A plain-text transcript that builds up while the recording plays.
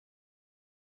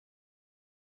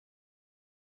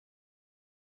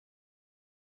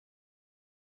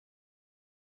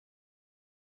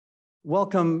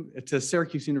Welcome to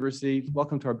Syracuse University.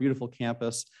 Welcome to our beautiful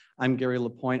campus. I'm Gary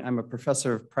LaPointe. I'm a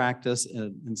professor of practice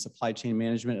in supply chain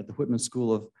management at the Whitman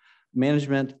School of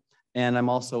Management. And I'm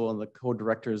also one of the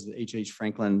co-directors of the H.H.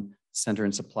 Franklin Center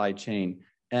in Supply Chain.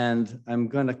 And I'm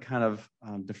going to kind of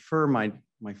defer my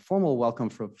formal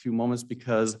welcome for a few moments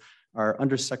because our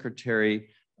Undersecretary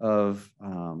of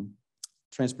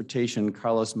Transportation,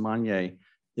 Carlos Magne,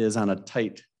 is on a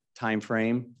tight time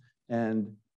frame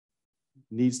and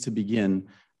needs to begin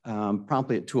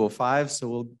promptly at 2:05.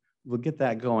 So we'll get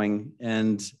that going,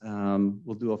 and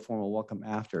we'll do a formal welcome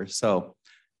after. So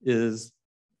is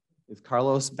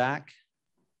Carlos back?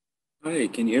 Hi,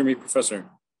 can you hear me, Professor?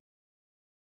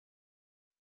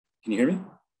 Can you hear me?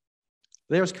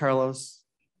 There's Carlos.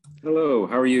 Hello,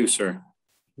 how are you, sir?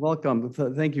 Welcome.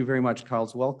 Thank you very much,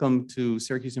 Carlos. Welcome to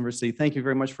Syracuse University. Thank you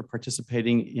very much for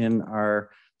participating in our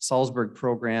Salzberg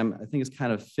program. I think it's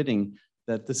kind of fitting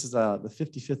that this is the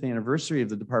 55th anniversary of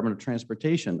the Department of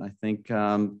Transportation. I think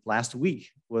last week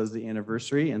was the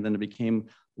anniversary, and then it became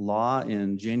law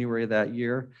in January of that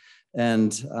year.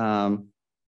 And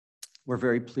we're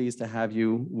very pleased to have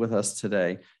you with us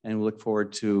today, and we look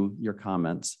forward to your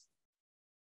comments.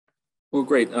 Well,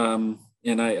 great.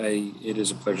 It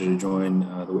is a pleasure to join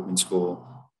the Whitman School,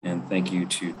 and thank you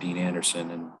to Dean Anderson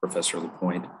and Professor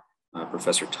LaPointe,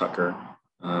 Professor Tucker,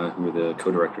 who are the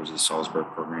co-directors of the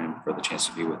Salzberg program, for the chance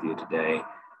to be with you today.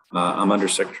 I'm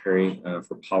Undersecretary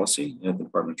for Policy at the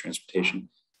Department of Transportation,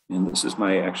 and this is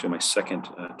actually my second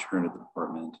turn at the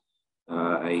department.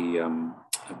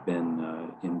 I've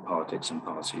been in politics and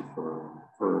policy for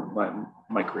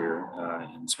my career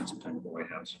and spent some time at the White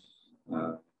House.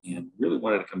 And really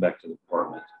wanted to come back to the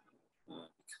department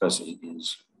because it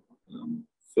is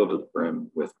filled to the brim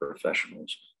with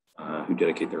professionals who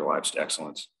dedicate their lives to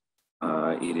excellence.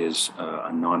 It is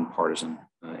a nonpartisan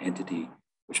entity,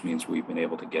 which means we've been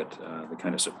able to get the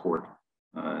kind of support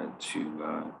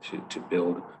to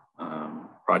build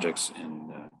projects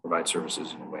and provide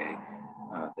services in a way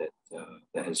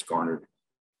that has garnered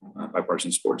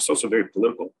bipartisan support. It's also very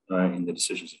political in the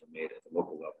decisions that are made at the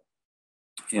local level.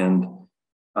 And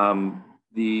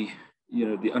the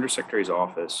Undersecretary's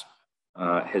office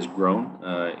has grown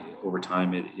over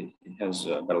time. It has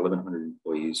about 1,100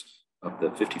 employees of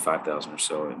the 55,000 or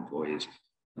so employees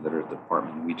that are at the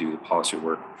department. We do the policy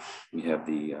work. We have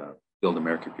the Build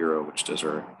America Bureau, which does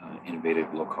our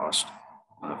innovative low-cost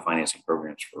financing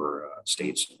programs for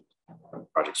states and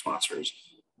project sponsors.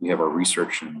 We have our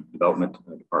Research and Development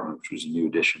Department, which was a new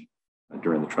addition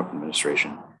during the Trump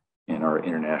administration, and our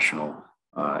International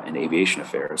and Aviation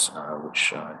Affairs,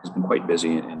 which has been quite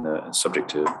busy and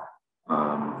subject to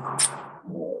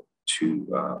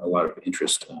a lot of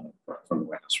interest from the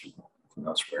White House, from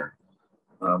elsewhere.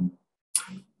 I'm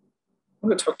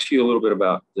going to talk to you a little bit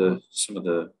about some of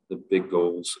the big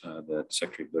goals that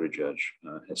Secretary Buttigieg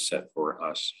has set for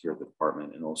us here at the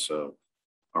department, and also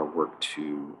our work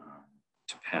to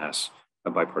pass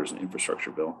a bipartisan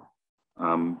infrastructure bill.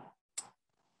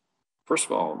 First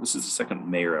of all, this is the second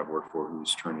mayor I've worked for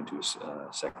who's turned into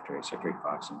a secretary, Secretary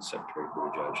Fox and Secretary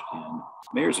Buttigieg. And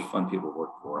mayors are fun people to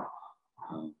work for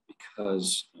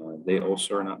because they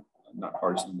also are not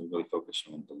partisan. They're really focused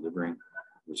on delivering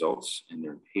results, and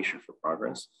they're patient for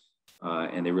progress.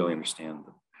 And they really understand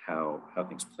how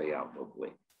things play out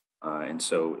locally. And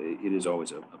so it is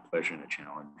always a pleasure and a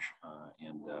challenge.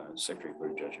 And Secretary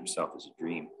Buttigieg himself is a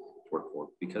dream to work for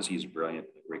because he's brilliant,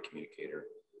 a great communicator.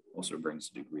 Also brings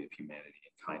a degree of humanity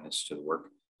and kindness to the work,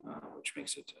 which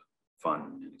makes it fun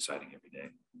and exciting every day.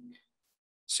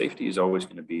 Safety is always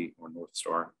going to be our North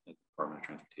Star at the Department of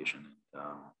Transportation.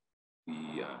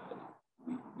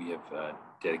 And we have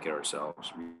rededicated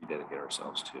ourselves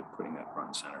to putting that front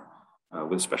and center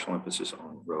with special emphasis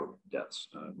on road deaths.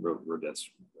 Road deaths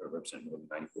represent more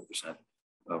than 94%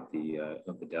 of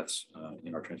the deaths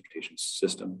in our transportation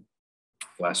system.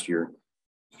 Last year,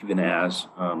 even as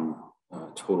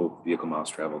total vehicle miles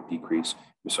traveled decrease,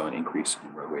 we saw an increase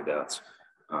in roadway deaths.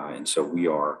 And so we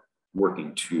are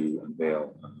working to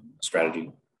unveil a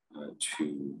strategy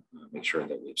to make sure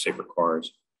that we have safer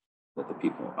cars, that the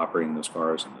people operating those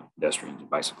cars and the pedestrians and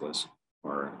bicyclists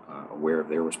are aware of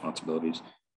their responsibilities,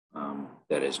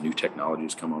 that as new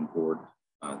technologies come on board,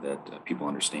 that people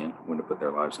understand when to put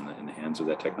their lives in the hands of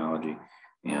that technology,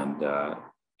 and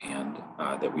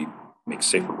that we make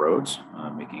safer roads,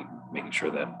 making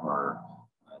sure that our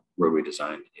roadway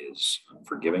design is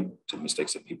forgiving to the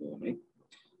mistakes that people will make,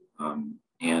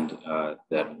 and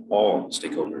that all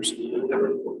stakeholders have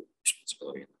an important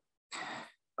responsibility.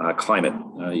 Climate,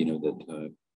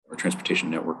 that our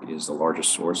transportation network is the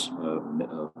largest source of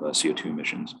CO2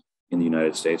 emissions in the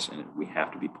United States, and we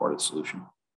have to be part of the solution.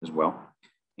 as well.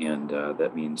 And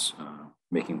that means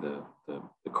making the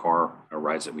car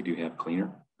rides that we do have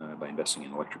cleaner by investing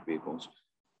in electric vehicles,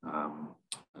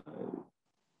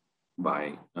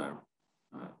 by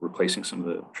replacing some of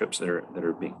the trips that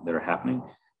are happening,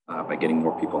 by getting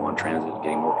more people on transit,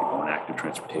 getting more people on active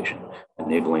transportation,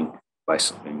 enabling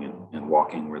bicycling and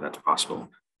walking where that's possible,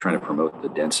 trying to promote the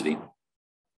density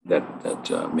that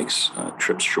makes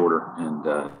trips shorter and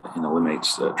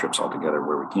eliminates trips altogether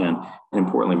where we can, and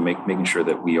importantly, making sure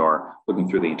that we are looking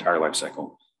through the entire life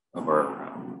cycle of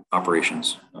our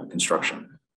operations,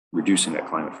 construction, reducing that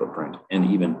climate footprint, and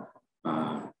even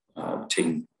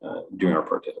doing our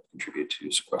part to contribute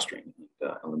to sequestering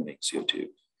and eliminating CO2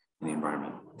 in the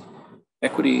environment.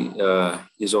 Equity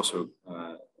is also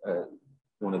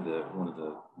one of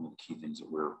the key things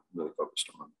that we're really focused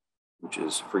on, which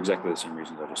is for exactly the same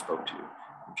reasons I just spoke to,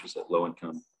 which is that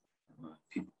low-income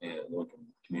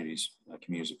communities,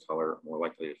 communities of color, are more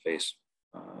likely to face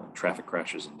traffic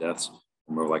crashes and deaths,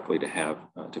 are more likely to have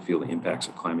to feel the impacts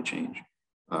of climate change,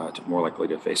 more likely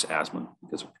to face asthma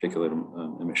because of particulate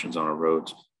emissions on our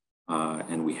roads,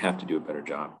 and we have to do a better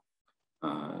job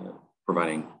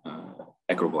providing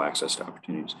equitable access to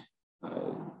opportunities.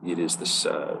 It is this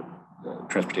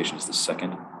transportation is the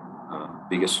second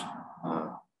biggest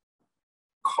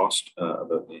cost of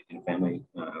a family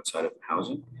outside of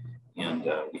housing, and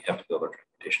we have to build our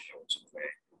transportation networks in a way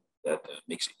that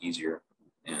makes it easier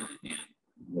and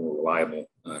more reliable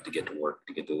to get to work,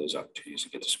 to get to those opportunities, to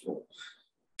get to school.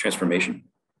 Transformation.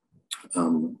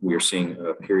 We are seeing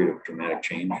a period of dramatic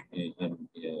change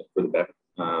for the better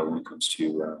when it comes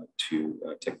to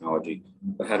technology.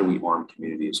 But how do we arm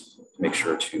communities to make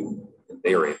sure that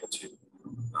they are able to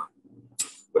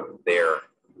put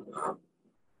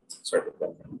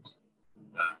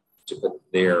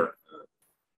their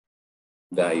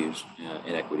values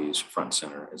and equities front and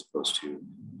center, as opposed to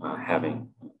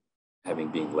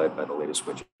being led by the latest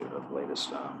widget or the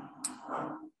latest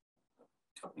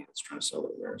company that's trying to sell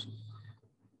their wares.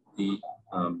 The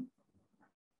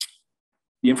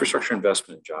Infrastructure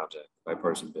Investment and Jobs Act,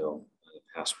 bipartisan bill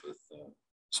passed with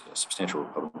substantial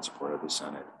Republican support of the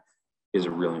Senate, is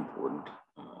a really important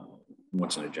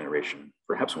once in a generation,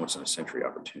 perhaps once in a century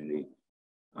opportunity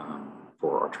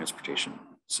for our transportation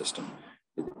system.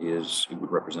 It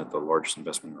would represent the largest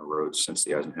investment in our roads since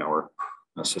the Eisenhower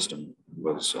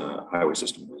highway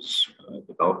system was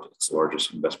developed. It's the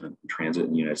largest investment in transit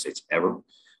in the United States ever,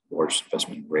 the largest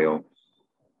investment in rail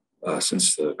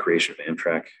since the creation of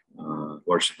Amtrak,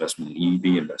 largest investment in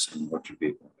EV investment, in electric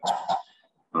vehicle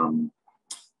investments.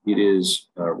 It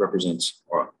represents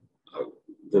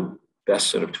the best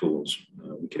set of tools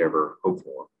we could ever hope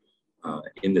for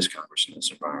in this Congress, in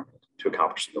this environment, to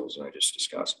accomplish the goals that I just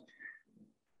discussed.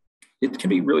 It can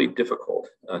be really difficult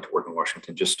to work in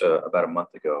Washington. Just about a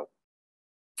month ago,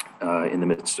 in the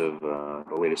midst of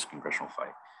the latest congressional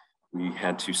fight, we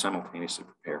had to simultaneously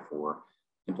prepare for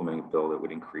implementing a bill that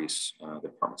would increase the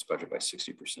department's budget by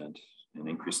 60% and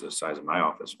increase the size of my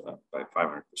office by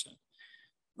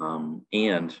 500%,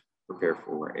 and prepare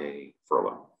for a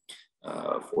furlough.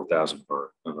 4,000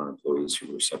 of our employees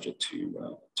who were subject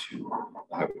to the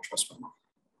Highway Trust Fund.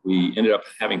 We ended up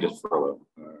having to furlough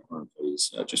our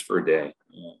employees just for a day,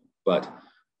 but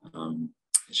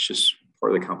it's just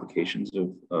part of the complications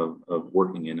of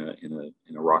working in a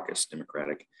raucous,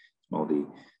 democratic, small d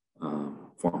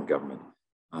form of government.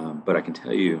 But I can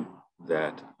tell you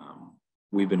that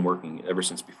we've been working ever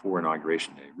since before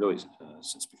Inauguration Day, really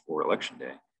since before Election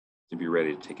Day, to be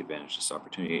ready to take advantage of this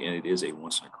opportunity. And it is a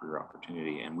once-in-a-career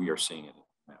opportunity, and we are seeing it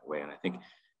that way. And I think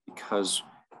because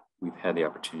we've had the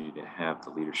opportunity to have the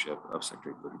leadership of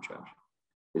Secretary Buttigieg,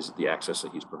 is the access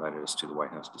that he's provided us to the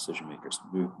White House decision makers,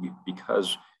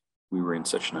 because we were in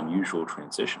such an unusual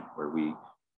transition where we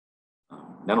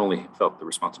not only felt the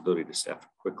responsibility to staff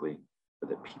quickly, but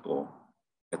that people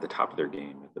at the top of their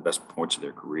game, at the best points of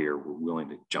their career, were willing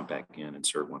to jump back in and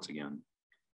serve once again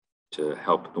to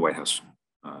help the White House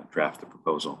draft the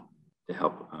proposal, to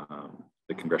help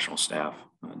the congressional staff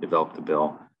develop the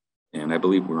bill. And I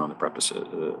believe we're on the precipice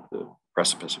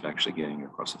of actually getting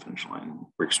across the finish line.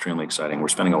 We're extremely exciting. We're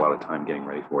spending a lot of time getting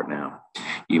ready for it now,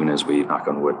 even as we, knock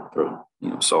on wood, throw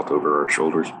salt over our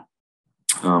shoulders.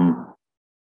 Our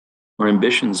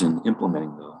ambitions in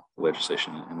implementing the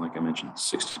legislation, and like I mentioned,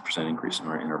 60% increase in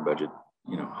our budget,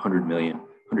 $100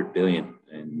 billion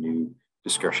in new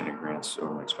discretionary grants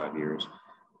over the next 5 years,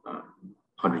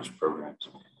 hundreds of programs,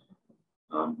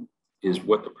 is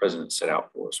what the president set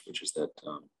out for us, which is that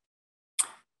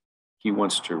he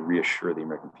wants to reassure the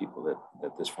American people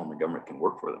that this form of government can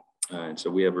work for them. And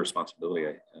so we have a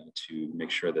responsibility to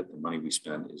make sure that the money we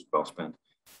spend is well spent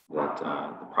that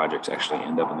the projects actually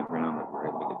end up in the ground, that we're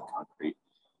able to get the concrete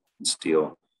and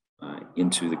steel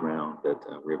into the ground, that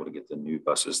we're able to get the new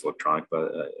buses, the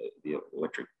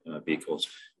electric vehicles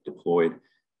deployed,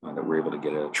 that we're able to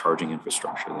get a charging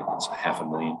infrastructure that gets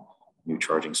 500,000 new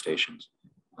charging stations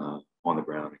on the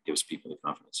ground. It gives people the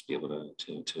confidence to be able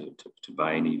to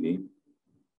buy an EV.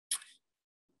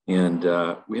 And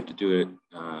we have to do it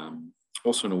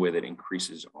also in a way that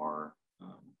increases our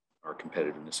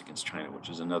competitiveness against China, which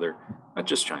is another, not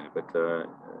just China, but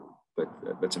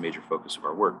that's a major focus of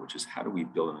our work, which is how do we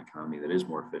build an economy that is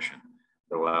more efficient,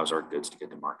 that allows our goods to get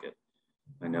to market.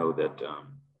 I know that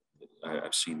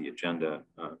I've seen the agenda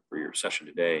for your session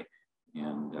today,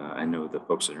 and I know the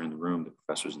folks that are in the room, the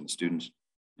professors and the students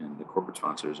and the corporate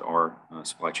sponsors, are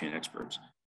supply chain experts.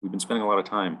 We've been spending a lot of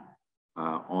time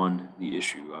on the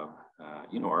issue of,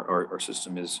 our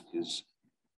system is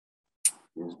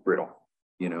brittle,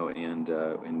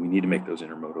 and we need to make those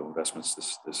intermodal investments.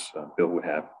 This bill would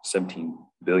have $17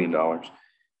 billion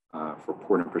for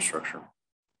port infrastructure,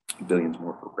 billions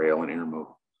more for rail and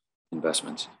intermodal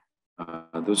investments.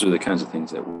 Those are the kinds of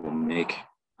things that will make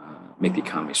the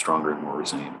economy stronger and more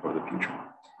resilient over the future.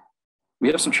 We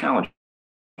have some challenges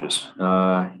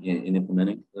in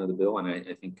implementing the bill, and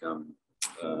I think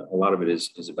a lot of it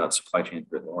is about supply chain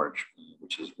writ large,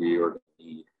 which is we are going to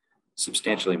need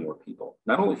substantially more people,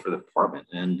 not only for the department,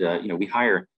 and we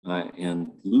hire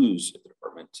and lose at the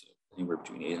department anywhere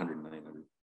between 800 and 900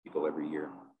 people every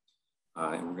year,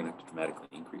 and we're going to have to dramatically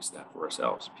increase that for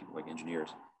ourselves. People like engineers,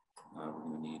 we're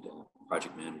going to need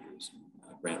project managers and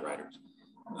grant writers,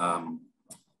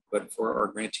 but for our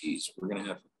grantees, we're going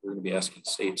to be asking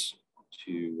states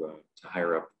to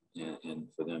hire up, and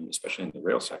for them, especially in the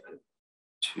rail sector,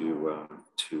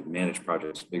 to manage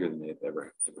projects bigger than they've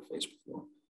ever faced before.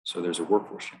 So there's a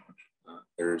workforce challenge.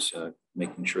 There's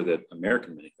making sure that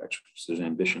American manufacturers, there's an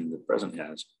ambition the president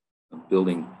has of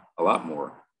building a lot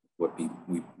more what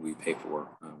we pay for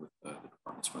with the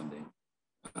department's funding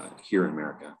here in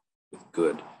America with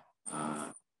good,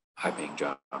 high-paying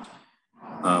jobs.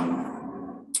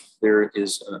 There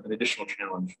is an additional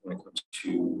challenge when it comes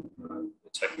to the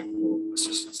technical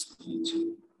assistance needs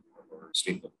of our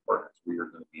state and local partners. We are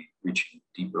going to be reaching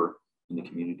deeper in the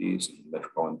communities and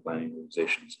metropolitan planning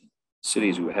organizations and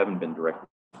cities who haven't been direct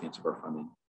recipients of our funding,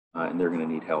 and they're going to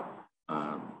need help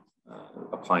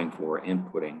applying for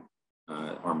and putting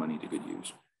our money to good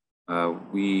use.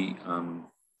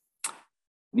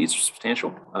 Needs are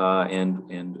substantial, and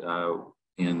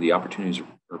the opportunities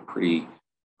are pretty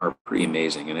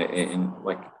amazing. And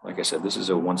like I said, this is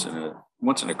a once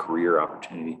in a career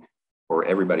opportunity for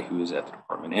everybody who is at the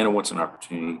department, and a once in an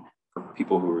opportunity for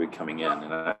people who are coming in.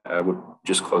 And I would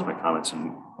just close my comments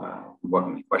and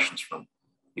welcome any questions from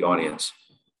the audience.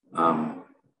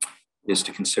 Is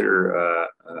to consider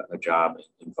a job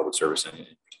in public service, and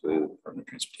particularly the Department of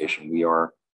Transportation. We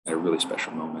are at a really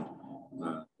special moment.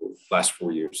 The last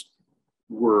 4 years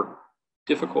were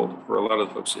difficult for a lot of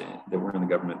the folks that were in the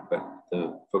government, but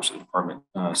the folks at the department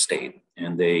stayed,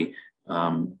 and they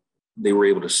were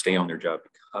able to stay on their job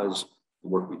because the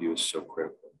work we do is so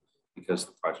critical, because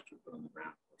the projects we put on the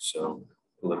ground are so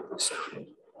politically sensitive,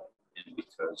 and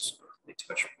because they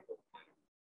touch people.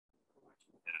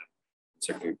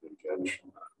 Secretary Judge,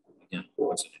 again,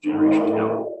 once in a generation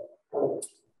talent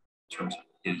in terms of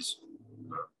his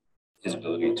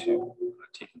ability to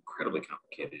take incredibly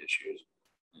complicated issues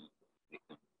and make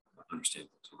them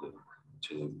understandable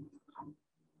to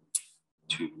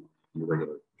the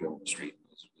regular Joe on the street,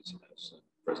 as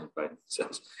President Biden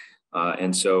says.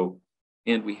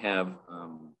 And we have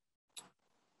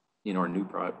in our new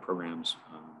programs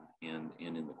and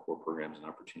in the core programs an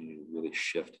opportunity to really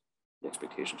shift the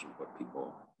expectations of what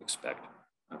people expect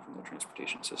from the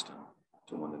transportation system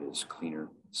to one that is cleaner,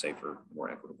 safer,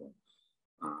 more equitable.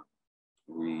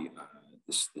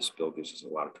 This bill gives us a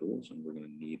lot of tools, and we're going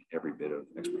to need every bit of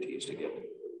expertise to get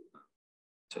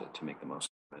to make the most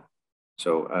of it.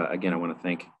 So again, I want to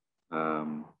thank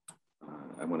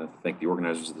the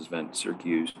organizers of this event at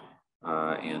Syracuse,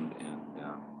 and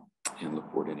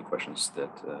look forward to any questions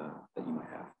that you might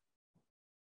have.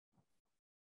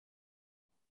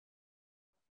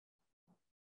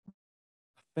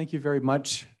 Thank you very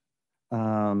much,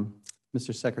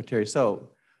 Mr. Secretary.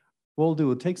 So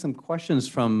we'll take some questions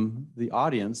from the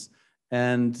audience,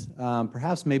 and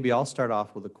perhaps maybe I'll start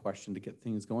off with a question to get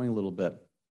things going a little bit.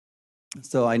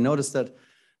 So I noticed that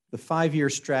the 5-year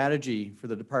strategy for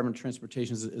the Department of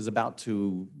Transportation is about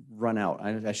to run out.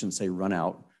 I shouldn't say run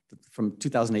out, from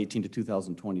 2018 to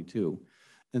 2022.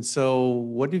 And so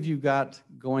what have you got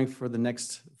going for the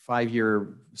next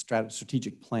 5-year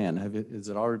strategic plan? Is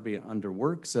it already under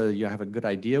work? So you have a good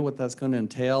idea what that's going to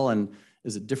entail, and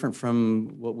is it different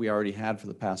from what we already had for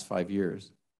the past 5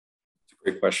 years? It's a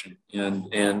great question, and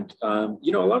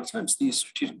you know, a lot of times these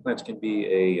strategic plans can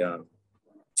be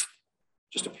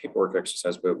just a paperwork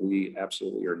exercise, but we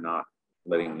absolutely are not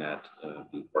letting that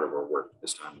be part of our work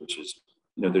this time, which is,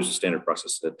 you know, there's a standard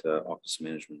process that Office of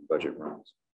Management and Budget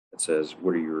runs that says,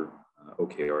 what are your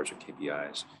OKRs or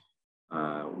KPIs?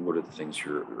 What are the things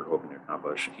you're hoping to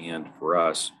accomplish? And for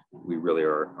us, we really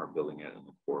are building it in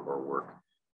the core of our work.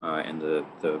 And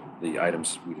the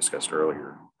items we discussed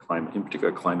earlier, climate, in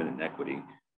particular, climate and equity,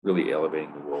 really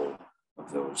elevating the role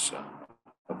of those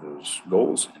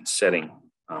goals and setting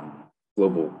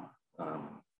global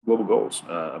goals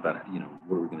about, you know,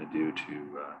 what are we going to do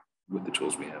to with the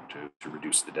tools we have to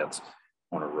reduce the deaths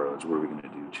on our roads? What are we going to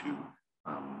do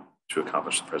to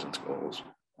accomplish the president's goals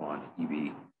on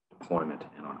EV deployment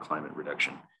and on climate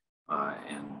reduction?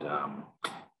 And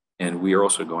we are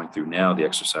also going through now the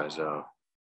exercise of,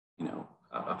 you know,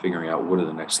 figuring out what are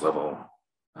the next level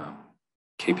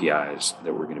KPIs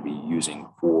that we're going to be using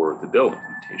for the bill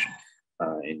implementation.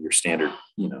 And your standard,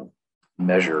 you know,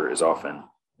 measure is often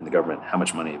in the government, how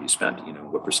much money have you spent? You know,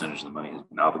 what percentage of the money has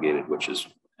been obligated, which is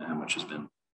how much has been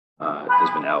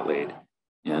outlaid.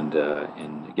 And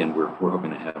again, we're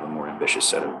hoping to have a more ambitious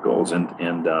set of goals. And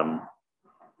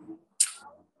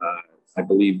I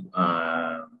believe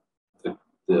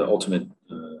the ultimate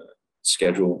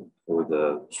schedule for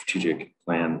the strategic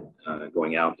plan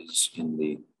going out is in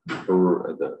the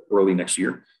early next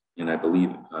year. And I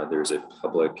believe there's a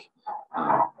public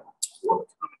comment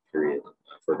period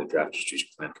for the draft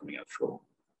strategic plan coming out shortly.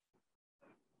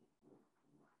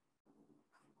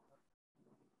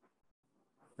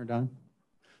 We're done.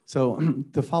 So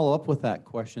to follow up with that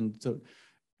question, so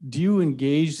do you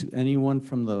engage anyone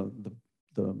from the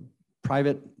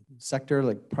private sector,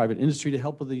 like private industry, to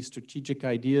help with these strategic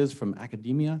ideas, from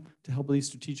academia to help with these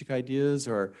strategic ideas,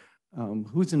 or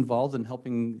who's involved in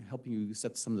helping you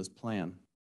set some of this plan?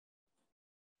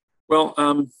 Well,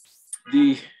 our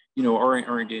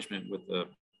engagement with the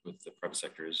private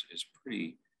sector is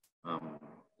pretty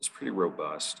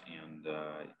robust,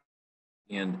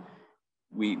 and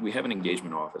we have an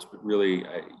engagement office, but really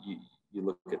you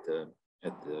look at the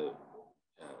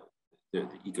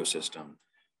ecosystem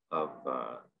of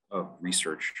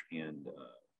research and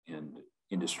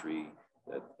industry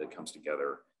that comes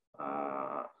together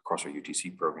across our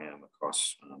UTC program,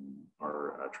 across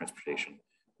our transportation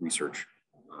research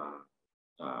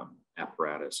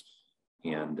apparatus.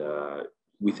 And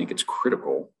we think it's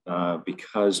critical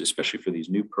because, especially for these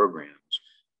new programs,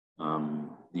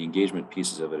 the engagement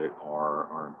pieces of it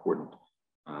are important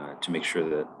to make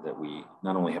sure that we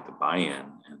not only have the buy-in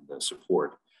and the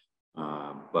support,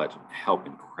 but help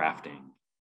in crafting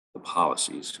the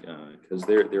policies, because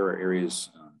there are areas,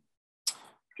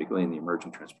 particularly in the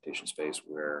emerging transportation space,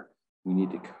 where we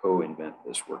need to co-invent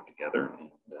this work together.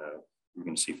 And you're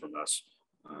going to see from us,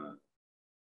 a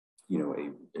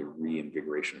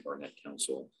reinvigoration of our Net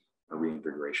Council, a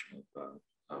reinvigoration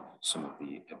of some of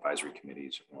the advisory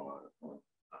committees on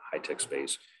high-tech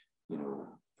space. You know,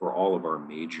 for all of our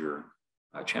major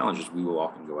challenges, we will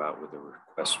often go out with a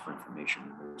request for information.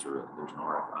 There's an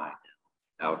RFI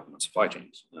out on supply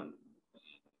chains.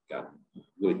 Got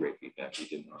really great feedback. We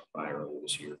did an RFI earlier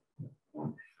this year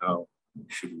on how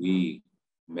should we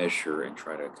measure and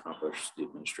try to accomplish the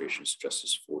administration's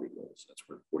Justice 40 goals. That's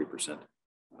where 40%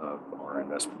 of our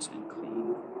investments in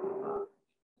clean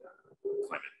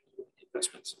climate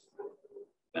investments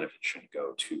benefits should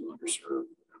go to underserved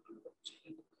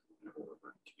and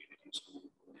overburdened communities.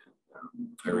 And,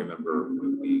 I remember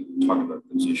when we talked about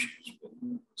those issues with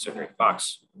Secretary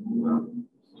Fox, he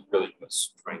really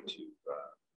was trying to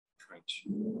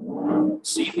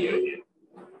see the idea.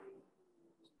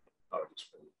 Apologies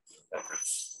for the background.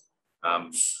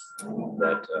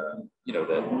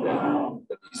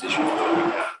 That these issues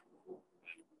really have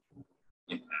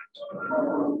impact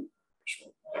on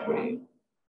equity.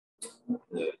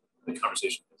 The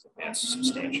conversation has advanced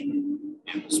substantially,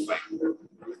 and despite this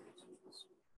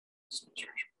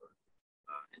administration work.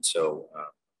 And so,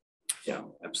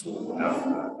 absolutely,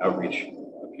 outreach,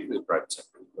 particularly the private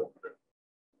sector.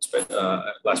 But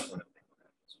last point,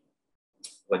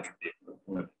 electric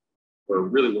vehicle. We're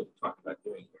really what we're talking about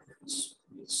doing here is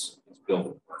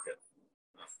building the market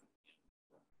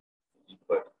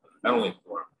input, not only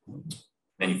for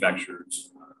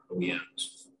manufacturers,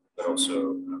 OEMs, but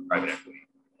also private equity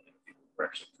and people who are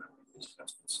actually trying to make these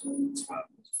investments.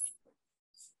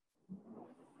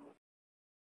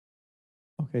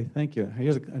 Okay, thank you.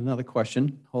 Here's another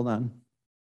question. Hold on.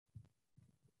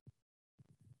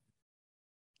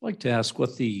 I'd like to ask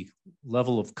what the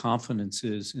level of confidence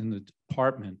is in the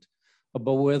department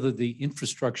about whether the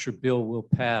infrastructure bill will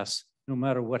pass, no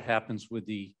matter what happens with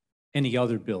any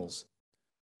other bills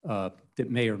that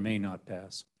may or may not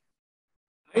pass.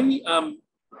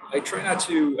 I try not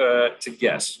to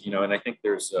guess, and I think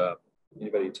there's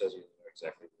anybody who tells you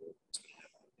exactly what's going to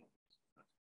happen.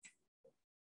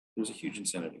 There's a huge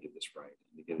incentive to get this right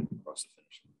and to get it across the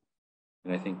finish line.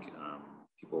 And I think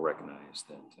people recognize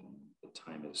that the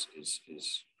time is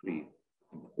pretty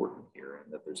important here,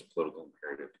 and that there's a political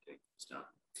imperative to get this done.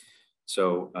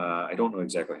 So I don't know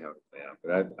exactly how it will play out,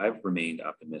 but I've remained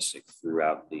optimistic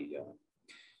throughout the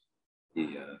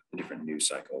different news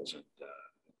cycles,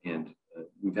 and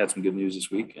we've had some good news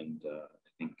this week, and I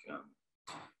think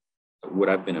what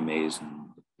I've been amazed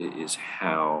in is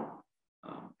how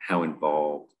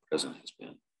involved the president has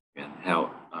been, and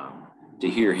how to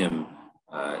hear him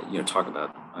talk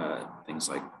about things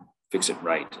like fix it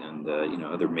right and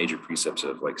other major precepts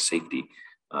of like safety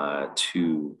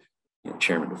to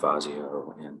Chairman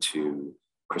DeFazio and to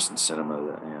Kristen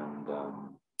Sinema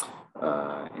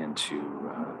and to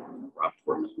Rob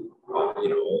Portman,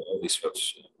 all these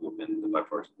folks who have been the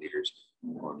bipartisan leaders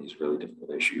on these really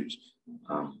difficult issues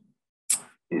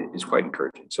is quite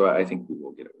encouraging. So I think we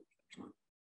will get it.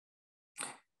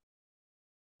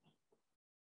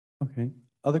 Okay,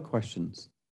 other questions?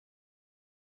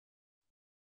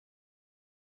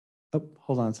 Oh,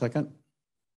 hold on a second.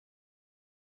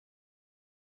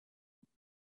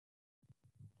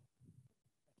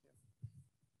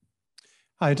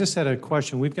 Hi, I just had a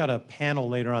question. We've got a panel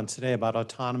later on today about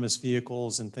autonomous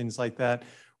vehicles and things like that.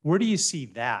 Where do you see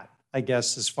that, I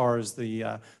guess, as far as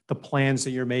the plans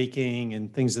that you're making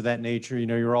and things of that nature?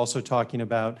 You're also talking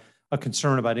about a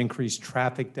concern about increased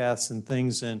traffic deaths and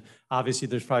things. And obviously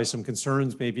there's probably some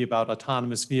concerns maybe about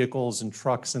autonomous vehicles and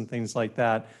trucks and things like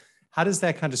that. How does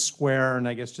that kind of square, and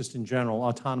I guess just in general,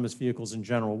 autonomous vehicles in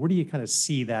general, where do you kind of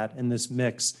see that in this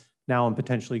mix now and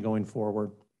potentially going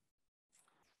forward?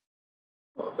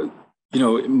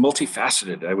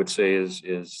 Multifaceted, I would say,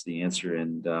 is the answer.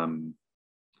 And,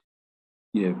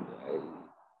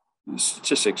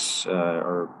 statistics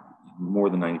are more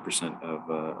than 90%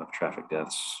 of traffic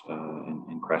deaths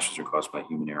and crashes are caused by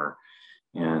human error.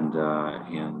 And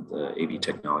AV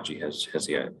technology has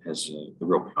the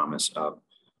real promise of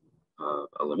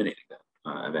eliminating that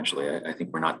eventually. I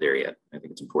think we're not there yet. I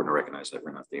think it's important to recognize that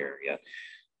we're not there yet.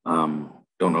 Don't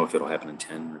know if it'll happen in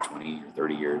 10 or 20 or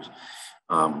 30 years.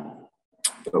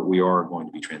 But we are going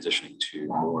to be transitioning to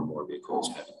more and more vehicles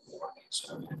having more of these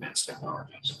advanced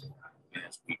technologies.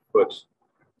 As we put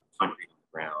concrete on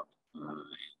the ground,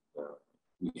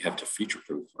 we have to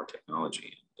future-proof our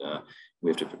technology. We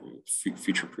have to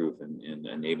future-proof and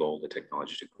enable the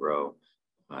technology to grow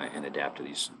and adapt to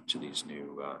these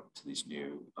new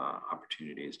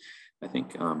opportunities. I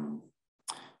think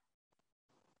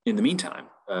in the meantime,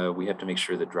 we have to make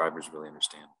sure that drivers really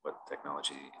understand what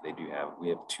technology they do have. We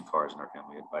have 2 cars in our family.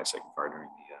 We had to buy a second car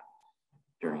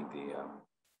during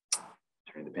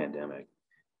the pandemic,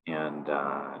 and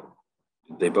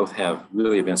they both have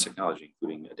really advanced technology,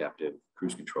 including adaptive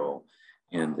cruise control.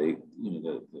 And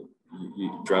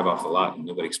you drive off the lot, and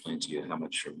nobody explains to you how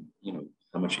much of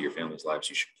your family's lives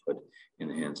you should put in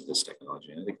the hands of this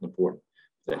technology. And I think it's important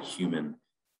that human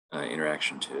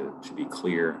interaction to be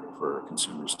clear for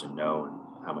consumers to know and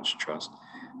how much to trust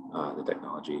the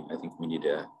technology. I think we need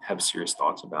to have serious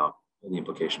thoughts about the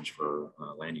implications for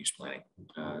land use planning.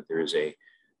 There is a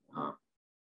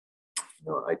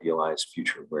idealized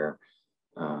future where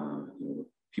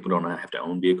people don't have to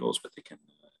own vehicles, but they can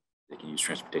use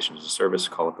transportation as a service,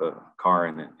 call up a car,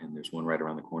 and there's one right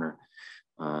around the corner,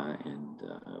 and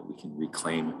we can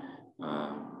reclaim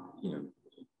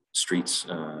streets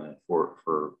for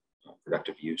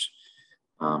productive use.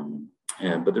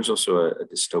 But there's also a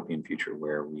dystopian future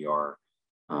where we are,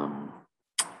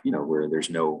 where there's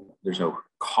no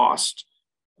cost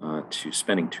to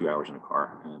spending 2 hours in a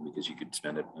car, because you could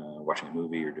spend it watching a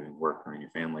movie or doing work or in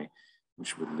your family,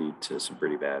 which would lead to some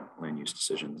pretty bad land use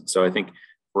decisions. So I think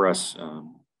for us,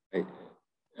 I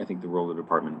think the role of the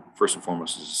department, first and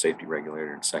foremost, as a safety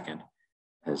regulator, and second,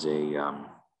 as a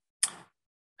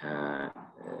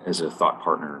thought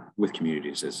partner with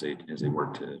communities as they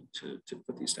work to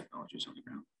put these technologies on the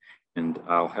ground. And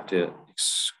I'll have to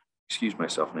excuse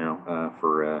myself now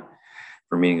for a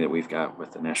meeting that we've got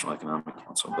with the National Economic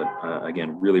Council. But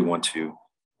again, really want to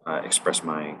express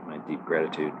my deep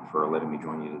gratitude for letting me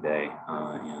join you today,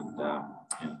 and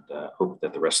hope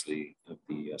that the rest of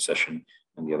the session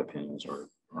and the other panels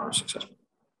are successful.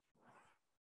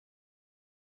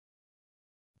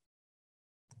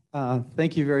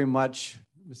 Thank you very much,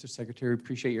 Mr. Secretary.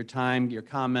 Appreciate your time, your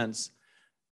comments,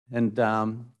 and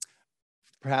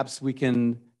perhaps we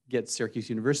can get Syracuse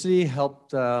University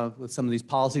helped with some of these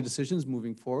policy decisions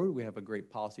moving forward. We have a great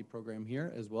policy program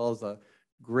here, as well as a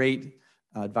great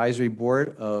advisory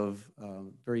board of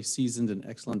very seasoned and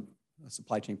excellent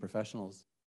supply chain professionals.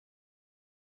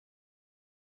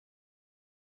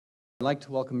 I'd like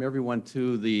to welcome everyone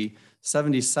to the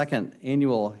 72nd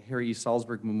Annual Harry E.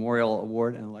 Salzberg Memorial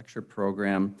Award and Lecture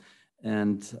Program.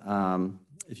 And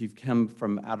if you've come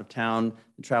from out of town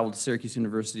and traveled to Syracuse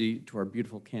University to our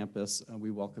beautiful campus, we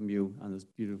welcome you on this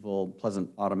beautiful, pleasant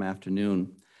autumn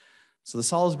afternoon. So the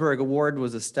Salzberg Award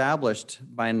was established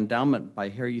by an endowment by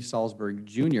Harry E. Salzberg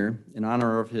Jr. in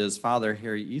honor of his father,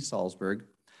 Harry E. Salzberg.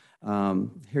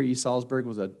 Harry E. Salzberg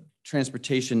was a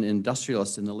transportation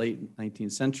industrialist in the late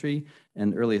 19th century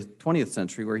and early 20th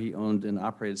century, where he owned and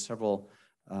operated several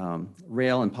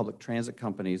rail and public transit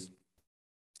companies.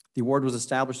 The award was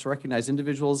established to recognize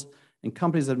individuals and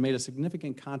companies that have made a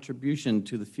significant contribution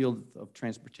to the field of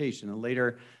transportation. And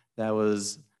later, that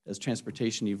was, as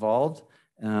transportation evolved,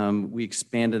 we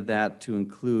expanded that to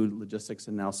include logistics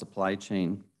and now supply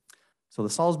chain. So the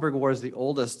Salzberg Award is the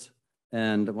oldest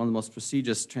and one of the most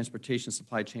prestigious transportation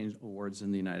supply chain awards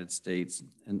in the United States.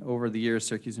 And over the years,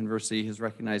 Syracuse University has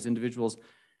recognized individuals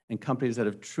and companies that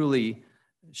have truly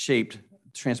shaped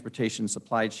transportation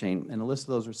supply chain. And a list of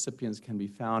those recipients can be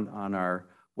found on our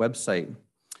website.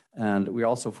 And we're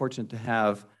also fortunate to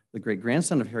have the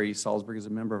great-grandson of Harry Salzberg as a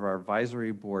member of our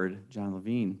advisory board, John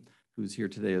Levine, who's here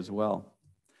today as well.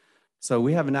 So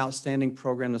we have an outstanding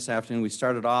program this afternoon. We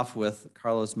started off with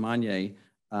Carlos Magne,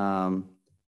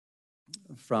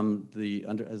 from the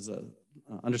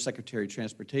Undersecretary of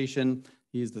Transportation.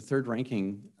 He's the third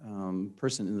ranking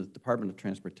person in the Department of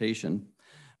Transportation.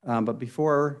 But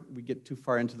before we get too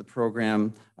far into the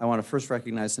program, I want to first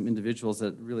recognize some individuals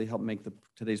that really helped make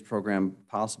today's program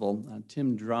possible.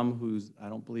 Tim Drum, who's I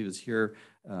don't believe is here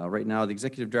right now, the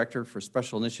Executive Director for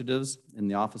Special Initiatives in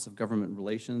the Office of Government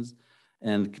Relations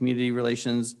and Community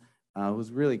Relations,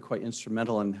 was really quite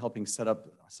instrumental in helping set up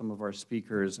some of our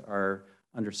speakers, our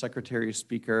Undersecretary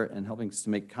speaker, and helping us to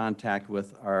make contact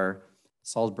with our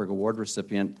Salzberg Award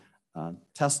recipient,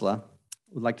 Tesla.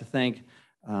 We'd like to thank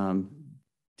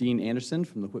Dean Anderson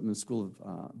from the Whitman School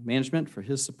of Management for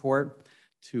his support,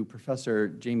 to Professor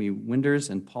Jamie Winders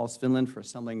and Paul Svinland for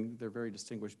assembling their very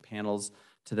distinguished panels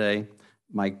today.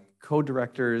 My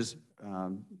co-directors,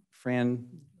 Fran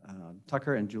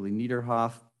Tucker and Julie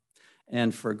Niederhoff,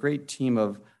 and for a great team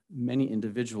of many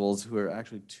individuals who are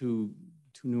actually too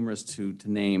numerous to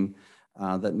name,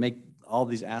 that make all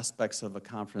these aspects of a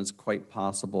conference quite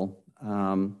possible.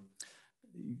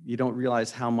 You don't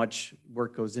realize how much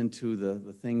work goes into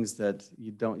the things that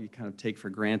you kind of take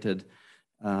for granted.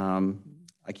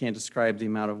 I can't describe the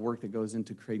amount of work that goes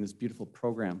into creating this beautiful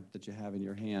program that you have in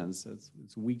your hands.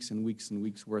 It's weeks and weeks and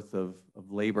weeks worth of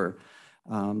labor.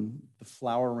 The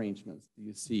flower arrangements that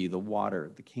you see, the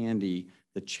water, the candy,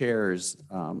 the chairs,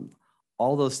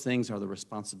 all those things are the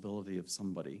responsibility of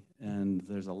somebody. And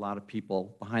there's a lot of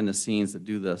people behind the scenes that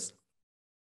do this.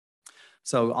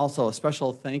 So also a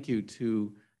special thank you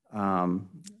to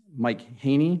Mike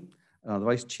Haney, the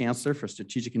Vice Chancellor for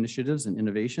Strategic Initiatives and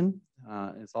Innovation.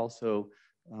 It's also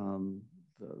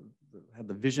had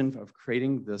the vision of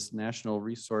creating this National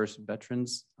Resource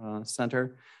Veterans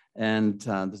Center and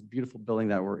this beautiful building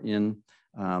that we're in,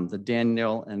 the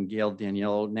Danielle and Gayle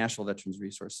Daniello National Veterans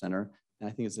Resource Center. And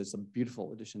I think it's a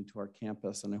beautiful addition to our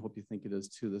campus, and I hope you think it is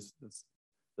too.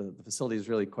 The facility is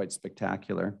really quite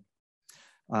spectacular.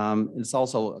 It's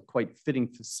also a quite fitting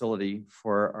facility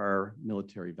for our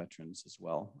military veterans as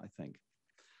well, I think.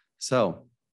 So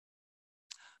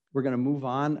we're going to move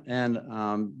on and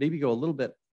maybe go a little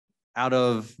bit out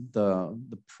of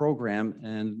the program,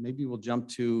 and maybe we'll jump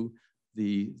to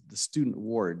the student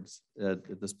awards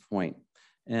at this point.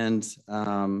 And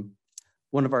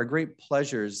one of our great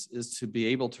pleasures is to be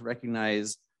able to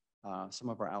recognize some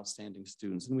of our outstanding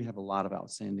students, and we have a lot of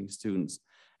outstanding students.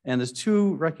 And there's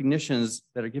two recognitions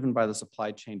that are given by the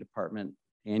Supply Chain Department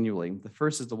annually. The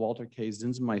first is the Walter K.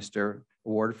 Zinsmeister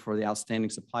Award for the Outstanding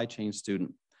Supply Chain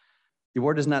Student. The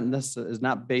award is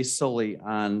not based solely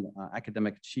on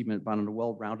academic achievement, but on a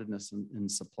well-roundedness in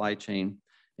supply chain.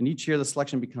 And each year the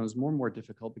selection becomes more and more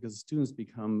difficult because the students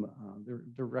become,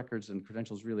 their records and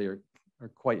credentials really are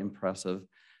quite impressive.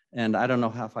 And I don't know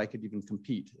how if I could even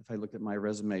compete if I looked at my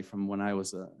resume from when I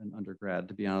was an undergrad,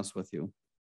 to be honest with you.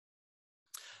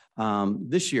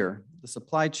 This year, the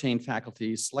supply chain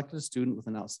faculty selected a student with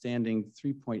an outstanding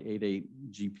 3.88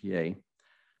 GPA.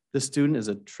 This student is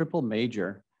a triple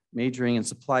major, majoring in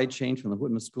supply chain from the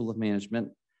Whitman School of Management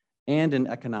and in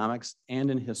economics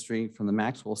and in history from the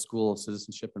Maxwell School of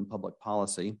Citizenship and Public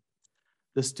Policy.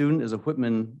 This student is a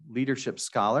Whitman Leadership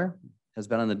Scholar, has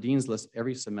been on the Dean's List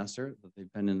every semester that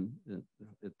they've been in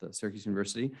at the Syracuse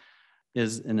University,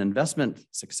 is an Investment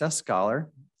Success Scholar,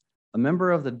 a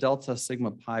member of the Delta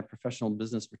Sigma Pi Professional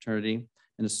Business Fraternity,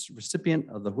 and a recipient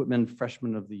of the Whitman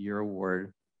Freshman of the Year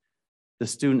Award.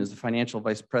 This student is the Financial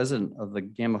Vice President of the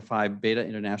Gamma Phi Beta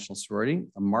International Sorority,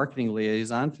 a marketing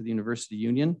liaison for the University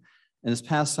Union, and this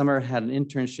past summer had an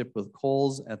internship with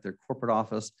Kohl's at their corporate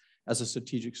office as a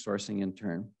strategic sourcing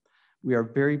intern. We are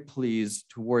very pleased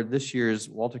to award this year's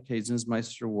Walter K.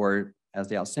 Zinsmeister Award as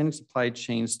the Outstanding Supply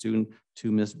Chain Student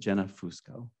to Miss Jenna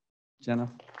Fusco.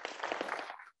 Jenna.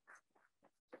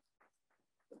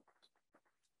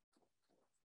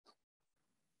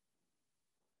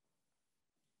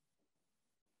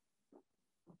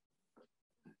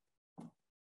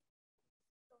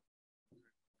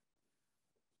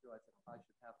 I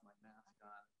should have my mask on.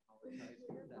 Apologize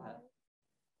for that.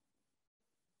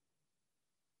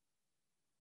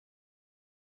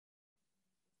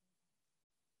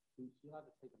 You'll have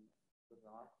to take it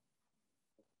off.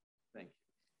 Thank you.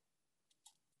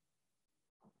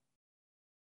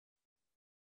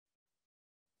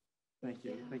 Thank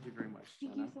you. Thank you very much,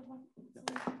 Jenna.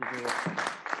 You're very welcome.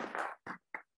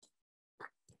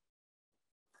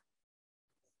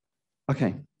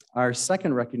 Okay, our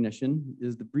second recognition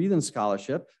is the Breathe In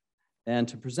Scholarship. And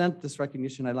to present this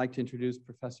recognition, I'd like to introduce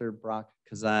Professor Brock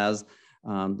Kazaz,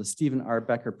 the Stephen R.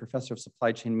 Becker Professor of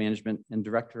Supply Chain Management and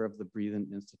Director of the Breathe In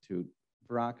Institute.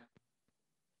 Brock.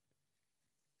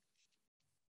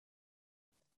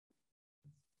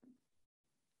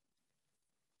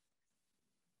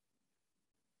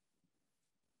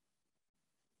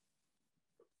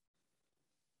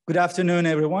 Good afternoon,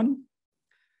 everyone.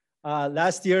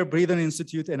 Last year, Breathe In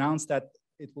Institute announced that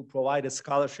it will provide a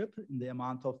scholarship in the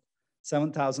amount of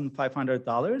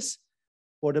 $7,500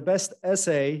 for the best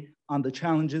essay on the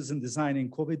challenges in designing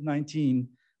COVID-19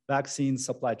 vaccine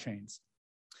supply chains.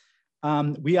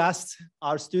 We asked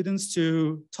our students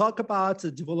to talk about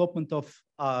the development of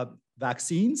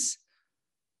vaccines,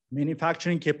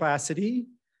 manufacturing capacity,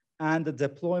 and the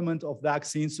deployment of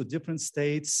vaccines to different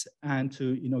states and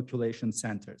to inoculation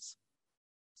centers.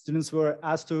 Students were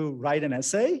asked to write an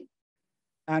essay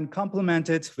and complement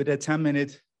it with a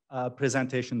 10-minute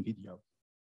presentation video.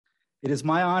 It is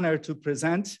my honor to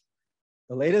present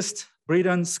the latest Breathe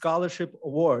In Scholarship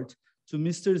Award to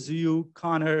Mr. Ziyu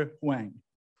Connor Huang.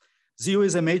 Ziyu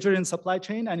is a major in supply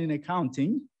chain and in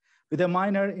accounting with a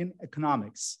minor in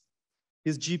economics.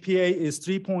 His GPA is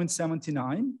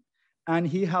 3.79, and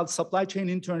he held supply chain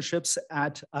internships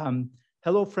at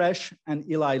HelloFresh and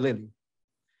Eli Lilly.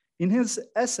 In his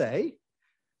essay,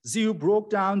 Ziyu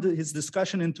broke down his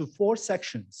discussion into 4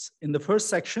 sections. In the first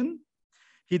section,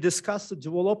 he discussed the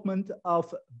development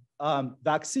of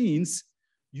vaccines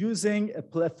using a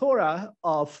plethora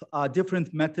of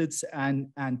different methods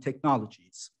and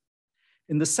technologies.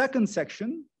 In the second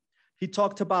section, he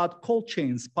talked about cold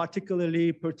chains,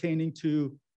 particularly pertaining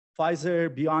to Pfizer,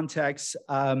 BioNTech's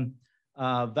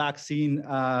vaccine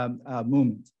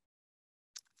movement.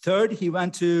 Third, he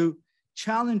went to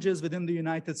challenges within the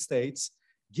United States,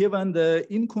 given the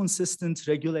inconsistent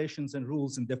regulations and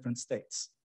rules in different states.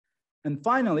 And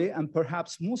finally, and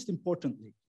perhaps most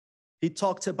importantly, he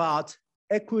talked about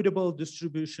equitable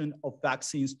distribution of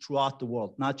vaccines throughout the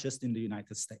world, not just in the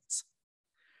United States.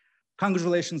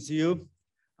 Congratulations to you.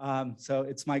 So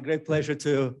it's my great pleasure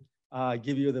to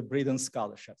give you the Breathe In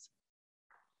scholarships.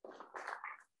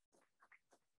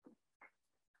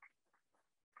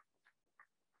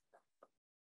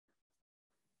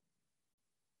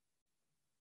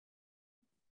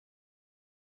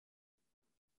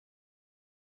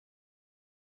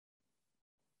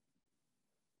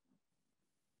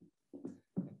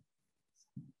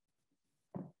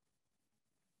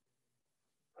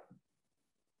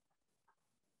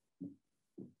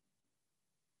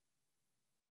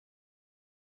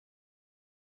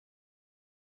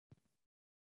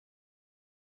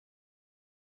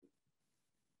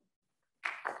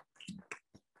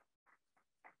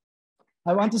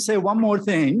 I want to say one more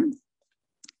thing.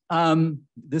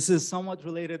 This is somewhat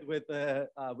related with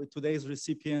today's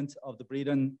recipient of the Breathe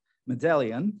In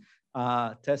Medallion,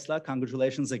 Tesla.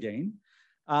 Congratulations again.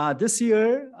 This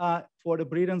year, for the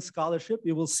Breathe In Scholarship,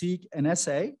 you will seek an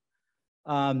essay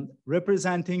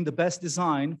representing the best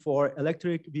design for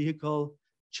electric vehicle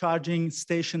charging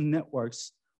station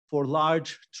networks for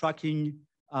large trucking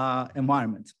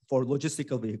environment, for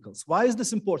logistical vehicles. Why is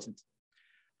this important?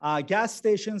 Gas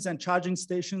stations and charging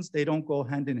stations, they don't go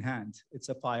hand in hand. It's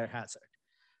a fire hazard.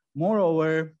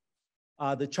 Moreover,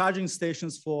 the charging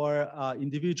stations for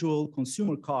individual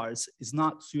consumer cars is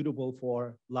not suitable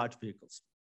for large vehicles.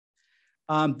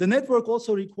 The network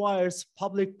also requires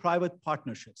public-private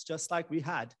partnerships, just like we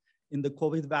had in the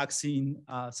COVID vaccine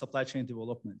supply chain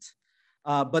development.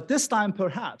 But this time,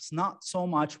 perhaps not so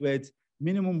much with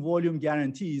minimum volume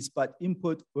guarantees, but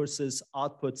input versus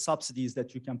output subsidies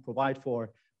that you can provide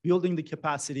for building the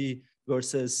capacity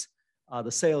versus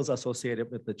the sales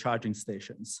associated with the charging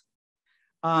stations.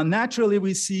 Naturally,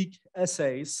 we seek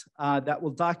essays that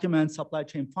will document supply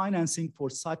chain financing for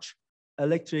such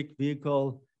electric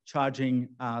vehicle charging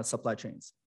supply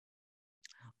chains.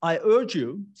 I urge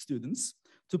you, students,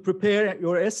 to prepare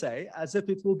your essay as if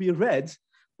it will be read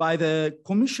by the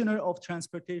Commissioner of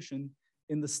Transportation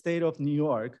in the state of New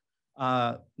York,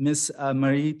 Ms.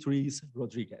 Marie-Therese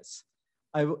Rodriguez.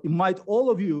 I invite all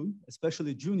of you,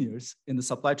 especially juniors in the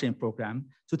supply chain program,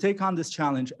 to take on this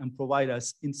challenge and provide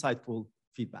us insightful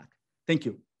feedback. Thank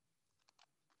you.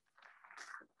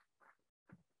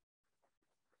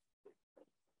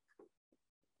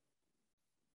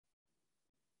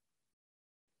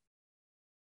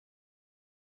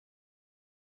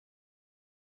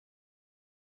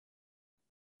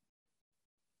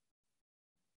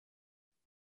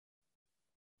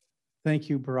 Thank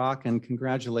you, Barak, and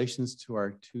congratulations to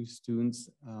our two students.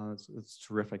 It's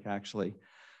terrific, actually.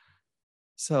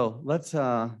 So let's,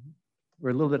 we're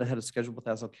a little bit ahead of schedule, but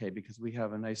that's okay because we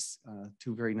have a nice,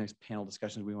 two very nice panel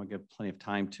discussions we want to give plenty of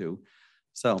time to.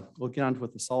 So we'll get on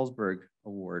with the Salzberg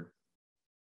Award.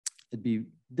 It'd be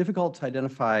difficult to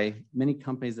identify many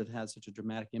companies that had such a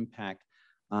dramatic impact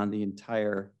on the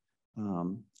entire,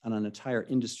 on an entire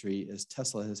industry as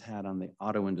Tesla has had on the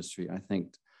auto industry, I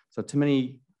think. So to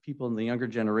many people in the younger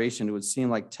generation, it would seem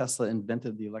like Tesla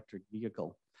invented the electric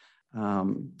vehicle,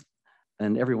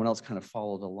 and everyone else kind of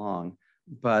followed along.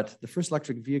 But the first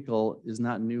electric vehicle is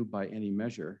not new by any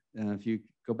measure. And if you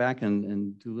go back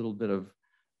and do a little bit of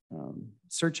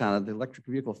search on it, the electric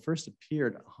vehicle first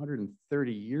appeared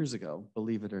 130 years ago,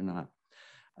 believe it or not.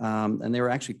 And they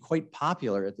were actually quite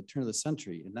popular at the turn of the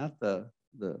century, and not the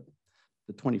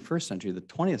 21st century, the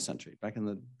 20th century, back in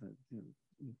the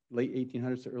late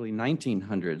 1800s to early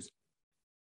 1900s.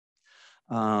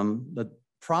 The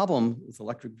problem with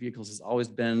electric vehicles has always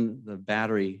been the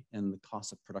battery and the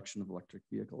cost of production of electric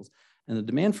vehicles. And the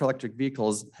demand for electric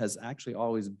vehicles has actually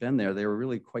always been there. They were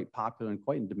really quite popular and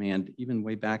quite in demand, even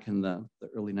way back in the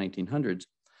early 1900s.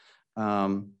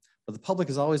 But the public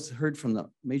has always heard from the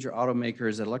major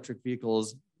automakers that electric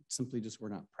vehicles simply just were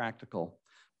not practical,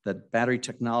 that battery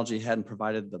technology hadn't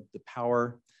provided the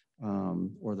power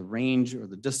or the range or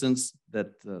the distance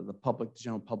that the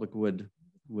general public would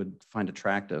find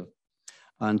attractive.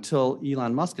 Until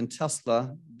Elon Musk and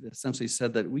Tesla essentially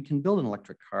said that we can build an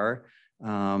electric car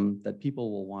that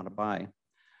people will want to buy.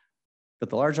 But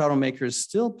the large automakers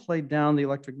still played down the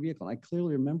electric vehicle. I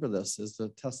clearly remember this as the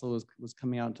Tesla was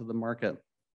coming out into the market.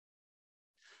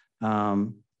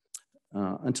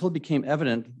 Until it became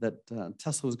evident that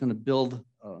Tesla was going to build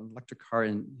an electric car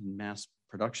in mass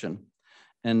production,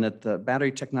 and that the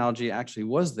battery technology actually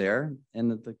was there,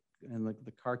 and that the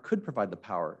car could provide the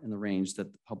power and the range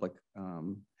that the public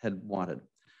had wanted.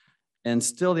 And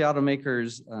still the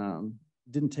automakers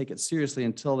didn't take it seriously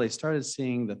until they started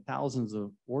seeing the thousands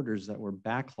of orders that were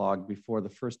backlogged before the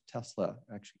first Tesla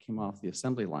actually came off the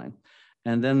assembly line.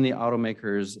 And then the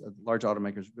automakers, large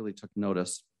automakers, really took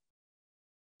notice.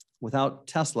 Without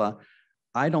Tesla,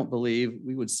 I don't believe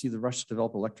we would see the rush to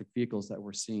develop electric vehicles that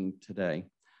we're seeing today.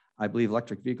 I believe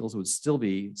electric vehicles would still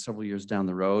be several years down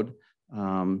the road,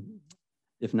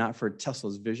 if not for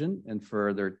Tesla's vision and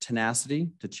for their tenacity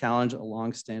to challenge a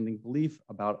longstanding belief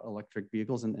about electric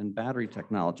vehicles and battery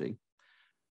technology.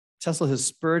 Tesla has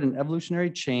spurred an evolutionary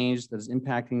change that is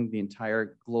impacting the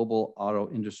entire global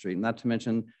auto industry, not to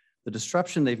mention the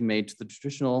disruption they've made to the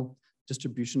traditional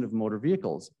distribution of motor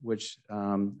vehicles, which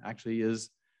actually is,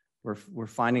 we're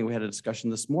finding, we had a discussion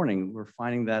this morning, we're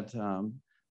finding that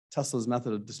Tesla's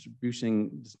method of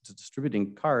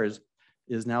distributing cars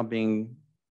is now being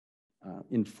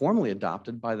informally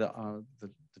adopted by the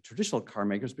traditional car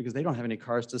makers because they don't have any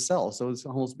cars to sell. So it's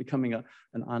almost becoming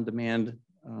an on-demand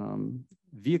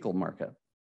vehicle market.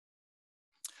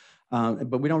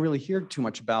 But we don't really hear too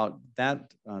much about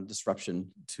that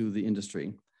disruption to the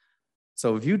industry.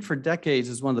 So viewed for decades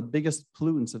as one of the biggest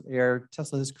pollutants of air,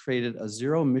 Tesla has created a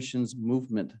zero emissions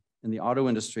movement in the auto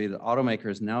industry that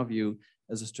automakers now view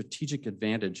as a strategic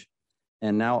advantage.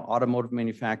 And now automotive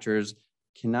manufacturers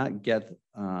cannot get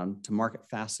to market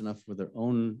fast enough with their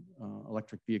own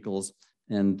electric vehicles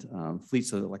and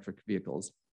fleets of electric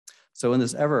vehicles. So in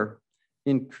this ever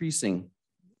increasing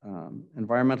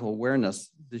environmental awareness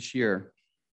this year,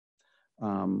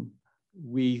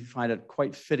 we find it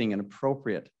quite fitting and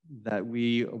appropriate that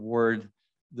we award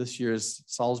this year's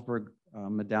Salzberg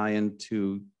Medallion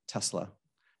to Tesla.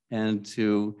 And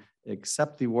to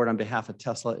accept the award on behalf of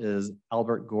Tesla is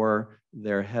Albert Gore,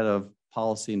 their head of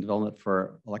policy and development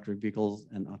for electric vehicles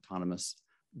and autonomous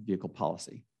vehicle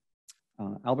policy.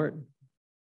 Albert?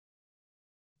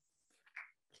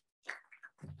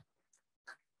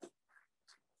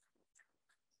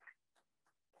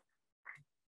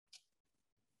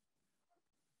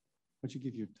 Why don't you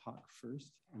give your talk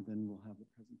first, and then we'll have the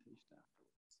presentation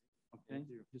afterwards. Okay,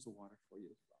 here's the water for you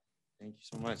as well. Thank you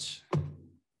so much.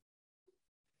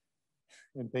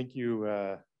 And thank you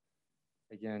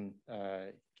again,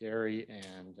 Gary,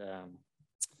 and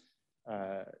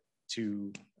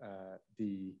to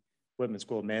the Whitman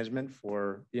School of Management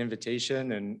for the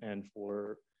invitation and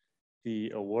for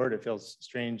the award. It feels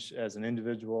strange as an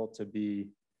individual to be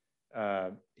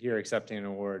here accepting an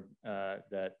award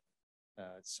that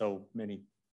so many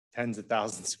tens of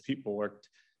thousands of people worked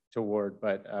toward,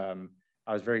 but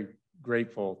I was very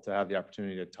grateful to have the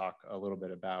opportunity to talk a little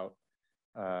bit about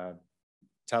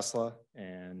Tesla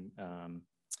and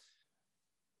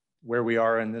where we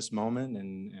are in this moment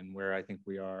and where I think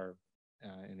we are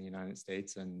in the United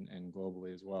States and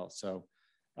globally as well. So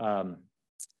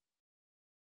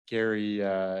Gary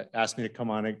asked me to come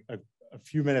on a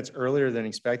few minutes earlier than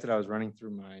expected. I was running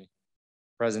through my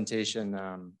presentation.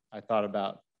 I thought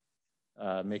about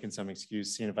making some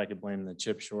excuse, seeing if I could blame the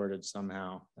chip shortage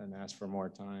somehow and ask for more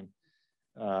time.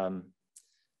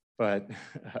 But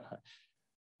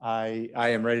I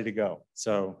am ready to go.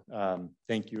 So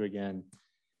thank you again.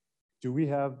 Do we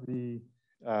have the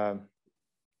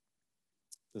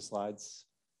slides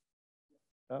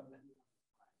up?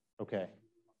 Okay.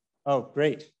 Oh,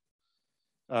 great.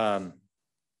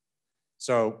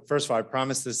 So first of all, I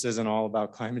promise this isn't all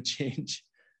about climate change.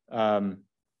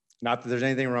 Not that there's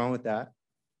anything wrong with that,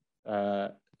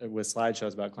 with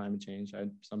slideshows about climate change.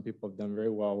 Some people have done very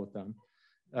well with them.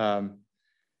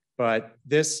 But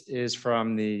this is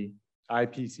from the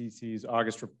IPCC's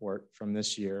August report from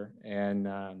this year. And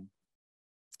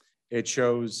it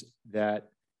shows that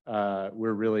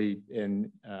we're really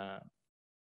in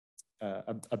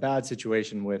a bad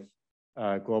situation with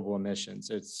global emissions.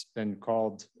 It's been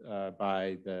called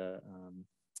by the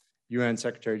UN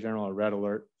Secretary General a red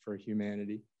alert for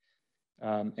humanity.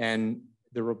 And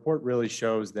the report really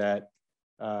shows that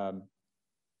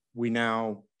we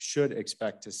now should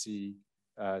expect to see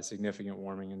significant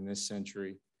warming in this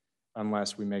century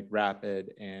unless we make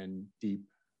rapid and deep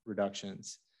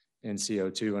reductions in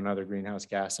CO2 and other greenhouse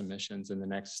gas emissions in the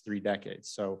next 3 decades.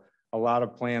 So a lot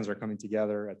of plans are coming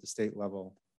together at the state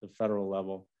level, the federal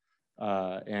level,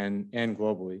 and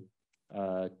globally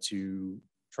to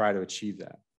try to achieve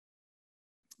that.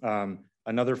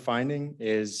 Another finding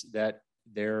is that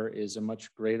there is a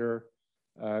much greater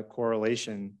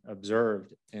correlation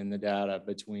observed in the data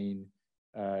between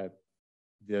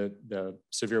the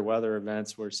severe weather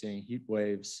events. We're seeing heat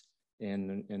waves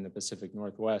in the Pacific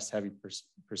Northwest, heavy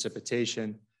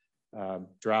precipitation,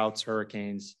 droughts,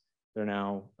 hurricanes. They're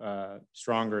now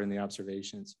stronger in the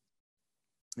observations.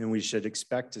 And we should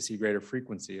expect to see greater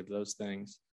frequency of those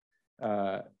things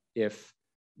if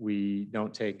we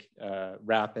don't take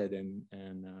rapid and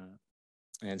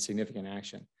significant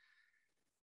action.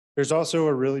 There's also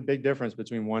a really big difference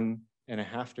between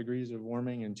 1.5 degrees of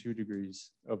warming and 2 degrees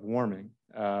of warming.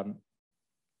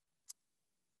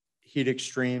 Heat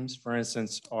extremes, for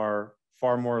instance, are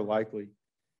far more likely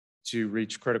to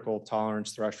reach critical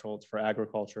tolerance thresholds for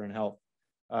agriculture and health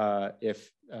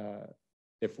if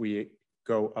we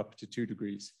go up to 2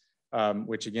 degrees,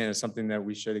 which again is something that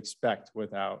we should expect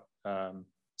without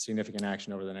significant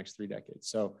action over the next 3 decades.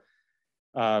 So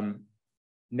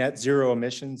net zero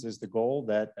emissions is the goal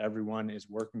that everyone is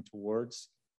working towards.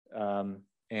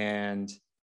 And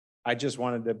I just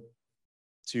wanted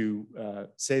to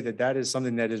say that is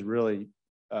something that is really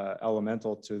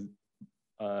elemental to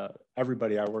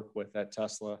everybody I work with at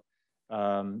Tesla,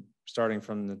 starting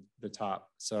from the top.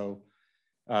 So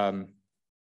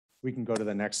we can go to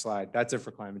the next slide. That's it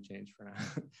for climate change for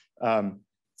now.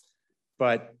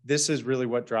 But this is really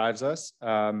what drives us.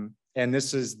 And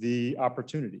this is the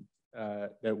opportunity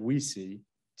that we see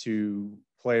to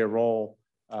play a role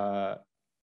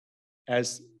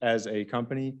as a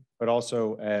company, but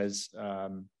also as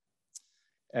a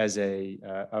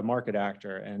market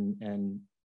actor. And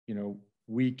you know,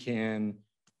 we can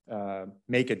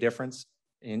make a difference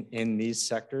in these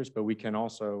sectors, but we can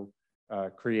also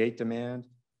create demand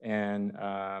and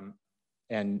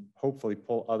hopefully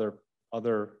pull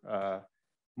other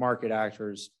market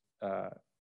actors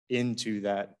into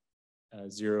that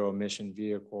zero emission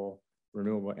vehicle,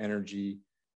 renewable energy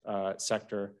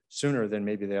sector sooner than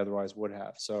maybe they otherwise would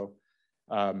have. So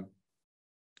I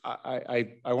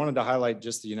wanted to highlight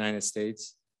just the United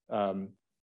States.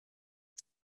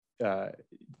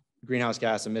 Greenhouse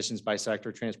gas emissions by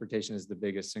sector, transportation is the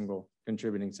biggest single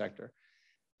contributing sector.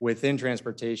 Within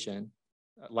transportation,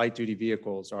 light duty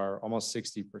vehicles are almost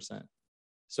 60%.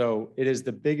 So it is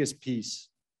the biggest piece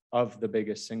of the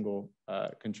biggest single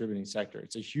contributing sector.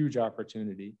 It's a huge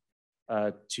opportunity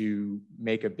to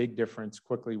make a big difference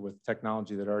quickly with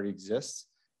technology that already exists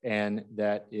and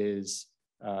that is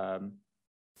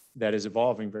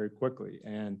evolving very quickly.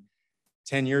 And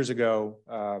 10 years ago,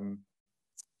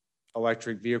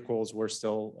 electric vehicles were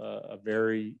still a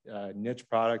very niche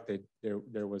product.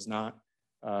 There was not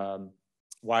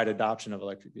wide adoption of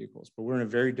electric vehicles, but we're in a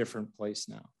very different place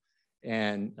now.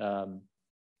 And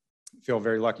feel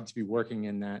very lucky to be working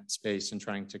in that space and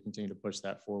trying to continue to push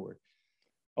that forward.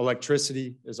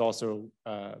 Electricity is also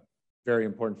a very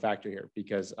important factor here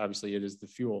because obviously it is the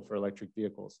fuel for electric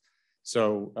vehicles.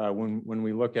 So when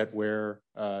we look at where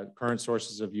current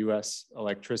sources of US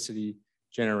electricity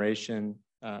generation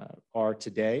are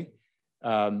today,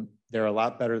 they're a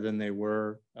lot better than they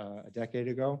were a decade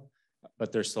ago,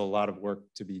 but there's still a lot of work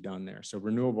to be done there. So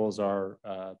renewables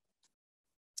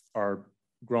are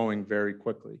growing very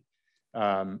quickly.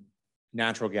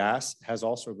 Natural gas has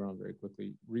also grown very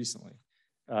quickly recently.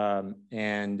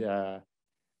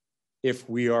 If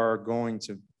we are going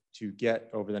to get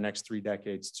over the next 3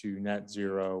 decades to net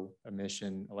zero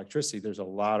emission electricity, there's a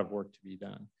lot of work to be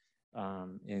done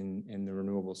in the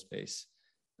renewable space.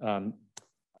 On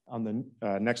the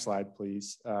next slide,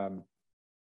 please.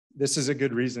 This is a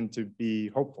good reason to be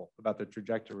hopeful about the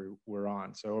trajectory we're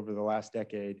on. So over the last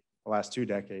decade, the last 2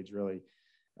 decades really,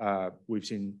 we've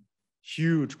seen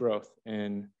huge growth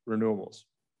in renewables,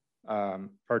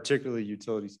 particularly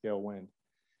utility scale wind.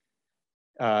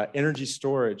 Energy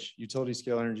storage, utility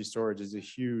scale energy storage is a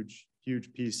huge,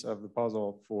 huge piece of the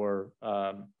puzzle for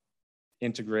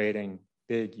integrating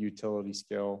big utility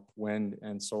scale wind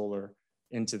and solar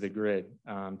into the grid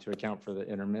to account for the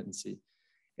intermittency.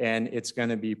 And it's going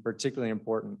to be particularly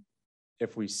important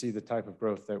if we see the type of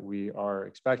growth that we are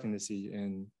expecting to see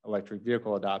in electric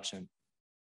vehicle adoption,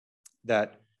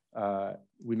 that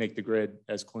we make the grid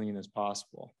as clean as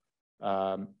possible.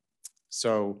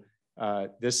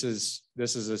 This is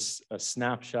a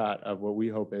snapshot of what we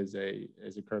hope is a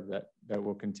curve that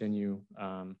will continue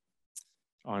on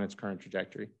its current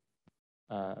trajectory.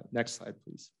 Next slide,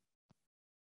 please.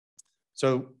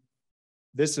 So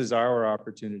this is our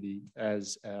opportunity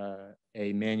as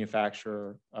a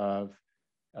manufacturer of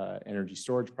energy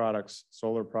storage products,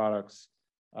 solar products.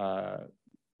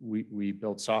 We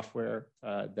build software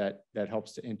that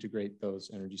helps to integrate those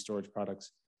energy storage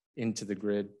products into the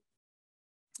grid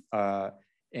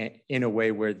in a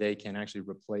way where they can actually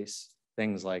replace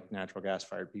things like natural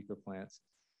gas-fired peaker plants.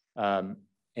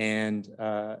 And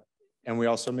we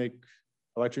also make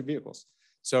electric vehicles.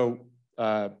 So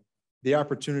the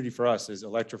opportunity for us is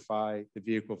electrify the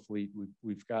vehicle fleet.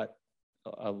 We've got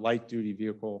a light-duty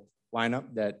vehicle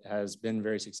lineup that has been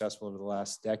very successful over the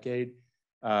last decade,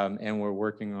 and we're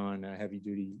working on a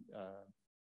heavy-duty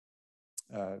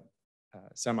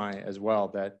semi as well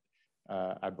that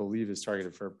I believe is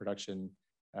targeted for production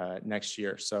next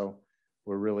year. So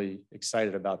we're really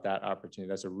excited about that opportunity.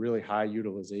 That's a really high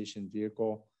utilization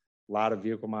vehicle, a lot of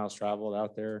vehicle miles traveled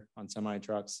out there on semi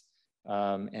trucks,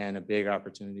 and a big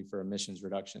opportunity for emissions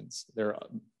reductions. There are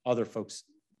other folks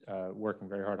working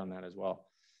very hard on that as well.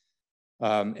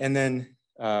 And then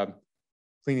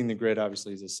cleaning the grid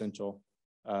obviously is essential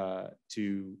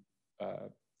to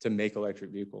make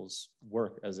electric vehicles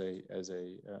work as an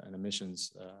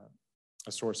emissions,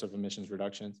 a source of emissions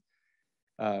reductions.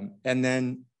 And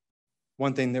then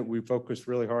one thing that we focused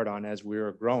really hard on as we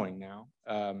are growing now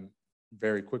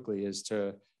very quickly is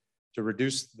to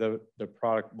reduce the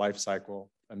product life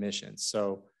cycle emissions.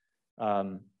 So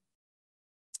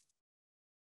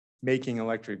making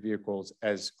electric vehicles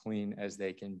as clean as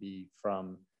they can be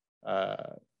from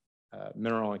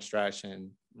mineral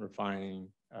extraction, refining,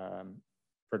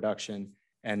 production,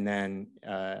 and then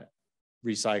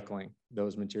recycling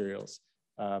those materials.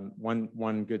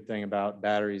 One good thing about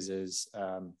batteries is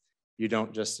you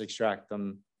don't just extract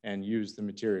them and use the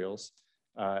materials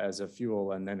as a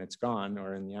fuel and then it's gone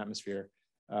or in the atmosphere.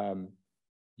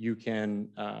 You can,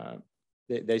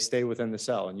 they stay within the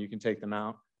cell and you can take them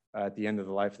out at the end of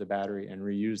the life of the battery and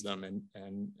reuse them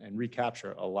and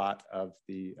recapture a lot of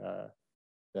the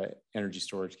energy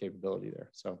storage capability there.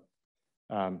 So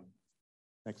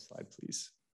next slide,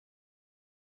 please.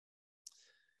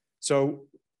 So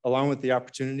along with the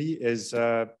opportunity is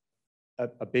a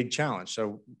big challenge.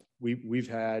 So we've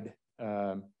had,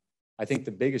 I think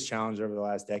the biggest challenge over the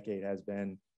last decade has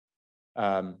been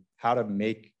how to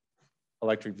make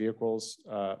electric vehicles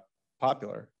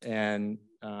popular and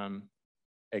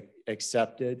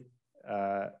accepted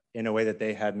in a way that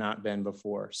they had not been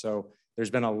before. So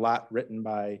there's been a lot written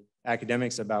by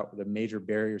academics about the major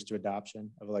barriers to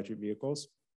adoption of electric vehicles.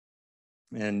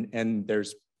 And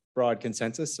there's broad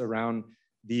consensus around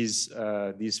these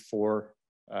four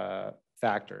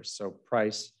factors. So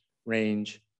price,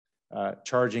 range,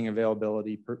 charging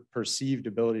availability, perceived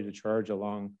ability to charge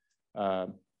along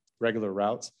regular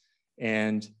routes,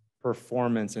 and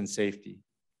performance and safety.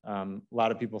 A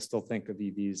lot of people still think of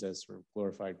EVs as sort of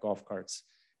glorified golf carts,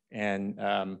 and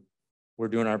we're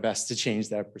doing our best to change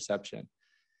that perception.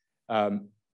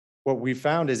 What we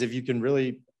found is if you can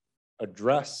really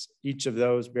address each of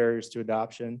those barriers to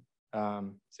adoption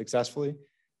successfully,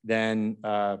 then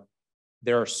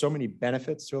there are so many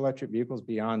benefits to electric vehicles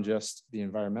beyond just the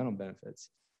environmental benefits.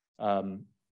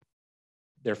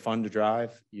 They're fun to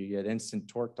drive. You get instant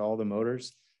torque to all the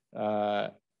motors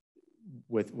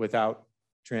without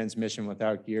transmission,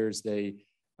 without gears. They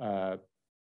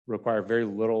require very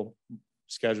little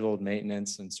scheduled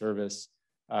maintenance and service.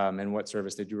 And what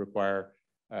service they do require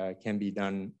can be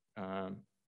done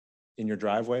in your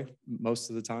driveway most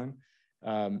of the time.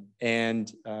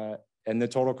 And the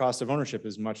total cost of ownership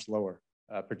is much lower,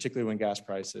 particularly when gas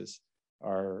prices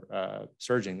are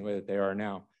surging the way that they are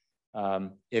now.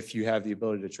 If you have the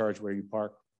ability to charge where you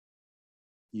park,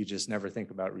 you just never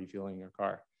think about refueling your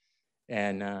car.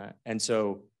 And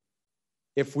so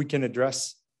if we can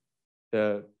address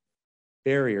the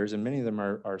barriers, and many of them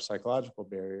are psychological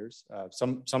barriers,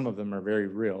 some of them are very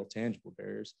real, tangible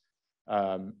barriers,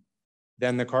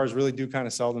 then the cars really do kind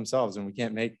of sell themselves, and we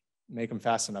can't make them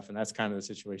fast enough. And that's kind of the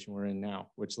situation we're in now,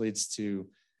 which leads to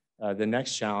the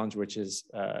next challenge, which is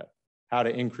how to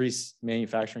increase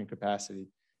manufacturing capacity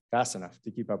fast enough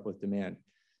to keep up with demand.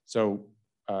 So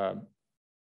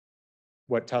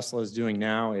what Tesla is doing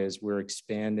now is we're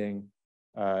expanding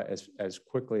as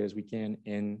quickly as we can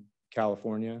in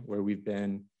California, where we've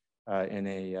been in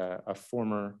a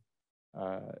former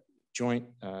joint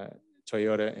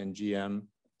Toyota and GM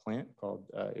plant called,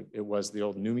 it was the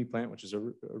old NUMMI plant, which is a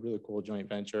really cool joint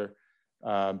venture.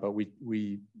 But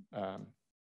we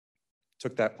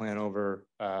took that plant over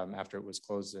after it was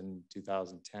closed in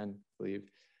 2010, I believe.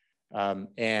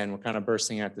 And we're kind of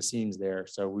bursting at the seams there.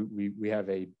 So we have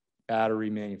a battery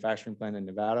manufacturing plant in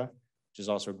Nevada, which is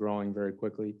also growing very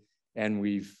quickly. And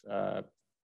we're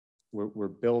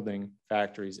building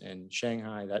factories in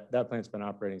Shanghai. That plant's been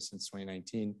operating since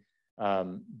 2019,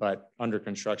 but under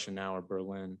construction now are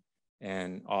Berlin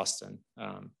and Austin,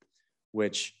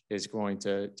 which is going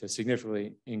to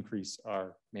significantly increase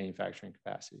our manufacturing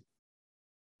capacity.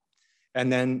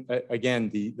 And then again,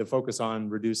 the focus on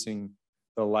reducing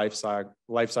the life cycle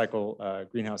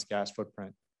greenhouse gas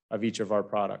footprint of each of our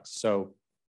products. So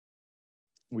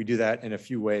we do that in a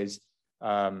few ways,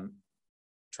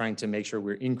 trying to make sure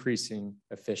we're increasing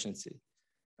efficiency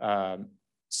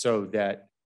so that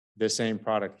the same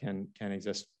product can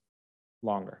exist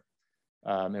longer.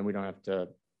 And we don't have to,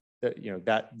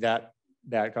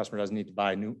 that customer doesn't need to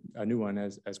buy a new one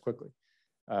as quickly.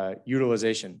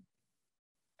 Utilization,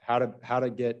 how to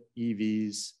get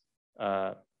EVs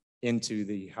into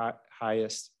the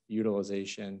highest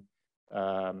utilization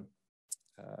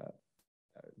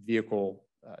vehicle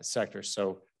sector.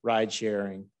 So ride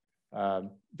sharing,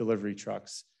 delivery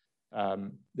trucks.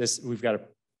 We've got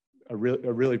a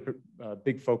really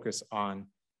big focus on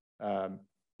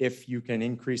if you can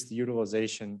increase the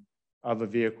utilization of a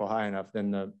vehicle high enough,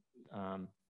 then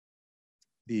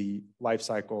the life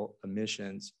cycle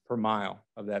emissions per mile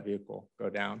of that vehicle go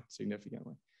down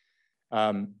significantly.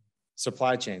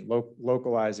 Supply chain,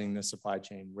 localizing the supply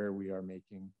chain where we are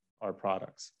making our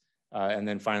products. And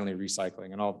then finally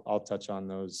recycling, and I'll touch on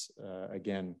those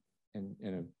again in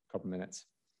a couple minutes.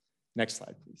 Next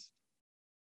slide, please.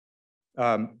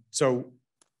 So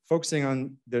focusing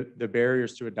on the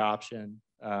barriers to adoption,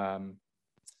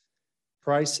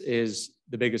 price is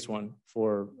the biggest one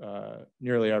for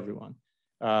nearly everyone.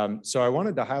 So I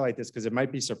wanted to highlight this because it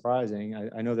might be surprising.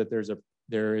 I know that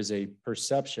there is a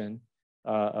perception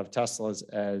of Teslas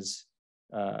as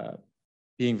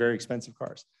being very expensive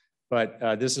cars. But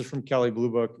this is from Kelley Blue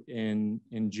Book in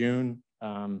June.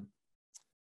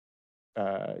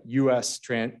 US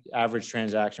average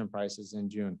transaction prices in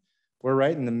June. We're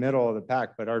right in the middle of the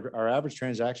pack, but our average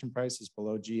transaction price is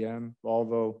below GM,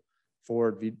 Volvo,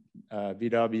 Ford,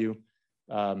 VW,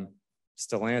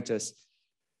 Stellantis.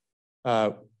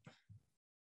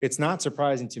 it's not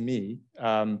surprising to me,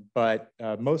 but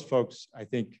most folks, I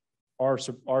think, are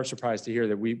surprised to hear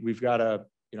that we've got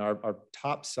our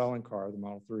top selling car, the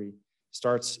Model 3,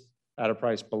 starts at a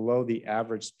price below the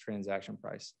average transaction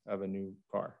price of a new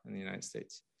car in the United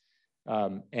States.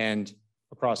 And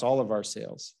across all of our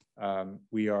sales,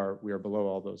 we are below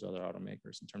all those other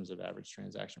automakers in terms of average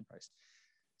transaction price.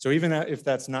 So even if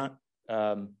that's not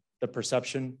the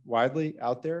perception widely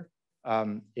out there,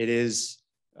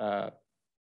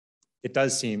 it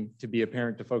does seem to be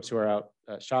apparent to folks who are out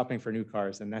shopping for new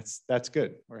cars, and that's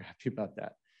good. We're happy about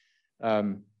that.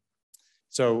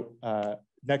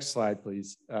 Next slide,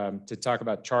 please, to talk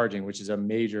about charging, which is a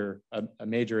major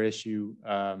issue.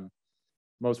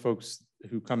 Most folks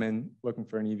who come in looking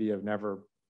for an EV have never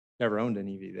owned an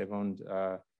EV. They've owned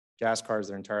gas cars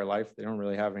their entire life. They don't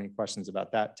really have any questions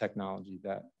about that technology,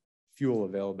 that fuel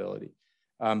availability.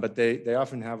 But they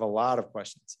often have a lot of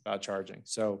questions about charging.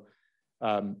 So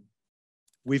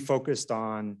we focused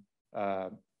on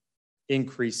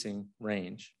increasing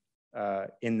range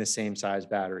in the same size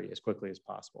battery as quickly as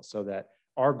possible, so that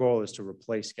our goal is to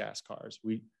replace gas cars.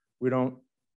 We don't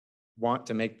want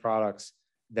to make products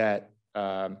that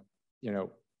are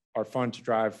fun to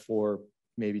drive for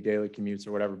maybe daily commutes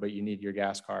or whatever, but you need your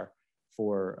gas car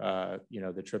for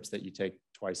the trips that you take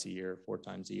twice a year, 4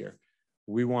 times a year.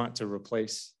 We want to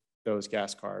replace those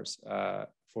gas cars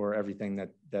for everything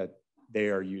that they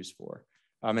are used for,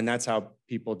 and that's how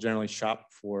people generally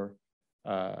shop for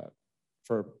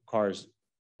cars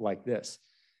like this.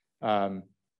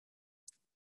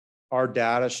 Our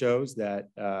data shows that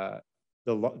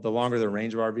the longer the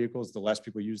range of our vehicles, the less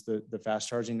people use the fast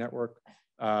charging network,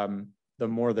 the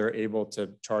more they're able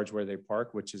to charge where they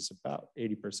park, which is about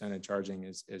 80% of charging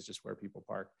is just where people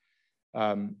park.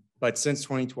 But since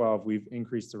 2012, we've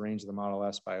increased the range of the Model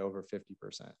S by over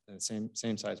 50%, and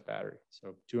same size battery.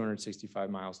 So 265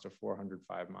 miles to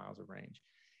 405 miles of range.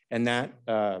 And that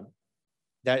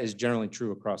is generally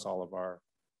true across all of our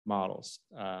models,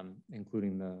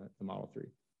 including the Model 3.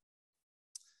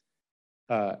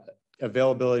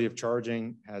 Availability of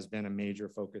charging has been a major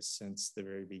focus since the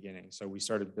very beginning. So we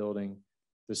started building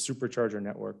the supercharger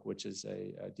network, which is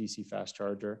a DC fast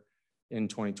charger, in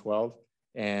 2012.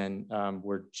 And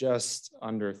we're just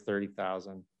under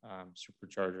 30,000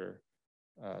 supercharger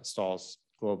stalls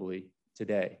globally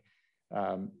today.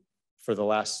 For the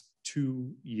last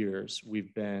 2 years,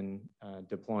 we've been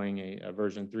deploying a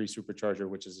version 3 supercharger,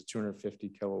 which is a 250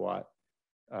 kilowatt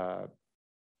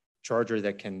charger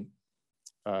that can,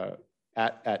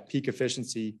 at peak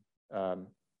efficiency,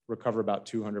 recover about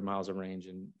 200 miles of range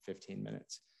in 15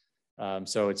 minutes.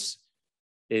 So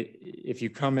if you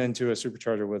come into a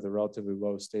supercharger with a relatively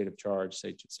low state of charge,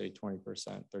 say 20%,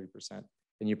 30%,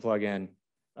 and you plug in,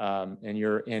 and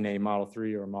you're in a Model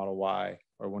 3 or Model Y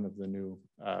or one of the new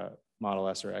Model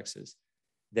S or X's,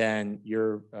 then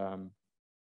your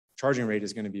charging rate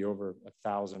is going to be over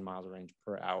 1,000 miles of range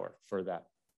per hour for that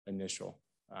initial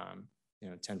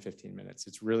 10, 15 minutes.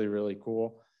 It's really, really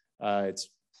cool. It's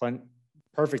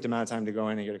perfect amount of time to go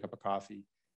in and get a cup of coffee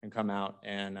and come out,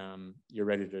 and you're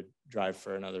ready to drive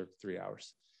for another 3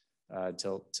 hours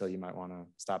till you might want to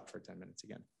stop for 10 minutes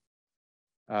again.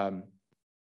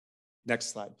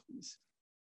 Next slide, please.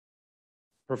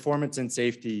 Performance and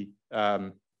safety,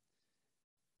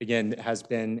 again, has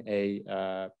been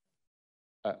a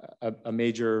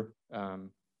major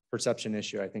perception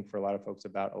issue, I think, for a lot of folks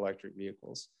about electric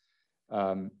vehicles.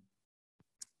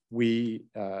 We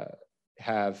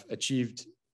have achieved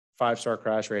 5-star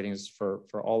crash ratings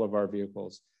for all of our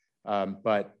vehicles,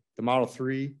 but the Model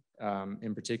 3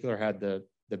 in particular had the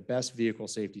best vehicle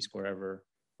safety score ever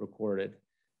recorded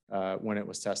when it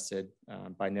was tested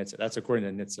by NHTSA. That's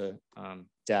according to NHTSA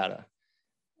data.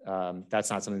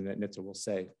 That's not something that NHTSA will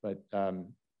say, but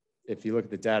if you look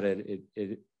at the data,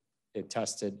 it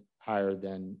tested higher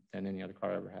than any other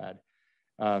car ever had.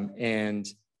 And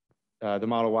the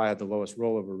Model Y had the lowest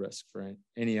rollover risk for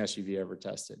any SUV ever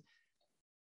tested.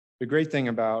 The great thing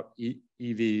about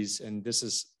EVs, and this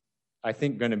is, I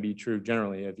think, going to be true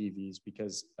generally of EVs,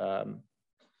 because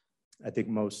I think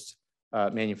most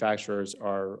manufacturers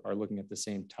are looking at the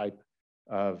same type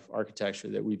of architecture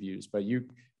that we've used, but you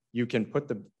can put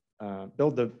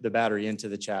build the battery into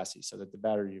the chassis so that the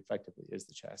battery effectively is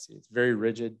the chassis. It's very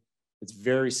rigid, it's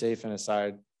very safe in a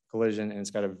side collision, and it's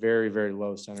got a very, very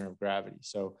low center of gravity.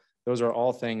 So those are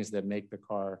all things that make the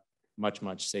car much,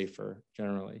 much safer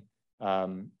generally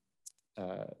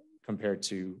compared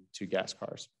to gas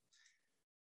cars.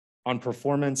 On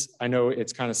performance, I know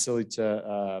it's kind of silly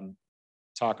to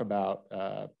talk about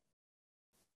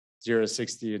 0 to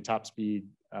 60 at top speed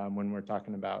when we're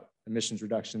talking about emissions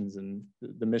reductions and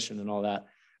the mission and all that.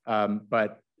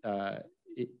 But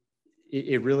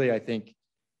it really, I think,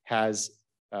 has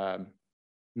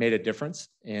made a difference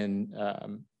in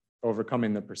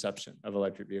overcoming the perception of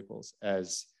electric vehicles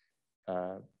as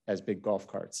big golf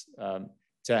carts.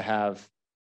 To have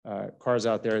cars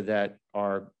out there that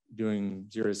are doing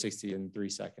 0 to 60 in 3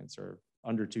 seconds or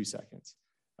under 2 seconds,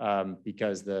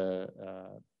 because the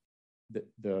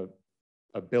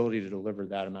ability to deliver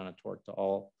that amount of torque to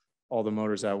all the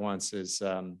motors at once is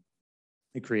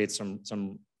it creates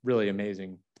some really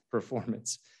amazing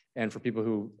performance. And for people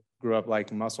who grew up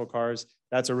liking muscle cars,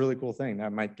 that's a really cool thing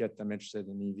that might get them interested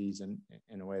in EVs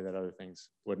in a way that other things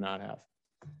would not have.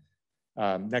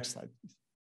 Next slide, please.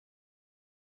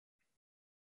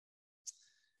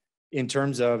 In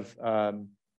terms of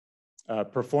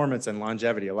performance and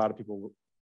longevity, a lot of people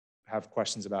have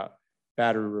questions about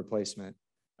battery replacement.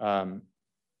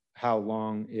 How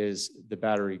long is the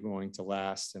battery going to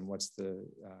last, and what's the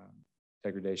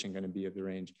degradation going to be of the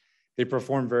range? They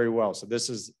perform very well. So this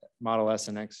is Model S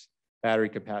and X battery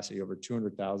capacity over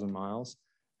 200,000 miles.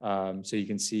 So you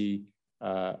can see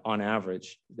on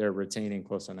average, they're retaining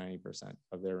close to 90%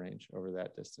 of their range over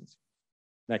that distance.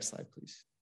 Next slide, please.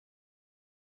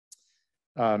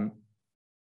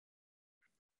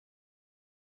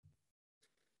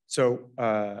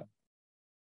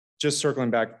 Just circling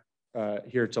back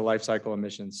here to life cycle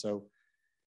emissions. So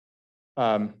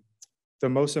the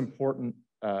most important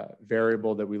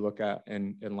variable that we look at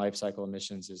in life cycle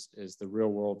emissions is the real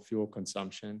world fuel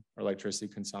consumption or electricity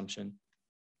consumption.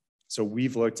 So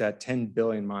we've looked at 10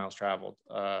 billion miles traveled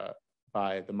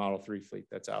by the Model 3 fleet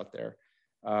that's out there.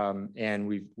 And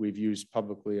we've used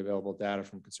publicly available data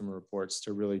from Consumer Reports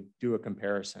to really do a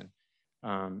comparison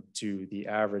to the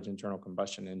average internal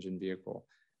combustion engine vehicle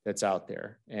that's out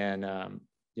there. And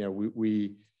you know,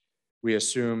 we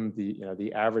assume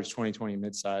the average 2020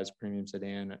 midsize premium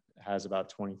sedan has about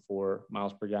 24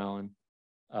 miles per gallon.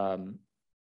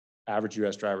 Average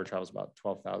US driver travels about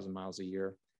 12,000 miles a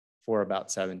year for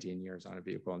about 17 years on a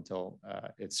vehicle until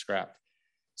it's scrapped.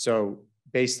 So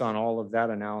based on all of that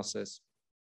analysis,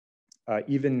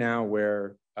 even now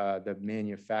where the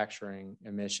manufacturing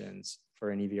emissions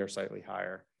for an EV are slightly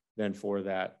higher than for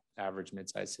that average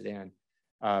midsize sedan,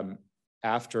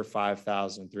 after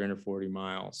 5,340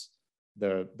 miles,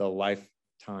 the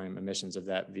lifetime emissions of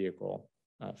that vehicle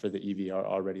for the EV are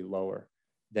already lower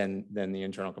than the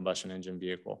internal combustion engine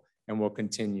vehicle, and will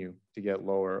continue to get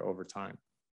lower over time.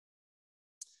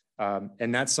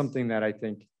 And that's something that I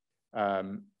think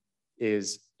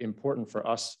is important for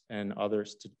us and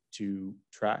others to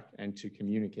track and to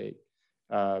communicate,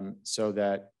 so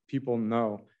that people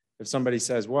know if somebody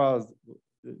says, well,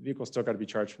 the vehicle's still got to be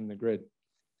charged from the grid.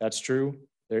 That's true.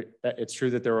 It's true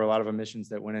that there were a lot of emissions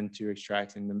that went into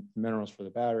extracting the minerals for the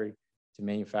battery, to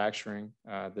manufacturing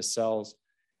the cells.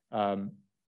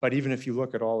 But even if you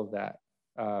look at all of that,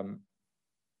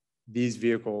 these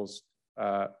vehicles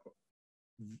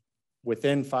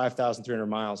within 5,300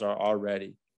 miles are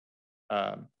already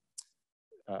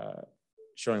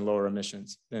showing lower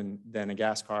emissions than a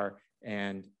gas car,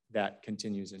 and that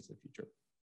continues into the future.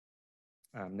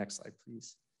 Next slide,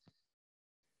 please.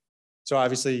 So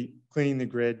obviously, cleaning the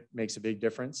grid makes a big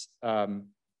difference. The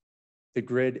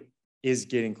grid is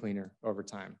getting cleaner over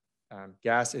time.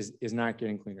 Gas is not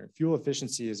getting cleaner. Fuel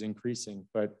efficiency is increasing,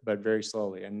 but very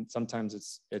slowly. And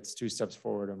sometimes it's 2 steps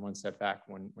forward and 1 step back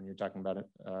when you're talking about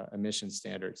emission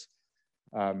standards.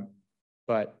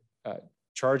 But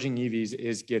charging EVs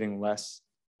is getting less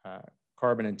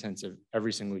carbon intensive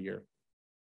every single year.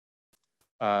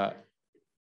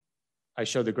 I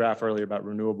showed the graph earlier about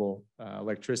renewable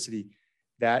electricity.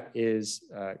 That is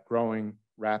growing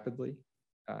rapidly.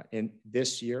 In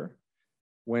this year,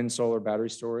 wind, solar, battery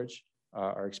storage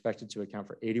are expected to account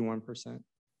for 81%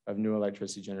 of new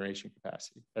electricity generation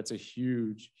capacity. That's a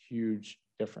huge, huge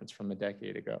difference from a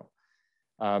decade ago.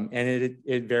 And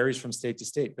it varies from state to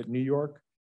state, but New York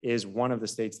is one of the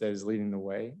states that is leading the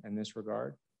way in this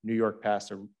regard. New York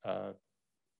passed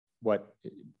what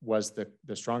was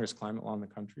the strongest climate law in the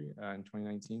country in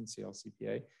 2019,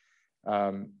 CLCPA.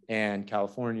 And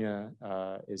California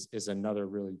is another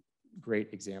really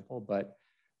great example. But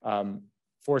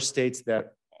for states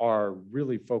that are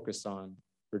really focused on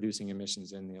reducing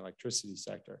emissions in the electricity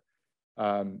sector,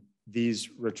 these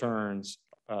returns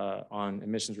on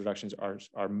emissions reductions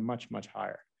are much, much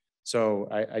higher. So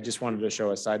I just wanted to show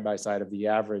a side-by-side of the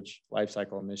average life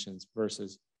cycle emissions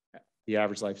versus the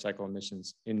average life cycle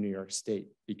emissions in New York State,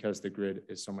 because the grid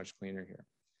is so much cleaner here.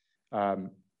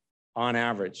 On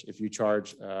average, if you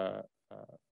charge a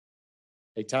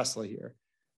Tesla here,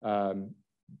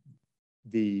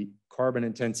 the carbon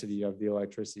intensity of the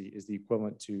electricity is the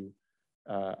equivalent to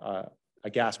a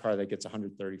gas car that gets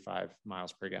 135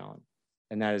 miles per gallon.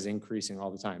 And that is increasing all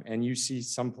the time. And you see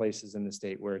some places in the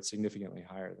state where it's significantly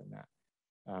higher than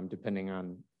that, depending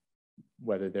on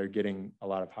whether they're getting a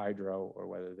lot of hydro or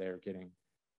whether they're getting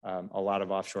a lot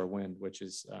of offshore wind, which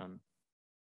is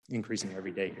increasing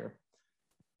every day here.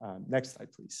 Next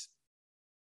slide, please.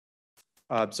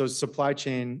 So supply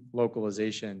chain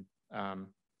localization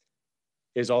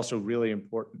is also really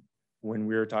important when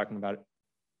we're talking about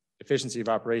efficiency of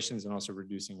operations and also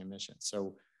reducing emissions.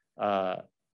 So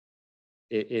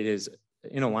it is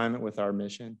in alignment with our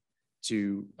mission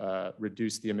to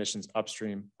reduce the emissions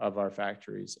upstream of our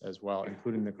factories as well,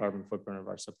 including the carbon footprint of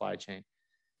our supply chain.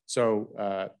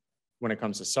 So when it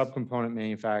comes to subcomponent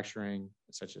manufacturing,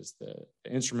 such as the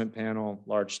instrument panel,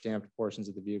 large stamped portions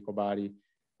of the vehicle body,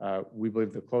 we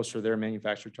believe the closer they're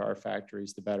manufactured to our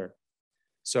factories, the better.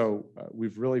 So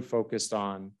we've really focused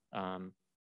on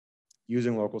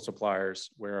using local suppliers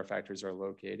where our factories are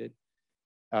located.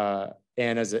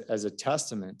 And as a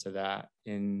testament to that,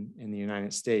 in the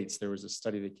United States, there was a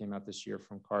study that came out this year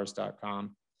from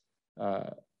cars.com.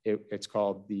 It's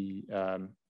called the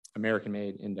American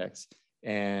Made Index.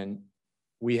 And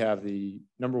we have the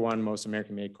 #1 most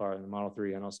American made car in the Model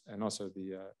 3 and also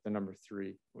the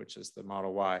 #3, which is the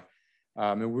Model Y.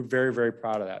 And we're very, very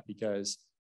proud of that because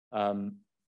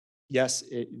yes,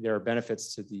 there are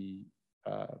benefits to the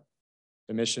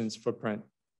emissions footprint.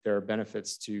 There are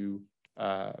benefits to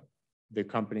the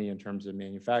company in terms of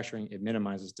manufacturing. It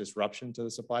minimizes disruption to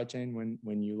the supply chain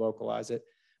when you localize it,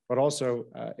 but also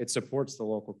it supports the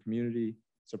local community,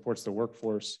 supports the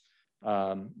workforce,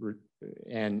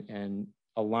 and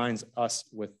aligns us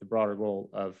with the broader goal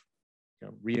of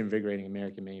reinvigorating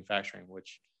American manufacturing,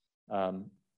 which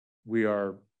we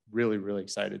are really, really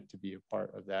excited to be a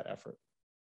part of that effort.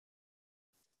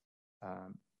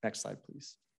 Next slide,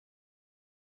 please.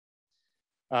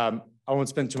 I won't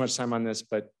spend too much time on this,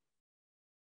 but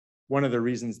one of the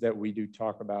reasons that we do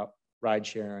talk about ride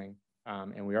sharing,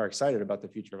 and we are excited about the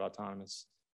future of autonomous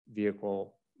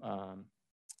vehicle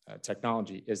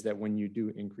technology, is that when you do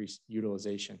increase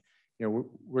utilization,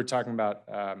 we're talking about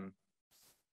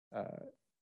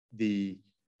the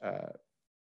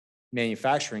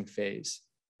manufacturing phase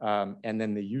and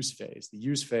then the use phase. The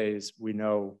use phase, we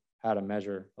know how to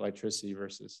measure electricity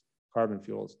versus carbon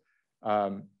fuels.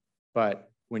 But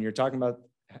when you're talking about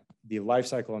the life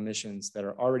cycle emissions that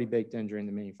are already baked in during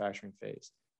the manufacturing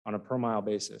phase on a per mile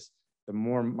basis, the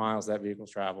more miles that vehicle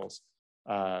travels,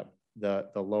 the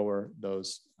lower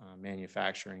those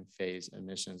manufacturing phase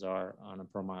emissions are on a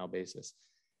per mile basis.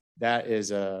 That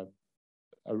is a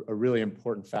really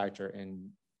important factor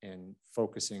in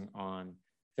focusing on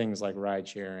things like ride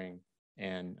sharing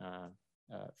and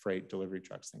freight delivery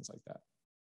trucks, things like that.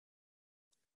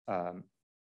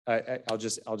 I'll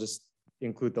just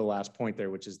include the last point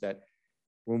there, which is that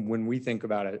when we think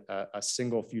about a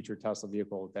single future Tesla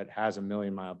vehicle that has a 1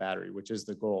 million mile battery, which is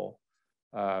the goal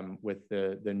with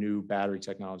the new battery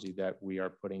technology that we are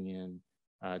putting in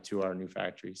to our new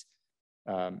factories,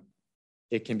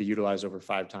 it can be utilized over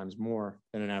 5 times more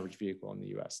than an average vehicle in the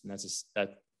US. And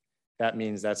that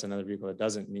means that's another vehicle that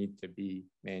doesn't need to be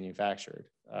manufactured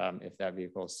if that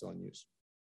vehicle is still in use.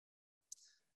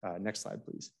 Next slide,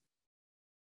 please.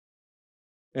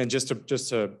 And just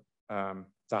to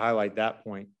highlight that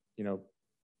point,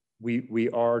 we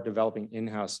are developing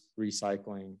in-house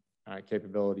recycling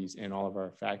capabilities in all of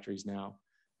our factories now,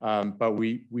 but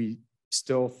we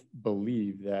still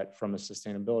believe that from a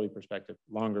sustainability perspective,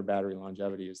 longer battery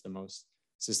longevity is the most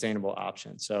sustainable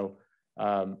option. So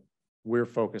we're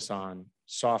focused on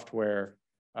software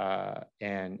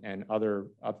and other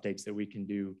updates that we can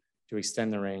do to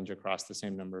extend the range across the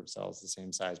same number of cells, the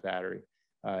same size battery.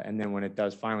 And then when it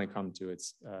does finally come to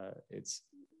its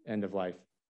end of life,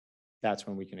 that's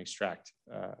when we can extract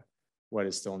what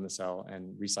is still in the cell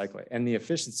and recycle it. And the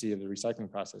efficiency of the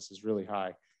recycling process is really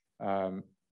high.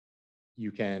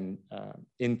 You can,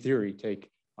 in theory, take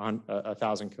on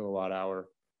 1,000 kilowatt hour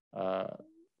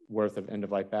worth of end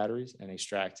of life batteries and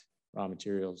extract raw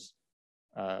materials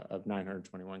of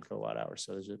 921 kilowatt hours.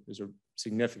 So there's a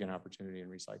significant opportunity in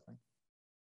recycling.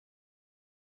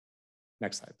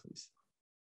 Next slide, please.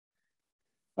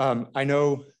 I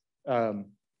know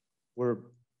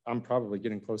I'm probably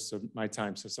getting close to my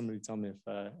time, so somebody tell me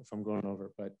if I'm going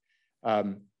over. But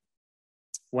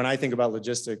when I think about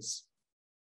logistics,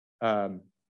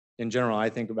 in general, I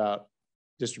think about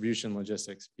distribution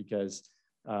logistics because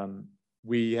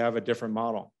we have a different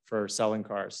model for selling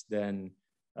cars than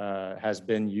has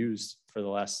been used for the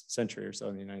last century or so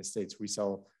in the United States. We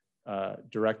sell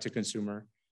direct to consumer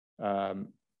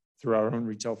through our own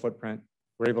retail footprint,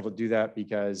 We're able to do that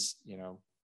because,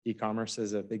 e-commerce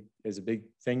is a big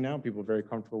thing now. People are very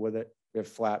comfortable with it. We have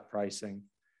flat pricing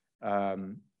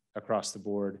across the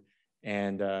board,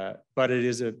 and but it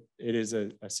is a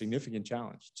significant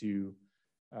challenge to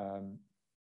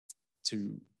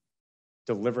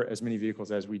deliver as many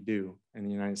vehicles as we do in the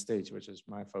United States, which is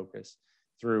my focus,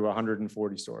 through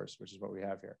 140 stores, which is what we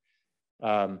have here.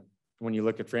 When you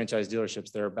look at franchise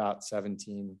dealerships, there are about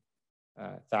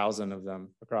 17,000 of them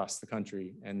across the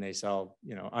country, and they sell,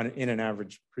 in an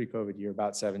average pre-COVID year,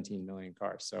 about 17 million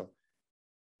cars. So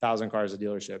 1,000 cars a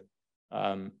dealership.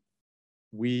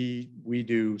 We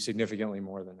do significantly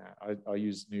more than that. I'll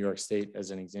use New York State as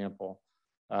an example.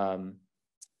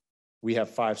 We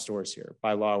have 5 stores here.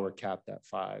 By law, we're capped at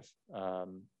 5,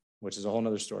 which is a whole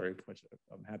nother story, which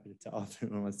I'm happy to tell if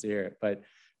anyone wants to hear it. But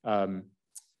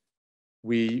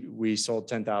we sold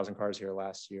 10,000 cars here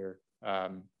last year,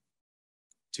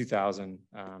 2,000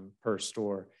 per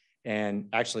store. And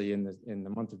actually in the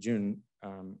month of June,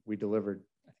 we delivered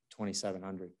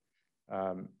 2,700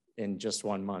 in just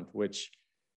 1 month, which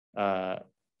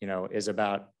is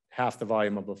about half the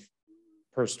volume of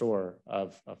per store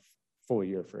of a full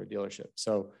year for a dealership.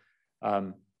 So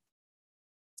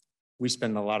we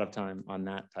spend a lot of time on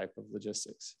that type of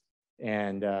logistics.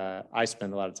 And I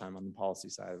spend a lot of time on the policy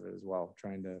side of it as well,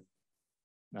 trying to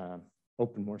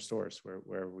open more stores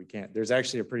where we can. There's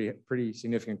actually a pretty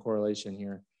significant correlation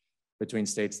here between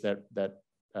states that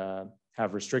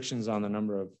have restrictions on the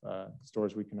number of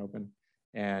stores we can open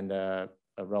and a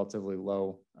relatively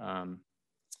low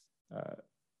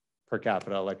per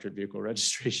capita electric vehicle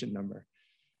registration number.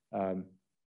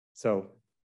 So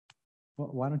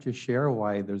why don't you share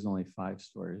why there's only 5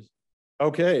 stores?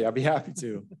 Okay, I'll be happy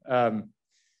to. Can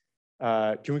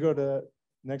we go to the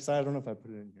next slide? I don't know if I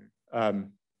put it in here.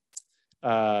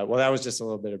 Well, that was just a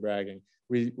little bit of bragging.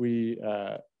 We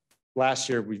last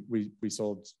year we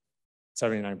sold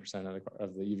 79%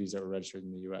 of the EVs that were registered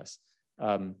in the U.S.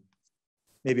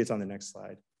 Maybe it's on the next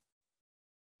slide.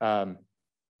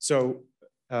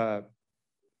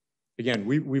 Again,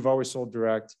 we've always sold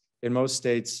direct. In most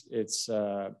states, it's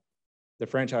the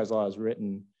franchise law is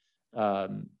written,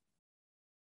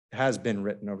 has been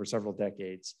written over several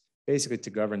decades, basically to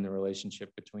govern the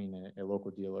relationship between a local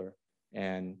dealer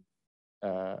and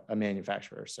a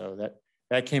manufacturer. So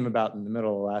that came about in the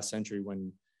middle of the last century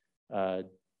when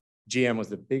GM was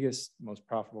the biggest, most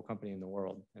profitable company in the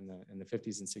world in the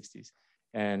 50s and 60s,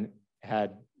 and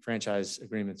had franchise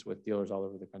agreements with dealers all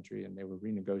over the country, and they were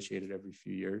renegotiated every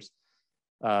few years.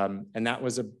 And that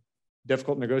was a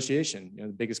difficult negotiation, the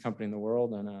biggest company in the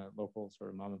world and a local sort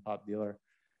of mom and pop dealer.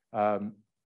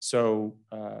 So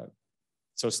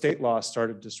state law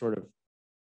started to sort of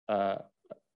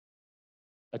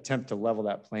attempt to level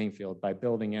that playing field by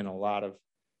building in a lot of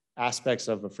aspects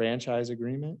of a franchise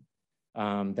agreement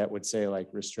that would say, like,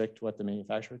 restrict what the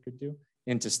manufacturer could do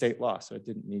into state law. So it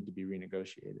didn't need to be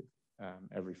renegotiated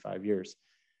every 5 years.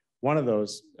 One of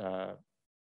those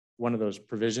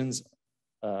provisions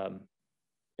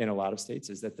in a lot of states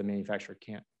is that the manufacturer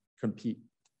can't compete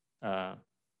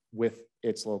with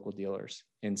its local dealers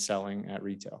in selling at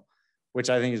retail, which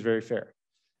I think is very fair.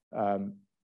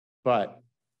 But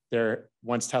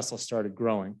once Tesla started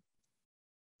growing,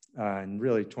 and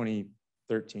really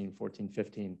 2013, 14,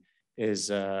 15 is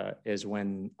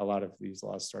when a lot of these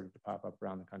laws started to pop up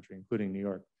around the country, including New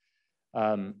York.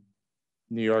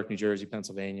 New York, New Jersey,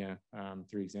 Pennsylvania,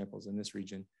 3 examples in this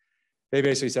region. They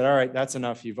basically said, all right, that's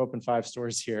enough. You've opened 5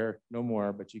 stores here, no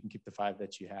more, but you can keep the 5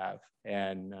 that you have.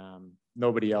 And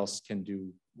nobody else can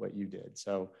do what you did.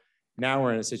 So now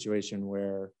we're in a situation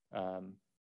where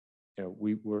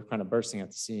we're kind of bursting at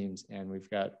the seams, and we've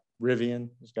got Rivian,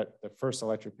 who's got the first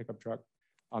electric pickup truck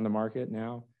on the market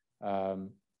now.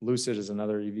 Lucid is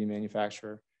another EV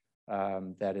manufacturer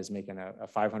that is making a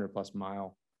 500+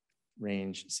 mile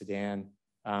range sedan,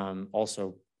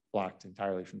 also blocked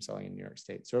entirely from selling in New York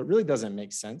State. So it really doesn't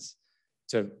make sense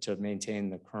to maintain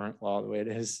the current law the way it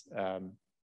is,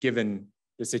 given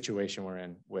the situation we're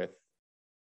in with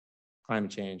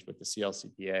climate change, with the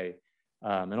CLCPA.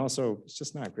 And also, it's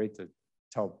just not great to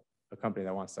tell a company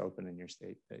that wants to open in your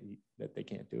state that they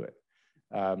can't do it,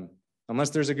 unless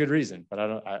there's a good reason. But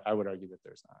I would argue that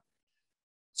there's not.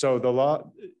 So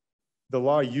the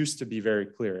law used to be very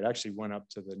clear. It actually went up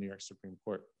to the New York Supreme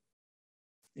Court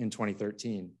in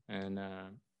 2013, and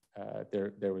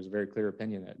there was a very clear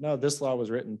opinion that no, this law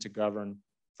was written to govern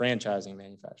franchising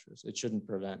manufacturers. It shouldn't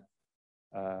prevent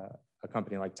a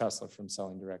company like Tesla from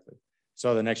selling directly.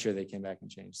 So the next year they came back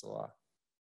and changed the law.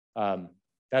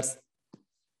 That's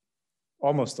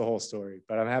almost the whole story,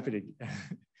 but I'm happy to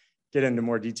get into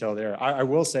more detail there. I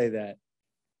will say that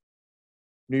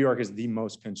New York is the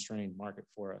most constrained market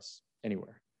for us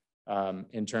anywhere.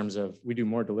 In terms of, we do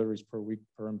more deliveries per week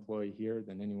per employee here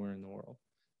than anywhere in the world.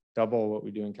 Double what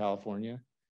we do in California.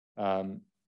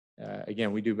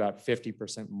 Again, we do about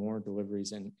 50% more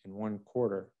deliveries in one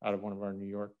quarter out of one of our New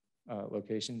York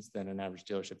locations than an average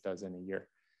dealership does in a year.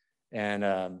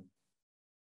 And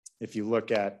if you look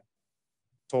at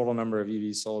total number of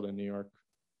EVs sold in New York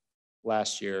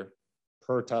last year,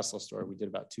 per Tesla store, we did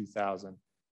about 2,000.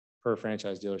 Per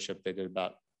franchise dealership, they did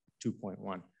about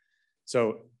 2.1.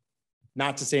 So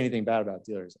not to say anything bad about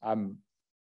dealers,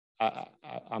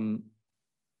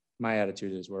 my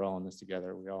attitude is we're all in this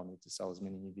together. We all need to sell as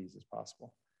many EVs as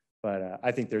possible. But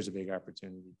I think there's a big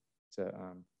opportunity to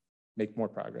make more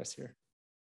progress here.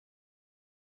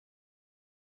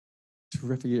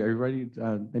 Terrific. Are you ready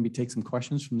to maybe take some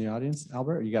questions from the audience?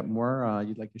 Albert, you got more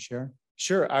you'd like to share?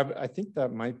 Sure. I think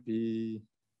that might be,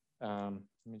 let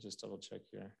me just double check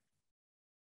here.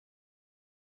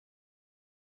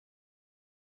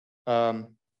 I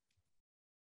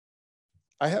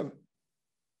have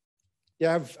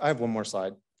one more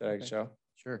slide that I can show.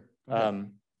 Sure. If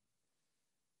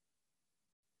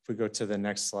we go to the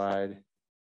next slide,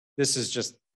 this is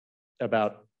just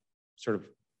about sort of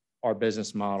our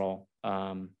business model,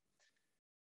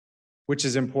 which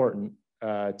is important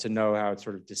to know how it's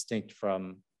sort of distinct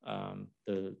from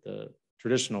the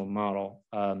traditional model.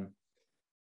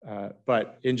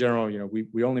 But in general, you know,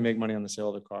 we only make money on the sale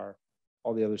of the car.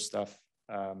 All the other stuff,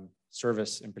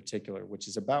 service in particular, which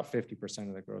is about 50%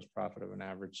 of the gross profit of an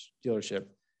average dealership,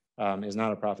 is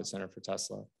not a profit center for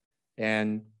Tesla.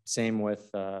 And same with,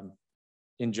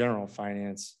 in general,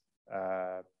 finance,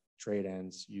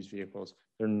 trade-ins, used vehicles.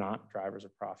 They're not drivers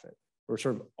of profit. We're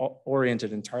sort of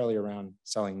oriented entirely around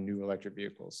selling new electric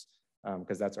vehicles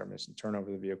because that's our mission, turn over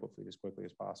the vehicle fleet as quickly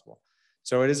as possible.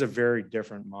 So it is a very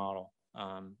different model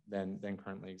than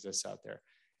currently exists out there.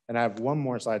 And I have one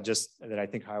more slide just that I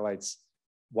think highlights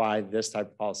why this type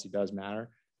of policy does matter.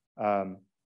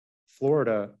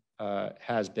 Florida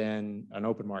has been an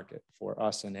open market for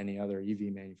us and any other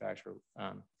EV manufacturer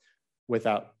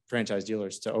without franchise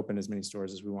dealers to open as many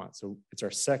stores as we want. So it's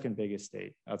our second biggest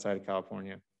state outside of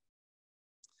California.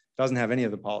 Doesn't have any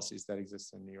of the policies that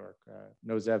exist in New York.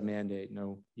 No ZEV mandate,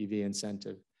 no EV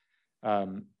incentive.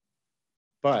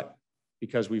 But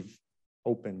because we've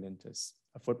opened into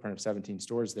a footprint of 17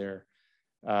 stores there,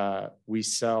 we've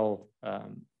sold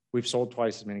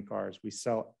twice as many cars.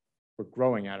 We're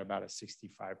growing at about a 65%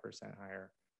 higher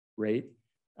rate.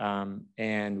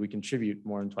 And we contribute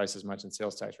more than twice as much in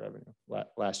sales tax revenue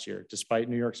last year, despite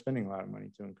New York spending a lot of money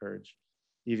to encourage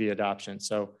EV adoption.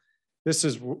 So this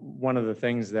is one of the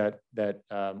things that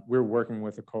we're working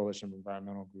with a coalition of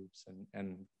environmental groups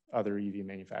and other EV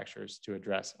manufacturers to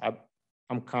address.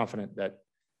 I'm confident that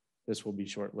this will be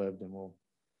short-lived and we'll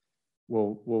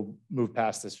move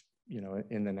past this, you know,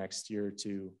 in the next year or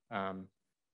two.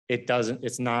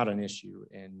 It's not an issue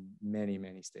in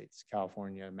many states,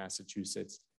 California,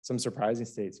 Massachusetts, some surprising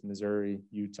states, Missouri,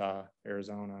 Utah,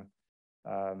 Arizona.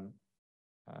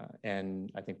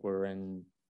 And I think we're in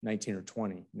 19 or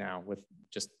 20 now with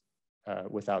just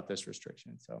without this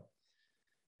restriction. So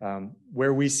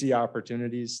where we see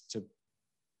opportunities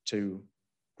to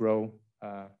grow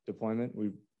deployment,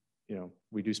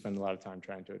 we do spend a lot of time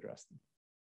trying to address them.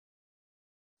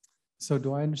 So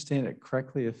do I understand it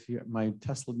correctly? If my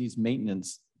Tesla needs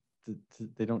maintenance,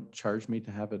 they don't charge me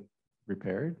to have it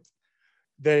repaired?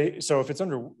 So if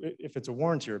it's a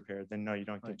warranty repair, then no, you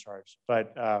don't get charged.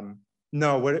 But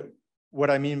no, what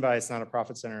I mean by it's not a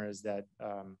profit center is that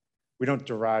we don't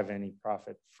derive any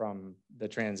profit from the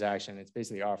transaction. It's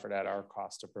basically offered at our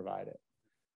cost to provide it.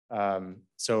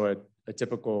 So a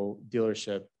typical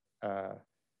dealership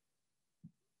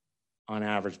on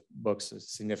average books a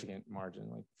significant margin,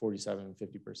 like 47,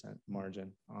 50%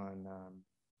 margin on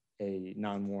a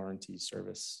non-warranty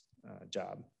service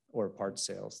job or parts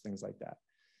sales, things like that.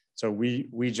 So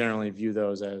we generally view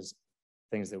those as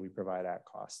things that we provide at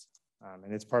cost.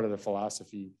 And it's part of the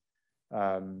philosophy.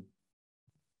 And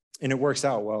it works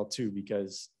out well too,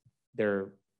 because there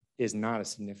is not a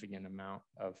significant amount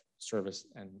of service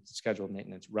and scheduled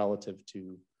maintenance relative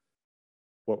to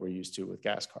what we're used to with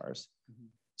gas cars. Mm-hmm.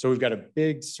 So we've got a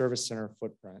big service center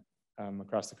footprint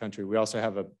across the country. We also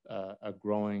have a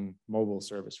growing mobile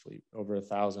service fleet, over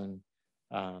 1,000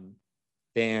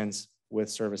 vans with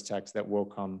service techs that will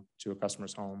come to a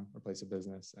customer's home or place of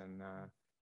business. And,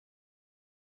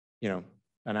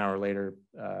 an hour later,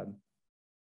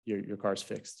 your car's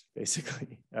fixed,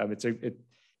 basically.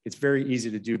 It's very easy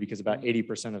to do because about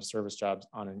 80% of service jobs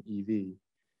on an EV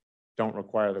don't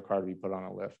require the car to be put on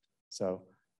a lift. So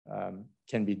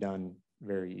can be done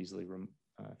very easily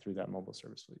through that mobile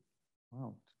service fleet.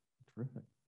 Wow, terrific.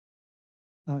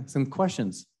 Some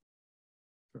questions?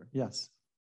 Sure. Yes.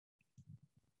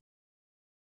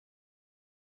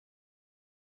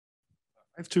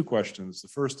 I have two questions. The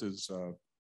first is,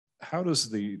 how does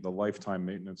the lifetime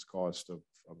maintenance cost of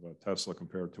a Tesla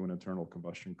compare to an internal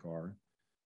combustion car?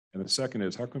 And the second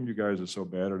is, how come you guys are so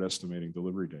bad at estimating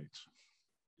delivery dates?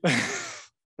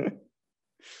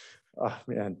 Oh,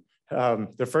 man.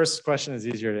 The first question is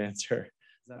easier to answer.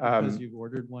 Is that because you've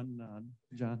ordered one,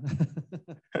 John?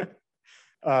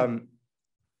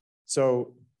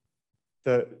 So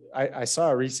I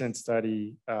saw a recent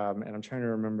study, and I'm trying to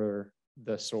remember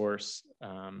the source,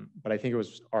 but I think it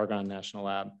was Argonne National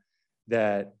Lab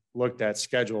that looked at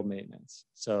scheduled maintenance.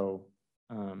 So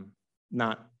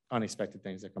not unexpected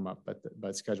things that come up,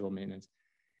 but scheduled maintenance.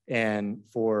 And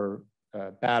for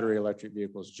battery electric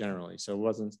vehicles generally, so it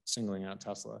wasn't singling out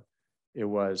Tesla, it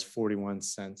was 41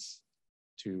 cents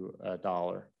to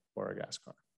 $1 for a gas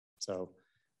car. So,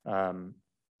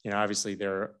 obviously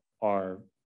there are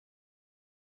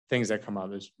things that come up.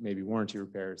 There's maybe warranty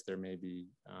repairs, there may be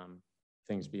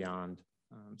things beyond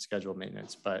scheduled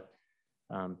maintenance, but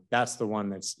that's the one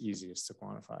that's easiest to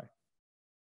quantify.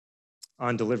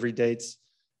 On delivery dates,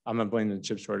 I'm gonna blame the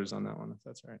chip shortage on that one, if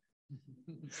that's all right.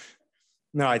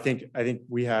 No, I think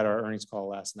we had our earnings call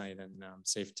last night, and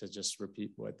safe to just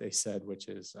repeat what they said, which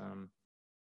is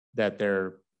that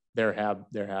there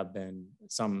have been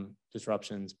some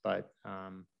disruptions, but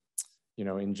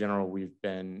in general, we've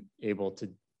been able to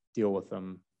deal with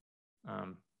them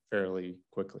fairly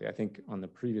quickly. I think on the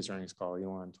previous earnings call,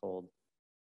 Elon told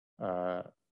a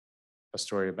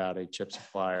story about a chip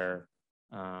supplier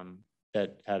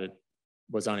that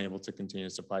was unable to continue to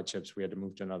supply chips. We had to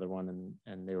move to another one,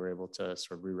 and they were able to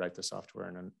sort of rewrite the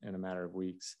software in a matter of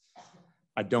weeks.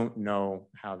 I don't know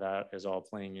how that is all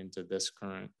playing into this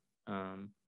current,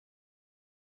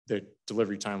 the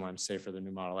delivery timeline, say for the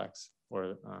new Model X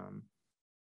or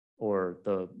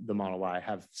the Model Y. I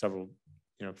have several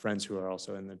friends who are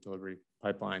also in the delivery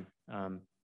pipeline, and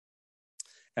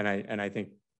I think,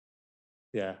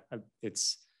 yeah,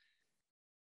 it's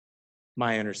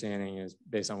my understanding is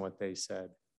based on what they said,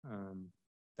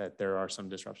 that there are some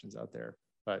disruptions out there,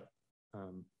 but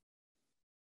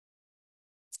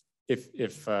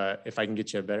if I can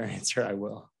get you a better answer, I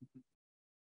will.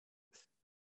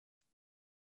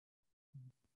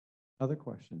 Other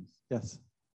questions? Yes.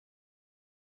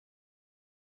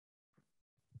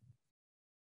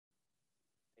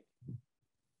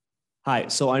 Hi,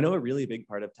 so I know a really big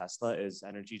part of Tesla is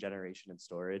energy generation and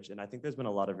storage. And I think there's been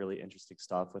a lot of really interesting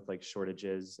stuff with like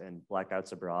shortages and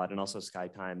blackouts abroad and also sky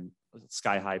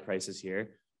high prices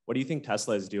here. What do you think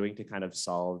Tesla is doing to kind of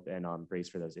solve and brace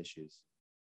for those issues?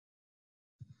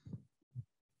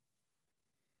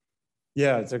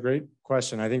 Yeah, it's a great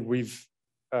question. I think we've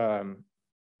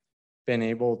been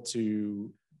able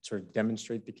to sort of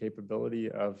demonstrate the capability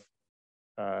of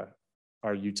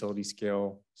our utility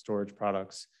scale storage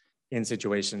products in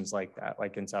situations like that,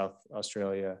 like in South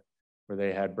Australia, where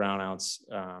they had brownouts,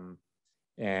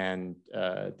 and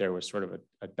there was sort of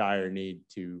a dire need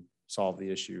to solve the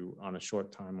issue on a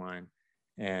short timeline.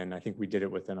 And I think we did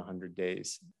it within 100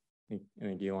 days. I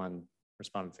think Elon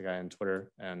responded to the guy on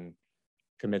Twitter and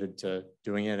committed to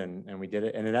doing it, and we did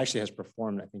it. And it actually has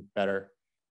performed, I think, better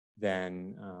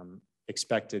than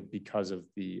expected because of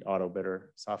the auto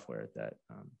bidder software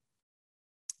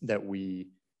that we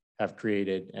have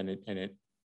created. And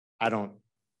I don't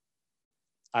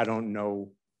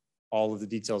know all of the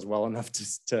details well enough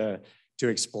to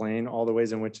explain all the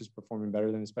ways in which it's performing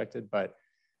better than expected, but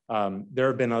there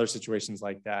have been other situations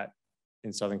like that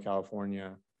in Southern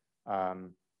California.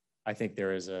 I think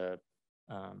there is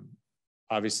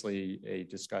obviously a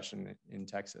discussion in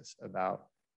Texas about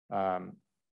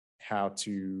how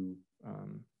to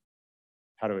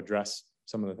address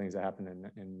some of the things that happen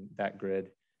in that grid.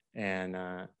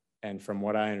 And from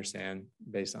what I understand,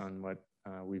 based on what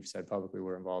we've said publicly,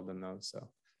 we're involved in those.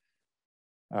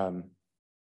 So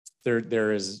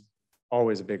there is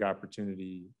always a big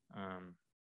opportunity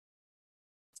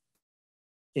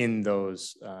in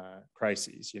those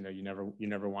crises. You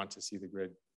never want to see the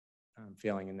grid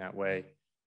failing in that way,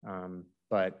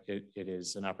 but it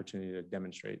is an opportunity to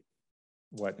demonstrate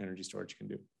what energy storage can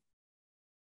do.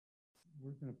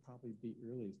 We're going to probably be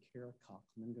early. Is Kara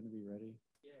Cochran going to be ready?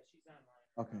 Yeah, she's online.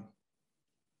 Okay.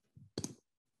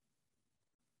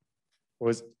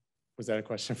 Was that a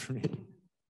question for me?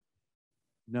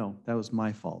 No, that was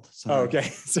my fault. Sorry. Oh, okay.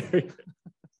 Sorry.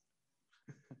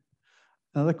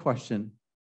 Another question.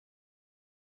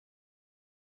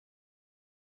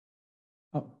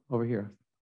 Oh, over here.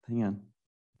 Hang on.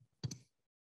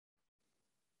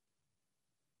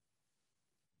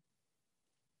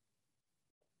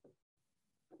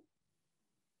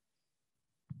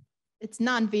 it's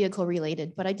non-vehicle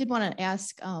related, but I did want to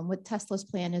ask what Tesla's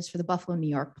plan is for the Buffalo, New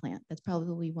York plant. That's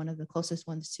probably one of the closest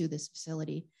ones to this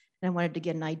facility. And I wanted to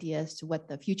get an idea as to what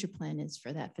the future plan is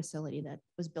for that facility that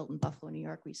was built in Buffalo, New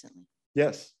York recently.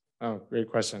 Yes. Oh, great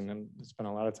question. And spent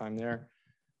a lot of time there.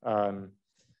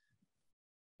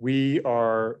 We've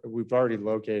already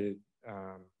located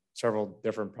several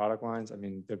different product lines. I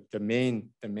mean, the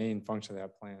main function of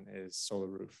that plant is solar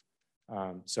roof.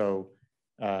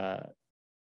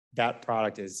 That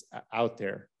product is out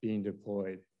there being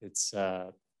deployed. It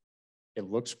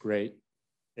looks great.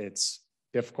 It's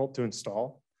difficult to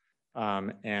install.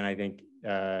 And I think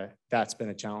that's been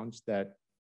a challenge that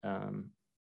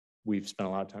we've spent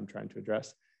a lot of time trying to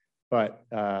address. But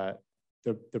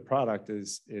the product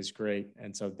is great.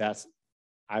 And so that's,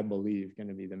 I believe, going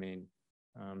to be the main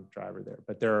driver there.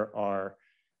 But there are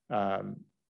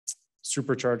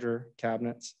supercharger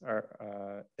cabinets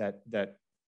that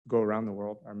go around the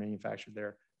world, are manufactured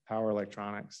there. Power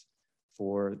electronics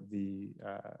for the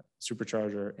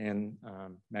supercharger and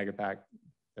megapack,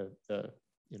 the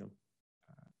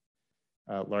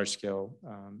large scale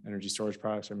energy storage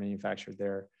products are manufactured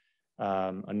there.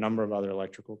 A number of other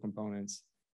electrical components,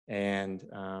 and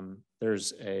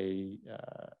there's a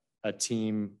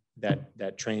team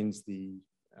that trains the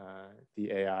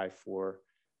AI for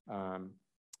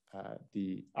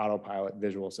the autopilot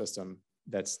visual system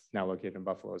that's now located in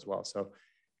Buffalo as well. So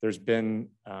there's been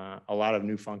a lot of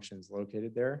new functions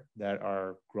located there that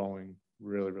are growing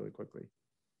really, really quickly.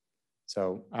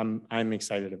 So I'm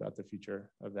excited about the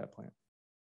future of that plant.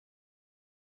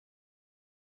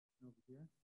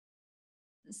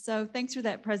 So thanks for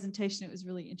that presentation. It was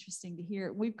really interesting to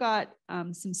hear. We've got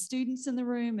some students in the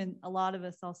room, and a lot of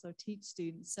us also teach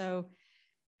students. So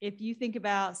if you think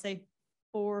about, say,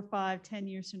 4, 5, 10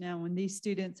 years from now, when these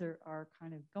students are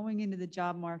kind of going into the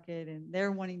job market and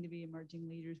they're wanting to be emerging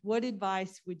leaders, what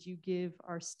advice would you give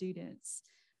our students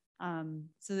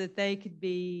so that they could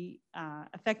be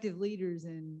effective leaders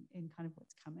in kind of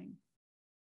what's coming?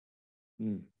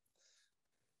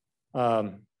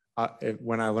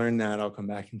 When I learn that, I'll come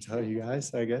back and tell you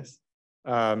guys, I guess.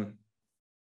 Well,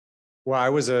 I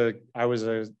was a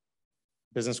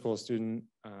business school student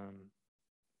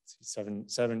 7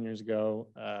 years ago,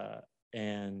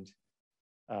 and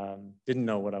didn't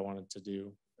know what I wanted to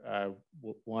do. I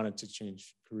wanted to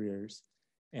change careers,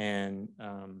 and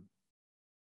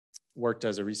worked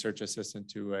as a research assistant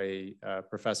to a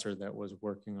professor that was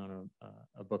working on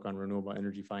a book on renewable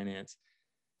energy finance,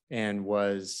 and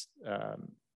was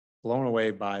blown away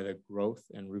by the growth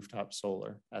in rooftop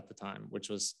solar at the time, which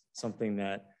was something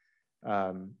that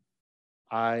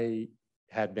I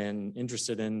had been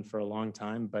interested in for a long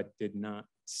time, but did not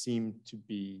seem to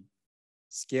be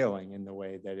scaling in the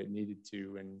way that it needed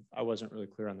to. And I wasn't really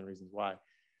clear on the reasons why.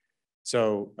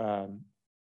 So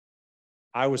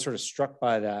I was sort of struck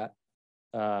by that.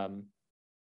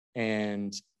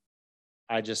 And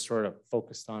I just sort of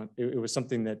focused on it. It was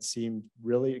something that seemed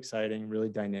really exciting, really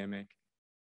dynamic,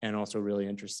 and also really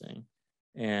interesting.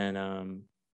 And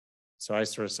so I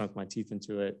sort of sunk my teeth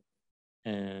into it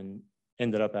and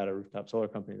ended up at a rooftop solar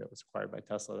company that was acquired by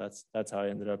Tesla. That's how I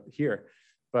ended up here.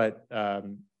 But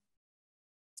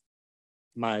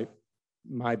my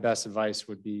best advice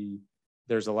would be,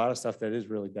 there's a lot of stuff that is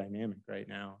really dynamic right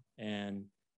now, and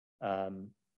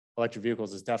electric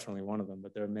vehicles is definitely one of them,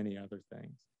 but there are many other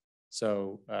things.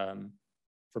 So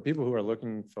for people who are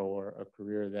looking for a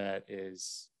career that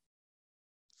is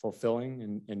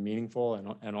fulfilling and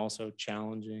meaningful and also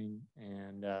challenging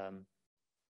and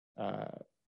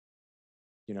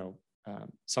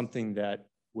something that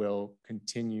will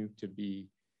continue to be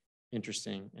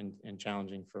interesting and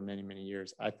challenging for many, many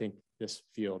years, I think this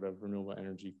field of renewable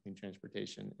energy, clean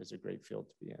transportation is a great field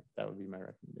to be in. That would be my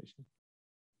recommendation.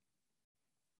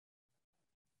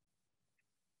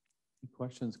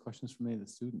 Questions from any of the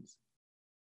students?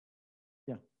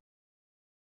 Yeah.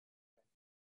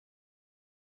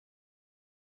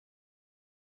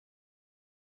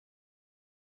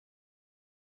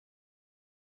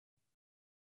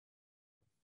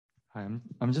 Hi,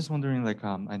 I'm just wondering, like,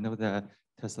 I know that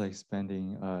Tesla is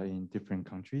expanding in different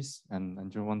countries, and I'm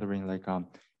just wondering, like, are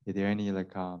there any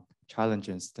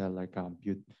challenges that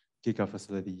build giga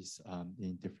facilities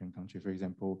in different countries? For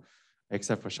example,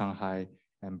 except for Shanghai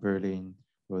and Berlin,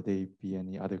 will there be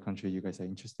any other country you guys are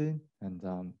interested in?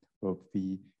 And will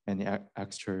be any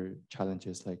extra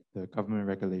challenges like the government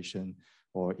regulation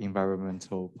or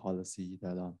environmental policy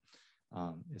that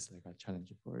is like a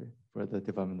challenge for the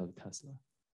development of Tesla?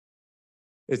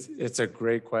 It's a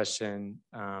great question,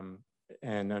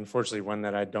 and unfortunately one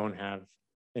that I don't have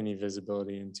any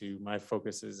visibility into. My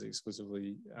focus is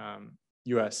exclusively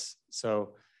US.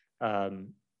 So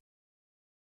I'm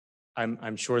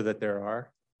sure that there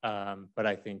are, but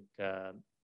I think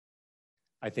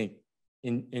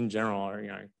in general, you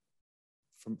know,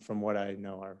 from what I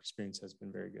know, our experience has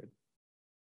been very good.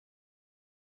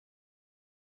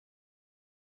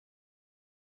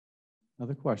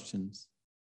 Other questions?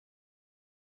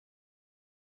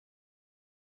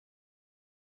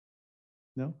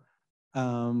 No?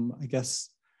 I guess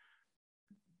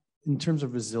in terms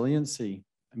of resiliency,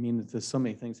 I mean, there's so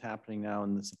many things happening now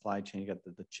in the supply chain. You got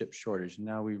the chip shortage.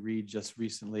 Now we read just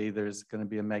recently there's going to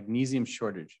be a magnesium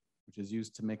shortage, which is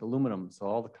used to make aluminum. So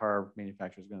all the car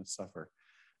manufacturers are going to suffer.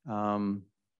 How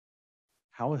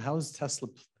is Tesla?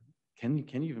 Can you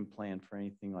even plan for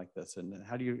anything like this? And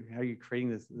how are you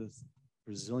creating this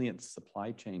resilient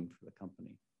supply chain for the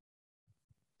company?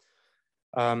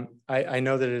 I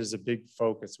know that it is a big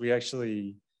focus. We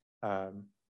actually, our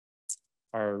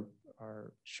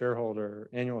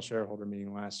annual shareholder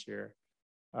meeting last year,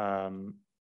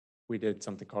 we did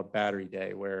something called Battery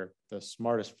Day, where the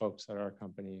smartest folks at our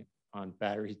company on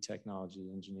battery technology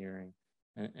engineering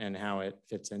and how it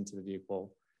fits into the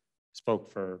vehicle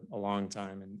spoke for a long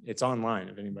time. And it's online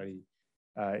if anybody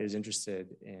is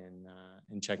interested in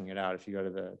checking it out. If you go to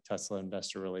the Tesla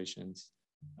Investor Relations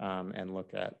and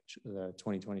look at the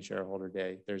 2020 Shareholder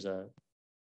Day, there's a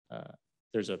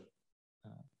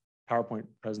PowerPoint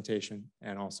presentation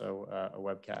and also a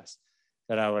webcast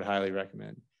that I would highly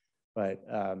recommend. But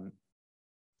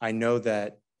I know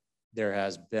that there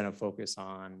has been a focus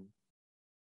on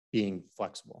being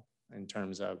flexible in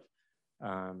terms of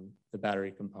the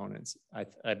battery components. I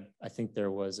think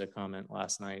there was a comment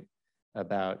last night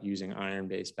about using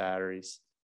iron-based batteries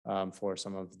for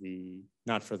some of the,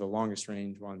 not for the longest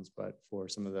range ones, but for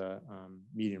some of the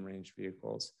medium range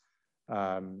vehicles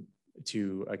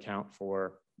to account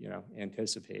for, you know,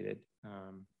 anticipated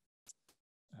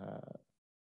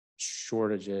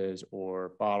shortages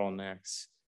or bottlenecks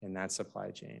in that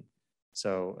supply chain.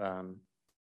 So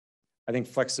I think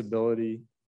flexibility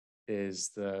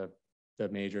is the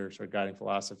major sort of guiding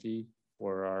philosophy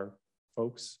for our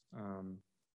folks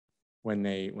when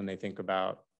they think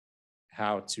about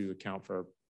how to account for,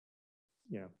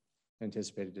 you know,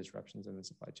 anticipated disruptions in the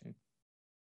supply chain.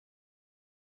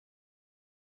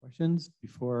 Questions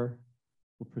before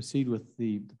we'll proceed with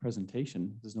the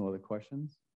presentation? There's no other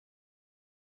questions?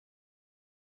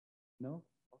 No?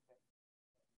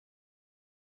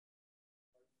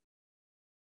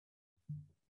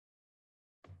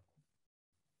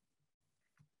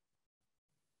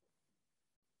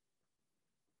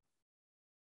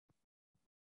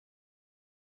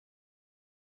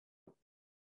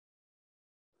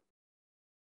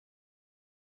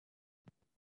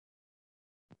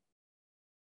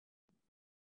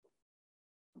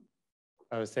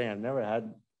 I was saying I've never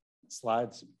had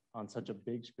slides on such a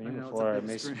big screen before. It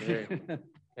makes me very,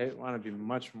 I want to be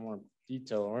much more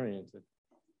detail oriented.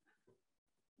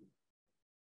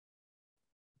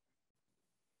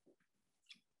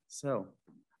 So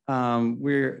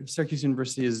Syracuse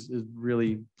University is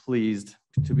really pleased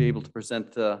to be able to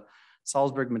present the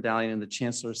Salzberg Medallion and the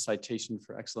Chancellor's Citation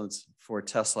for Excellence for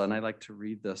Tesla. And I'd like to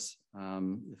read this,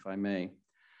 if I may.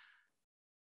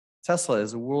 Tesla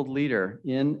is a world leader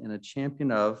in and a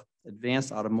champion of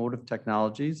advanced automotive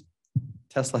technologies.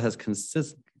 Tesla has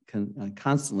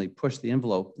constantly pushed the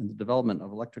envelope in the development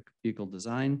of electric vehicle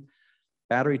design,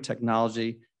 battery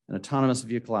technology, and autonomous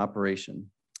vehicle operation.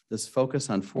 This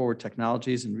focus on forward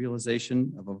technologies and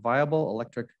realization of a viable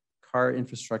electric car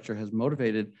infrastructure has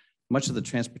motivated much of the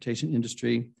transportation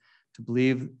industry to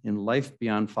believe in life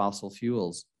beyond fossil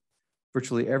fuels.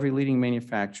 Virtually every leading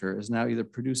manufacturer is now either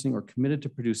producing or committed to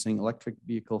producing electric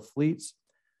vehicle fleets.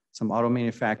 Some auto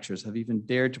manufacturers have even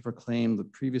dared to proclaim the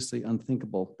previously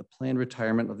unthinkable, the planned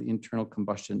retirement of the internal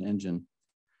combustion engine.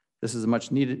 This is a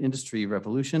much needed industry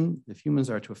revolution if humans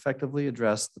are to effectively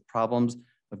address the problems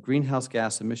of greenhouse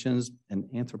gas emissions and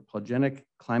anthropogenic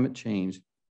climate change.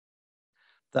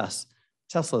 Thus,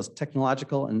 Tesla's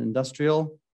technological and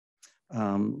industrial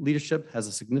leadership has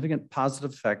a significant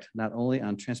positive effect not only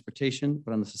on transportation,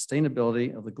 but on the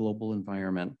sustainability of the global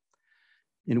environment.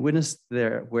 In witness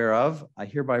whereof, I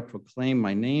hereby proclaim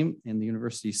my name and the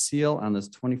university's seal on this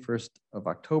 21st of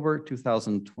October,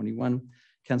 2021,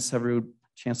 Ken Severud,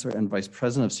 Chancellor and Vice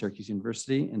President of Syracuse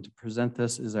University, and to present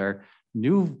this is our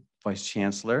new Vice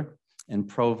Chancellor and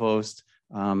Provost,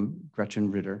 Gretchen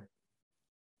Ritter.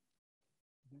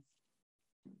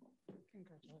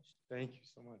 Congratulations. Thank you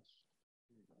so much.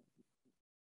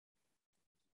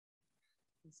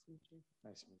 Nice to meet you.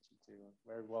 Nice to meet you too.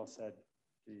 Very well said,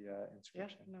 the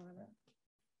inscription. Yeah, no,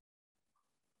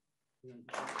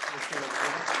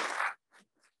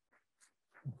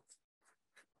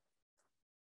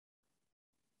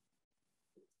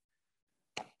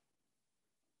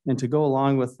 And to go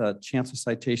along with the Chancellor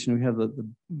citation, we have the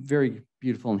very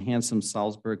beautiful and handsome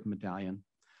Salzberg Medallion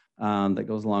that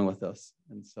goes along with this.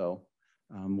 And so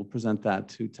we'll present that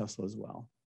to Tesla as well.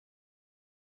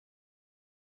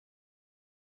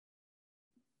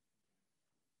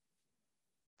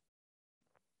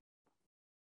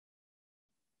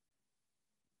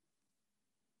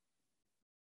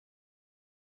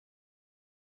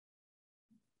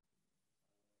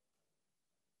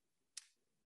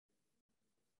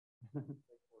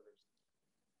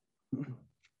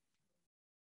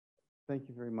 Thank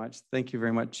you very much. Thank you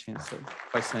very much, Chancellor,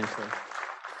 Vice Chancellor.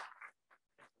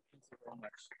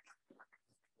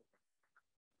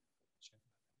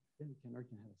 Thank you very much.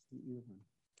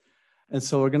 And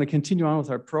so we're going to continue on with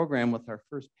our program with our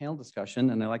first panel discussion.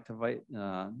 And I'd like to invite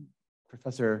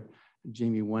Professor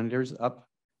Jamie Wenders up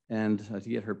and to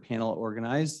get her panel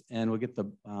organized. And we'll get the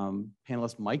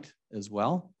panelists mic'd as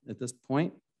well at this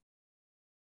point.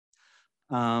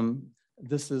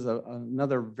 This is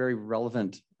another very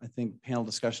relevant, I think, panel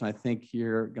discussion. I think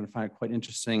you're going to find it quite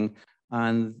interesting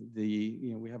on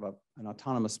the, we have an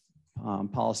autonomous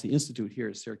policy institute here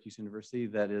at Syracuse University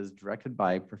that is directed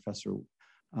by Professor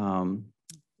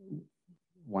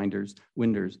Winders.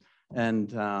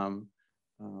 And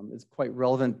it's quite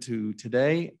relevant to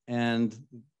today. And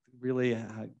really,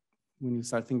 when you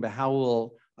start thinking about how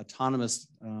will autonomous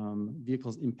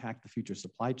vehicles impact the future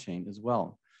supply chain as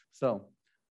well. So,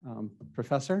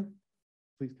 Professor,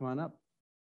 please come on up.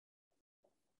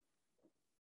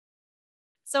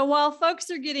 So while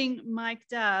folks are getting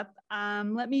mic'd up,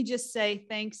 let me just say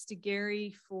thanks to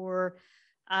Gary for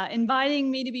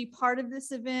inviting me to be part of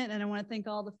this event. And I want to thank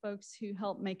all the folks who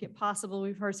helped make it possible.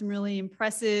 We've heard some really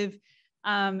impressive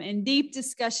and deep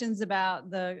discussions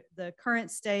about the current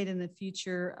state and the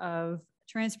future of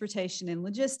transportation and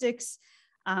logistics.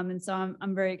 And so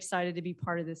I'm very excited to be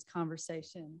part of this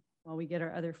conversation while we get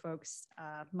our other folks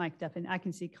mic'd up. And I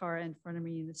can see Cara in front of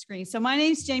me in the screen. So my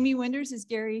name's Jamie Wenders, as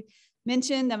Gary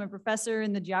mentioned. I'm a professor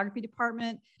in the geography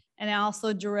department, and I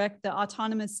also direct the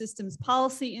Autonomous Systems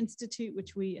Policy Institute,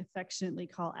 which we affectionately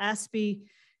call ASPI.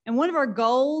 And one of our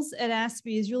goals at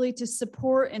ASPI is really to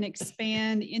support and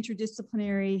expand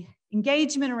interdisciplinary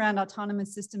engagement around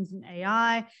autonomous systems and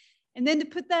AI, and then to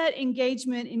put that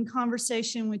engagement in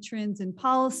conversation with trends in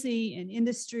policy and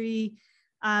industry,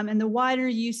 and the wider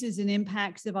uses and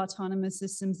impacts of autonomous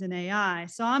systems and AI.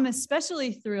 So I'm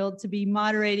especially thrilled to be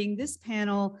moderating this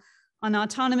panel on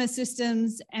autonomous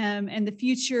systems and the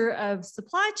future of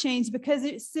supply chains, because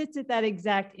it sits at that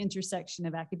exact intersection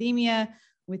of academia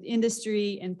with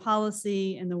industry and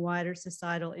policy and the wider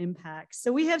societal impacts.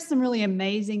 So we have some really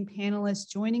amazing panelists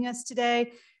joining us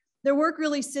today. Their work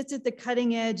really sits at the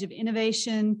cutting edge of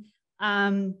innovation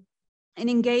and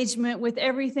engagement with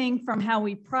everything from how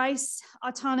we price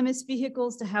autonomous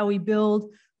vehicles to how we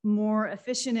build more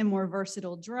efficient and more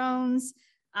versatile drones.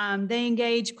 They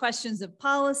engage questions of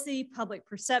policy, public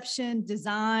perception,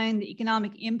 design, the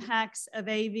economic impacts of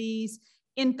AVs,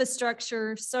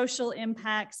 infrastructure, social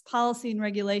impacts, policy and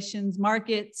regulations,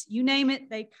 markets, you name it,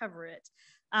 they cover it.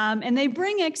 And they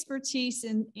bring expertise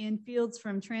in fields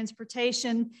from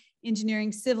transportation,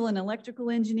 engineering, civil and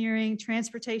electrical engineering,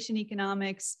 transportation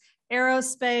economics,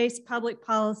 aerospace, public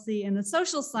policy, and the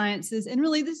social sciences. And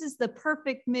really, this is the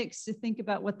perfect mix to think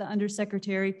about what the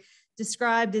Undersecretary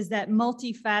described as that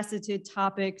multifaceted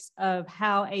topics of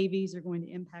how AVs are going to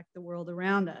impact the world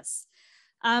around us.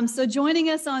 So joining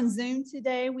us on Zoom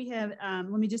today, we have,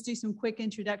 let me just do some quick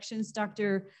introductions.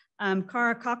 Dr.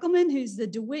 Cara Kockelman, who's the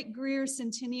DeWitt Greer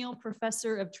Centennial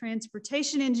Professor of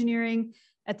Transportation Engineering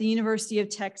at the University of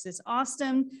Texas,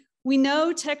 Austin. We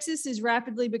know Texas is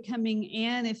rapidly becoming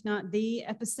an, if not the,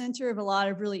 epicenter of a lot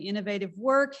of really innovative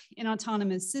work in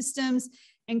autonomous systems.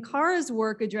 And Cara's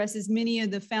work addresses many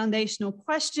of the foundational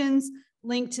questions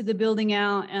linked to the building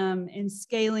out and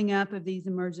scaling up of these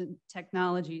emergent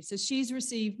technologies. So she's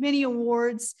received many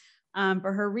awards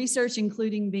for her research,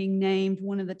 including being named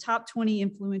one of the top 20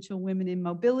 influential women in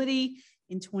mobility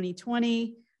in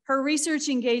 2020. Her research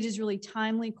engages really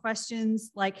timely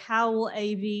questions like how will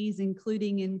AVs,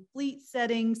 including in fleet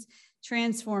settings,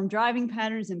 transform driving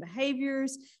patterns and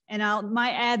behaviors. And I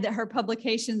might add that her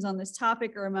publications on this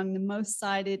topic are among the most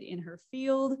cited in her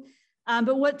field.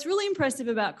 But what's really impressive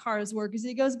about Cara's work is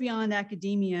it goes beyond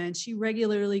academia, and she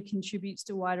regularly contributes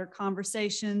to wider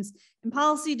conversations and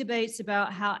policy debates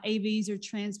about how AVs are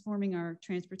transforming our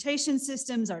transportation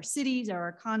systems, our cities, our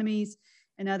economies,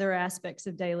 and other aspects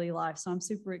of daily life. So I'm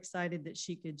super excited that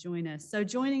she could join us. So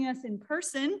joining us in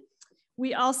person,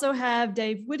 we also have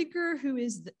Dave Whitaker, who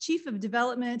is the Chief of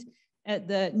Development at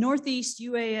the Northeast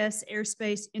UAS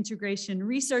Airspace Integration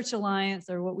Research Alliance,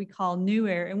 or what we call New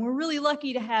Air. And we're really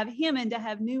lucky to have him and to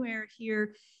have New Air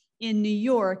here in New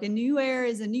York. And New Air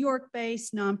is a New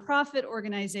York-based nonprofit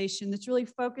organization that's really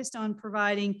focused on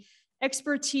providing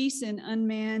expertise in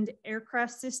unmanned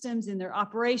aircraft systems, in their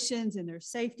operations, in their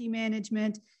safety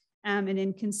management, and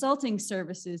in consulting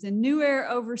services. And New Air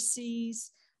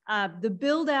oversees the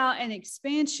build out and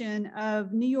expansion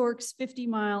of New York's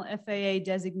 50-mile FAA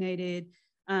designated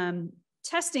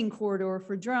testing corridor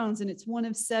for drones, and it's one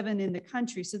of 7 in the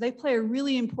country. So they play a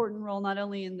really important role, not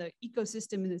only in the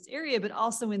ecosystem in this area, but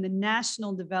also in the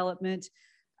national development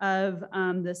of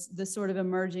the sort of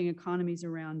emerging economies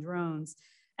around drones.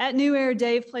 At New Air,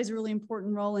 Dave plays a really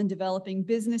important role in developing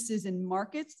businesses and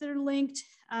markets that are linked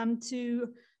to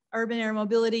urban air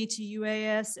mobility, to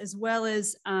UAS, as well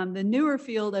as the newer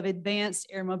field of advanced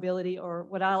air mobility, or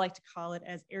what I like to call it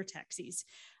as air taxis.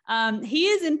 He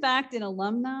is, in fact, an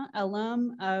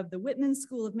alum of the Whitman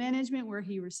School of Management, where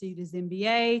he received his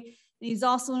MBA. And he's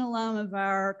also an alum of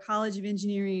our College of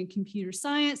Engineering and Computer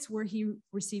Science, where he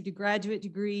received a graduate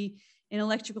degree in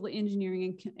electrical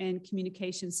engineering and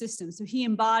communication systems. So he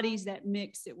embodies that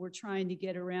mix that we're trying to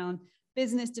get around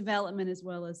business development as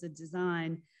well as the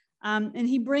design. And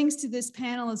he brings to this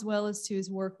panel, as well as to his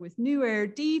work with New Air,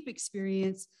 deep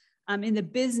experience in the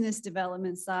business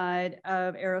development side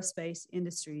of aerospace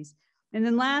industries. And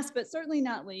then last, but certainly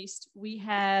not least, we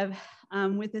have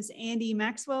with us Andy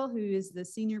Maxwell, who is the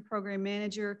Senior Program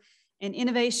Manager and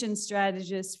Innovation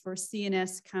Strategist for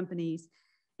CNS Companies.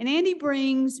 And Andy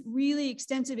brings really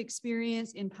extensive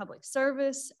experience in public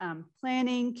service,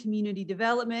 planning, community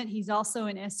development. He's also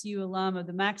an SU alum of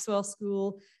the Maxwell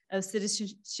School of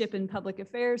Citizenship and Public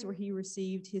Affairs, where he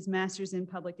received his master's in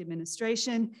public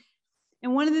administration.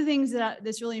 And one of the things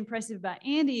that's really impressive about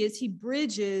Andy is he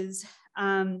bridges,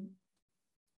 or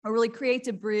really creates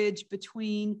a bridge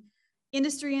between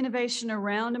industry innovation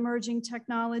around emerging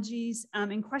technologies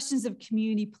and questions of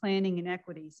community planning and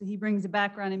equity. So he brings a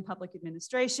background in public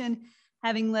administration,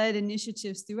 having led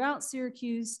initiatives throughout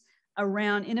Syracuse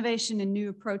around innovation and new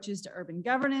approaches to urban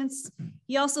governance.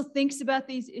 He also thinks about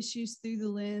these issues through the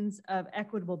lens of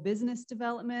equitable business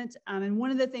development. And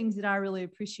one of the things that I really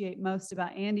appreciate most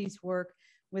about Andy's work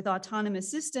with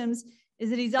autonomous systems is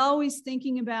that he's always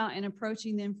thinking about and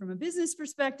approaching them from a business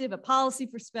perspective, a policy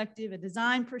perspective, a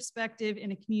design perspective,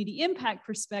 and a community impact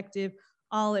perspective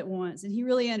all at once. And he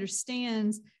really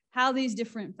understands how these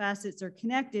different facets are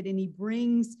connected, and he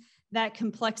brings that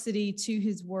complexity to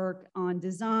his work on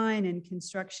design and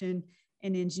construction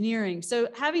and engineering. So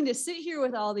having to sit here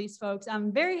with all these folks,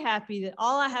 I'm very happy that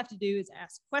all I have to do is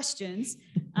ask questions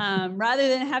rather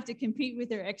than have to compete with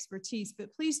their expertise.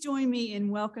 But please join me in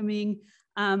welcoming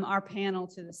our panel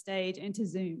to the stage and to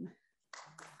Zoom.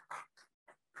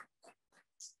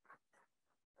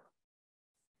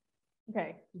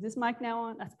 Okay, is this mic now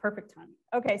on? That's perfect timing.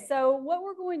 Okay, so what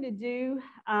we're going to do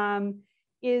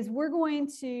is we're going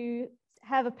to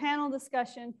have a panel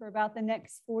discussion for about the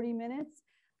next 40 minutes.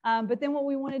 But then what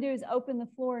we want to do is open the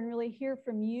floor and really hear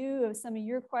from you of some of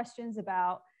your questions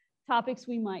about topics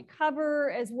we might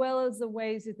cover, as well as the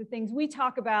ways that the things we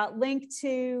talk about link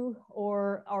to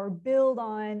or build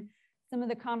on some of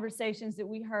the conversations that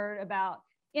we heard about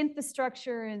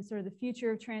infrastructure and sort of the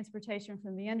future of transportation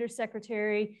from the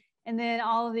Undersecretary, and then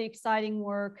all of the exciting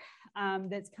work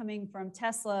that's coming from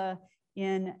Tesla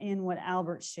in what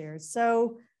Albert shared.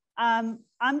 So I'm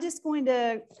just going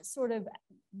to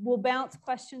we'll bounce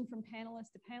question from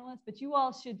panelist to panelist, but you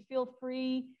all should feel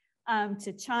free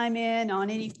to chime in on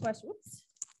any question. Whoops,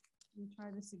 let me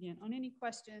try this again. On any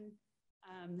question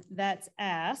that's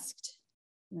asked.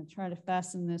 I'm gonna try to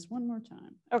fasten this one more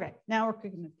time. Okay, now we're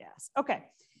cooking with gas. Okay,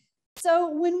 so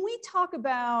when we talk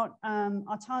about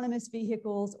autonomous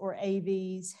vehicles or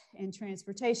AVs in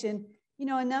transportation, you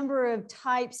know, a number of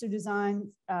types of designs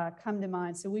come to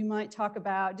mind. So we might talk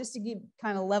about, just to give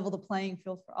kind of level the playing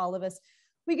field for all of us,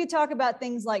 we could talk about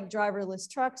things like driverless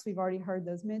trucks. We've already heard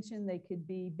those mentioned. They could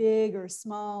be big or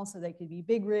small, so they could be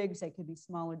big rigs, they could be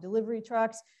smaller delivery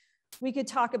trucks. We could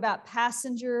talk about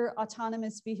passenger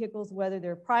autonomous vehicles, whether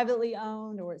they're privately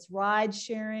owned or it's ride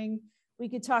sharing. We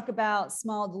could talk about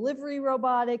small delivery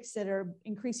robotics that are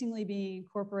increasingly being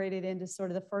incorporated into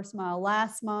sort of the first mile,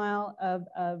 last mile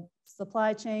of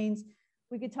supply chains.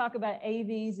 We could talk about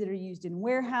AVs that are used in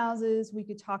warehouses. We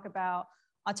could talk about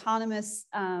autonomous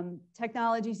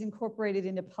technologies incorporated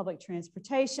into public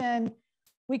transportation.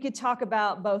 We could talk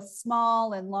about both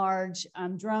small and large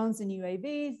drones and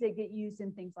UAVs that get used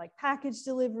in things like package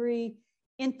delivery,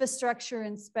 infrastructure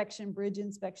inspection, bridge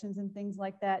inspections and things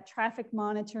like that, traffic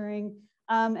monitoring.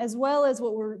 as well as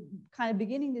what we're kind of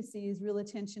beginning to see is real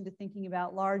attention to thinking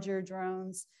about larger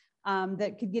drones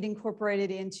that could get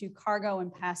incorporated into cargo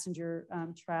and passenger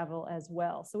travel as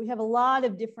well. So we have a lot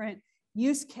of different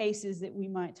use cases that we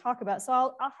might talk about. So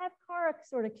I'll have Cara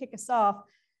sort of kick us off.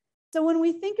 So when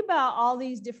we think about all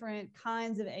these different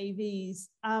kinds of AVs,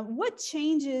 what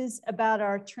changes about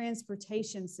our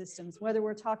transportation systems, whether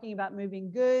we're talking about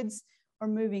moving goods or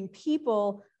moving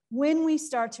people, when we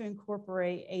start to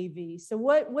incorporate AVs? So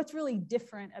what's really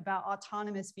different about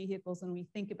autonomous vehicles when we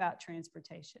think about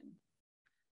transportation?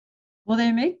 Well,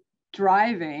 they make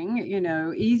driving,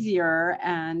 easier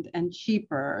and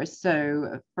cheaper.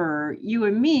 So for you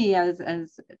and me,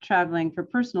 as traveling for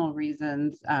personal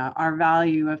reasons, our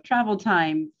value of travel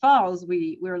time falls.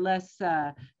 We're less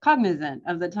cognizant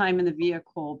of the time in the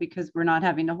vehicle because we're not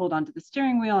having to hold onto the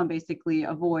steering wheel and basically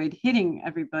avoid hitting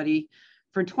everybody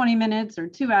for 20 minutes or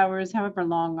 2 hours, however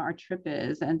long our trip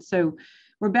is. And so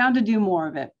we're bound to do more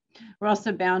of it. We're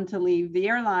also bound to leave the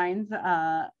airlines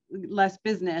less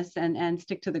business and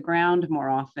stick to the ground more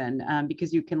often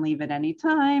because you can leave at any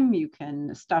time. You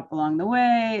can stop along the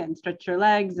way and stretch your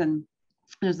legs, and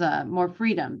there's more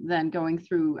freedom than going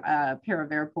through a pair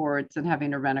of airports and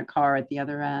having to rent a car at the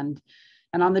other end.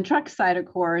 And on the truck side, of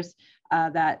course,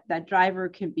 that driver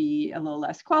can be a little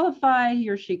less qualified. He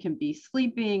or she can be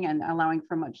sleeping and allowing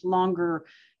for much longer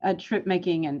trip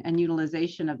making and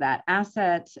utilization of that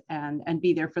asset, and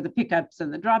be there for the pickups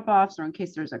and the drop-offs, or in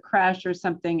case there's a crash or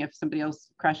something, if somebody else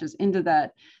crashes into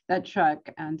that truck.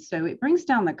 And so it brings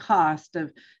down the cost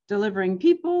of delivering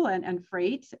people and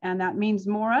freight, and that means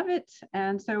more of it.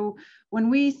 And so when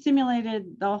we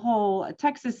simulated the whole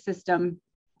Texas system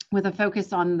with a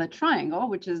focus on the triangle,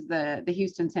 which is the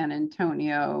Houston, San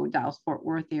Antonio, Dallas, Fort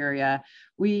Worth area,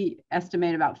 we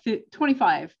estimate about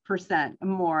 25%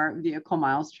 more vehicle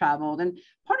miles traveled. And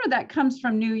part of that comes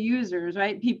from new users,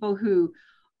 right? People who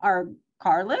are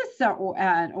carless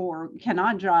or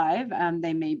cannot drive.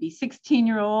 They may be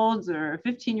 16-year-olds or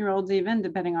 15-year-olds even,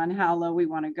 depending on how low we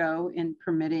want to go in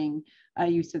permitting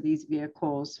use of these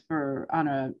vehicles on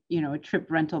a trip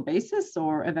rental basis,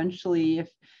 or eventually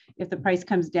if the price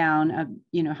comes down,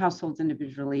 households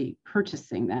individually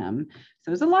purchasing them. So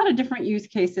there's a lot of different use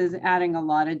cases, adding a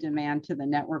lot of demand to the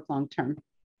network long term.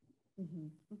 Mm-hmm.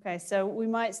 Okay, so we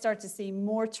might start to see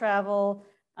more travel,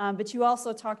 but you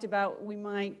also talked about we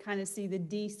might kind of see the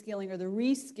de-skilling or the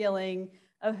re-skilling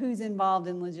of who's involved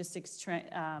in logistics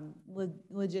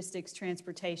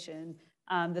transportation,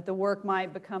 that the work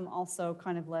might become also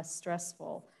kind of less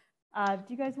stressful. Do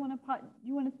you guys want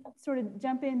to sort of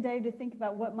jump in, Dave, to think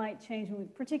about what might change,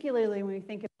 particularly when we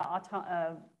think about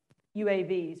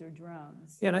UAVs or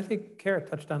drones? Yeah, and I think Cara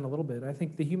touched on a little bit. I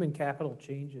think the human capital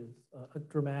changes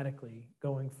dramatically,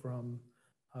 going from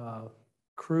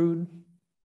crewed,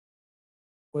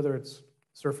 whether it's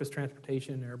surface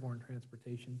transportation, airborne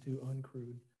transportation, to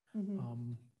uncrewed,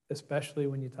 especially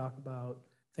when you talk about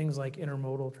things like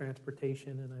intermodal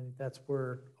transportation. And I think that's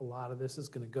where a lot of this is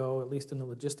going to go, at least in the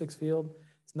logistics field.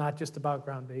 It's not just about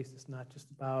ground-based. It's not just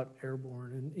about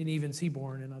airborne and even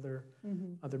seaborne and other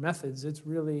methods. It's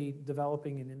really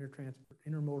developing an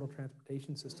intermodal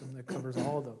transportation system that covers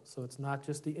all of those. So it's not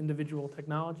just the individual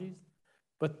technologies,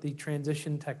 but the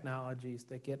transition technologies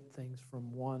that get things from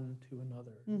one to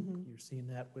another. You're seeing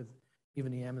that with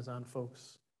even the Amazon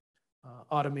folks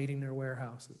automating their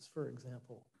warehouses, for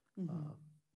example.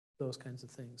 Those kinds of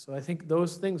things. So I think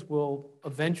those things will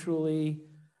eventually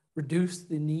reduce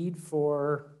the need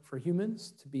for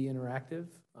humans to be interactive.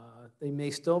 They may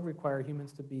still require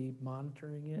humans to be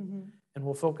monitoring it, and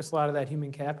we'll focus a lot of that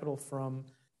human capital from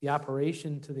the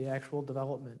operation to the actual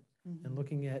development and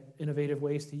looking at innovative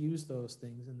ways to use those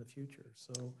things in the future.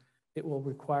 So it will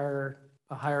require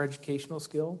a higher educational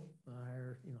skill, a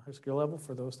higher skill level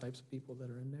for those types of people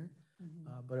that are in there,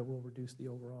 but it will reduce the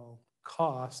overall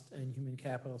cost and human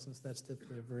capital, since that's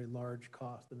typically a very large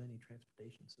cost of any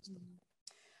transportation system.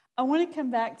 I want to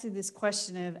come back to this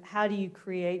question of how do you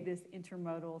create this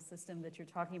intermodal system that you're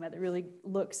talking about that really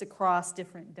looks across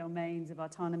different domains of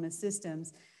autonomous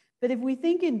systems. But if we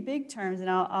think in big terms,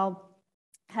 and I'll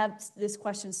have this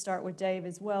question start with Dave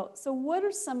as well. So what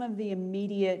are some of the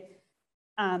immediate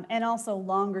and also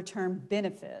longer term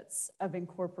benefits of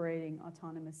incorporating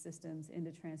autonomous systems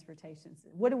into transportation?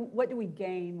 What do we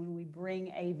gain when we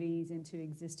bring AVs into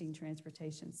existing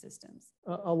transportation systems?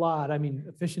 A lot. I mean,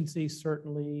 efficiency,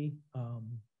 certainly,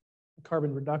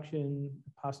 carbon reduction,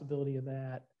 possibility of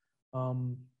that,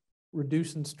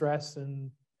 reducing stress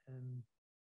and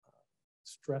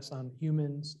stress on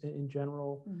humans in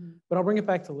general. But I'll bring it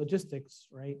back to logistics,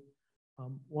 right?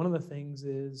 One of the things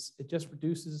is it just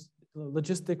reduces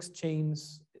logistics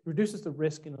chains. reduces the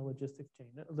risk in a logistics chain.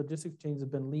 Logistics chains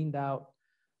have been leaned out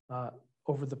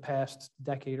over the past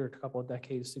decade or a couple of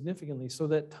decades significantly, so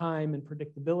that time and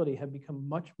predictability have become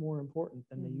much more important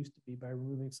than they used to be by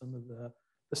removing some of the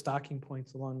stocking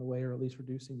points along the way, or at least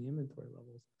reducing the inventory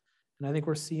levels. And I think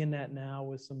we're seeing that now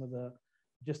with some of the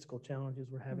logistical challenges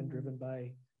we're having driven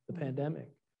by the pandemic.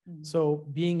 So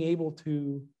being able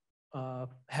to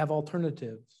have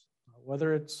alternatives,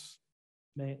 whether it's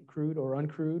crude or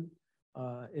uncrewed,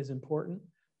 is important.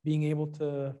 Being able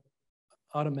to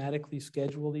automatically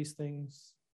schedule these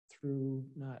things through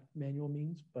not manual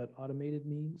means, but automated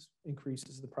means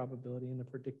increases the probability and the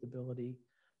predictability.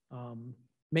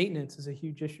 Maintenance is a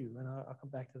huge issue, and I'll come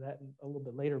back to that a little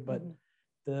bit later, but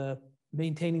the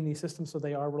maintaining these systems so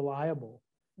they are reliable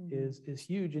is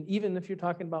huge. And even if you're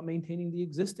talking about maintaining the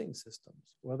existing systems,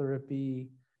 whether it be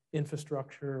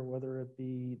infrastructure, whether it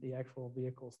be the actual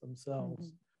vehicles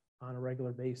themselves, on a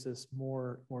regular basis,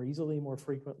 more easily, more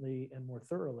frequently, and more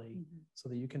thoroughly, so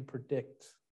that you can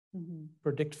predict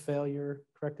failure,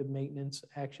 corrective maintenance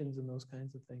actions, and those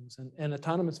kinds of things. And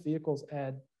autonomous vehicles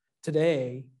add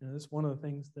today, this is one of the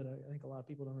things that I think a lot of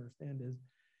people don't understand is,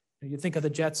 you think of the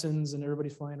Jetsons and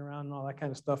everybody's flying around and all that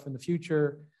kind of stuff in the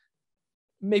future.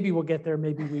 Maybe we'll get there,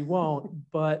 maybe we won't,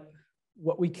 but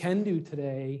what we can do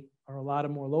today are a lot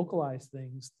of more localized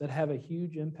things that have a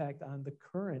huge impact on the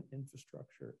current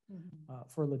infrastructure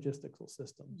for logistical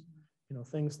systems.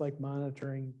 Things like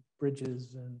monitoring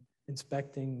bridges and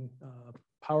inspecting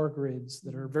power grids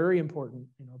that are very important.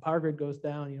 Power grid goes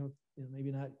down,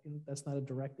 maybe not, that's not a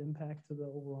direct impact to the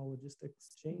overall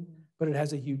logistics chain, but it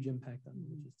has a huge impact on the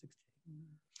logistics chain.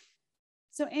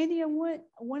 So Andy,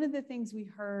 one of the things we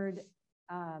heard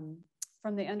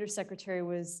from the undersecretary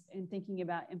was, in thinking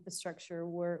about infrastructure,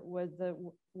 was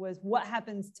what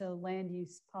happens to land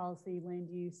use policy, land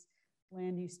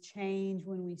use change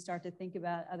when we start to think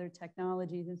about other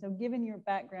technologies. And so given your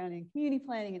background in community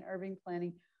planning and urban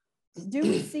planning, do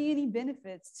we see any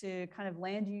benefits to kind of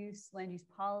land use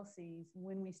policies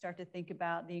when we start to think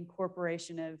about the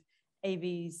incorporation of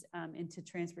AVs into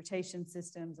transportation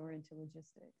systems or into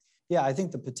logistics? Yeah, I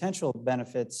think the potential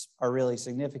benefits are really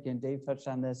significant. Dave touched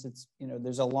on this. It's,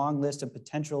 there's a long list of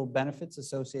potential benefits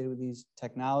associated with these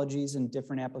technologies and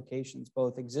different applications,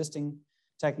 both existing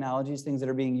technologies, things that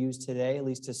are being used today, at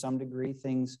least to some degree,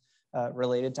 things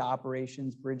related to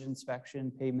operations, bridge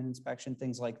inspection, pavement inspection,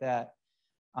 things like that.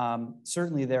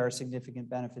 Certainly there are significant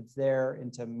benefits there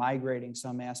into migrating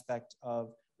some aspect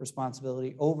of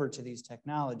responsibility over to these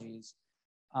technologies.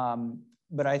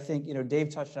 But I think, Dave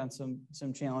touched on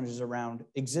some challenges around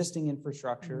existing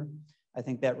infrastructure. I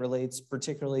think that relates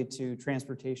particularly to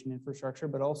transportation infrastructure,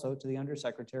 but also to the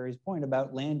Undersecretary's point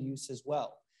about land use as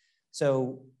well.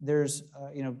 So there's,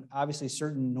 obviously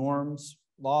certain norms,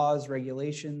 laws,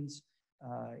 regulations,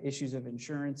 issues of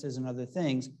insurances and other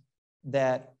things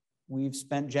that we've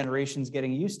spent generations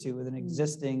getting used to with an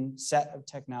existing set of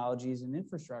technologies and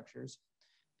infrastructures.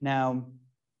 Now,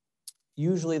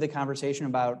 usually the conversation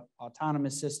about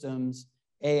autonomous systems,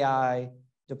 AI,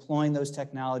 deploying those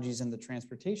technologies in the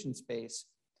transportation space,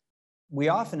 we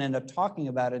often end up talking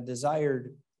about a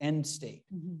desired end state.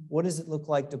 What does it look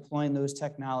like deploying those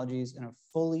technologies in a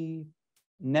fully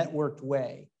networked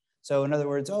way? So in other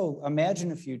words,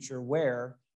 imagine a future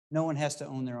where no one has to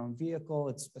own their own vehicle.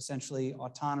 It's essentially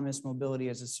autonomous mobility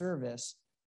as a service.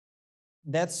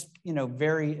 That's,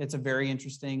 it's a very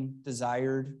interesting,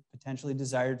 potentially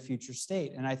desired future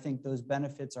state. And I think those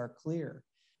benefits are clear.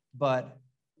 But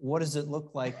what does it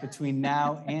look like between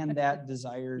now and that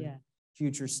desired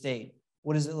future state?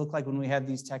 What does it look like when we have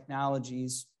these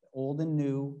technologies, old and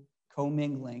new,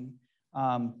 commingling,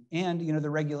 and, the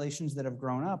regulations that have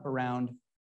grown up around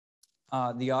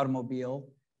the automobile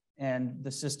and the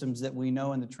systems that we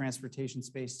know in the transportation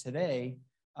space today,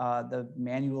 the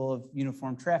manual of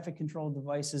uniform traffic control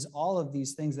devices, all of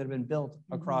these things that have been built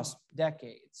across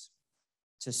decades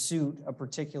to suit a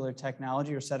particular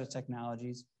technology or set of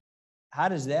technologies. How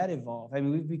does that evolve? I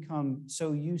mean, we've become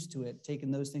so used to it,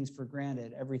 taking those things for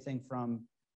granted, everything from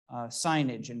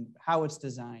signage and how it's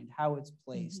designed, how it's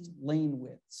placed, lane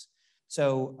widths.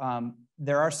 So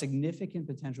there are significant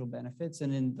potential benefits.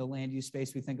 And in the land use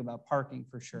space, we think about parking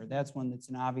for sure. That's one that's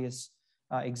an obvious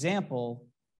example,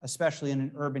 especially in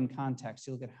an urban context.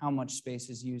 You look at how much space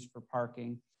is used for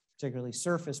parking, particularly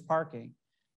surface parking.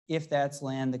 If that's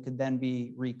land that could then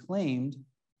be reclaimed,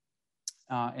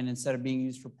 and instead of being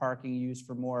used for parking, used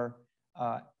for more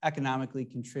economically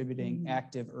contributing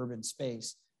active urban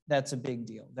space, that's a big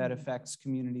deal. That affects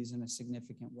communities in a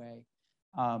significant way.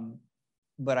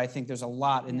 But I think there's a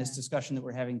lot in this discussion that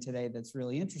we're having today that's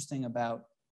really interesting about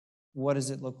what does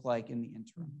it look like in the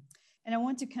interim. And I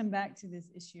want to come back to this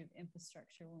issue of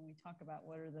infrastructure when we talk about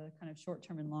what are the kind of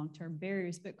short-term and long-term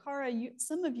barriers. But Cara,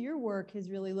 some of your work has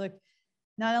really looked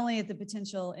not only at the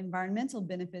potential environmental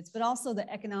benefits, but also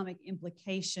the economic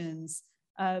implications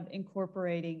of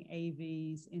incorporating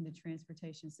AVs into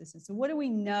transportation systems. So what do we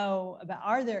know about,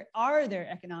 are there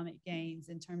economic gains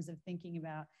in terms of thinking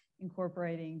about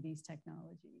incorporating these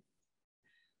technologies?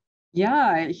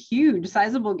 Yeah, huge,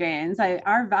 sizable gains.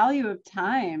 Our value of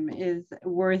time is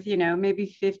worth,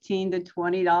 maybe $15 to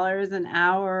 $20 an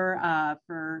hour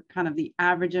for kind of the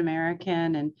average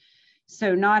American. And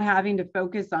so not having to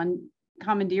focus on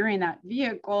commandeering that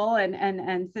vehicle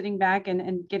and sitting back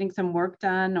and getting some work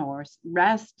done or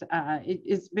rest it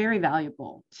is very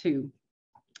valuable to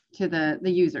the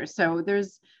user. So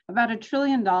there's about $1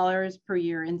 trillion per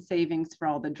year in savings for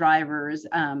all the drivers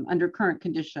under current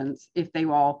conditions if they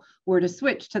all were to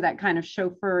switch to that kind of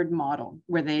chauffeured model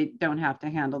where they don't have to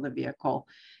handle the vehicle.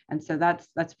 And so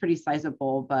that's pretty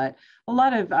sizable, but a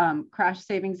lot of crash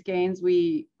savings gains.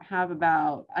 We have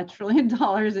about $1 trillion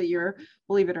a year,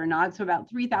 believe it or not. So about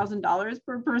 $3,000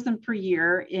 per person per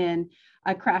year in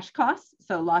crash costs.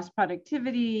 So lost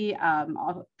productivity,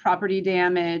 property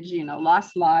damage,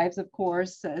 lost lives, of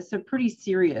course. So pretty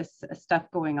serious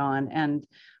stuff going on. And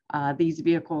these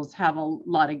vehicles have a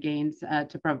lot of gains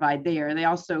to provide there. They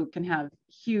also can have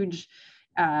huge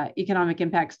economic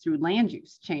impacts through land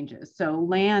use changes. So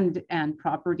land and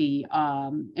property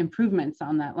improvements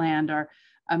on that land are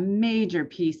a major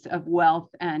piece of wealth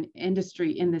and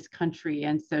industry in this country.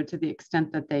 And so to the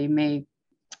extent that they may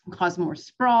cause more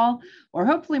sprawl or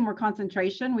hopefully more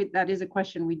concentration, that is a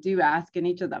question we do ask in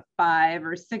each of the 5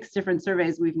 or 6 different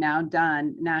surveys we've now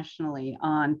done nationally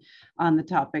on the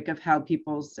topic of how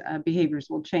people's behaviors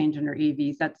will change under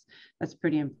AVs. That's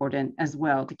pretty important as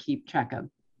well to keep track of.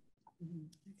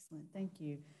 Excellent, thank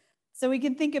you. So we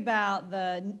can think about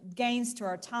the gains to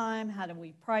our time, how do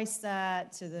we price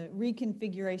that, to the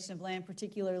reconfiguration of land,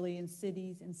 particularly in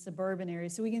cities and suburban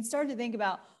areas. So we can start to think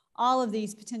about all of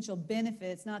these potential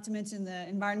benefits, not to mention the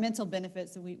environmental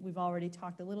benefits that we've already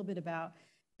talked a little bit about.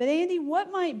 But Andy,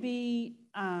 what might be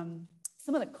some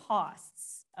of the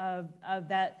costs of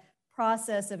that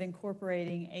process of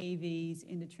incorporating AVs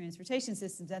into transportation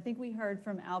systems? I think we heard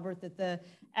from Albert that the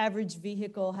average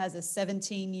vehicle has a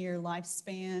 17-year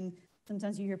lifespan.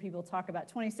 Sometimes you hear people talk about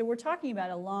 20. So we're talking about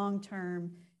a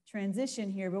long-term transition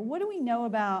here, but what do we know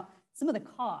about some of the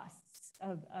costs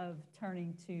of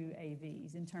turning to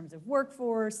AVs in terms of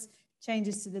workforce,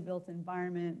 changes to the built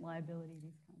environment, liability,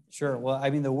 these kinds of things? Sure. Well, I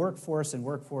mean, the workforce and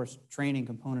workforce training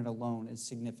component alone is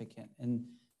significant. And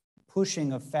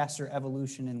pushing a faster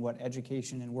evolution in what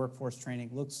education and workforce training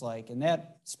looks like in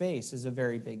that space is a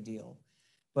very big deal.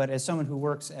 But as someone who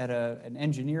works at an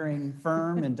engineering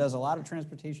firm and does a lot of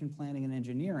transportation planning and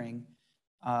engineering,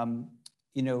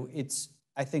 it's,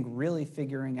 I think, really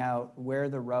figuring out where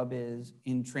the rub is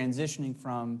in transitioning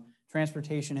from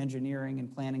transportation engineering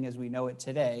and planning as we know it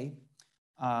today,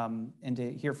 and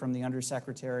to hear from the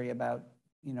undersecretary about,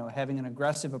 having an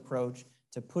aggressive approach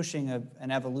to pushing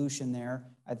an evolution there,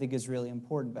 I think is really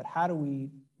important. But how do we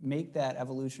make that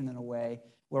evolution in a way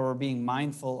where we're being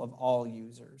mindful of all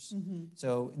users? Mm-hmm.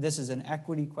 So this is an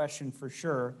equity question for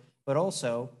sure, but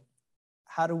also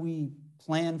how do we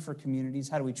plan for communities?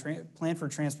 How do we plan for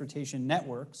transportation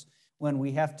networks when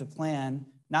we have to plan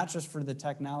not just for the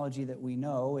technology that we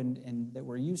know and that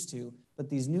we're used to, but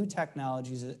these new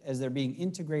technologies as they're being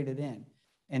integrated in,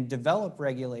 and develop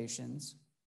regulations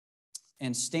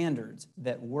and standards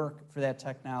that work for that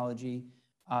technology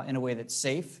in a way that's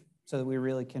safe, so that we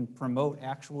really can promote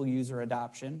actual user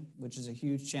adoption, which is a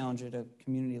huge challenge at a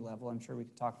community level. I'm sure we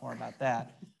could talk more about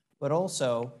that. But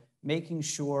also making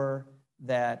sure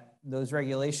that those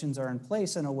regulations are in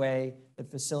place in a way that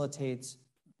facilitates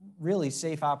really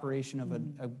safe operation of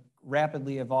a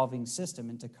rapidly evolving system.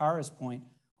 And to Cara's point,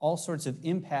 all sorts of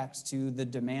impacts to the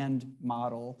demand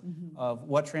model of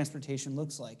what transportation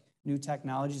looks like. New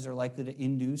technologies are likely to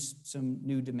induce some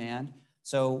new demand.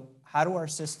 So how do our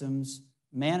systems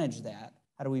manage that?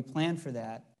 How do we plan for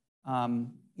that?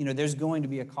 There's going to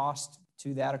be a cost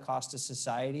to that, a cost to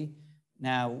society.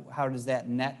 Now, how does that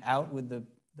net out with the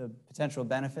potential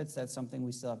benefits? That's something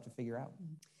we still have to figure out.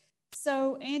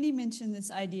 So Andy mentioned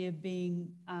this idea of being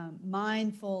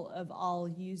mindful of all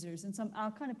users. And so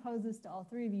I'll kind of pose this to all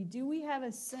 3 of you. Do we have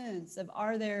a sense of,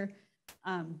 are there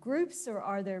groups or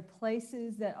are there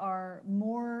places that are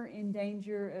more in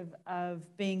danger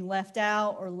of being left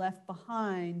out or left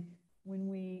behind when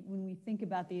we think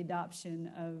about the adoption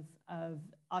of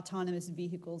autonomous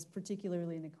vehicles,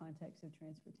 particularly in the context of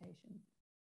transportation?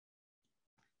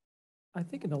 I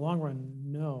think in the long run,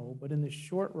 no, but in the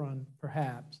short run,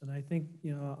 perhaps. And I think,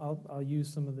 you know, I'll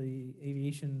use some of the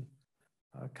aviation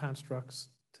constructs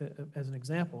as an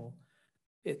example.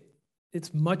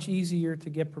 It's much easier to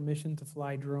get permission to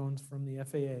fly drones from the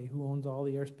FAA, who owns all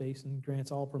the airspace and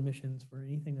grants all permissions for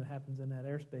anything that happens in that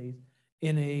airspace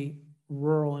in a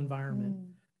rural environment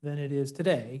than it is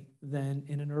today, than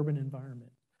in an urban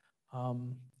environment.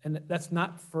 And that's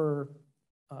not for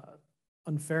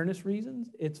unfairness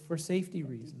reasons, it's for safety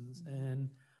reasons. And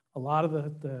a lot of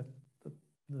the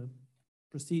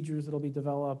procedures that'll be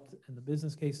developed and the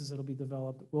business cases that'll be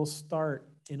developed will start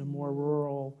in a more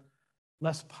rural,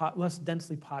 less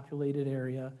densely populated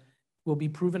area, will be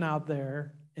proven out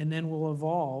there, and then will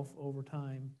evolve over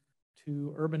time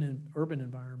to urban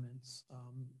environments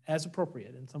as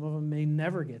appropriate. And some of them may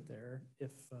never get there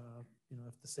if you know,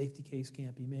 if the safety case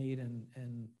can't be made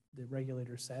and the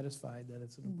regulator is satisfied that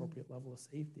it's an appropriate level of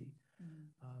safety.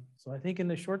 So I think in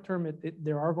the short term,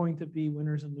 there are going to be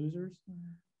winners and losers.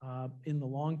 In the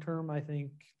long term, I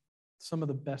think some of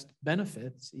the best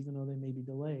benefits, even though they may be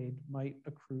delayed, might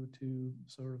accrue to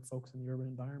sort of folks in the urban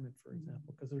environment, for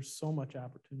example, because there's so much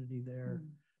opportunity there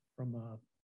from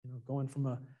you know, going from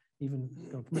a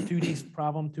 2D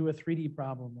problem to a 3D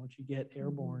problem once you get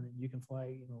airborne and you can fly,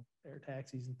 you know, air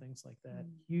taxis and things like that.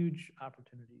 Huge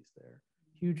opportunities there.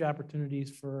 Huge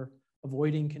opportunities for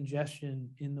avoiding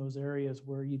congestion in those areas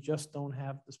where you just don't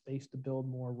have the space to build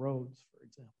more roads, for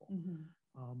example.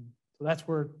 So that's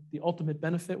where the ultimate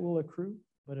benefit will accrue,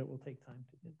 but it will take time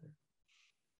to get there.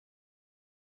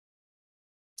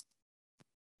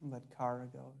 I'll let Kara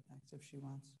go next if she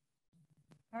wants.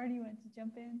 Kara, do you want to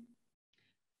jump in?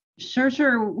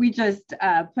 Sure. We just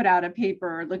put out a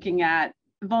paper looking at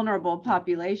vulnerable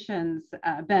populations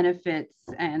benefits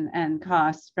and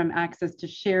costs from access to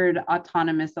shared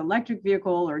autonomous electric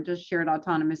vehicle or just shared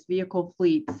autonomous vehicle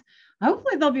fleets.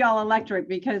 Hopefully they'll be all electric,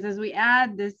 because as we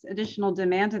add this additional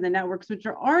demand to the networks, which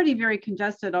are already very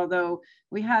congested, although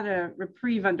we had a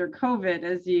reprieve under COVID,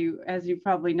 as you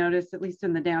probably noticed, at least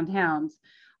in the downtowns,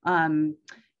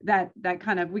 that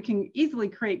kind of, we can easily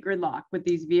create gridlock with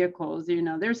these vehicles. You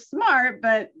know, they're smart,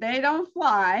 but they don't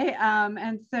fly.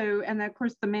 And of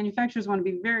course the manufacturers want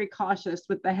to be very cautious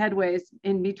with the headways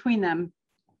in between them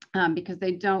because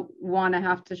they don't want to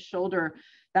have to shoulder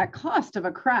that cost of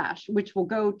a crash, which will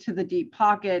go to the deep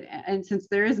pocket. And since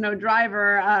there is no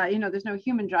driver, you know, there's no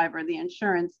human driver, the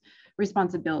insurance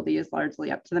responsibility is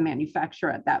largely up to the manufacturer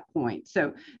at that point.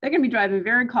 So they're going to be driving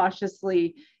very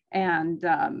cautiously and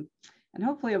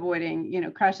hopefully avoiding, you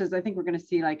know, crashes. I think we're going to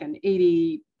see like an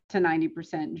 80 to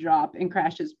 90% drop in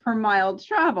crashes per mile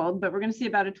traveled, but we're going to see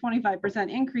about a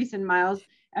 25% increase in miles.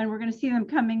 And we're going to see them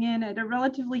coming in at a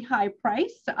relatively high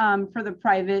price for the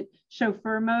private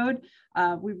chauffeur mode.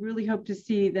 We really hope to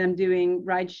see them doing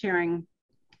ride sharing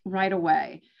right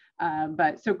away.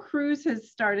 But so Cruise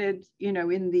has started, you know,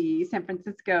 in the San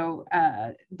Francisco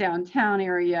downtown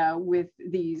area with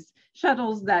these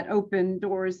shuttles that open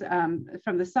doors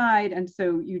from the side. And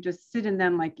so you just sit in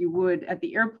them like you would at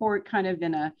the airport, kind of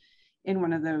in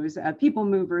one of those people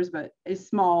movers, but a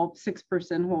small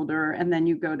 6-person holder. And then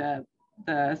you go to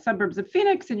the suburbs of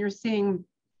Phoenix and you're seeing,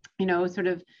 you know, sort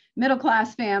of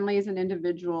middle-class families and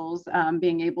individuals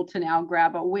being able to now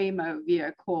grab a Waymo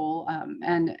vehicle.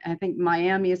 And I think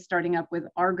Miami is starting up with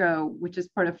Argo, which is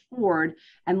part of Ford,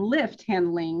 and Lyft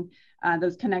handling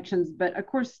those connections. But of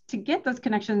course, to get those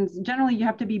connections, generally you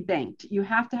have to be banked. You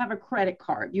have to have a credit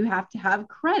card. You have to have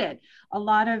credit. A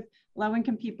lot of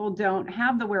low-income people don't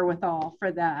have the wherewithal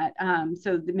for that.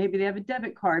 So maybe they have a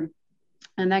debit card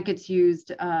and that gets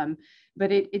used. But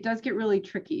it does get really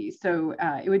tricky. So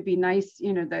it would be nice,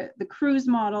 you know, the cruise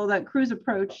model, that cruise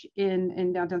approach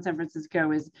in downtown San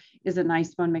Francisco is a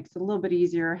nice one, makes it a little bit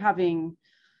easier. Having,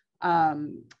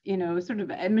 you know, sort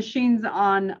of machines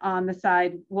on the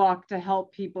sidewalk to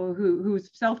help people whose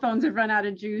cell phones have run out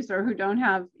of juice or who don't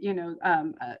have, you know,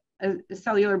 a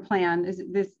cellular plan.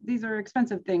 These are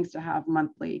expensive things to have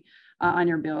monthly on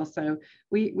your bill. So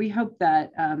we hope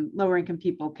that lower income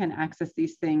people can access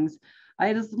these things.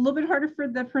 It is a little bit harder for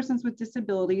the persons with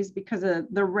disabilities because of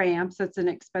the ramps. That's an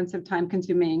expensive,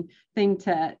 time-consuming thing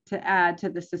to add to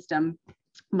the system.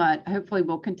 But hopefully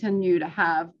we'll continue to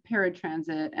have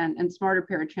paratransit and smarter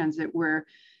paratransit where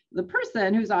the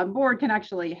person who's on board can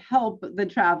actually help the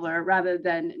traveler rather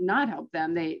than not help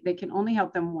them. They can only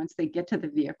help them once they get to the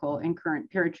vehicle in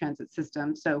current paratransit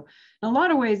system. So in a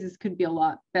lot of ways, this could be a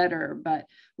lot better, but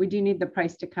we do need the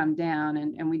price to come down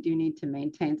and we do need to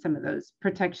maintain some of those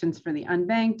protections for the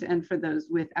unbanked and for those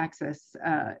with access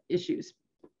issues.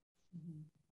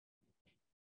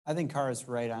 I think Kara's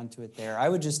right onto it there. I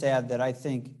would just add that I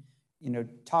think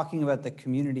talking about the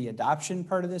community adoption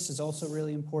part of this is also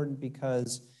really important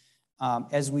because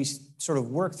as we sort of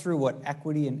work through what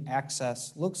equity and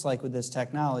access looks like with this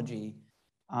technology,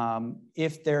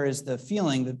 if there is the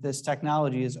feeling that this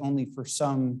technology is only for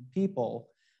some people,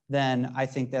 then I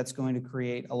think that's going to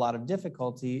create a lot of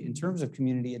difficulty in terms of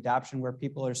community adoption, where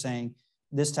people are saying,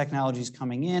 this technology is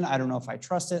coming in, I don't know if I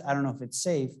trust it, I don't know if it's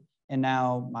safe. And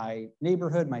now my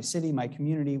neighborhood, my city, my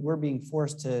community, we're being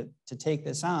forced to take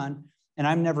this on, and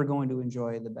I'm never going to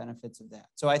enjoy the benefits of that.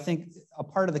 So I think a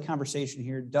part of the conversation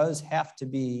here does have to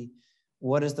be,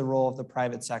 what is the role of the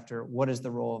private sector? What is the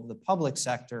role of the public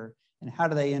sector? And how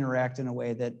do they interact in a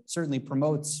way that certainly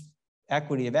promotes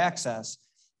equity of access,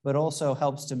 but also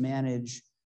helps to manage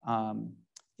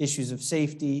issues of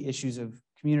safety, issues of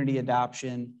community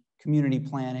adoption, community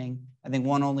planning. I think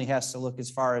one only has to look as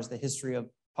far as the history of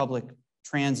public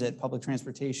transit, public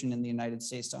transportation in the United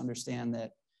States to understand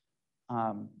that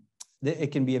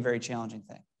it can be a very challenging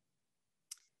thing.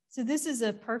 So this is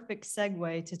a perfect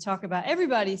segue to talk about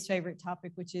everybody's favorite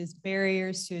topic, which is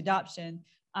barriers to adoption.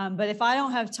 But if I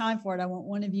don't have time for it, I want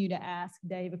one of you to ask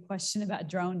Dave a question about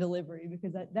drone delivery,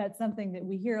 because that's something that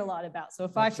we hear a lot about. So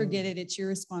if I forget it, it's your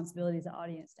responsibility as an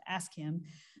audience to ask him.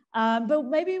 But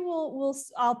maybe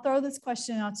I'll throw this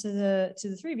question out to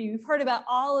the three of you. We've heard about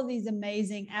all of these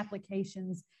amazing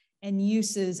applications and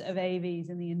uses of AVs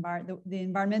and the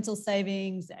environmental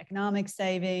savings, the economic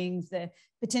savings, the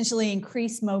potentially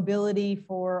increased mobility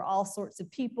for all sorts of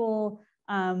people.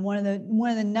 One of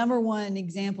the number one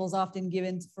examples often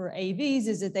given for AVs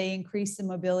is that they increase the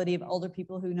mobility of older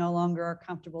people who no longer are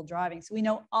comfortable driving. So we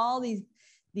know all these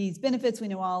benefits. We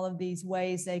know all of these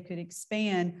ways they could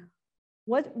expand.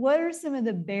 What are some of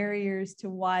the barriers to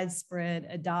widespread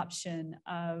adoption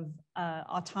of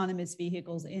autonomous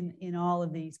vehicles in all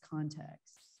of these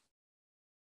contexts?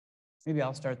 Maybe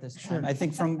I'll start this time. I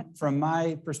think from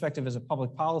my perspective as a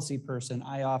public policy person,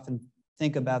 I often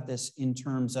think about this in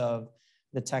terms of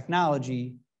the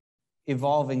technology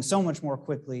evolving so much more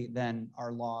quickly than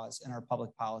our laws and our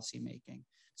public policy making.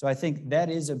 So I think that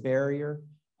is a barrier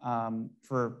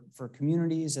for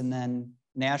communities, and then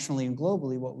nationally and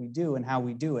globally what we do and how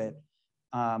we do it.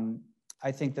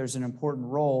 I think there's an important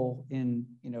role in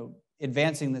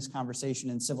advancing this conversation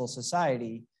in civil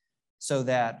society so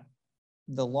that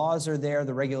the laws are there,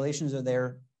 the regulations are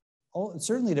there,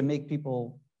 certainly to make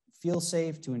people feel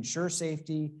safe, to ensure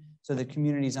safety, so that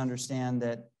communities understand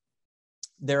that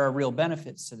there are real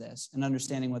benefits to this and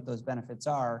understanding what those benefits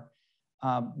are.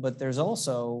 But there's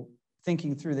also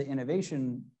thinking through the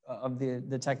innovation of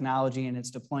the technology and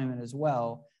its deployment as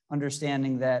well,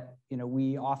 understanding that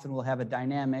we often will have a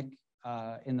dynamic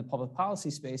in the public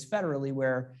policy space federally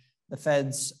where the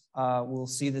feds will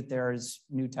see that there's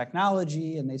new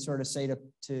technology and they sort of say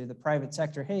to the private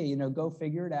sector, hey, go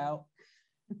figure it out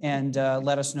and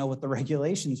let us know what the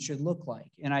regulations should look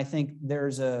like. And I think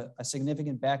there's a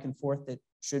significant back and forth that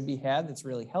should be had that's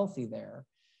really healthy there.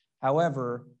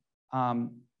 However,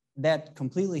 that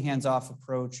completely hands-off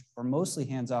approach or mostly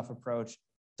hands-off approach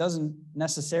doesn't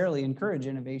necessarily encourage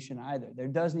innovation either. There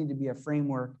does need to be a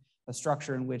framework, a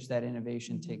structure in which that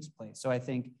innovation takes place. So I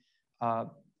think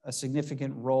a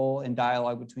significant role in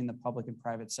dialogue between the public and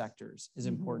private sectors is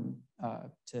important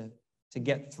to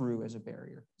get through as a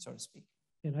barrier, so to speak.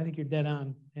 And I think you're dead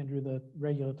on, Andrew. The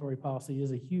regulatory policy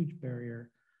is a huge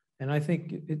barrier. And I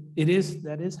think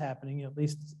that is happening, at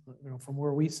least from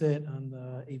where we sit on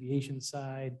the aviation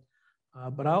side.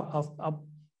 But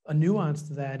a nuance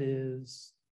to that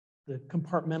is the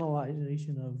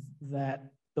compartmentalization of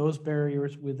those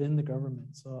barriers within the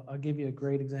government. So I'll give you a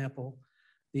great example.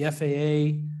 The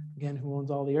FAA, again, who owns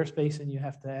all the airspace, and you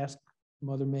have to ask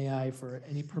Mother May I for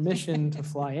any permission to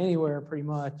fly anywhere, pretty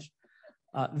much.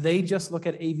 They just look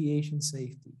at aviation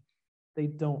safety. They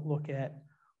don't look at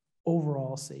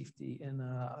overall safety. And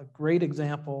a great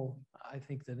example I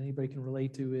think that anybody can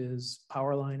relate to is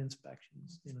power line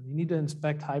inspections. You need to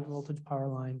inspect high voltage power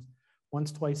lines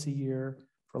once, twice a year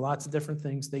for lots of different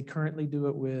things. They currently do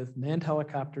it with manned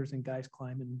helicopters and guys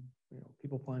climbing,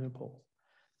 people climbing poles.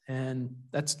 And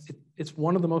it's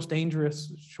one of the most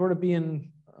dangerous, short of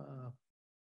being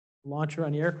launcher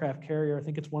on the aircraft carrier, I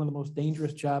think it's one of the most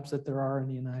dangerous jobs that there are in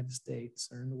the United States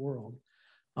or in the world.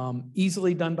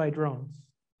 Easily done by drones.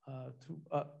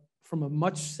 From a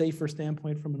much safer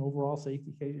standpoint, from an overall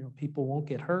safety case, people won't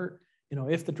get hurt.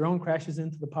 If the drone crashes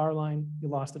into the power line, you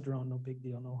lost a drone, no big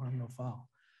deal, no harm, no foul.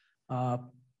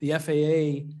 The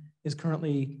FAA is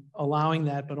currently allowing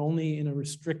that, but only in a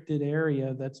restricted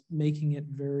area that's making it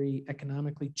very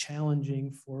economically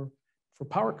challenging for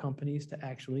power companies to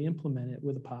actually implement it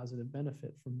with a positive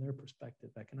benefit from their perspective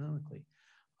economically.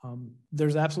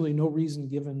 There's absolutely no reason,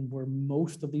 given where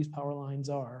most of these power lines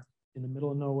are, in the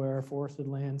middle of nowhere, forested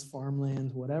lands,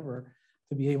 farmlands, whatever,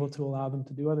 to be able to allow them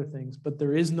to do other things. But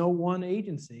there is no one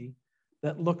agency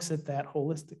that looks at that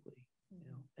holistically.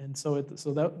 And so,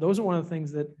 those are one of the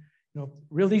things that,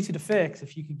 real easy to fix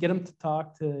if you could get them to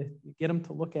talk to, get them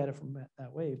to look at it from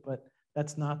that way. But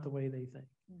that's not the way they think.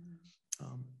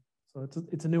 So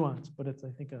it's a nuance, but it's, I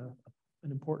think,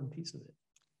 an important piece of it.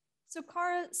 So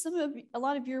Cara, a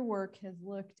lot of your work has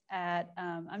looked at,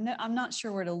 I'm not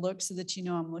sure where to look so that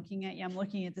I'm looking at you. I'm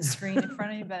looking at the screen in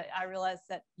front of you, but I realize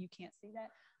that you can't see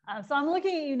that. So I'm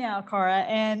looking at you now, Cara,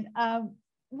 and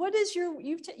what is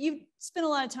you've spent a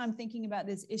lot of time thinking about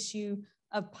this issue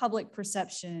of public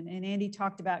perception, and Andy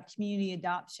talked about community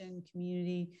adoption,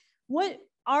 what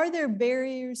are there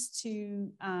barriers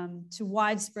to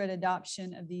widespread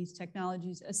adoption of these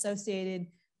technologies associated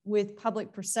with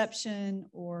public perception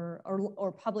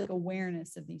or public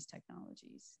awareness of these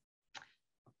technologies?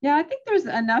 Yeah, I think there's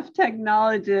enough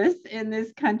technologists in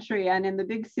this country and in the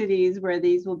big cities where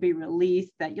these will be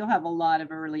released that you'll have a lot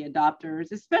of early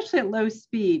adopters, especially at low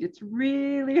speed. It's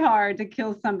really hard to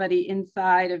kill somebody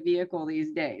inside a vehicle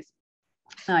these days.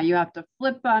 You have to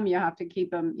flip them, you have to keep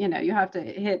them, you have to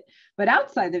hit, but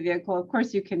outside the vehicle, of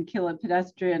course, you can kill a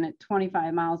pedestrian at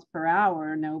 25 miles per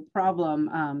hour, no problem.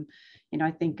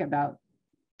 I think about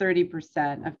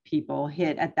 30% of people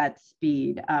hit at that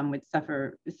speed would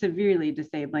suffer severely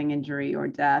disabling injury or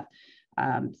death.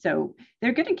 So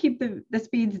they're going to keep the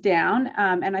speeds down.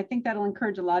 And I think that'll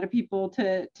encourage a lot of people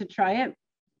to try it.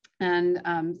 And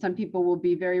some people will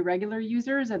be very regular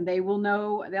users, and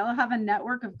they'll have a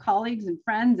network of colleagues and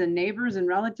friends and neighbors and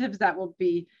relatives that will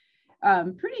be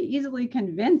pretty easily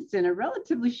convinced in a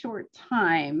relatively short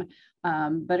time.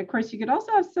 But of course, you could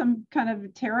also have some kind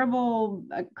of terrible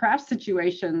crash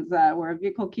situations where a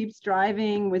vehicle keeps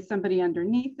driving with somebody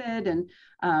underneath it, and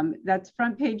that's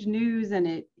front page news. And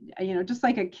it, just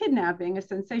like a kidnapping, a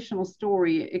sensational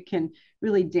story, it can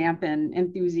really dampen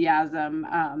enthusiasm,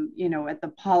 at the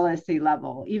policy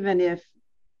level, even if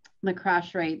the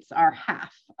crash rates are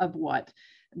half of what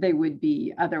they would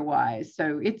be otherwise.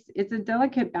 So it's a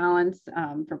delicate balance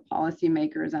for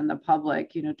policymakers and the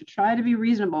public, to try to be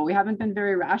reasonable. We haven't been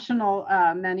very rational.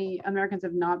 Many Americans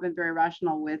have not been very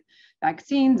rational with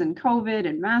vaccines and COVID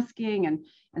and masking.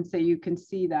 And so you can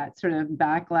see that sort of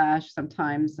backlash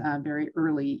sometimes very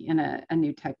early in a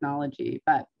new technology.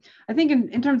 But I think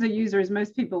in terms of users,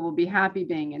 most people will be happy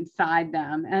being inside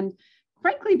them. And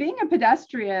frankly, being a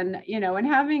pedestrian, and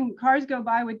having cars go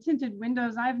by with tinted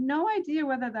windows, I have no idea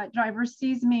whether that driver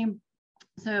sees me.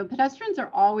 So pedestrians are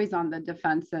always on the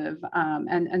defensive,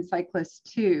 and cyclists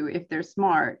too, if they're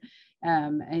smart.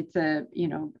 It's a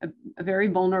very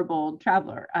vulnerable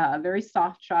traveler, a very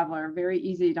soft traveler, very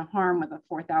easy to harm with a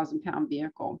 4,000-pound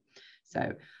vehicle.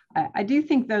 So I do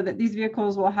think, though, that these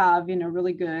vehicles will have,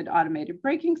 really good automated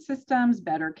braking systems,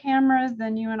 better cameras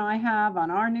than you and I have on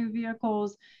our new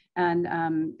vehicles, and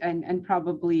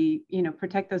probably,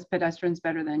 protect those pedestrians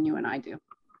better than you and I do.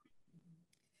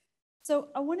 So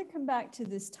I want to come back to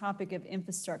this topic of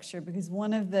infrastructure, because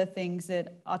one of the things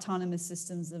that autonomous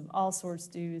systems of all sorts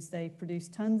do is they produce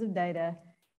tons of data,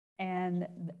 and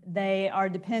they are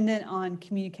dependent on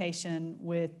communication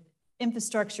with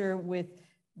infrastructure, with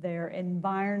their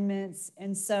environments.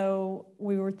 And so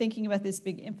we were thinking about this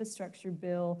big infrastructure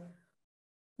bill.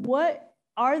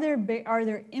 Are there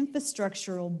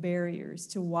infrastructural barriers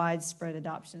to widespread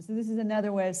adoption? So this is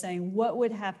another way of saying what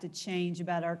would have to change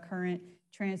about our current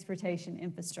transportation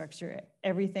infrastructure,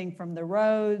 everything from the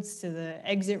roads to the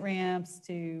exit ramps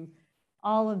to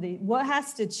all of the, what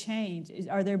has to change?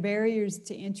 Are there barriers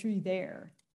to entry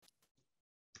there?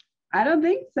 I don't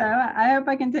think so. I hope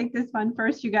I can take this one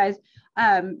first, you guys.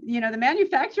 The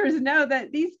manufacturers know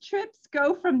that these trips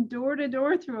go from door to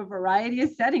door through a variety of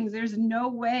settings. There's no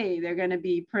way they're going to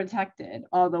be protected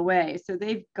all the way. So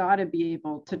they've got to be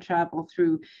able to travel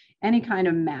through any kind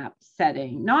of mapped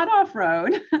setting, not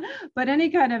off-road, but any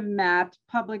kind of mapped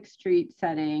public street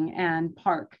setting and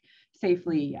park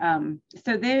safely.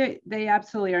 So they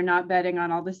absolutely are not betting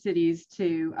on all the cities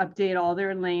to update all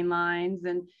their lane lines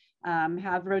and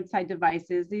have roadside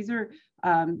devices. These are,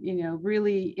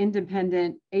 really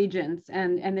independent agents,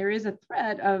 and there is a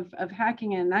threat of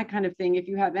hacking and that kind of thing if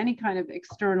you have any kind of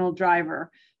external driver.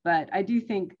 But I do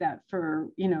think that for,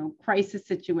 crisis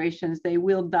situations, they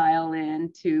will dial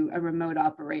in to a remote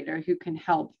operator who can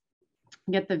help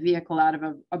get the vehicle out of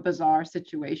a bizarre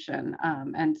situation.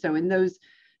 And so in those,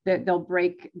 that they'll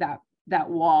break that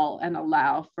wall and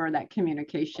allow for that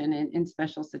communication in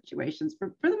special situations.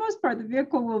 For the most part, the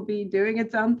vehicle will be doing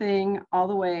its own thing all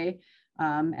the way.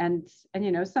 And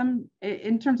you know, some,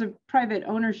 in terms of private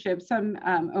ownership, some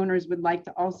owners would like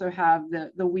to also have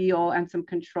the wheel and some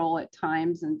control at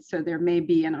times. And so there may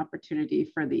be an opportunity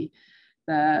for the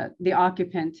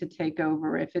occupant to take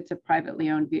over if it's a privately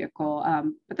owned vehicle.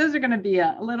 But those are going to be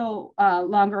a little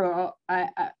longer,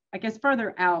 I guess,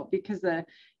 further out, because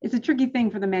it's a tricky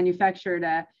thing for the manufacturer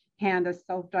to hand a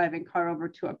self-driving car over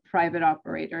to a private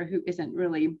operator who isn't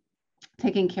really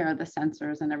taking care of the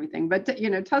sensors and everything. But you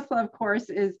know, Tesla, of course,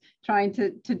 is trying to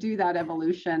do that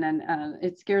evolution, and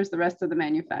it scares the rest of the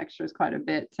manufacturers quite a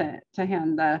bit to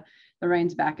hand the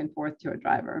reins back and forth to a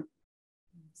driver.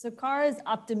 So CAR is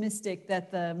optimistic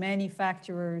that the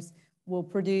manufacturers will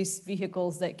produce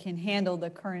vehicles that can handle the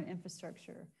current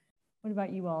infrastructure. What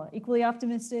about you all? Equally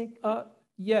optimistic?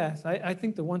 Yes, I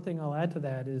think the one thing I'll add to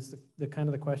that is the kind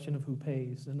of the question of who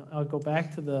pays. And I'll go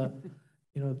back to the,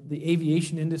 you know, the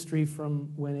aviation industry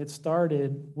from when it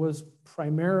started was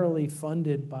primarily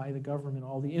funded by the government,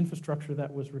 all the infrastructure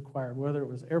that was required, whether it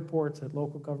was airports at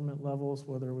local government levels,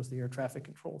 whether it was the air traffic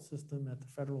control system at the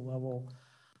federal level.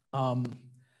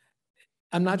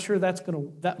 I'm not sure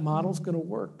that model's gonna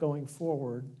work going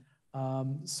forward.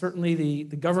 Certainly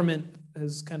the government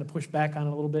has kind of pushed back on it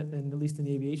a little bit, and at least in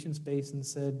the aviation space, and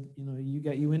said, you know,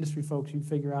 you industry folks, you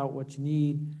figure out what you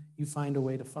need, you find a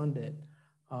way to fund it.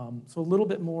 So a little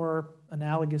bit more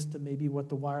analogous to maybe what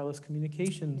the wireless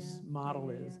communications model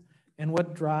is. And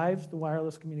what drives the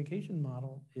wireless communication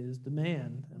model is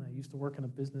demand. And I used to work in a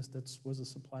business that was a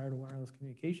supplier to wireless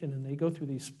communication, and they go through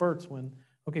these spurts when,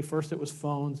 okay, first it was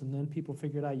phones, and then people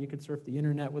figured out you could surf the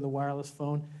internet with a wireless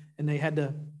phone, and they had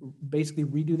to basically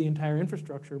redo the entire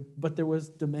infrastructure, but there was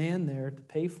demand there to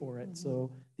pay for it.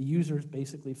 So the users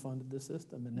basically funded the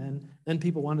system. And then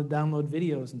people wanted to download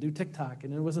videos and do TikTok,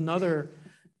 and it was another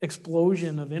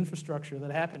explosion of infrastructure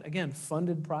that happened, again,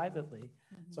 funded privately.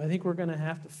 So I think we're gonna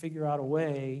have to figure out a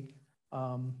way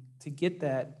to get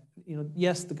that. You know,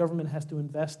 yes, the government has to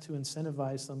invest to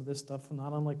incentivize some of this stuff,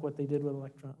 not unlike what they did with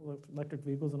electric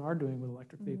vehicles and are doing with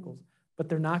electric vehicles, but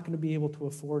they're not going to be able to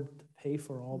afford to pay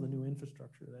for all the new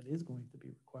infrastructure that is going to be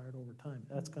required over time.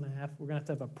 That's going to we're going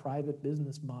to have a private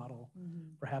business model,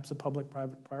 perhaps a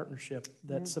public-private partnership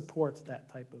that supports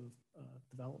that type of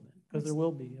development, because there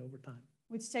will be over time.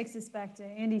 Which takes us back to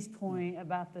Andy's point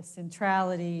about the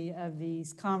centrality of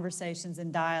these conversations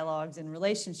and dialogues and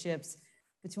relationships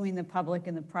between the public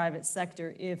and the private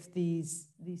sector if these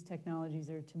technologies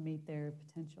are to meet their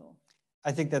potential.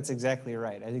 I think that's exactly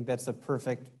right. I think that's the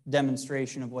perfect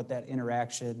demonstration of what that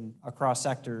interaction across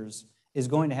sectors is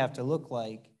going to have to look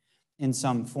like in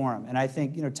some form. And I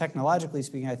think, you know, technologically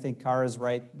speaking, I think Kara's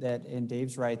right that, and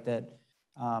Dave's right that,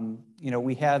 you know,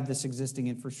 we have this existing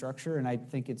infrastructure, and I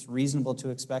think it's reasonable to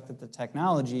expect that the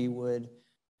technology would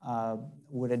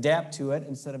adapt to it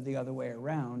instead of the other way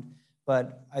around.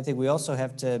 But I think we also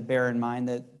have to bear in mind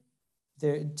that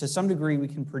to some degree we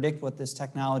can predict what this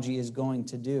technology is going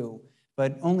to do,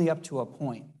 but only up to a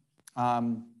point.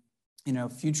 You know,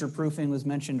 future proofing was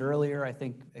mentioned earlier. I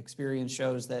think experience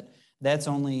shows that that's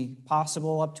only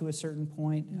possible up to a certain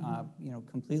point. You know,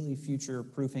 completely future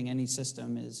proofing any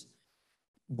system is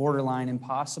borderline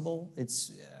impossible.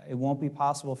 It won't be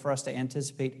possible for us to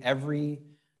anticipate every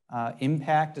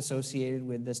impact associated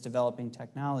with this developing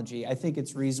technology. I think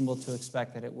it's reasonable to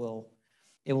expect that it will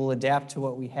adapt to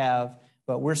what we have,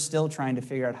 but we're still trying to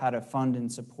figure out how to fund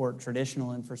and support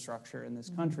traditional infrastructure in this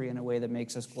country in a way that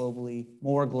makes us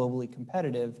more globally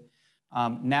competitive.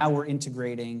 Now we're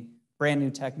integrating brand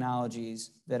new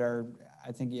technologies that are,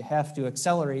 I think you have to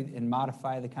accelerate and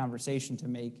modify the conversation to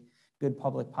make good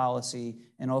public policy,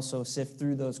 and also sift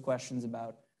through those questions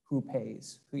about who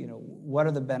pays, you know, what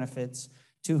are the benefits,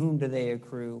 to whom do they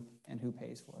accrue, and who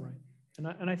pays for it.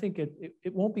 Right. And I think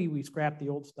it won't be we scrap the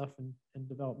old stuff and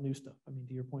develop new stuff. I mean,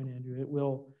 to your point, Andrew, it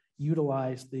will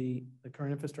utilize the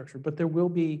current infrastructure, but there will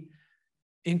be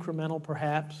incremental,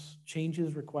 perhaps,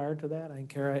 changes required to that. I think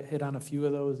Kara hit on a few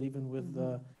of those, even with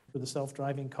the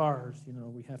self-driving cars. You know,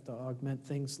 we have to augment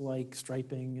things like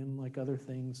striping and like other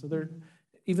things. So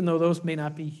even though those may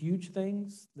not be huge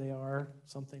things, they are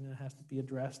something that has to be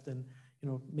addressed. And you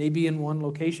know, maybe in one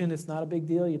location it's not a big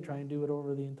deal. You try and do it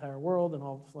over the entire world, and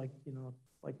all like, you know,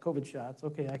 like COVID shots.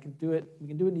 Okay, I can do it. We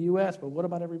can do it in the U.S., but what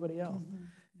about everybody else?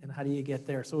 And how do you get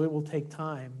there? So it will take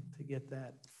time to get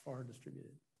that far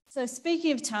distributed. So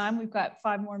speaking of time, we've got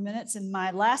 5 more minutes, and my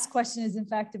last question is in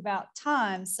fact about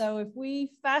time. So if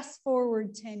we fast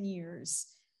forward 10 years,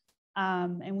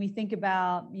 and we think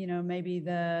about, you know, maybe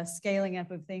the scaling up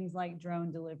of things like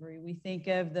drone delivery, we think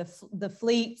of the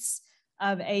fleets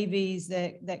of AVs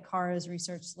that Kara's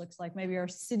research looks like. Maybe our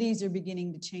cities are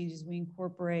beginning to change as we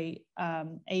incorporate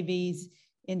AVs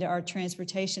into our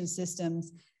transportation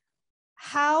systems.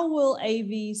 How will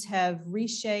AVs have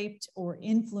reshaped or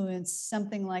influenced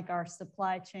something like our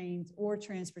supply chains or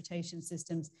transportation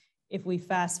systems if we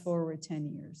fast forward 10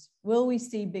 years? Will we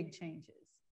see big changes?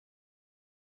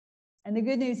 And the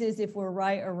good news is if we're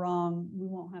right or wrong, we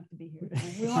won't have to be here.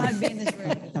 We won't have to be in this room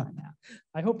to find out.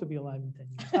 I hope to be alive in 10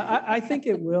 years. I think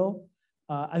it will.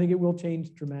 I think it will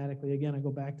change dramatically. Again, I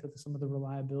go back to some of the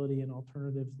reliability and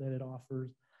alternatives that it offers.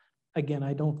 Again,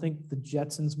 I don't think the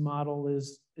Jetsons model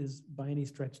is by any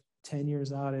stretch 10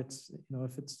 years out. It's, you know,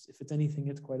 if it's anything,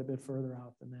 it's quite a bit further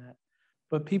out than that.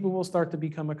 But people will start to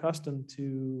become accustomed to,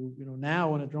 you know,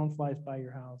 now when a drone flies by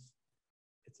your house,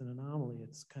 it's an anomaly.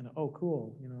 It's kind of, oh,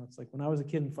 cool. You know, it's like when I was a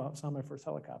kid and saw my first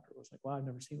helicopter, it was like, wow, I've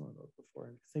never seen one of those before.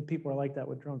 And I think people are like that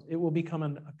with drones. It will become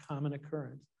a common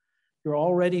occurrence. You're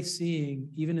already seeing,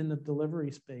 even in the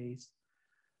delivery space,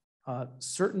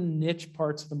 certain niche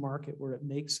parts of the market where it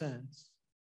makes sense,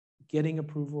 getting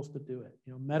approvals to do it.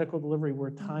 You know, medical delivery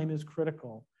where time is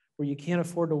critical, where you can't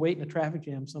afford to wait in a traffic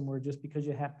jam somewhere just because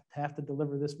you have to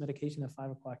deliver this medication at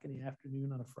 5 o'clock in the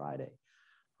afternoon on a Friday.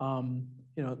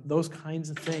 You know, those kinds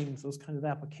of things, those kinds of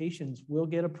applications will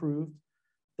get approved.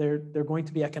 They're going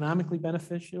to be economically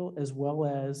beneficial as well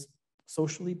as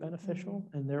socially beneficial,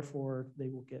 and therefore they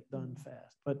will get done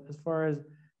fast. But as far as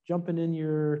jumping in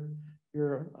your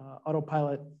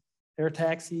autopilot air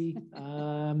taxi,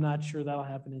 I'm not sure that'll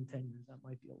happen in 10 years. That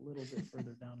might be a little bit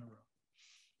further down the road.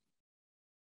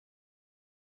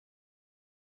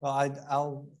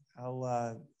 Well,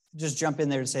 I'll just jump in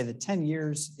there to say that 10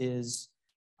 years is,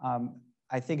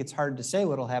 I think it's hard to say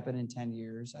what'll happen in 10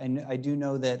 years. I do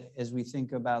know that as we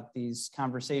think about these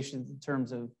conversations in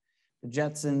terms of the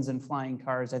Jetsons and flying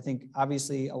cars, I think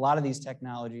obviously a lot of these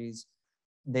technologies,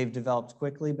 they've developed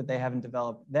quickly, but they haven't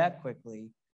developed that quickly.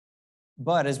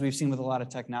 But as we've seen with a lot of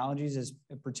technologies,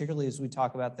 particularly as we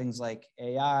talk about things like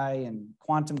AI and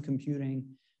quantum computing,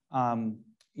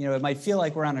 you know, it might feel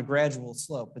like we're on a gradual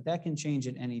slope, but that can change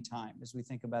at any time as we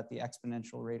think about the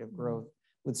exponential rate of growth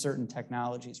with certain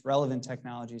technologies, relevant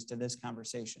technologies to this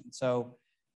conversation. So,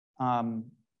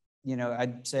 you know,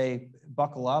 I'd say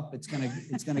buckle up. It's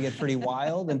gonna get pretty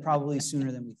wild and probably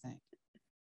sooner than we think.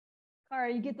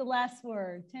 Kara, you get the last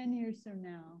word. 10 years from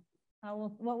now,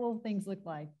 what will things look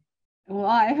like? Well,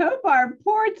 I hope our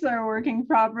ports are working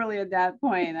properly at that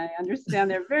point. I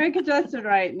understand they're very congested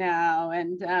right now.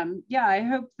 And yeah, I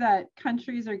hope that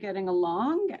countries are getting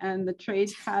along and the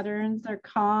trade patterns are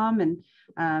calm.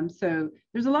 And so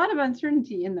there's a lot of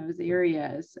uncertainty in those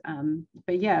areas.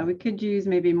 But yeah, we could use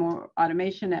maybe more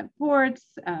automation at ports.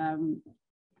 And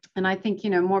I think, you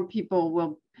know, more people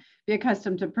will be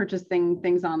accustomed to purchasing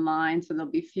things online. So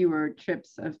there'll be fewer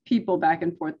trips of people back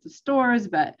and forth to stores.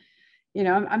 But you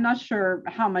know, I'm not sure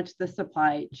how much the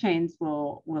supply chains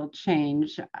will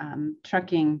change.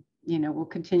 Trucking, you know, will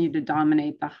continue to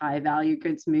dominate the high value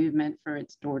goods movement for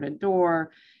its door to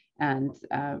door. And,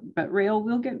 but rail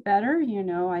will get better. You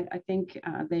know, I think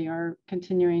they are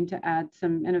continuing to add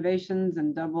some innovations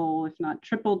and double, if not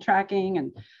triple tracking.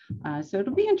 And so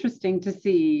it'll be interesting to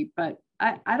see, but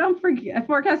I don't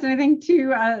forecast anything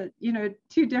too, you know,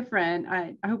 too different.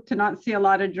 I hope to not see a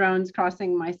lot of drones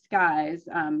crossing my skies.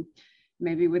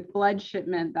 Maybe with blood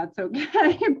shipment, that's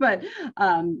okay. But,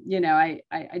 you know,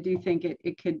 I do think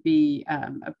it could be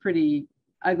a pretty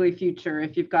ugly future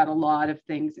if you've got a lot of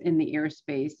things in the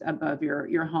airspace above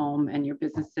your home and your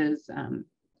businesses.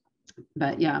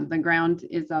 But yeah, the ground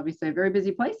is obviously a very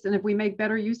busy place. And if we make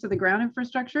better use of the ground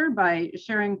infrastructure by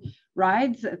sharing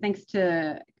rides, thanks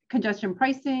to congestion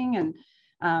pricing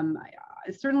and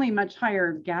certainly much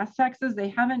higher gas taxes, they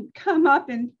haven't come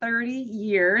up in 30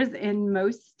 years in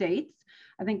most states.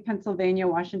 I think Pennsylvania,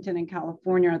 Washington, and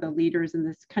California are the leaders in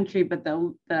this country, but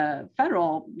the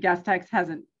federal gas tax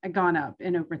hasn't gone up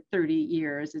in over 30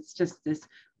 years. It's just this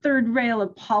third rail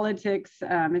of politics.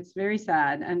 It's very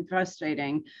sad and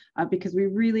frustrating because we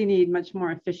really need much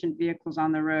more efficient vehicles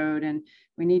on the road, and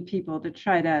we need people to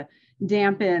try to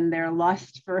dampen their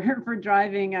lust for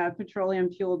driving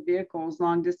petroleum-fueled vehicles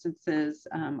long distances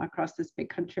across this big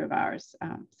country of ours.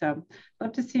 So I'd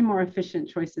love to see more efficient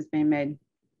choices being made.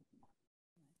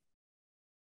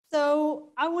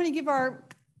 So I want to give our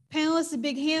panelists a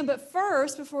big hand, but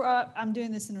first, before I'm doing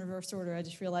this in reverse order, I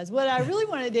just realized what I really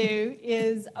want to do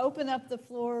is open up the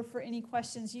floor for any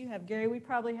questions you have. Gary, we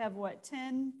probably have what,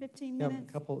 10, 15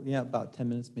 minutes? About 10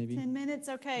 minutes maybe. 10 minutes,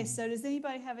 okay. So does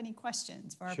anybody have any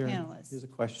questions for our panelists? Here's a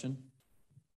question.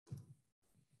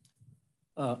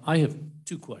 I have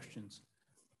two questions.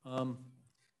 The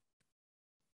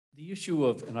issue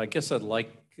of, and I guess I'd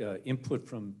like input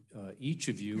from each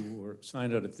of you or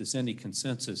find out if there's any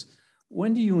consensus.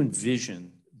 When do you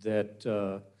envision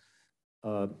that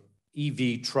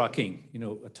EV trucking,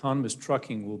 autonomous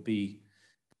trucking will be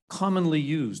commonly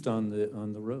used on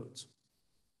the roads.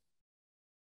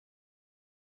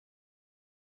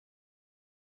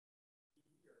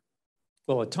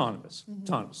 Well, autonomous.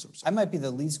 I might be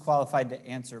the least qualified to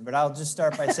answer, but I'll just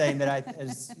start by saying that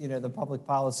as the public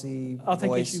policy I'll take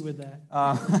voice, issue with that.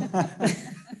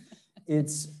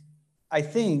 I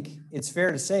think it's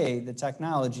fair to say the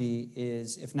technology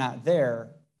is, if not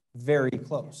there, very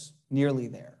close, nearly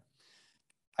there.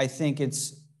 I think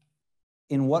it's,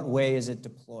 in what way is it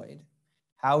deployed?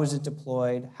 How is it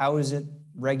deployed? How is it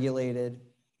regulated?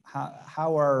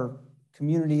 How are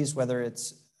communities, whether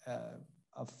it's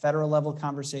a federal level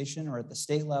conversation or at the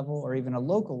state level or even a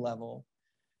local level,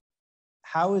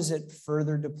 how is it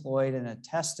further deployed in a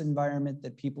test environment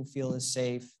that people feel is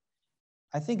safe?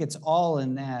 I think it's all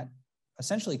in that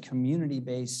essentially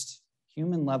community-based,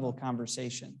 human level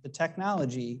conversation. The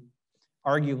technology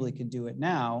arguably could do it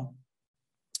now,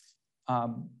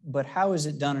 but how is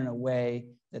it done in a way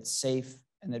that's safe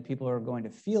and that people are going to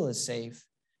feel is safe,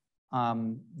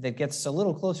 that gets a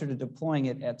little closer to deploying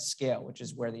it at scale, which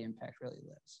is where the impact really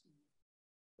lives.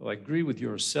 Well, I agree with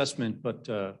your assessment, but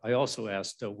I also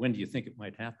asked, when do you think it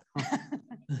might happen?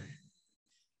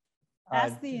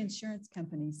 Ask the insurance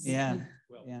companies. Yeah,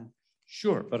 well, yeah.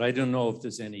 Sure, but I don't know if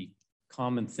there's any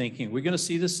common thinking. We're going to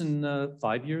see this in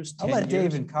 5 years, 10 I'll let years?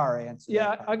 Dave and Kara answer.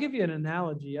 Yeah, I'll give you an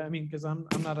analogy. I mean, because I'm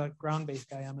not a ground-based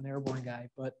guy, I'm an airborne guy,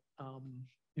 but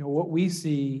what we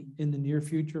see in the near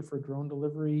future for drone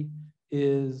delivery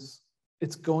is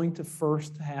it's going to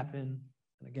first happen,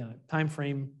 and again, a time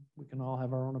frame, we can all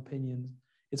have our own opinions.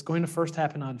 It's going to first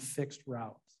happen on fixed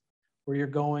routes where you're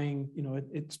going,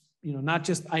 it's not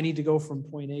just I need to go from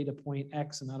point A to point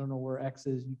X and I don't know where X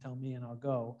is, you tell me and I'll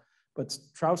go, but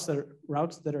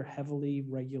routes that are heavily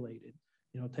regulated.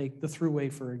 Take the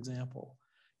thruway, for example.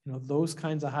 Those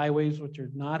kinds of highways, which are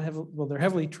not heavily, well, they're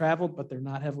heavily traveled, but they're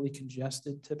not heavily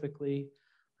congested typically.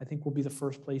 I think will be the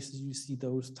first places you see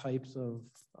those types of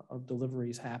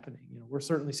deliveries happening. We're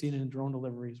certainly seeing it in drone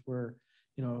deliveries where,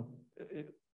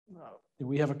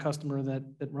 we have a customer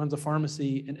that runs a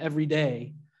pharmacy, and every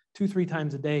day, 2-3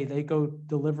 times a day, they go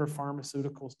deliver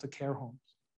pharmaceuticals to care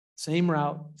homes. Same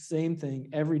route, same thing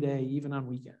every day, even on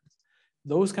weekends.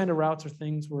 Those kind of routes are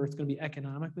things where it's going to be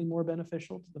economically more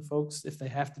beneficial to the folks. If they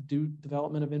have to do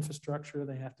development of infrastructure,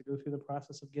 they have to go through the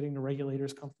process of getting the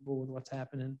regulators comfortable with what's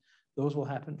happening. Those will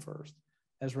happen first.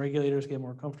 As regulators get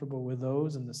more comfortable with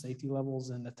those and the safety levels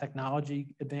and the technology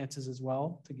advances as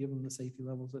well to give them the safety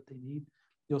levels that they need,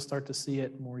 you'll start to see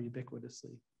it more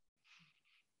ubiquitously.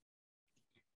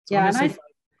 So yeah, I'm going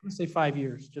to say 5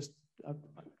 years, just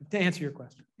to answer your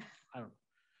question. I don't know.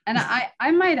 And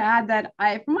I might add that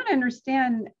from what I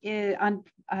understand, on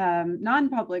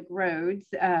non-public roads,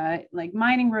 like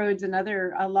mining roads and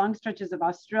other long stretches of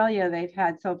Australia, they've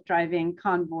had self-driving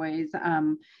convoys,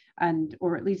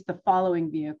 or at least the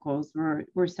following vehicles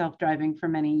were self-driving for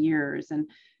many years.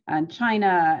 And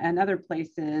China and other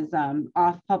places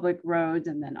off public roads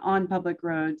and then on public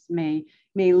roads may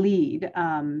lead.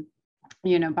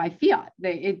 By fiat,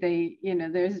 there's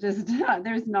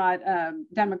not a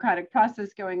democratic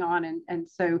process going on. And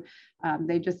so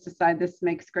they just decide this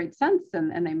makes great sense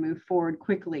and they move forward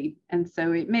quickly. And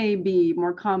so it may be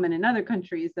more common in other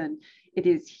countries than it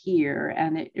is here.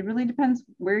 And it really depends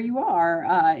where you are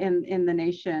in the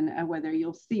nation, whether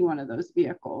you'll see one of those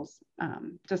vehicles.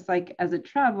 Just like as a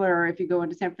traveler, if you go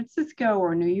into San Francisco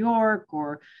or New York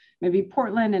or maybe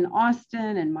Portland and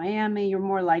Austin and Miami, you're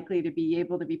more likely to be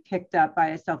able to be picked up by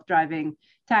a self-driving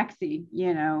taxi,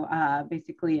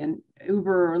 basically an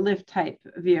Uber or Lyft type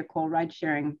vehicle, ride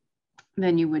sharing,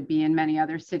 than you would be in many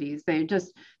other cities. They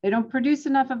don't produce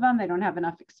enough of them. They don't have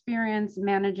enough experience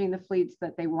managing the fleets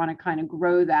that they want to kind of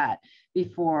grow that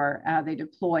before they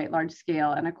deploy at large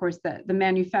scale. And of course, the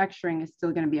manufacturing is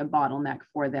still going to be a bottleneck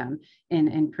for them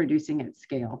in producing at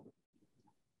scale.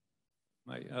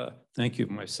 Thank you.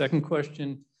 My second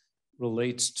question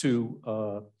relates to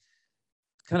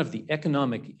kind of the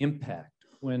economic impact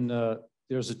when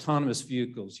there's autonomous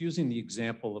vehicles, using the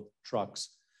example of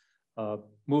trucks,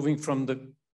 moving from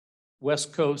the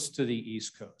West Coast to the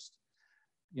East Coast.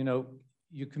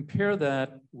 You compare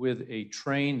that with a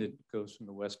train that goes from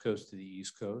the West Coast to the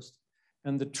East Coast,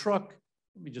 and the truck,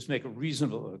 let me just make a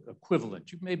reasonable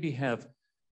equivalent. You maybe have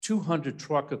 200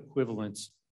 truck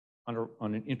equivalents on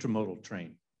an intermodal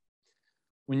train.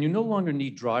 When you no longer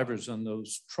need drivers on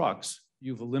those trucks,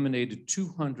 you've eliminated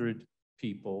 200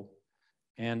 people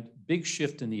and big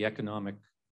shift in the economic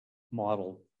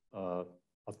model of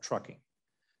trucking.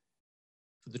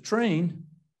 For the train,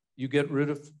 you get rid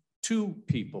of 2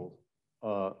 people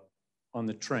on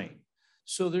the train.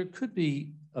 So there could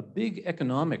be a big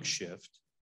economic shift,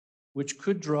 which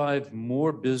could drive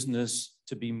more business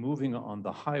to be moving on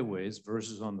the highways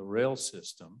versus on the rail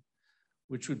system,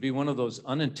 which would be one of those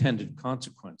unintended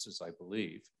consequences, I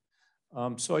believe.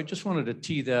 So I just wanted to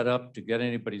tee that up to get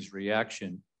anybody's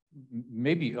reaction.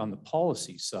 Maybe on the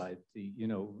policy side, be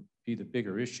the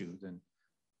bigger issue. Then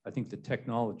I think the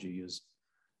technology is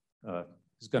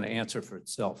going to answer for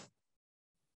itself.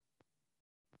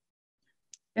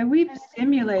 And we've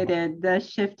simulated the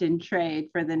shift in trade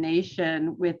for the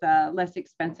nation with less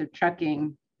expensive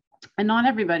trucking. And not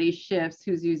everybody shifts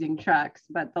who's using trucks,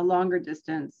 but the longer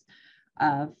distance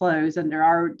flows under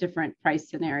our different price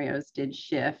scenarios did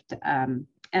shift. And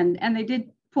they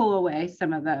did pull away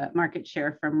some of the market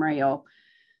share from rail.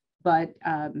 But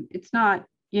it's not,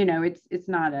 it's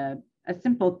not a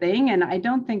simple thing. And I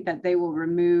don't think that they will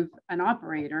remove an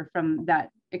operator from that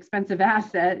expensive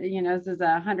asset. This is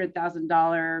a $100,000,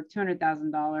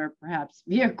 $200,000 perhaps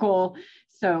vehicle.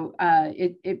 So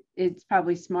it's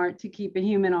probably smart to keep a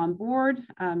human on board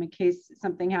in case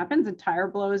something happens, a tire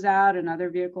blows out, another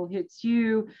vehicle hits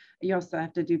you. You also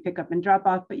have to do pickup and drop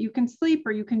off, but you can sleep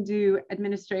or you can do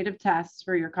administrative tasks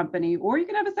for your company, or you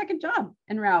can have a second job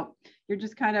en route. You're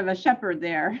just kind of a shepherd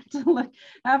there to look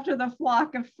after the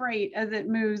flock of freight as it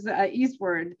moves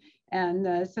eastward.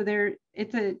 And so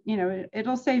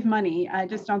it'll save money. I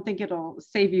just don't think it'll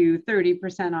save you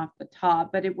 30% off the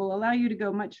top, but it will allow you to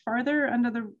go much farther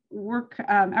under the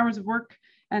hours of work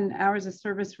and hours of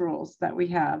service rules that we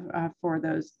have for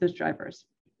those drivers.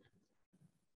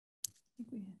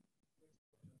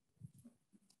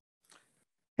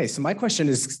 Hey, so my question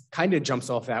is kind of jumps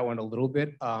off that one a little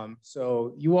bit.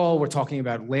 So you all were talking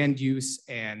about land use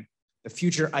and the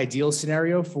future ideal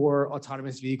scenario for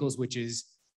autonomous vehicles, which is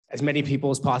as many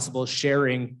people as possible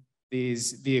sharing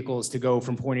these vehicles to go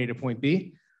from point A to point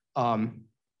B. And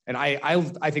I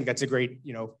think that's a great,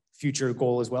 future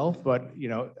goal as well. But,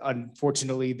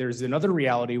 unfortunately, there's another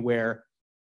reality where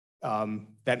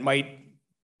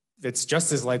that's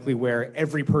just as likely, where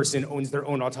every person owns their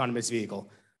own autonomous vehicle.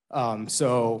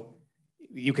 So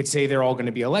you could say they're all going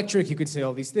to be electric, you could say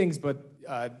all these things, but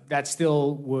that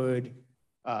still would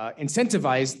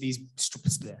incentivize these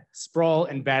sprawl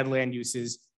and bad land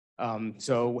uses.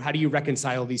 So how do you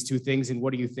reconcile these two things, and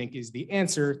what do you think is the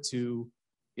answer to,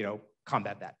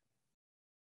 combat that?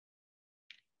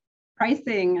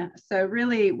 Pricing. So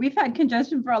really, we've had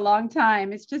congestion for a long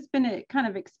time. It's just been kind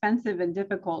of expensive and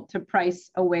difficult to price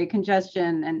away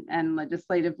congestion, and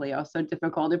legislatively also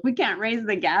difficult. If we can't raise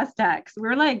the gas tax,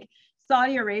 we're like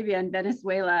Saudi Arabia and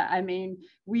Venezuela. I mean,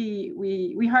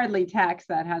 we hardly tax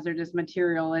that hazardous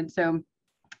material. And so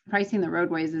pricing the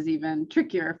roadways is even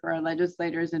trickier for our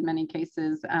legislators in many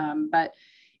cases. But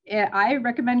I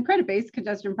recommend credit-based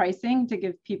congestion pricing to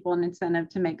give people an incentive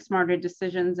to make smarter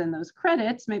decisions. And those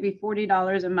credits, maybe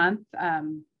 $40 a month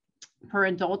per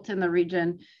adult in the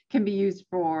region, can be used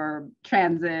for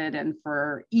transit and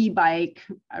for e-bike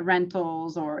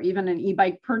rentals, or even an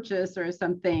e-bike purchase or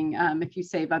something if you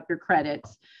save up your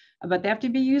credits. But they have to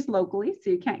be used locally,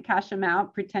 so you can't cash them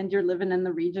out, pretend you're living in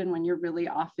the region when you're really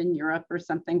off in Europe or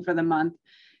something for the month.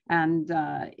 And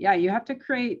yeah, you have to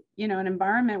create, an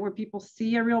environment where people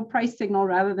see a real price signal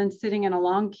rather than sitting in a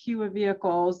long queue of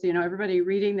vehicles, everybody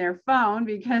reading their phone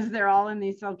because they're all in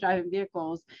these self-driving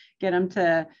vehicles. Get them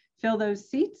to fill those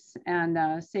seats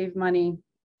and save money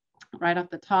right off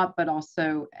the top, but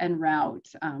also en route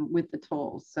with the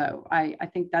tolls. So I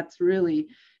think that's really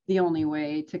the only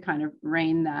way to kind of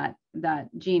rein that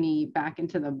genie back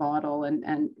into the bottle.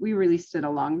 And we released it a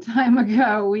long time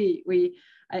ago.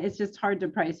 It's just hard to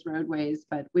price roadways,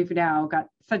 but we've now got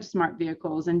such smart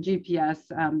vehicles and GPS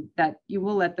that you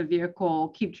will let the vehicle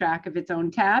keep track of its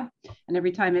own tab. And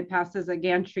every time it passes a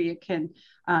gantry, it can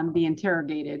be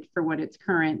interrogated for what its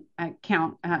current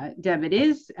account debit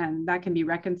is. And that can be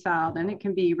reconciled, and it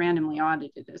can be randomly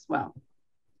audited as well.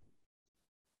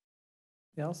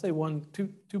 Yeah, I'll say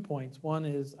two points. One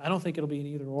is, I don't think it'll be an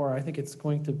either or. I think it's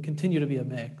going to continue to be a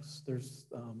mix. There's,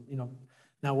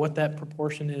 now what that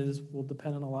proportion is will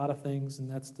depend on a lot of things. And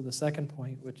that's to the second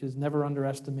point, which is never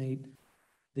underestimate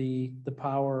the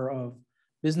power of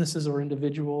businesses or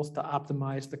individuals to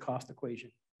optimize the cost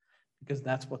equation, because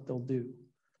that's what they'll do.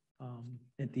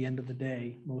 At the end of the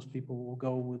day, most people will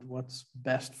go with what's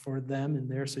best for them in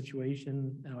their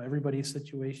situation. Everybody's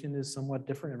situation is somewhat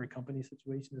different. Every company's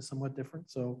situation is somewhat different.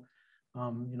 So,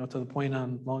 to the point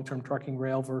on long-term trucking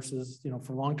rail versus,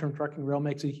 for long-term trucking, rail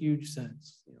makes a huge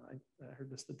sense. I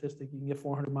heard the statistic, you can get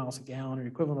 400 miles a gallon, or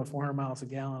equivalent of 400 miles a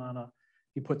gallon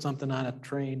you put something on a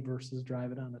train versus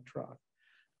drive it on a truck.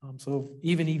 So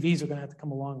even EVs are going to have to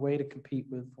come a long way to compete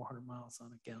with 400 miles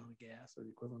on a gallon of gas or the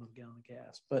equivalent of a gallon of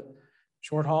gas. But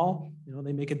short haul,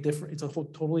 they make it different. It's a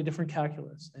totally different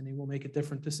calculus, and they will make a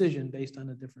different decision based on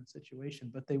a different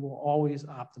situation, but they will always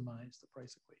optimize the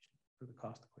price equation or the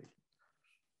cost equation.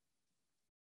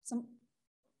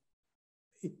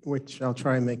 Which I'll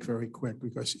try and make very quick,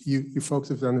 because you folks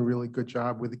have done a really good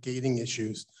job with the gating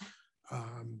issues.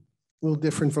 A little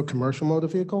different for commercial motor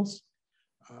vehicles.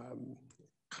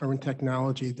 Current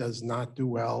technology does not do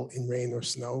well in rain or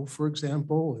snow, for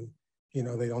example,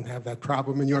 and they don't have that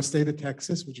problem in your state of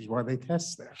Texas, which is why they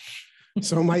test there.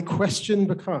 So my question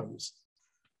becomes,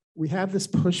 we have this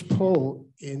push-pull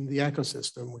in the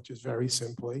ecosystem, which is very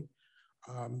simply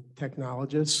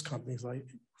technologists, companies like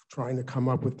trying to come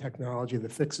up with technology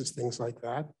that fixes things like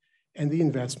that, and the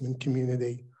investment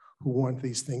community who want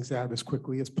these things out as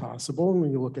quickly as possible. And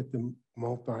when you look at the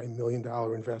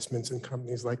multi-million-dollar investments in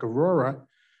companies like Aurora,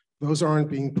 those aren't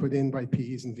being put in by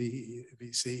Ps and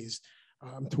VCs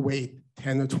to wait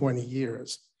 10 or 20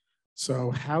 years. So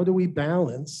how do we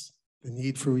balance the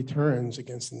need for returns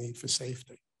against the need for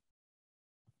safety?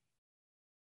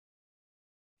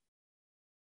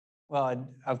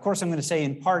 Well, of course, I'm going to say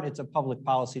in part it's a public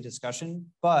policy discussion,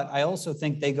 but I also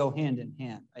think they go hand in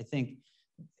hand. I think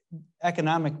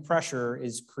economic pressure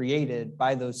is created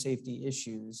by those safety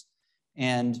issues,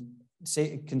 and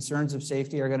concerns of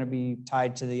safety are going to be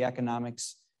tied to the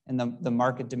economics and the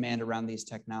market demand around these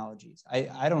technologies.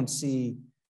 I don't see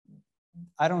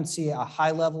a high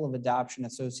level of adoption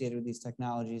associated with these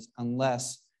technologies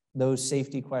unless those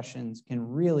safety questions can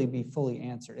really be fully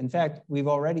answered. In fact, we've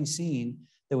already seen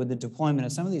that with the deployment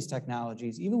of some of these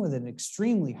technologies, even with an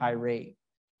extremely high rate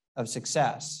of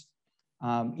success,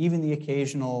 even the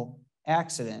occasional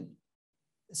accident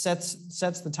sets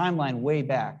the timeline way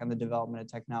back on the development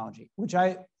of technology,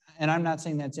 and I'm not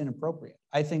saying that's inappropriate.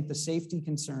 I think the safety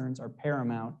concerns are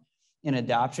paramount in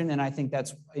adoption, and I think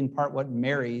that's in part what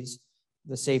marries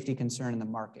the safety concern and the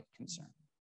market concern.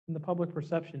 And the public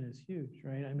perception is huge,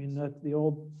 right? I mean, the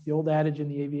old adage in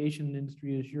the aviation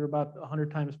industry is you're about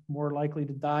 100 times more likely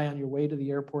to die on your way to the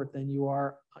airport than you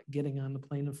are getting on the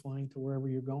plane and flying to wherever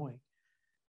you're going.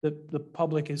 The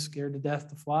public is scared to death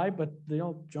to fly, but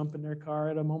they'll jump in their car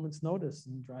at a moment's notice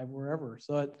and drive wherever.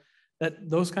 So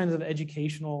those kinds of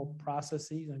educational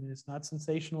processes, I mean, it's not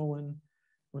sensational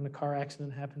when a car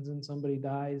accident happens and somebody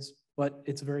dies, but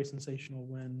it's very sensational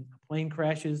when a plane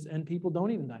crashes and people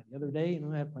don't even die. The other day,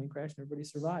 I had a plane crash and everybody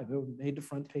survived. It made the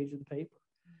front page of the paper.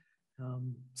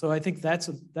 So I think that's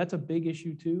a big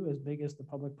issue too, as big as the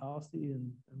public policy.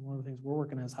 And one of the things we're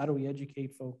working on is how do we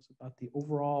educate folks about the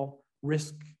overall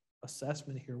risk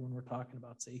assessment here when we're talking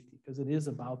about safety, because it is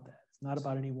about that. It's not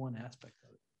about any one aspect of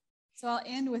it. So I'll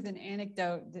end with an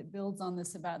anecdote that builds on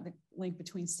this about the link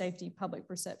between safety, public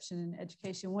perception, and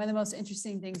education. One of the most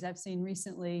interesting things I've seen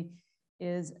recently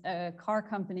is a car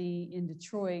company in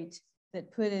Detroit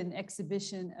that put an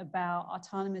exhibition about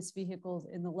autonomous vehicles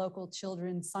in the local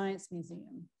children's science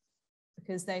museum,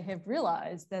 because they have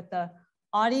realized that the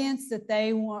audience that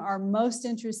they are most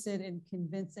interested in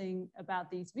convincing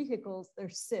about these vehicles, they're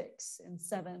 6 and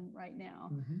 7 right now.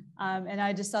 Mm-hmm. And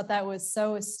I just thought that was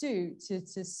so astute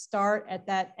to start at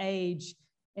that age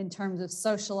in terms of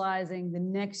socializing the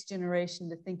next generation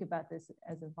to think about this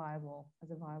as a viable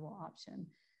option.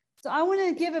 So I want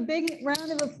to give a big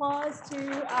round of applause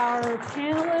to our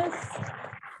panelists.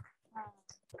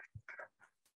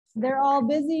 They're all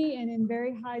busy and in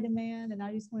very high demand, and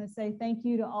I just want to say thank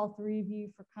you to all 3 of you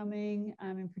for coming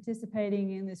and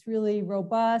participating in this really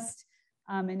robust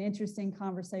and interesting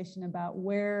conversation about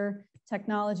where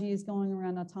technology is going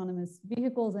around autonomous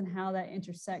vehicles and how that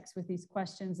intersects with these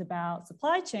questions about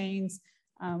supply chains,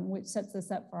 which sets us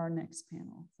up for our next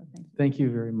panel. So thank you. Thank you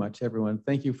very much, everyone.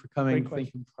 Thank you for coming.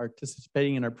 Thank you for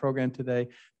participating in our program today.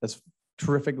 That's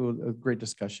terrific, a great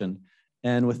discussion.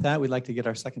 And with that, we'd like to get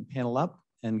our second panel up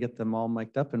and get them all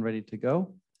mic'd up and ready to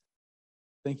go.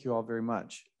 Thank you all very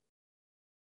much.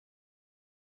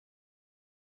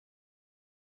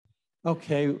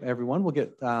 Okay, everyone, we'll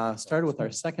get started with our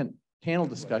second panel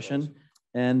discussion.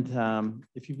 And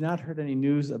if you've not heard any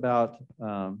news about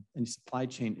any supply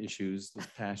chain issues this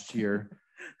past year,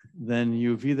 then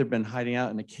you've either been hiding out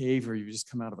in a cave or you've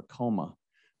just come out of a coma.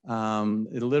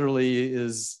 It literally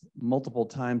is multiple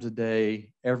times a day,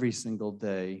 every single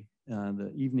day.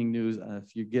 The evening news,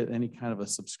 if you get any kind of a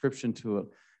subscription to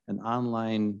an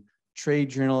online trade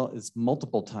journal, it's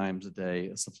multiple times a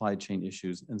day, supply chain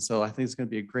issues. And so I think it's going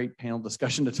to be a great panel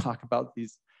discussion to talk about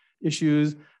these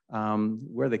issues,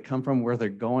 where they come from, where they're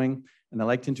going. And I'd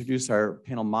like to introduce our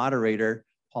panel moderator,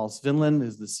 Paul Svinland,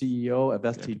 who's the CEO of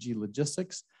STG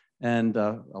Logistics. and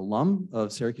alum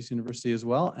of Syracuse University as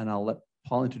well. And I'll let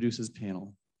Paul introduce his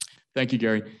panel. Thank you,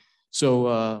 Gary. So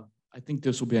I think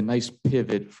this will be a nice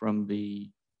pivot from the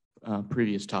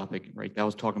previous topic, right? That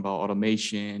was talking about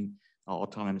automation,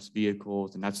 autonomous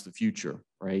vehicles, and that's the future,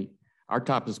 right? Our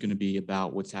topic is going to be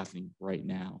about what's happening right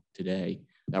now, today,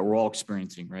 that we're all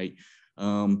experiencing, right?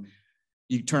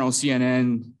 You turn on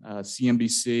CNN,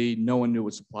 CNBC, no one knew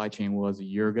what supply chain was a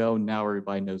year ago. Now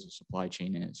everybody knows what supply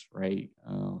chain is, right?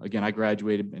 Again, I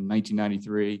graduated in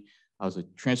 1993. I was a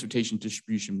transportation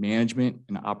distribution management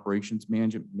and operations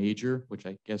management major, which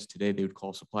I guess today they would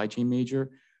call supply chain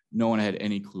major. No one had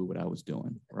any clue what I was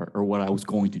doing or what I was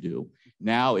going to do.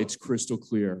 Now it's crystal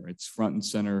clear. It's front and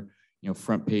center,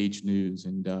 front page news.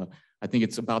 And I think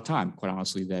it's about time, quite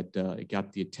honestly, that it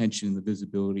got the attention and the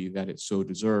visibility that it so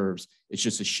deserves. It's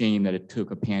just a shame that it took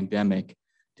a pandemic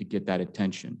to get that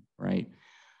attention, right?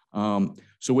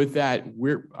 So with that,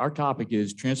 our topic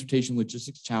is transportation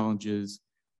logistics challenges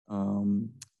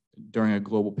during a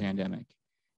global pandemic.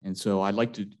 And so I'd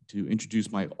like to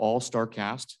introduce my all-star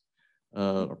cast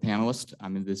or panelists. I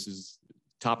mean, this is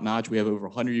top notch. We have over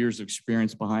 100 years of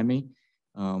experience behind me.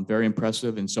 Very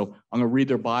impressive. And so I'm going to read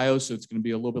their bios. So it's going to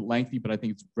be a little bit lengthy, but I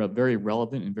think it's very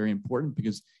relevant and very important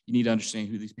because you need to understand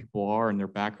who these people are and their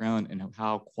background and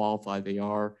how qualified they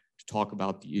are to talk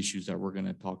about the issues that we're going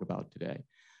to talk about today.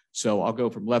 So I'll go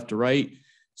from left to right.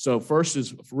 So first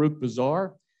is Farouk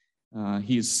Bazar.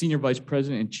 He is Senior Vice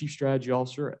President and Chief Strategy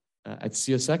Officer at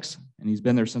CSX, and he's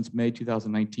been there since May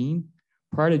 2019.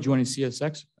 Prior to joining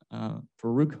CSX,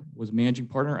 Farouk was Managing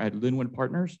Partner at Linwood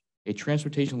Partners, a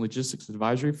transportation logistics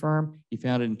advisory firm he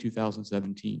founded in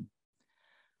 2017.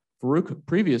 Farouk's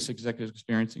previous executive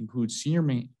experience includes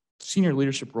senior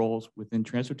leadership roles within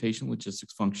transportation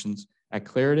logistics functions at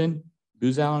Clarendon,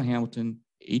 Booz Allen Hamilton,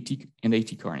 and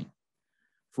A.T. Kearney.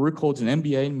 Farouk holds an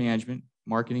MBA in Management,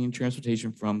 Marketing, and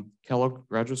Transportation from Kellogg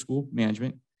Graduate School of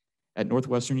Management at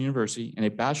Northwestern University and a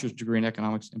bachelor's degree in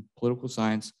Economics and Political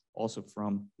Science, also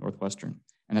from Northwestern.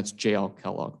 And that's J.L.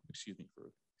 Kellogg, excuse me,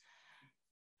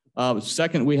 Farouk.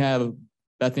 Second, we have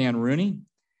Beth Ann Rooney.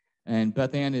 And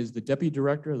Beth Ann is the Deputy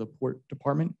Director of the Port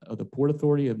Department of the Port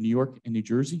Authority of New York and New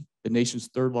Jersey, the nation's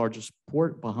third largest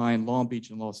port behind Long Beach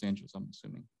and Los Angeles, I'm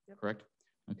assuming, correct?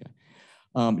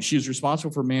 Okay. She is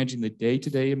responsible for managing the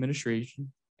day-to-day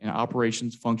administration and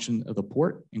operations function of the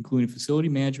port, including facility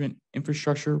management,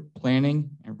 infrastructure, planning,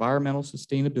 environmental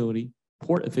sustainability,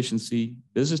 port efficiency,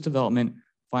 business development,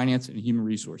 finance, and human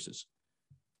resources.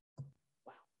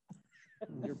 Wow,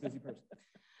 you're a busy person.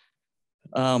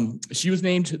 She was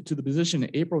named to the position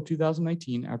in April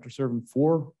 2019 after serving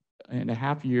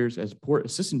 4.5 years as Port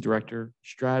Assistant Director,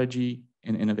 Strategy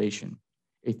and Innovation.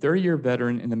 A 30-year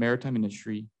veteran in the maritime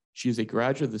industry, she is a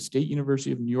graduate of the State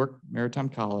University of New York Maritime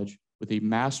College with a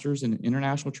master's in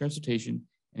international transportation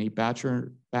and a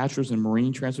bachelor's in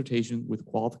marine transportation with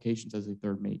qualifications as a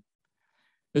third mate.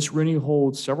 Ms. Rooney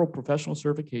holds several professional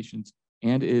certifications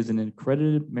and is an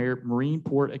accredited marine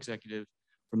port executive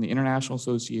from the International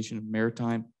Association of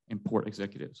Maritime and Port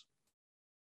Executives.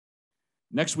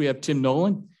 Next, we have Tim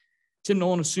Nolan. Tim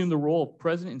Nolan assumed the role of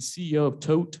President and CEO of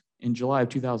TOTE in July of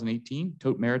 2018,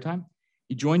 TOTE Maritime.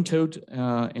 He joined TOTE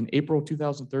in April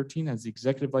 2013 as the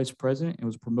Executive Vice President and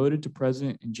was promoted to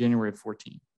President in January of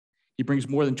 2014. He brings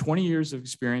more than 20 years of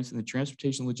experience in the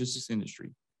transportation logistics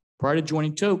industry. Prior to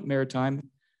joining TOTE Maritime,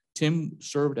 Tim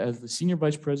served as the Senior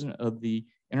Vice President of the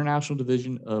International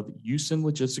Division of Houston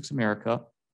Logistics America,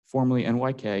 formerly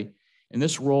NYK. In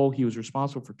this role, he was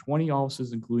responsible for 20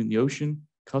 offices, including the Ocean,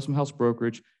 Custom House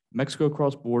Brokerage, Mexico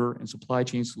Cross Border, and Supply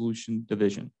Chain Solution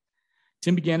Division.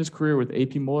 Tim began his career with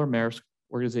A.P. Moller-Maersk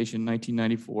organization in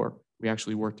 1994. We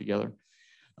actually worked together.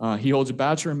 He holds a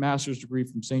bachelor and master's degree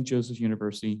from St. Joseph's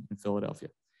University in Philadelphia.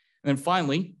 And then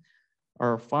finally,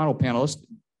 our final panelist,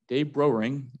 Dave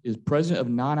Broering, is president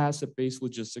of non-asset-based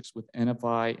logistics with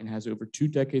NFI and has over 2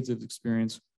 decades of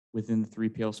experience within the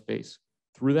 3PL space.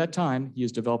 Through that time, he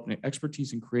has developed an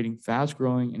expertise in creating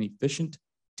fast-growing and efficient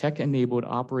tech-enabled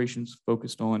operations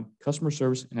focused on customer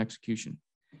service and execution.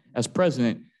 As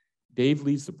president, Dave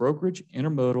leads the brokerage,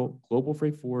 intermodal, global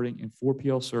freight forwarding, and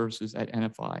 4PL services at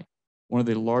NFI, one of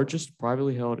the largest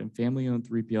privately held and family-owned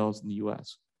 3PLs in the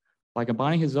U.S. By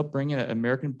combining his upbringing at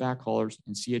American Backhaulers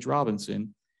and C.H.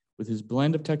 Robinson with his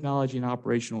blend of technology and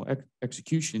operational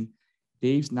execution,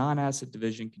 Dave's non-asset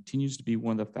division continues to be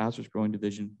one of the fastest growing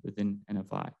divisions within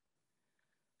NFI.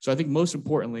 So I think most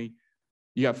importantly,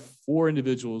 you have 4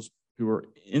 individuals who are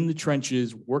in the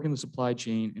trenches, working the supply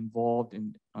chain, involved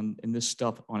in this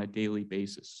stuff on a daily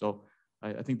basis. So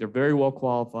I think they're very well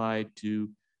qualified to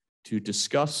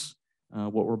discuss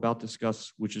what we're about to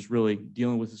discuss, which is really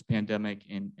dealing with this pandemic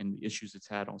and the issues it's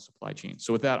had on supply chain.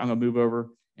 So with that, I'm going to move over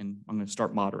and I'm going to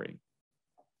start moderating.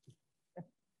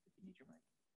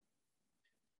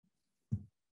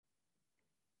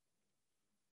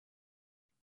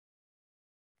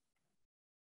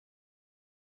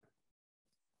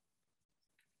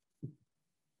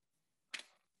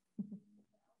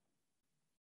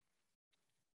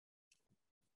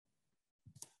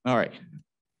 All right,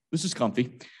 this is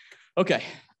comfy. Okay,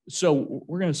 so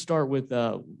we're going to start with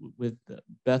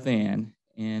Beth Ann,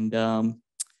 and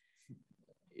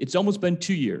it's almost been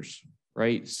 2 years,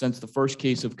 right, since the first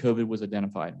case of COVID was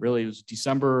identified. Really, it was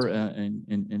December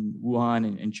in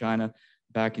Wuhan in China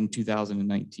back in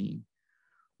 2019.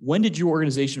 When did your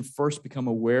organization first become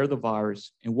aware of the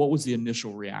virus, and what was the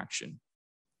initial reaction?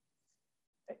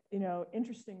 You know,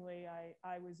 interestingly,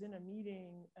 I was in a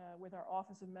meeting with our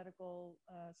Office of Medical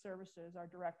Services, our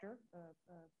director,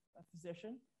 a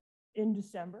physician, in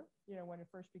December, you know, when it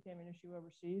first became an issue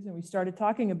overseas. And we started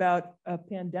talking about a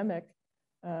pandemic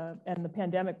and the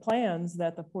pandemic plans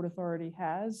that the Port Authority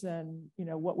has, and, you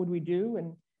know, what would we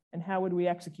do and how would we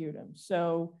execute them?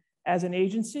 So as an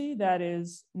agency that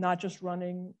is not just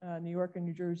running New York and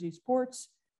New Jersey's ports,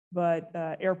 but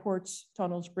airports,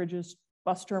 tunnels, bridges,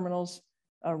 bus terminals,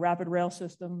 a rapid rail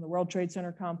system, the World Trade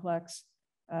Center complex,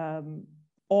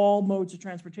 all modes of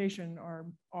transportation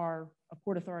are a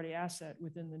Port Authority asset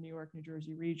within the New York, New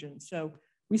Jersey region. So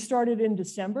we started in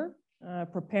December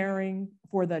preparing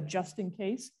for the just in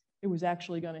case it was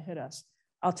actually going to hit us.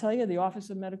 I'll tell you, the Office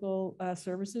of Medical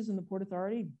Services and the Port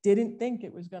Authority didn't think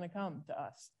it was going to come to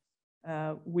us.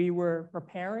 We were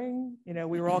preparing, you know,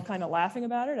 we were all kind of laughing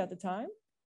about it at the time,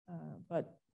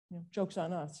 but you know, joke's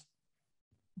on us.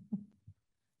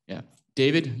 Yeah.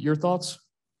 David, your thoughts?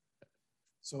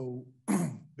 So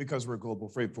because we're a global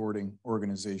freight forwarding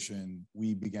organization,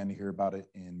 we began to hear about it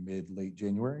in late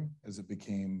January as it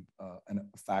became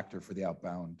a factor for the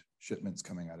outbound shipments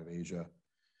coming out of Asia.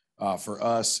 For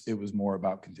us, it was more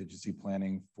about contingency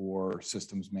planning for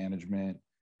systems management,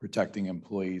 protecting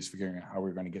employees, figuring out how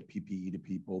we're going to get PPE to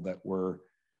people that were,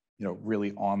 you know,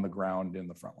 really on the ground in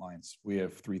the front lines. We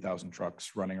have 3,000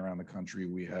 trucks running around the country.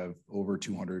 We have over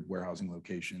 200 warehousing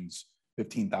locations,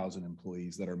 15,000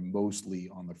 employees that are mostly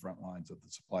on the front lines of the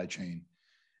supply chain.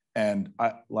 And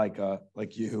I, like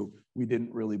you, we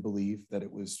didn't really believe that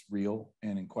it was real.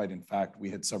 And in fact,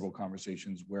 we had several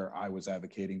conversations where I was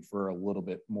advocating for a little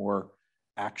bit more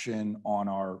action on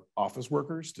our office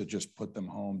workers to just put them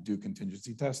home, do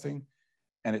contingency testing.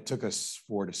 And it took us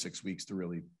 4 to 6 weeks to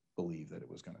really believe that it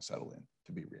was going to settle in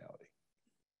to be reality.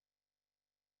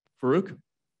 Farouk?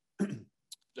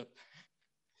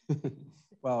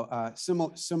 Well,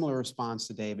 similar response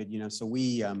to David. You know, so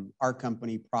we, our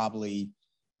company probably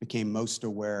became most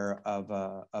aware of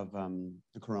the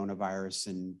coronavirus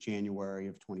in January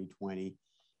of 2020,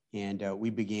 and we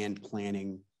began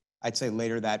planning, I'd say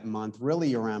later that month,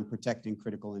 really around protecting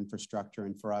critical infrastructure.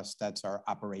 And for us, that's our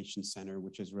operations center,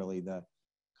 which is really the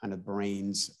kind of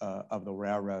brains of the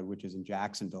railroad, which is in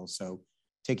Jacksonville. So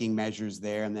taking measures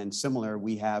there. And then similar,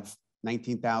 we have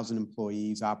 19,000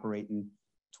 employees operating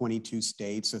 22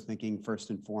 states. So thinking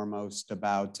first and foremost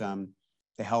about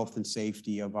the health and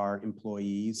safety of our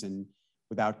employees and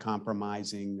without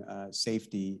compromising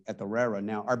safety at the railroad.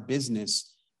 Now, our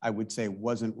business, I would say,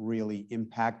 wasn't really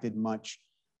impacted much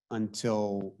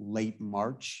until late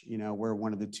March. You know, we're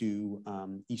one of the two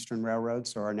eastern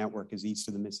railroads, so our network is east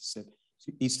of the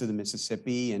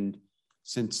Mississippi. And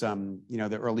since you know,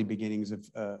 the early beginnings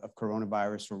of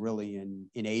coronavirus were really in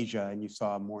Asia, and you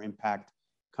saw more impact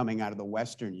coming out of the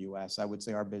Western US, I would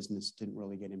say our business didn't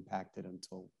really get impacted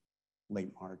until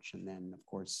late March, and then of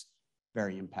course,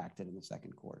 very impacted in the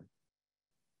second quarter.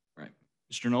 Right.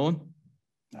 Mr. Nolan?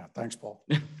 Thanks, Paul.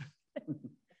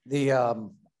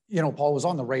 You know, Paul, was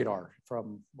on the radar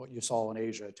from what you saw in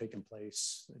Asia taking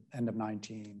place at end of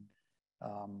 19,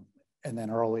 and then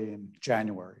early in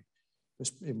January.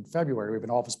 In February, we have an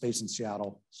office based in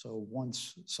Seattle. So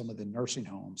once some of the nursing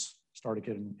homes started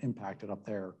getting impacted up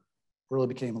there, it really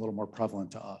became a little more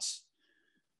prevalent to us.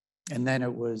 And then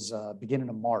it was beginning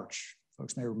of March.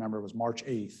 Folks may remember it was March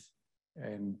 8th.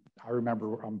 And I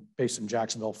remember I'm based in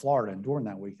Jacksonville, Florida, and during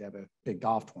that week, they have a big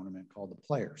golf tournament called the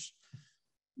Players.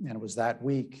 And it was that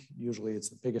week. Usually it's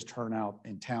the biggest turnout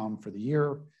in town for the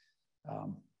year.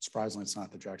 Surprisingly, it's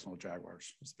not the Jacksonville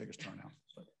Jaguars. It's the biggest turnout.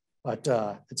 But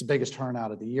it's the biggest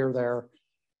turnout of the year there.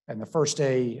 And the first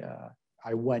day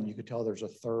I went, you could tell there's a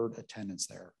third attendance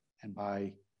there. And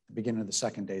by the beginning of the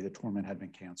second day, the tournament had been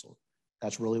canceled.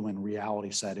 That's really when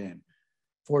reality set in.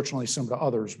 Fortunately, some of the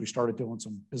others, we started doing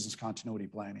some business continuity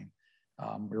planning.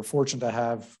 We were fortunate to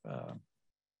have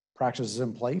practices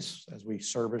in place as we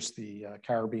service the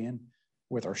Caribbean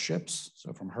with our ships.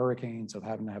 So from hurricanes of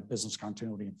having to have business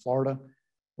continuity in Florida,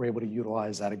 we're able to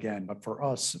utilize that again. But for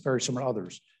us, very similar to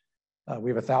others, we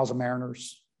have 1,000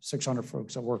 mariners, 600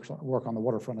 folks that work on the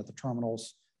waterfront at the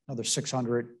terminals, another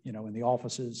 600, in the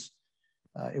offices.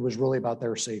 It was really about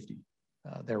their safety.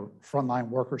 Their frontline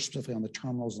workers, specifically on the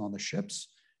terminals and on the ships.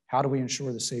 How do we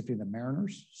ensure the safety of the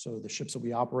mariners? So the ships that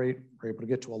we operate are able to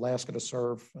get to Alaska to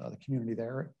serve the community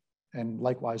there, and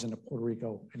likewise into Puerto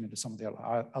Rico and into some of the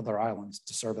other islands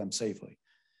to serve them safely.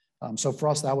 So for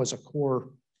us, that was a core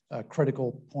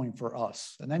critical point for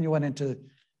us. And then you went into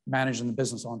managing the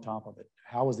business on top of it.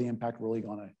 How is the impact really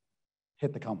going to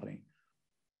hit the company?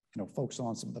 Focus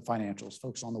on some of the financials,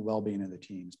 focus on the well-being of the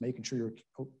teams, making sure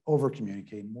you're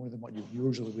over-communicating more than what you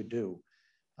usually would do.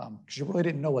 Because you really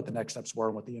didn't know what the next steps were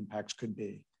and what the impacts could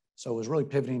be. So it was really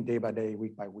pivoting day by day,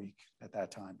 week by week at that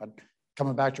time. But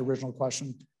coming back to your original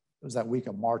question, it was that week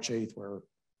of March 8th where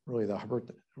really the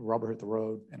rubber hit the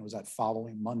road, and it was that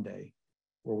following Monday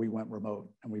where we went remote,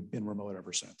 and we've been remote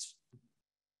ever since.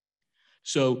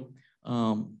 So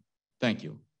thank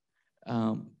you.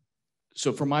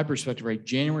 So from my perspective, right,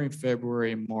 January,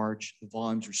 February, and March, the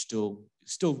volumes are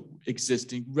still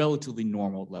existing, relatively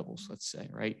normal levels, let's say,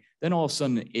 right? Then all of a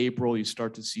sudden in April, you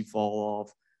start to see fall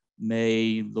off,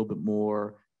 May, a little bit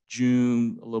more,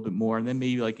 June, a little bit more, and then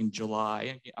maybe like in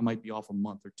July, I might be off a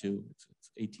month or two, it's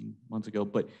 18 months ago,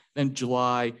 but then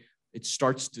July, it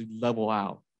starts to level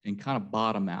out and kind of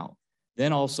bottom out.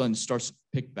 Then all of a sudden starts to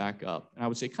pick back up. And I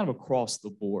would say kind of across the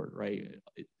board, right?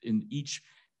 In each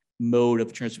mode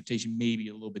of transportation may be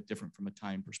a little bit different from a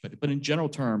time perspective, but in general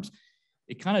terms,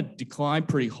 it kind of declined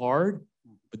pretty hard,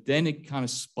 but then it kind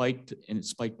of spiked, and it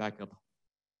spiked back up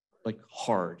like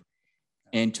hard,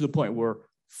 and to the point where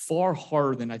far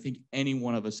harder than I think any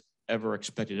one of us ever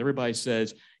expected. Everybody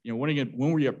says, when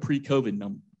were you at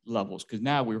pre-COVID levels? Because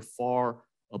now we're far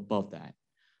above that.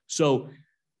 So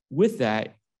with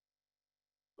that,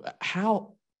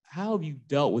 how have you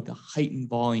dealt with the heightened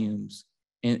volumes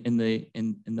and the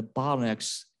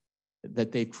bottlenecks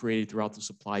that they've created throughout the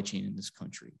supply chain in this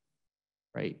country,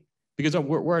 right? Because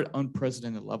we're at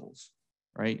unprecedented levels,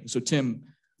 right? So Tim,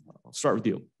 I'll start with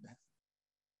you.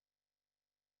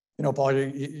 Paul,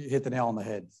 you hit the nail on the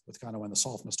head with kind of when the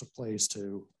softness took place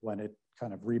to when it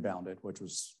kind of rebounded, which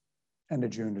was end of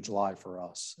June to July for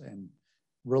us. And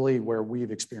really where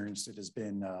we've experienced it has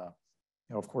been,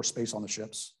 of course, space on the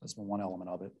ships. That's been one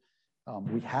element of it.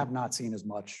 We have not seen as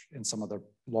much in some of the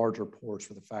larger ports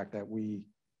for the fact that we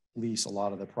lease a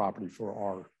lot of the property for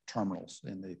our terminals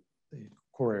in the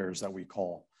core areas that we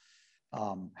call.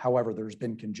 However, there's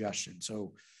been congestion.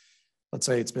 So let's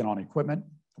say it's been on equipment.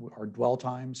 Our dwell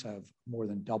times have more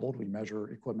than doubled. We measure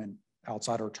equipment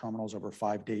outside our terminals over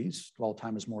 5 days. Dwell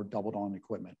time is more doubled on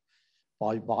equipment.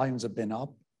 Volumes have been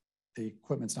up. The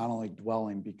equipment's not only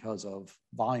dwelling because of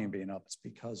volume being up, it's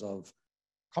because of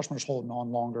customers holding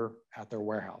on longer at their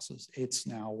warehouses. It's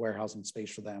now warehousing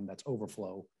space for them that's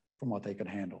overflow from what they could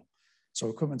handle. So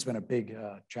equipment's been a big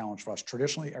challenge for us.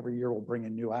 Traditionally, every year we'll bring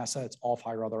in new assets,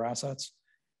 off-hire other assets.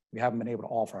 We haven't been able to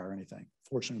off-hire anything.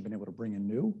 Fortunately, we've been able to bring in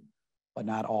new, but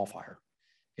not off-hire.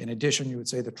 In addition, you would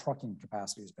say the trucking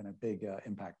capacity has been a big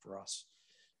impact for us.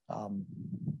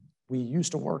 We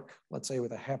used to work, let's say,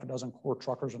 with a half a dozen core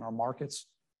truckers in our markets.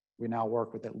 We now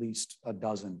work with at least a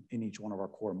dozen in each one of our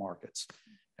core markets.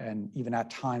 And even at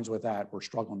times with that, we're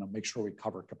struggling to make sure we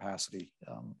cover capacity.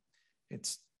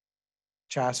 It's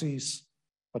chassis,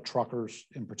 but truckers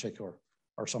in particular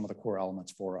are some of the core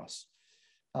elements for us.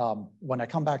 When I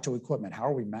come back to equipment, how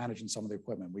are we managing some of the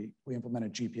equipment? We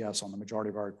implemented GPS on the majority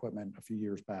of our equipment a few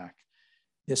years back.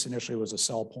 This initially was a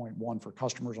sell point one for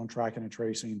customers on tracking and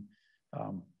tracing,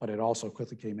 but it also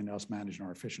quickly came into us managing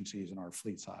our efficiencies and our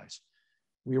fleet size.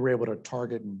 We were able to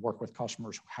target and work with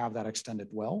customers who have that extended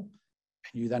well,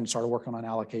 and you then started working on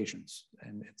allocations.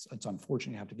 And it's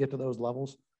unfortunate you have to get to those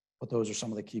levels, but those are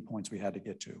some of the key points we had to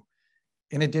get to.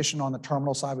 In addition, on the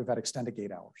terminal side, we've had extended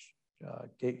gate hours.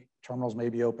 Gate terminals may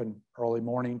be open early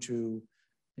morning to,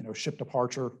 ship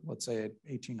departure, let's say at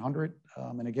 1800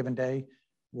 in a given day.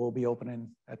 We'll be opening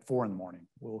at 4 in the morning.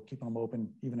 We'll keep them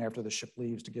open even after the ship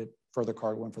leaves to get further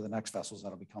cargo in for the next vessels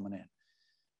that'll be coming in.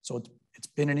 So it's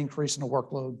been an increase in the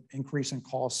workload, increase in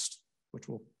cost, which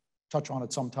we'll touch on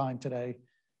at some time today.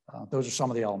 Those are some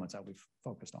of the elements that we've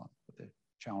focused on with the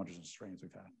challenges and strains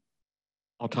we've had.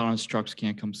 Autonomous trucks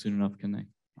can't come soon enough, can they?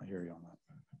 I hear you on that.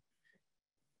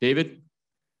 David?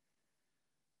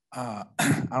 I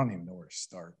don't even know where to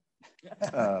start.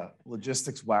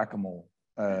 Logistics whack-a-mole.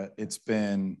 It's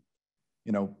been,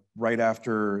 right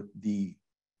after the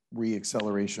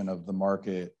re-acceleration of the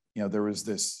market, there was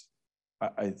this,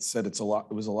 I said it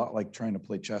was a lot like trying to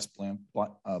play chess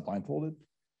blindfolded.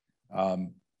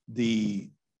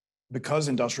 Because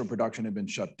industrial production had been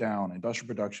shut down, industrial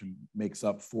production makes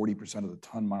up 40% of the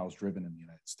ton miles driven in the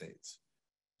United States.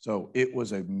 So it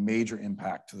was a major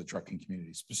impact to the trucking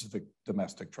community, specific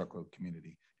domestic truckload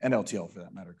community, and LTL for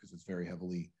that matter, because it's very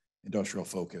heavily industrial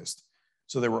focused.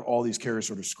 So there were all these carriers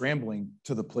sort of scrambling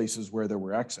to the places where there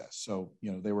were excess. So,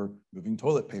 they were moving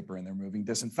toilet paper and they're moving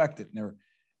disinfectant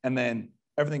and then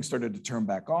everything started to turn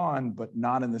back on, but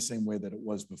not in the same way that it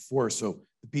was before. So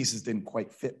the pieces didn't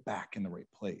quite fit back in the right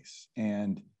place.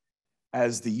 And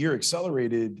as the year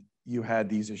accelerated, you had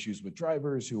these issues with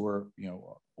drivers who were,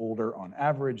 older on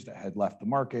average, that had left the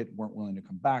market, weren't willing to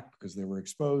come back because they were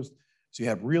exposed. So you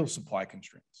have real supply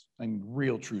constraints and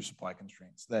real true supply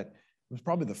constraints. That was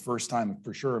probably the first time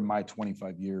for sure in my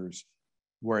 25 years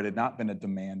where it had not been a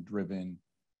demand-driven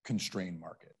constrained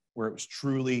market, where it was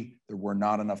truly, there were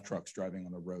not enough trucks driving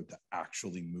on the road to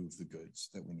actually move the goods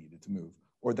that we needed to move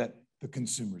or that the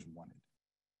consumers wanted.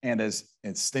 And as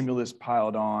stimulus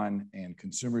piled on and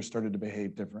consumers started to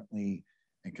behave differently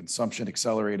and consumption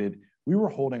accelerated, we were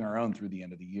holding our own through the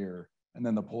end of the year. And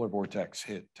then the polar vortex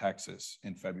hit Texas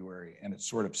in February and it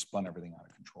sort of spun everything out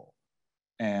of control.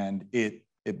 And it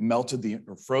melted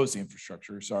or froze the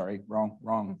infrastructure, sorry,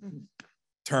 wrong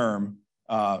term.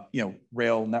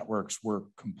 Rail networks were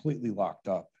completely locked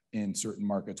up in certain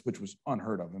markets, which was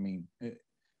unheard of. I mean,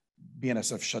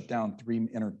 BNSF shut down 3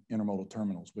 intermodal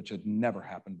terminals, which had never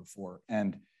happened before.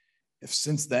 And if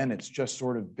since then, it's just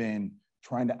sort of been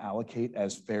trying to allocate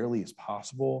as fairly as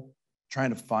possible,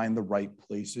 trying to find the right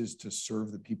places to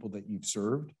serve the people that you've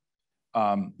served.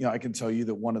 I can tell you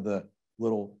that one of the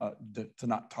little, to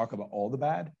not talk about all the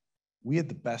bad, we had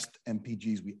the best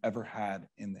MPGs we ever had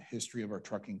in the history of our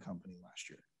trucking company last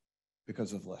year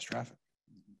because of less traffic.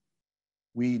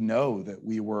 We know that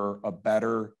we were a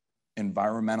better,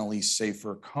 environmentally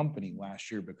safer company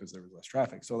last year because there was less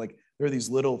traffic. So there are these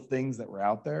little things that were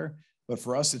out there, but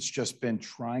for us, it's just been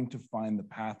trying to find the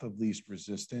path of least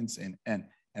resistance.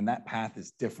 And that path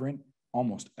is different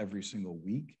almost every single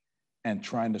week, and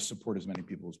trying to support as many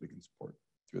people as we can support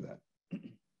through that.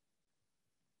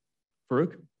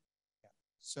 Farouk?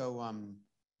 So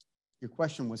your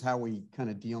question was how we kind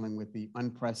of dealing with the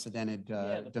unprecedented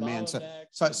demand.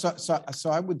 So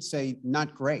I would say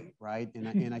not great, right?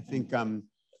 And I think, and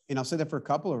I'll say that for a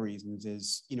couple of reasons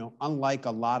is, unlike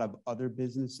a lot of other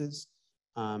businesses,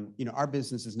 our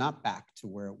business is not back to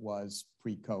where it was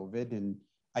pre-COVID. And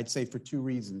I'd say for 2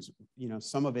 reasons.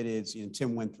 Some of it is,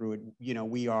 Tim went through it,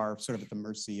 we are sort of at the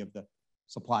mercy of the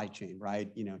supply chain,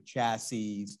 right?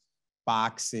 Chassis,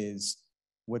 boxes,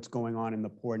 what's going on in the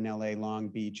port in LA, Long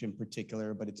Beach in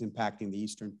particular, but it's impacting the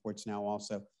Eastern ports now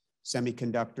also.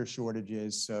 Semiconductor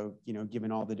shortages. So,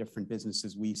 given all the different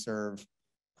businesses we serve,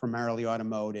 primarily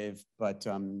automotive, but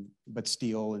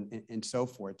steel and so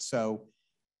forth. So,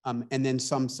 and then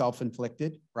some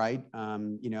self-inflicted, right?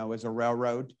 As a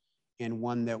railroad, and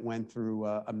one that went through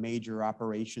a major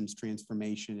operations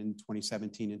transformation in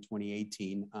 2017 and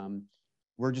 2018.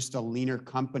 We're just a leaner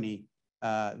company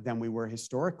than we were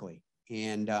historically.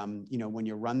 And, when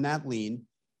you run that lean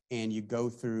and you go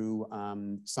through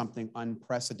something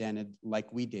unprecedented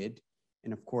like we did,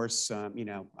 and of course,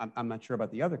 I'm not sure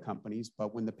about the other companies,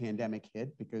 but when the pandemic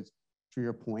hit, because to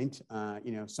your point,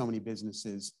 so many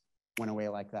businesses went away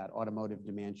like that. Automotive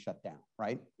demand shut down,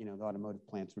 right? The automotive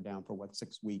plants were down for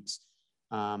 6 weeks.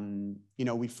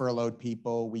 We furloughed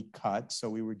people, we cut, so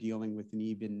we were dealing with an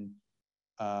even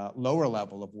lower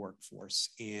level of workforce.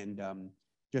 And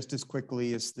just as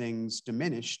quickly as things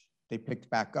diminished, they picked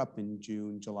back up in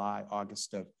June, July,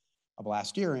 August of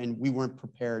last year, and we weren't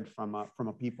prepared from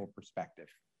a people perspective.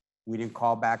 We didn't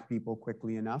call back people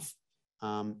quickly enough,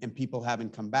 and people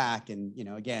haven't come back. And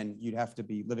again, you'd have to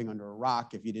be living under a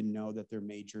rock if you didn't know that there are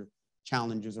major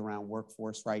challenges around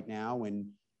workforce right now. And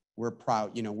we're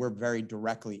proud, we're very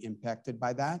directly impacted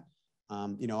by that.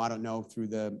 I don't know through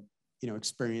the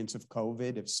experience of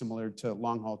COVID, if similar to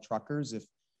long haul truckers, if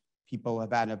people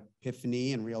have had an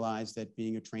epiphany and realized that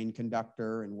being a train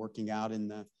conductor and working out in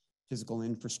the physical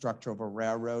infrastructure of a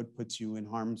railroad puts you in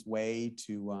harm's way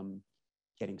to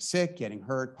getting sick, getting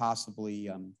hurt, possibly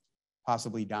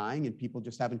dying, and people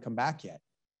just haven't come back yet.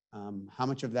 How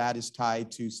much of that is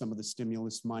tied to some of the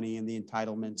stimulus money and the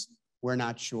entitlements? We're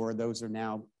not sure. Those are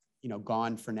now,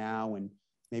 gone for now, and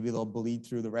maybe they'll bleed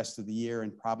through the rest of the year,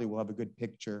 and probably we'll have a good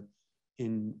picture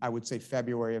in, I would say,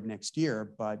 February of next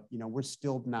year. But, we're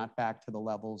still not back to the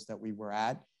levels that we were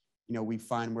at. We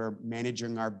find we're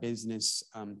managing our business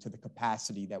to the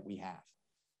capacity that we have.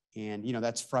 And, you know,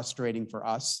 that's frustrating for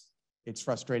us. It's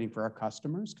frustrating for our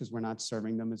customers because we're not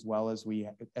serving them as well as we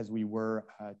were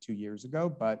 2 years ago,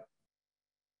 but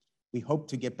we hope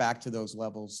to get back to those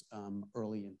levels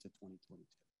early into 2022.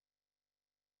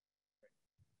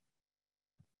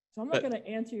 So I'm not going to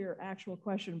answer your actual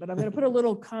question, but I'm going to put a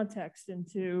little context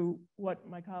into what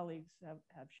my colleagues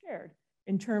have shared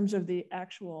in terms of the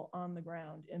actual on the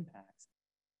ground impacts.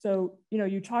 So, you know,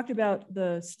 you talked about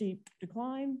the steep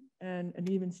decline and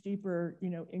an even steeper, you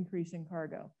know, increase in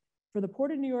cargo. For the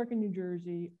Port of New York and New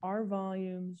Jersey, our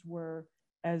volumes were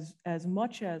as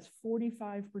much as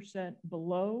 45%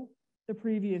 below the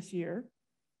previous year.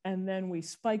 And then we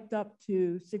spiked up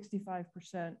to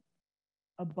 65%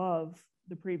 above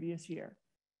the previous year.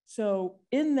 So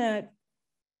in that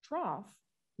trough,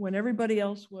 when everybody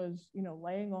else was, you know,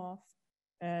 laying off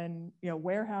and, you know,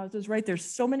 warehouses, right? There's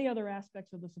so many other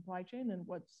aspects of the supply chain than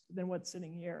what's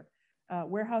sitting here.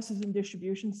 Warehouses and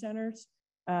distribution centers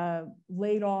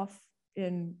laid off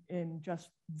in just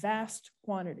vast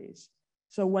quantities.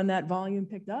 So when that volume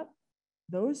picked up,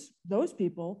 those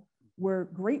people were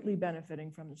greatly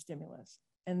benefiting from the stimulus.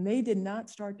 And they did not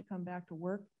start to come back to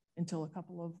work until a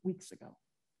couple of weeks ago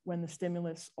when the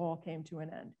stimulus all came to an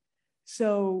end.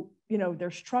 So, you know,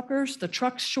 there's truckers, the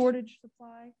truck shortage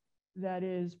supply that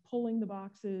is pulling the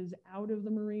boxes out of the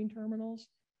marine terminals.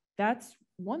 That's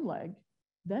one leg.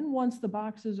 Then once the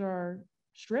boxes are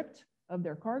stripped of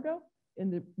their cargo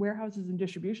in the warehouses and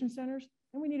distribution centers,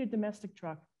 then we need a domestic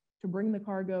truck to bring the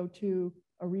cargo to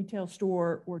a retail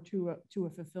store or to a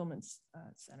fulfillment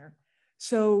center.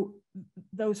 So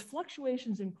those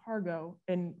fluctuations in cargo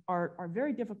are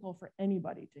very difficult for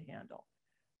anybody to handle.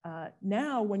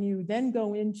 Now, when you then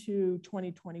go into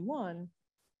 2021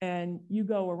 and you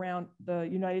go around the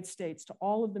United States to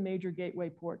all of the major gateway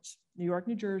ports, New York,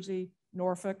 New Jersey,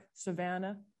 Norfolk,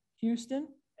 Savannah, Houston,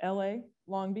 LA,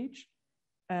 Long Beach,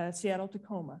 Seattle,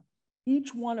 Tacoma,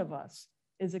 each one of us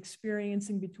is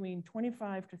experiencing between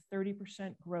 25 to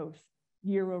 30% growth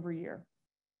year over year.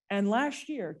 And last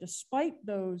year, despite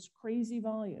those crazy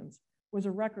volumes, was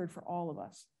a record for all of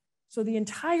us. So the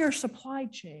entire supply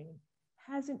chain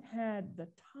hasn't had the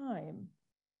time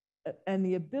and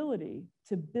the ability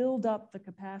to build up the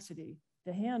capacity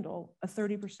to handle a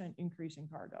 30% increase in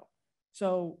cargo.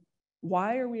 So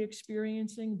why are we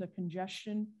experiencing the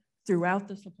congestion throughout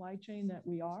the supply chain that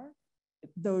we are?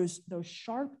 Those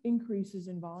sharp increases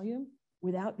in volume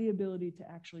without the ability to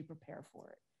actually prepare for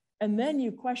it. And then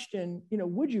you question, you know,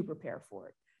 would you prepare for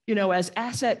it? You know, as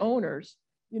asset owners,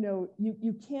 you know,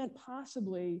 you can't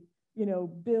possibly, you know,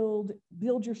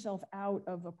 build yourself out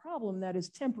of a problem that is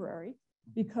temporary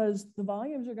because the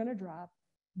volumes are going to drop.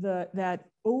 That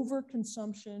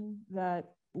overconsumption, that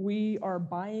we are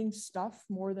buying stuff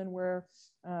more than we're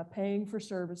paying for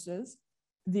services.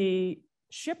 The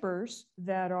shippers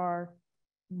that are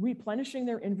replenishing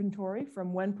their inventory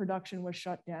from when production was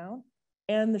shut down,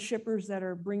 and the shippers that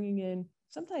are bringing in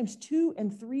sometimes 2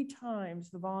 and 3 times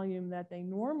the volume that they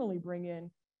normally bring in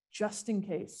just in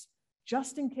case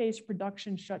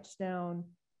production shuts down,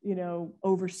 you know,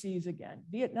 overseas again.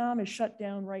 Vietnam is shut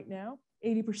down right now.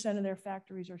 80% of their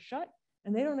factories are shut,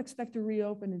 and they don't expect to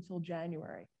reopen until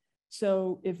January.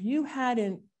 So if you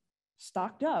hadn't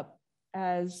stocked up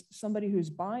as somebody who's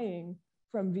buying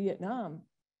from Vietnam,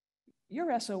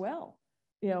 you're SOL,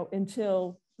 you know,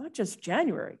 until not just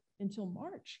January, until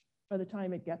March by the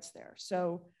time it gets there.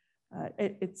 So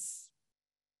it's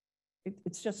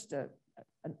just an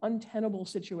untenable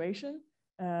situation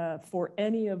for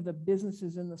any of the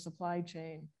businesses in the supply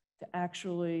chain to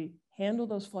actually handle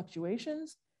those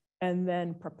fluctuations and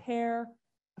then prepare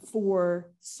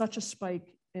for such a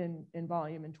spike in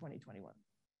volume in 2021.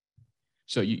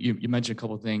 So you mentioned a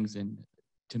couple of things, and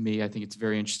to me, I think it's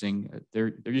very interesting.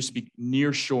 There used to be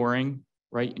nearshoring,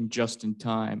 right, and just in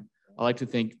time. I like to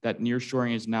think that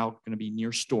nearshoring is now going to be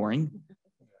near storing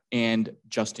and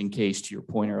just in case, to your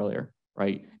point earlier,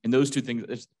 right? And those two things,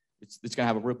 it's going to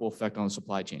have a ripple effect on the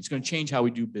supply chain. It's going to change how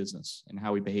we do business and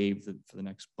how we behave for the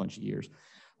next bunch of years.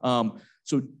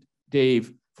 So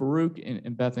Dave, Farouk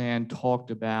and Beth Ann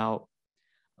talked about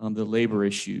the labor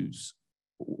issues.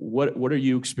 What are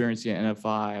you experiencing at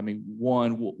NFI? I mean,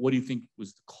 one, what do you think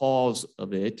was the cause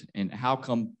of it, and how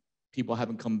come people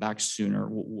haven't come back sooner?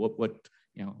 What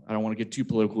you know, I don't want to get too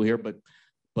political here, but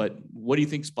what do you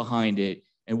think is behind it,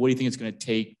 and what do you think it's going to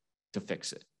take to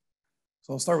fix it?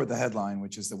 So I'll start with the headline,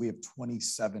 which is that we have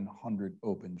 2,700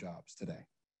 open jobs today.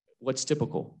 What's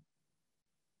typical?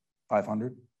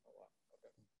 500.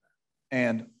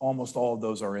 And almost all of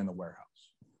those are in the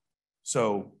warehouse.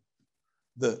 So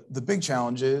the big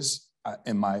challenge is,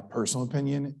 in my personal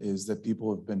opinion, is that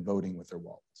people have been voting with their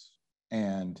wallets.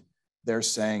 And they're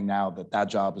saying now that that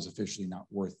job is officially not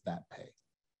worth that pay.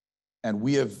 And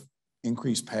we have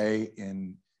increased pay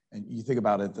in, and you think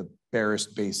about it, the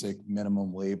barest basic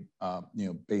minimum labor,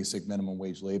 basic minimum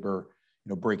wage labor,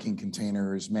 breaking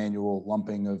containers, manual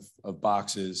lumping of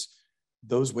boxes.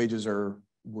 Those wages were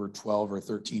 $12 or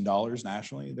 $13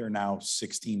 nationally. They're now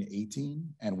 16,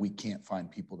 18, and we can't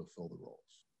find people to fill the roles.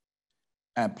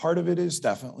 And part of it is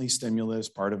definitely stimulus.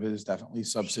 Part of it is definitely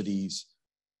subsidies.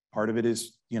 Part of it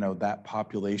is, that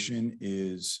population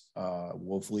is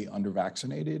woefully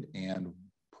undervaccinated and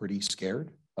pretty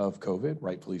scared of COVID,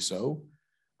 rightfully so.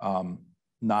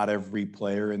 Not every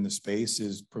player in the space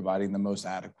is providing the most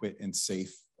adequate and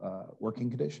safe working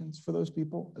conditions for those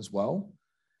people as well.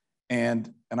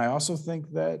 And I also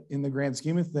think that in the grand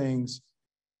scheme of things,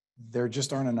 there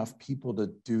just aren't enough people to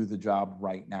do the job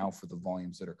right now for the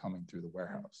volumes that are coming through the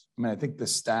warehouse. I mean, I think the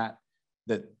stat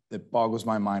that boggles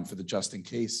my mind for the just in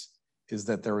case is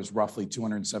that there was roughly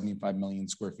 275 million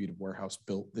square feet of warehouse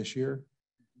built this year.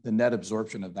 The net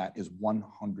absorption of that is 100%.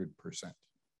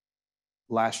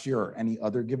 Last year or any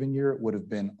other given year, it would have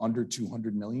been under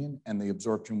 200 million, and the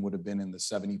absorption would have been in the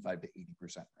 75 to 80%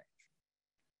 range.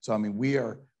 So, I mean, we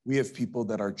have people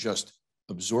that are just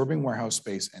absorbing warehouse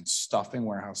space and stuffing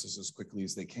warehouses as quickly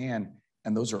as they can,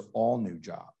 and those are all new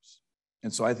jobs.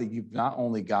 And so I think you've not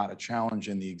only got a challenge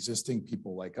in the existing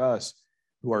people like us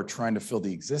who are trying to fill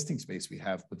the existing space we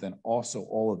have, but then also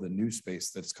all of the new space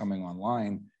that's coming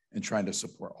online and trying to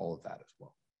support all of that as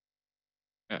well.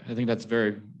 I think that's a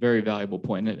very, very valuable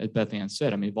point. And as Beth Ann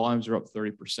said, I mean, volumes are up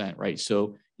 30%, right?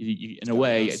 So in a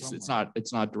way, it's not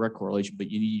direct correlation, but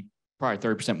you need probably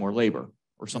 30% more labor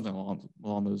or something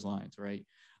along those lines, right?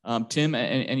 Tim,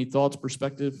 any thoughts,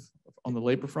 perspective on the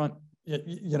labor front?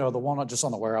 The one just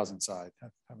on the warehousing side,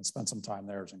 having spent some time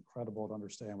there, is incredible to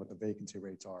understand what the vacancy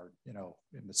rates are,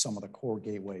 in some of the core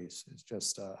gateways is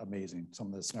just amazing. Some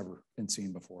of this never been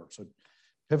seen before. So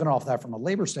pivoting off that from a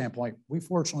labor standpoint, we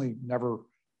fortunately never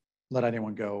let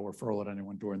anyone go or furloughed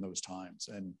anyone during those times.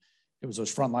 And it was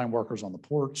those frontline workers on the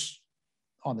ports,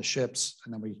 on the ships,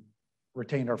 and then we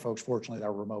retained our folks, fortunately,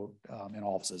 that were remote in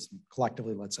offices,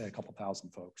 collectively, let's say a couple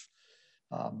thousand folks.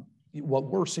 What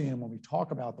we're seeing when we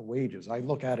talk about the wages, I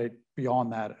look at it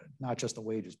beyond that, not just the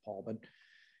wages, Paul, but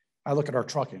I look at our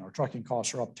trucking. Our trucking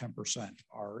costs are up 10%.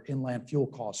 Our inland fuel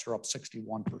costs are up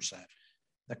 61%.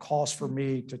 The cost for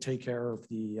me to take care of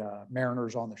the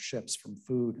mariners on the ships from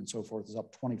food and so forth is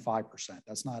up 25%.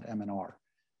 That's not M&R.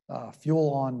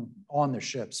 Fuel on the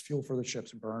ships, fuel for the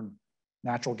ships burn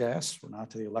natural gas. We're not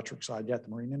to the electric side yet, the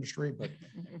marine industry, but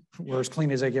we're as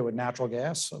clean as they get with natural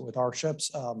gas with our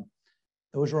ships.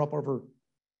 Those are up over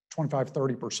 25,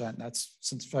 30%. That's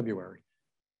since February.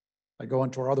 I go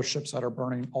into our other ships that are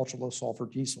burning ultra low sulfur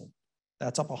diesel.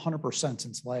 That's up 100%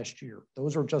 since last year.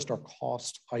 Those are just our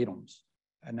cost items.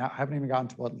 And now I haven't even gotten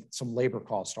to what some labor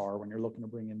costs are when you're looking to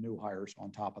bring in new hires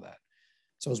on top of that.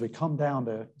 So as we come down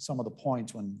to some of the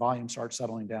points when volume starts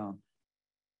settling down,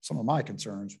 some of my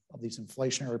concerns of these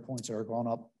inflationary points that are going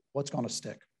up, what's going to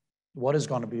stick? What is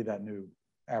going to be that new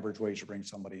average wage to bring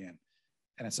somebody in?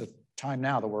 And it's a time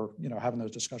now that we're having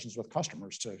those discussions with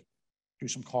customers to do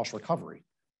some cost recovery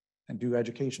and do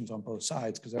educations on both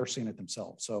sides because they're seeing it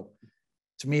themselves. So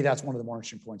to me, that's one of the more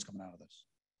interesting points coming out of this.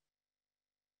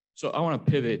 So I want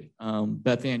to pivot.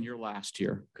 Beth Ann, you're last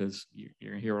here because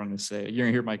you're here. I'm going to say you're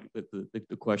going to hear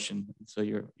the question. So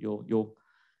you'll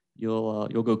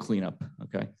go clean up.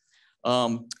 Okay.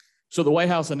 So the White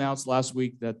House announced last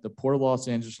week that the Port of Los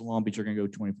Angeles and Long Beach are going to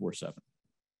go 24/7.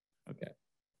 Okay.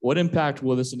 What impact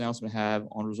will this announcement have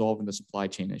on resolving the supply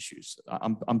chain issues?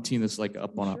 I'm teeing this like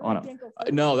up on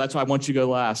a no. That's why I want you to go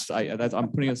last. I'm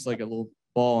putting this like a little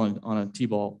ball on a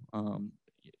T-ball.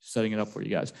 Setting it up for you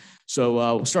guys. So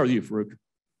we'll start with you, Farouk.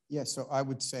 Yeah, so I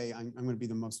would say I'm going to be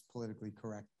the most politically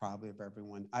correct probably of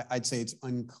everyone. I'd say it's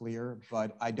unclear,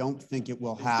 but I don't think it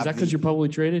will have. Is that because you're publicly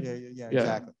traded? Yeah,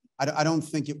 exactly. I don't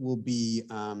think it will be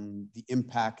the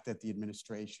impact that the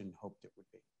administration hoped it would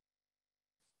be.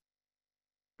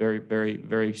 Very, very,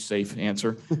 very safe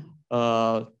answer.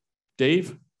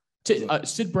 Dave?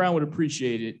 Sid Brown would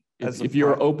appreciate it if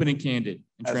you're open and candid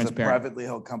and transparent. As a privately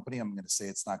held company, I'm going to say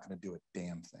it's not going to do a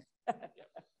damn thing.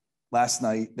 Last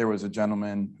night, there was a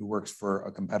gentleman who works for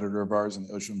a competitor of ours on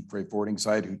the ocean freight forwarding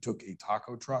side who took a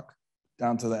taco truck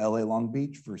down to the LA Long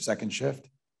Beach for second shift.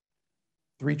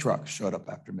 3 trucks showed up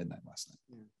after midnight last night.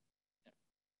 Yeah.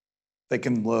 They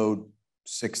can load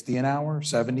 60 an hour,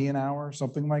 70 an hour,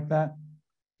 something like that.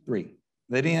 3.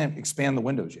 They didn't expand the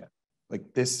windows yet.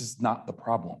 Like, this is not the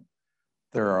problem.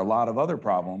 There are a lot of other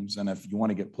problems. And if you want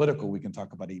to get political, we can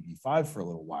talk about AB5 for a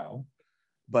little while.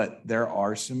 But there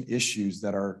are some issues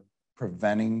that are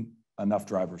preventing enough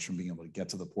drivers from being able to get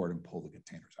to the port and pull the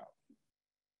containers out.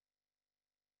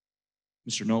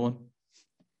 Mr. Nolan?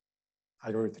 I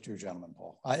agree with the two gentlemen,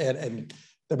 Paul. And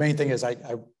the main thing is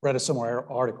I read a similar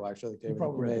article, actually. David, you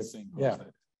probably read the same post.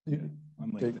 Yeah,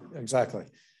 exactly.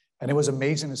 And it was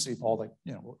amazing to see, Paul, like,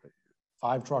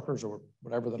 5 truckers or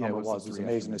whatever the number was. It was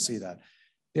amazing to see that.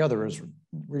 The other is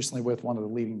recently with one of the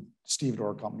leading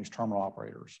stevedore companies, terminal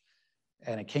operators.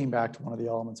 And it came back to one of the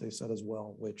elements they said as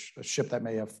well, which a ship that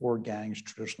may have 4 gangs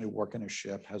traditionally working a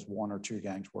ship has 1 or 2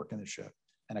 gangs working the ship.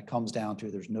 And it comes down to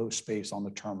there's no space on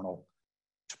the terminal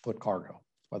to put cargo,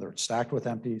 whether it's stacked with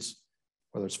empties,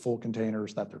 whether it's full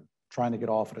containers that they're trying to get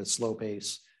off at a slow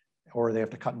pace, or they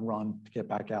have to cut and run to get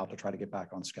back out to try to get back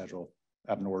on schedule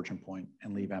at an origin point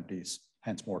and leave empties,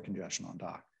 hence more congestion on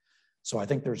dock. So I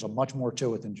think there's a much more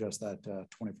to it than just that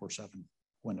 24/7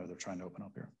 window they're trying to open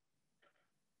up here.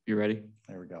 You ready?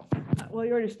 There we go. Well,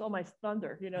 you already stole my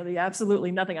thunder, the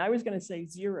absolutely nothing. I was going to say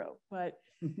 0, but,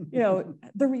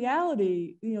 the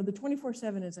reality, the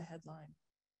 24/7 is a headline.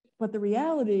 But the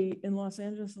reality in Los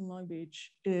Angeles and Long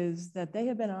Beach is that they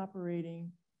have been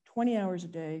operating 20 hours a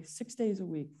day, 6 days a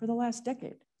week for the last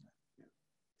decade.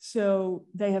 So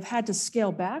they have had to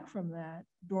scale back from that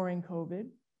during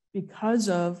COVID because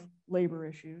of labor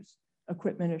issues,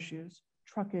 equipment issues,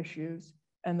 truck issues,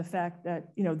 and the fact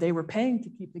that they were paying to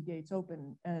keep the gates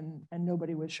open and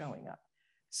nobody was showing up.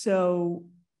 So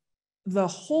the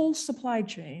whole supply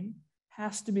chain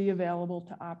has to be available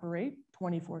to operate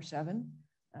 24/7.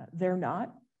 They're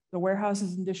not. The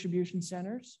warehouses and distribution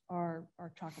centers are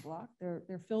chock-a-block.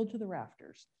 They're filled to the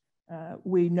rafters.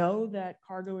 We know that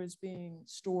cargo is being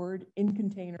stored in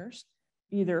containers,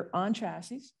 either on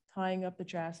chassis, tying up the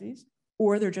chassis,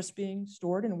 or they're just being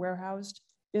stored and warehoused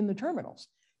in the terminals.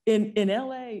 In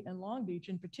LA and Long Beach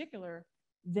in particular,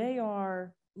 they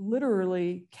are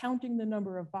literally counting the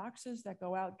number of boxes that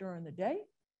go out during the day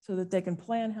so that they can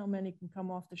plan how many can come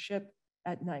off the ship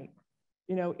at night.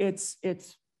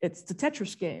 It's the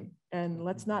Tetris game, and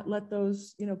let's not let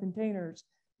those containers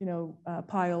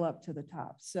pile up to the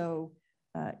top. So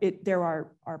there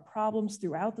are problems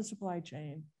throughout the supply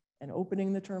chain, and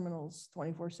opening the terminals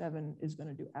 24/7 is going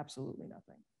to do absolutely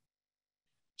nothing.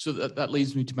 So that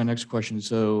leads me to my next question.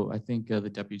 So I think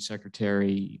the Deputy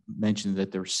Secretary mentioned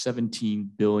that there's 17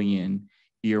 billion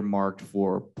earmarked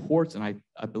for ports, and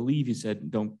I believe he said,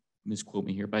 don't misquote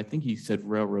me here, but I think he said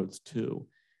railroads too.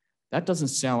 That doesn't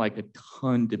sound like a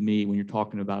ton to me when you're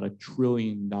talking about $1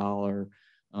 trillion,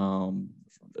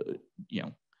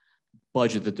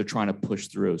 budget that they're trying to push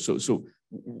through. So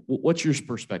what's your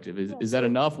perspective? Is that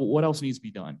enough? What else needs to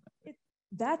be done?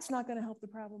 That's not going to help the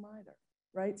problem either,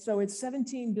 right? So it's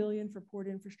 17 billion for port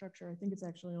infrastructure. I think it's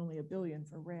actually only $1 billion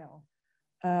for rail.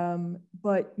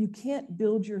 But you can't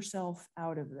build yourself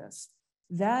out of this.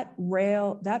 That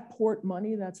port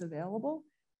money that's available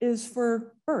is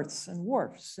for berths and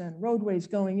wharfs and roadways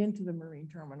going into the marine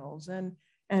terminals and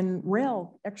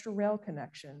extra rail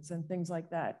connections and things like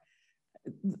that.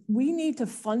 We need to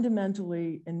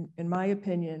fundamentally, in my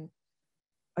opinion,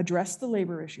 address the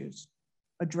labor issues,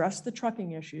 address the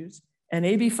trucking issues, and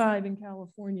AB5 in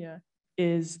California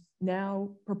is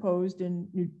now proposed in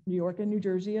New York and New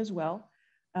Jersey as well.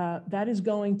 That is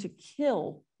going to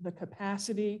kill the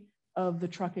capacity of the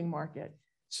trucking market.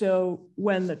 So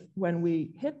when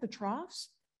we hit the troughs,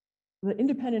 the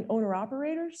independent owner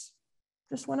operators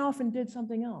just went off and did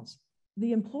something else.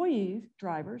 The employee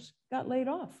drivers got laid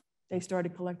off. They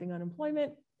started collecting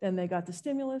unemployment, then they got the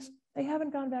stimulus. They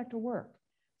haven't gone back to work.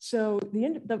 So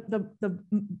the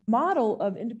model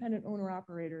of independent owner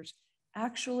operators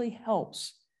actually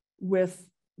helps with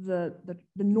the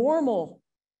normal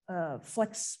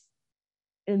flex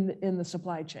in the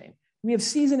supply chain. We have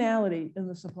seasonality in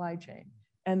the supply chain,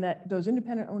 and that those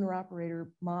independent owner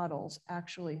operator models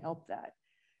actually help that.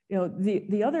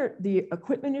 The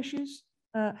equipment issues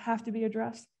have to be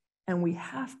addressed, and we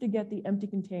have to get the empty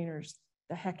containers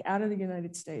the heck out of the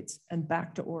United States and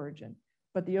back to origin.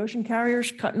 But the ocean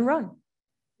carriers cut and run.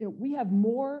 We have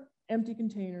more empty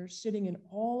containers sitting in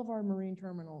all of our marine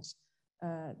terminals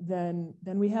than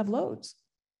we have loads.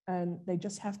 And they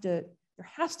just have to, there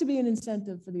has to be an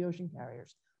incentive for the ocean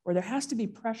carriers, or there has to be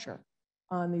pressure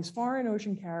on these foreign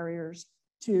ocean carriers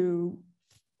to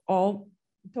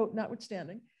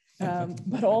notwithstanding,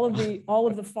 but all of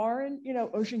the foreign,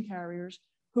 ocean carriers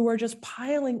who are just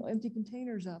piling empty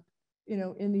containers up,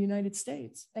 in the United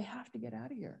States. They have to get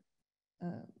out of here.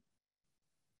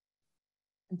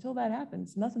 Until that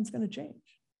happens, nothing's going to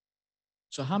change.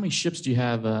 So how many ships do you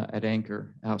have at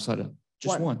anchor outside of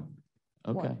just one?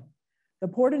 Okay. One. The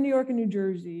Port of New York and New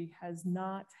Jersey has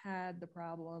not had the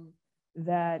problem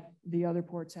that the other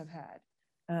ports have had.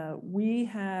 We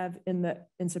have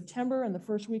in September and the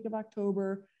first week of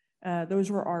October,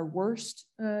 those were our worst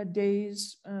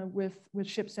days with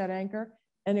ships at anchor.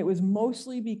 And it was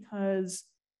mostly because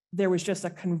there was just a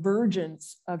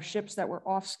convergence of ships that were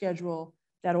off schedule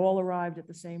that all arrived at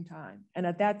the same time. And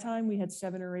at that time, we had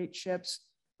 7 or 8 ships,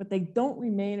 but they don't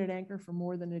remain at anchor for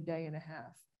more than a day and a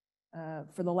half.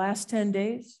 For the last 10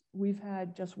 days, we've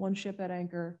had just 1 ship at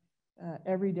anchor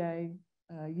every day.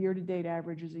 Year-to-date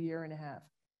average is a year and a half.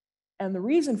 And the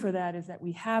reason for that is that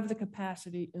we have the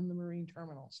capacity in the marine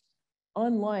terminals.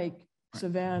 Unlike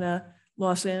Savannah,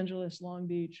 Los Angeles, Long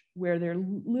Beach, where they're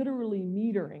literally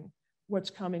metering what's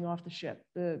coming off the ship.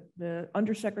 The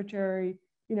undersecretary,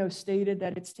 stated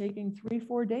that it's taking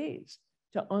 3-4 days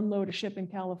to unload a ship in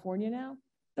California now.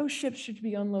 Those ships should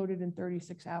be unloaded in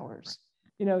 36 hours.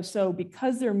 So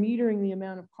because they're metering the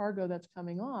amount of cargo that's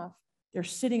coming off, they're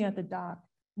sitting at the dock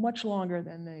much longer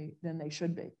than they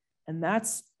should be. And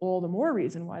that's all the more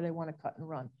reason why they want to cut and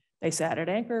run. They sat at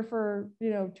anchor for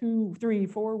 2, 3,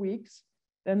 4 weeks.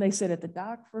 Then they sit at the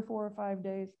dock for 4 or 5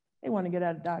 days. They want to get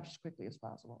out of Dodge as quickly as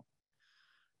possible.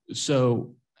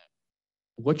 So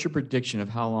what's your prediction of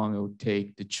how long it would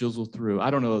take to chisel through? I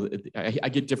don't know. I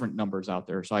get different numbers out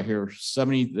there. So I hear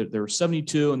 70, there were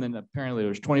 72, and then apparently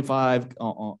there's 25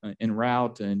 en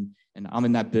route. And I'm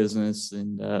in that business,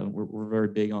 and we're very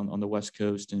big on the West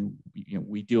Coast. And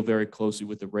we deal very closely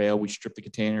with the rail. We strip the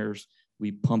containers.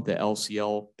 We pump the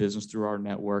LCL business through our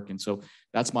network. And so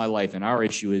that's my life. And our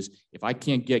issue is if I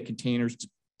can't get containers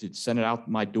to send it out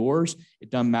my doors, it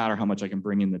doesn't matter how much I can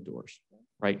bring in the doors.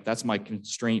 Right? That's my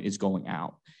constraint, is going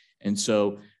out. And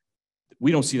so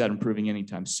we don't see that improving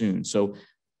anytime soon. So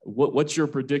what's your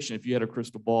prediction? If you had a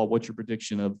crystal ball, what's your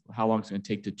prediction of how long it's going to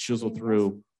take to chisel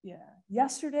through? Yeah.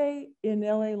 Yesterday in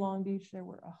LA Long Beach, there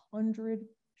were 100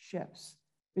 ships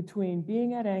between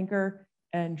being at anchor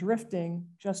and drifting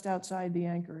just outside the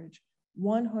anchorage.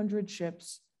 100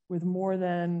 ships with more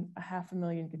than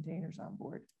 500,000 containers on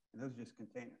board. And those are just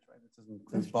containers, right? This doesn't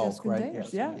Those include bulk, just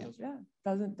containers, right? Yeah.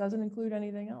 Doesn't include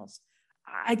anything else.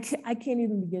 I can't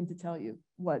even begin to tell you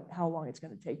how long it's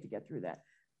going to take to get through that.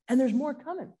 And there's more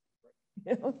coming.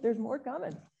 There's more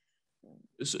coming.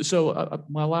 So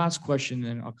my last question,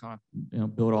 and I'll kind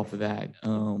of build off of that,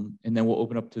 and then we'll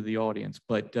open up to the audience.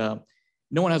 But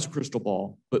no one has a crystal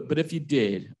ball. But if you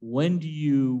did, when do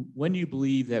you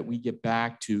believe that we get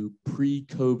back to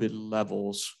pre-COVID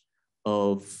levels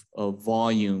of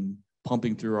volume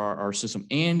pumping through our system,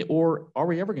 or are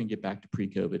we ever going to get back to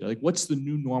pre-COVID? Like, what's the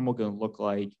new normal going to look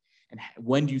like, and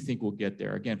when do you think we'll get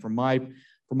there? Again, from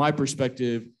my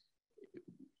perspective,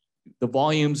 the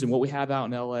volumes and what we have out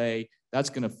in LA, that's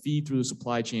going to feed through the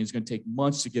supply chain. It's going to take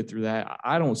months to get through that.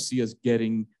 I don't see us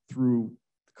getting through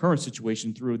the current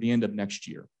situation through the end of next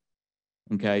year.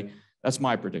 Okay, that's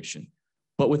my prediction.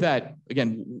 But with that,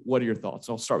 again, what are your thoughts?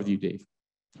 I'll start with you, Dave.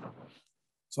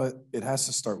 So it has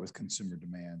to start with consumer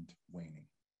demand waning,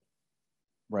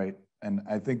 right? And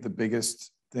I think the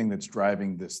biggest thing that's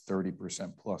driving this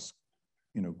 30% plus,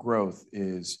 growth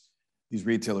is these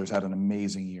retailers had an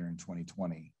amazing year in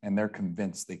 2020, and they're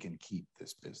convinced they can keep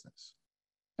this business.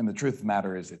 And the truth of the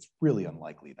matter is, it's really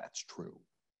unlikely that's true.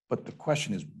 But the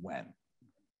question is when.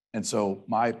 And so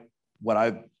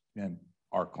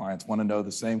our clients want to know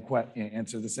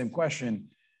answer the same question.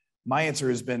 My answer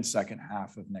has been second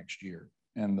half of next year.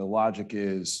 And the logic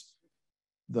is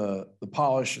the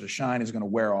polish, the shine is going to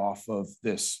wear off of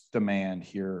this demand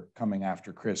here coming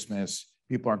after Christmas.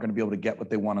 People aren't going to be able to get what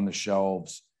they want on the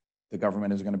shelves. The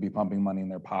government is going to be pumping money in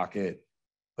their pocket.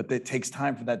 But it takes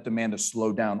time for that demand to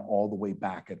slow down all the way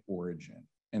back at origin.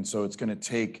 And so it's going to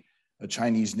take a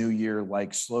Chinese New Year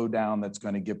like slowdown that's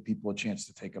going to give people a chance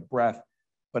to take a breath.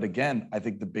 But again, I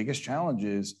think the biggest challenge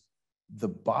is the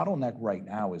bottleneck right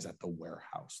now is at the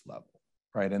warehouse level.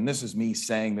 Right. And this is me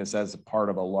saying this as a part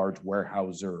of a large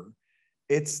warehouser.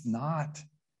 It's not,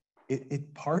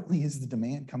 it partly is the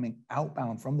demand coming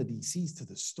outbound from the DCs to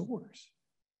the stores.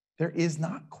 There is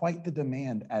not quite the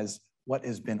demand as what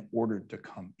has been ordered to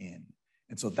come in.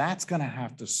 And so that's going to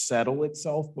have to settle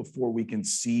itself before we can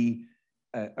see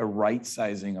a right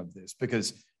sizing of this,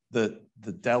 because the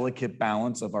delicate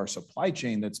balance of our supply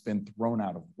chain that's been thrown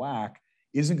out of whack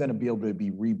isn't going to be able to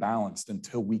be rebalanced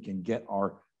until we can get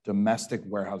our domestic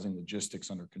warehousing logistics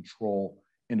under control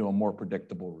into a more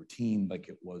predictable routine like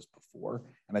it was before.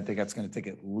 And I think that's going to take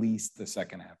at least the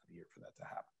second half of the year for that to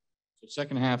happen. So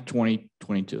second half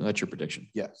 2022, that's your prediction?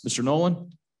 Yes. Mr.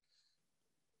 Nolan?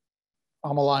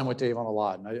 I'm aligned with Dave on a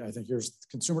lot. And I think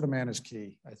consumer demand is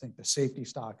key. I think the safety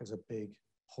stock is a big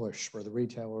push where the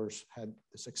retailers had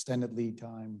this extended lead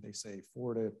time. They say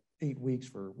 4 to 8 weeks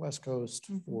for West Coast,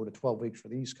 4 to 12 weeks for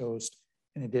the East Coast.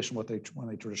 In addition, when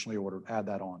they traditionally ordered, add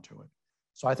that on to it.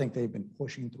 So I think they've been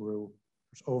pushing through.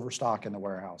 There's overstock in the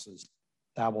warehouses.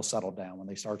 That will settle down when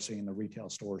they start seeing the retail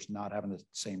stores not having the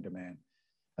same demand.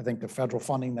 I think the federal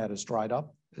funding that is dried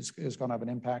up is going to have an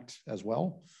impact as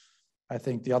well. I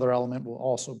think the other element will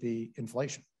also be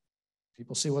inflation.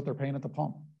 People see what they're paying at the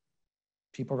pump.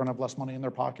 People are going to have less money in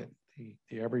their pocket.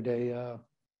 The everyday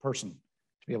person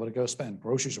to be able to go spend.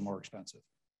 Groceries are more expensive.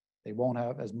 They won't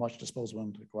have as much disposable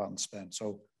income to go out and spend.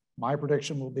 So my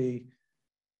prediction will be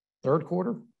third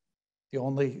quarter. The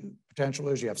only potential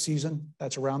is you have season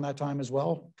that's around that time as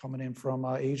well, coming in from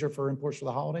Asia for imports for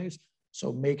the holidays.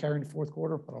 So may carry in the fourth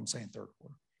quarter, but I'm saying third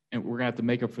quarter. And we're gonna have to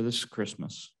make up for this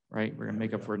Christmas, right? We're gonna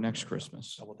make up for next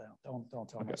Christmas. Double down. Don't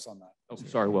tell my son that. Oh,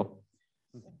 sorry, Will.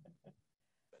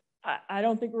 I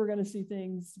don't think we're going to see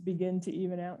things begin to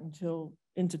even out until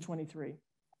into 23,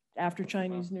 after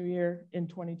Chinese New Year in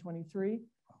 2023.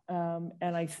 And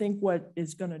I think what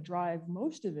is going to drive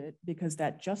most of it, because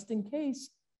that just in case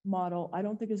model, I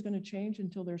don't think is going to change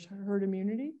until there's herd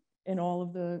immunity in all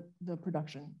of the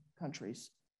production countries.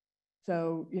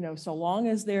 So, you know, so long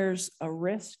as there's a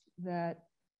risk that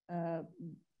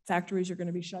factories are going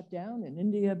to be shut down in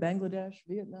India, Bangladesh,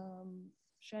 Vietnam,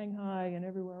 Shanghai, and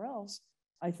everywhere else,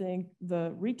 I think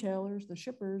the retailers, the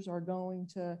shippers are going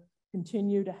to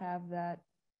continue to have that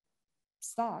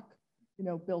stock, you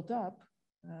know, built up,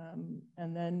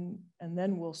 and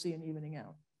then we'll see an evening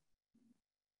out.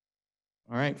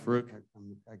 All right, Farouk.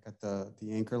 I got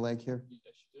the anchor leg here.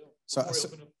 So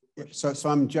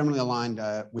I'm generally aligned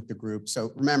with the group.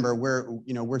 So remember,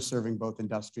 we're serving both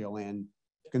industrial and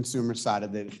consumer side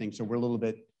of the thing. So we're a little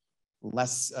bit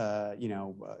less,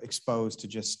 exposed to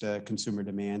just consumer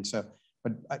demand. So,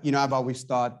 but I've always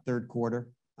thought third quarter.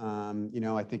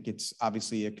 I think it's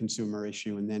obviously a consumer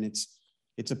issue, and then it's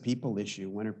a people issue.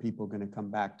 When are people going to come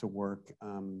back to work?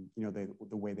 The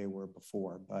way they were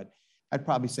before. But I'd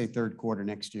probably say third quarter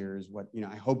next year is what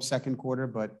I hope second quarter,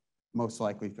 but most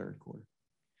likely third quarter.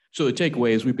 So the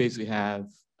takeaway is we basically have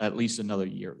at least another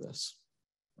year of this,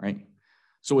 right?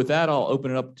 So with that, I'll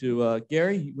open it up to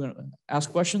Gary. You want to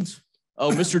ask questions? Oh,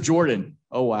 Mr. Jordan.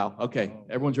 Oh, wow. Okay,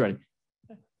 everyone's ready.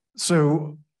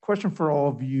 So question for all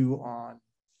of you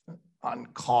on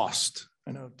cost.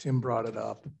 I know Tim brought it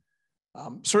up.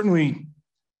 Certainly,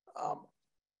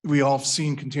 we all have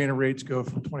seen container rates go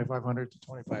from 2,500 to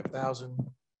 25,000,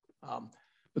 but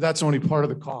that's only part of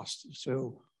the cost.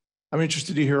 So I'm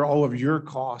interested to hear all of your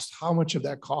costs. How much of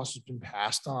that cost has been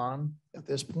passed on at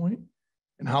this point?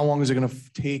 And how long is it going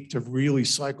to take to really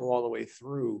cycle all the way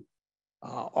through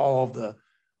all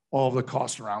of the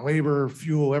costs around labor,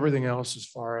 fuel, everything else, as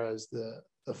far as the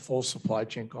full supply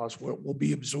chain costs will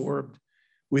be absorbed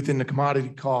within the commodity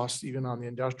costs, even on the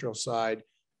industrial side,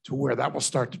 to where that will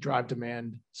start to drive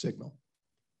demand signal?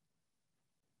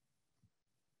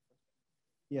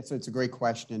 Yeah, so it's a great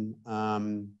question.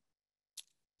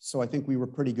 So I think we were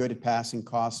pretty good at passing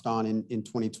cost on in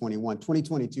 2021.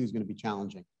 2022 is going to be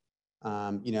challenging.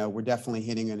 We're definitely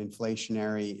hitting an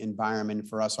inflationary environment.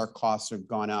 For us, our costs have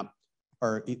gone up,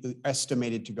 or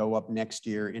estimated to go up next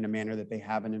year in a manner that they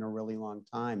haven't in a really long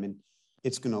time. And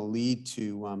it's going to lead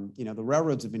to, the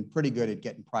railroads have been pretty good at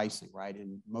getting pricing, right?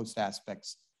 In most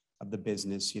aspects of the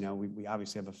business, we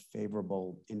obviously have a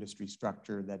favorable industry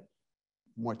structure that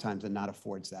more times than not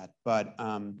affords that. But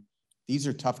these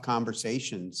are tough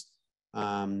conversations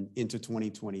into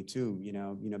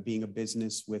 2022, being a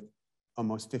business with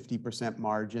almost 50%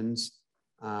 margins,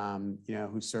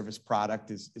 whose service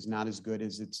product is not as good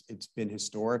as it's been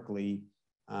historically,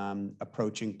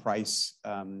 approaching price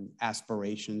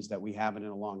aspirations that we haven't in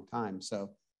a long time.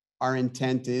 So our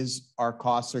intent is our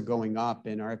costs are going up,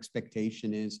 and our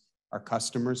expectation is our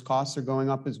customers' costs are going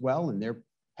up as well, and they're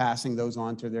passing those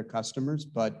on to their customers.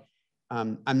 But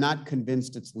I'm not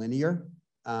convinced it's linear,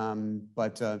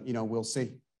 but we'll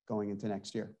see going into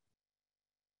next year.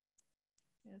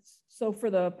 Yes. So for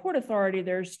the Port Authority,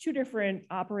 there's two different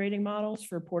operating models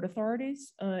for port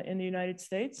authorities in the United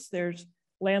States. There's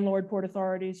landlord port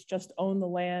authorities, just own the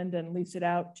land and lease it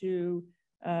out to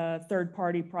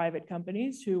third-party private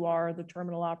companies who are the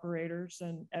terminal operators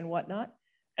and whatnot.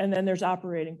 And then there's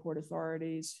operating port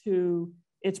authorities who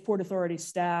it's port authority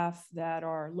staff that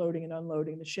are loading and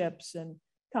unloading the ships and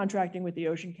contracting with the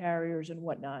ocean carriers and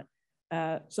whatnot.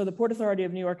 So the Port Authority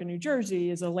of New York and New Jersey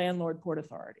is a landlord port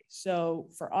authority. So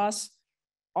for us,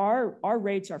 our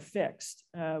rates are fixed.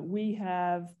 We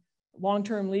have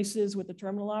long-term leases with the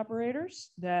terminal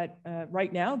operators that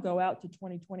right now go out to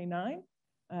 2029.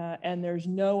 and there's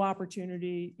no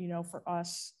opportunity, for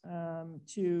us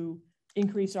to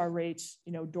increase our rates,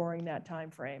 during that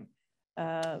time frame.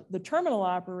 The terminal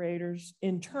operators,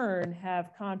 in turn,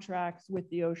 have contracts with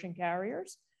the ocean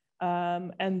carriers,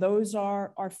 and those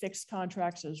are fixed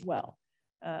contracts as well.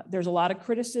 There's a lot of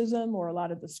criticism or a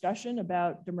lot of discussion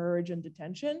about demurrage and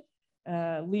detention,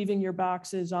 leaving your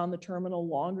boxes on the terminal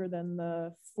longer than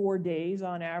the 4 days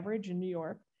on average in New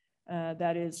York.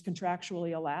 That is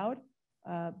contractually allowed.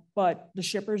 But the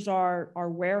shippers are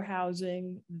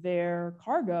warehousing their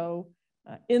cargo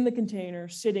in the container,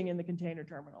 sitting in the container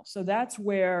terminal. So that's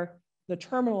where the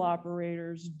terminal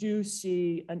operators do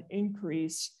see an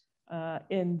increase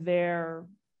in their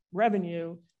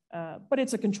revenue, but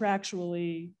it's a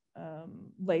contractually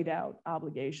laid out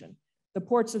obligation. The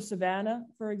ports of Savannah,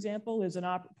 for example,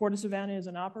 Port of Savannah is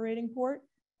an operating port.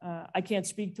 I can't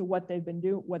speak to what they've been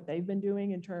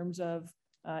doing in terms of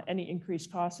any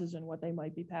increased costs and what they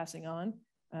might be passing on,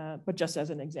 but just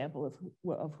as an example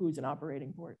of who's an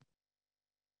operating port.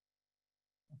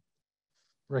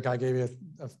 Rick, I gave you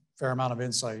a fair amount of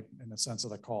insight in the sense of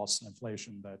the costs and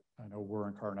inflation that I know we're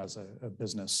incurring as a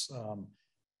business.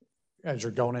 As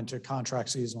you're going into contract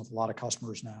season with a lot of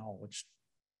customers now, which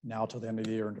now to the end of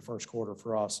the year into first quarter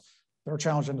for us, there are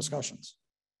challenging discussions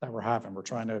that we're having. We're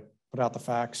trying to put out the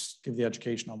facts, give the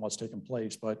education on what's taking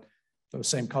place, but those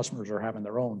same customers are having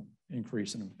their own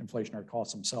increase in inflationary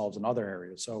costs themselves in other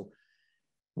areas. So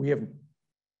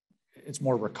it's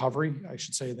more recovery, I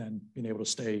should say, than being able to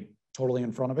stay totally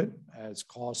in front of it, as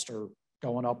costs are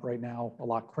going up right now a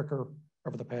lot quicker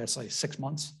over the past 6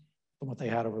 months than what they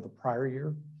had over the prior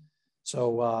year.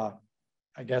 So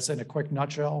I guess in a quick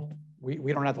nutshell,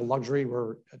 we don't have the luxury.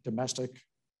 We're a domestic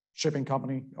shipping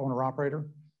company, owner operator.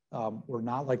 We're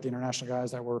not like the international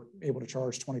guys that were able to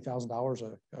charge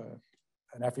 $20,000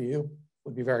 an FEU.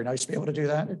 Would be very nice to be able to do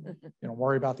that. You don't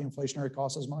worry about the inflationary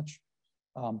costs as much.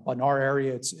 But in our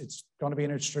area, it's going to be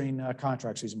an interesting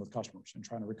contract season with customers and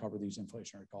trying to recover these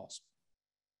inflationary costs.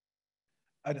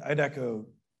 I'd echo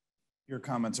your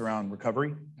comments around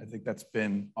recovery. I think that's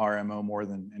been our MO more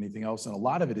than anything else. And a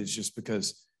lot of it is just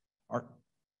because our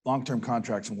long-term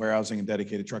contracts in warehousing and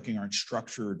dedicated trucking aren't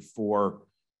structured for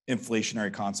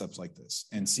inflationary concepts like this.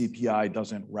 And CPI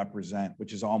doesn't represent,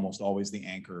 which is almost always the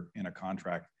anchor in a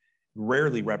contract,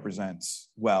 rarely represents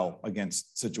well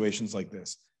against situations like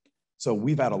this. So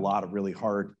we've had a lot of really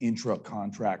hard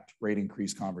intra-contract rate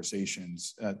increase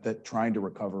conversations that trying to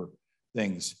recover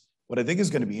things. What I think is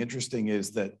going to be interesting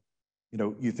is that,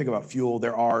 you think about fuel,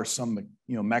 there are some,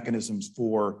 mechanisms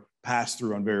for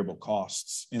pass-through on variable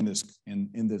costs in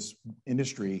this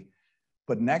industry.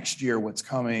 But next year, what's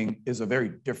coming is a very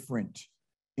different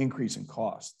increase in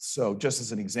costs. So just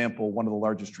as an example, one of the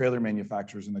largest trailer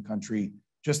manufacturers in the country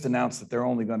just announced that they're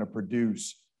only going to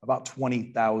produce about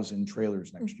 20,000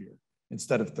 trailers next year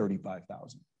instead of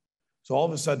 35,000. So all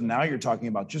of a sudden now you're talking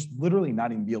about just literally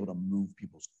not even be able to move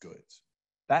people's goods.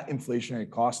 That inflationary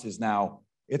cost is now,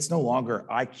 it's no longer,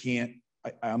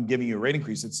 I'm giving you a rate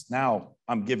increase. It's now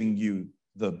I'm giving you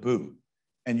the boot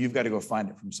and you've got to go find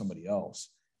it from somebody else.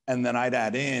 And then I'd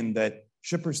add in that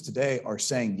shippers today are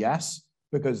saying yes,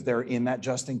 because they're in that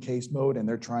just in case mode and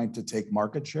they're trying to take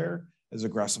market share as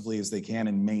aggressively as they can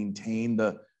and maintain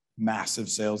the massive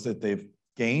sales that they've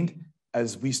gained.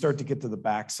 As we start to get to the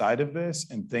backside of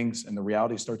this and the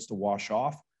reality starts to wash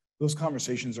off, those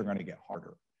conversations are going to get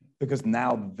harder because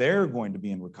now they're going to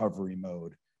be in recovery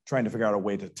mode, trying to figure out a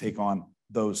way to take on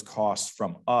those costs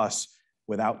from us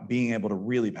without being able to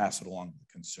really pass it along to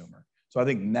the consumer. So I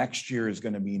think next year is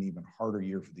going to be an even harder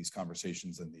year for these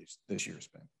conversations than this year's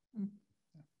been.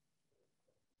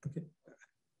 Okay.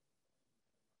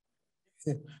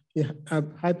 Yeah.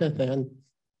 Hi, Beth Ann.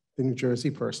 The New Jersey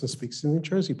person speaks to the New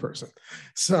Jersey person.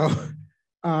 So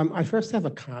I first have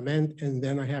a comment, and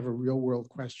then I have a real world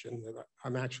question that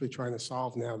I'm actually trying to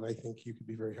solve now that I think you could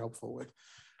be very helpful with.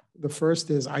 The first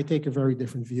is I take a very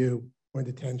different view on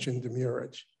detention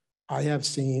demurrage. I have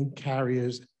seen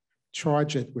carriers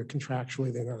charge it where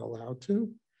contractually they're not allowed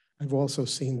to. I've also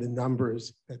seen the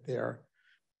numbers that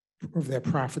of their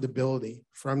profitability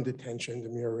from detention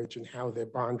demurrage and how their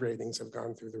bond ratings have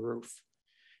gone through the roof.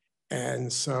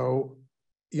 And so,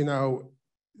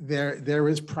 there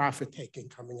is profit taking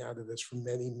coming out of this from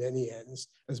many, many ends,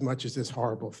 as much as there's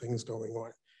horrible things going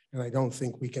on. And I don't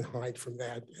think we can hide from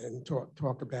that and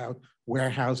talk about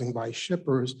warehousing by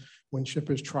shippers when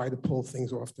shippers try to pull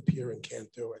things off the pier and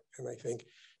can't do it. And I think,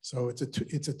 so it's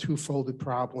a two-folded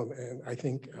problem. And I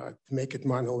think to make it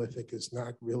monolithic is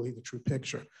not really the true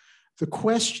picture. The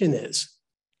question is,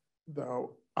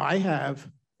 though, I have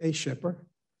a shipper,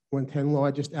 one of the 10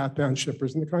 largest outbound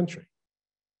shippers in the country.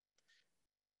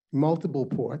 multiple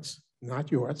ports,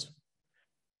 not yours,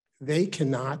 they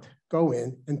cannot go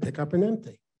in and pick up an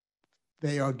empty.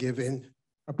 They are given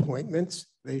appointments,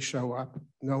 they show up,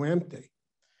 no empty.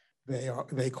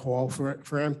 They call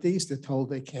for empties, they're told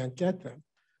they can't get them.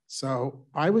 So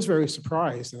I was very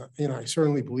surprised, and I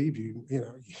certainly believe you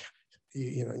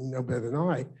know better than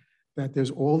I, that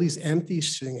there's all these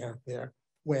empties sitting out there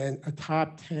when a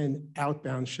top 10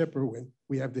 outbound shipper, when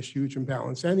we have this huge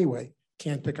imbalance anyway,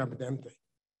 can't pick up an empty.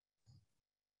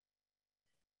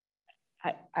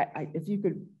 If you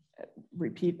could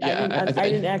repeat, Yeah, I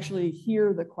didn't actually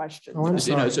hear the question. Oh, I'm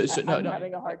sorry. I'm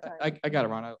having a hard time. I got it,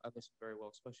 Ron. I listened very well,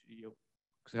 especially to you,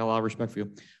 because I got a lot of respect for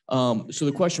you. So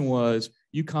the question was,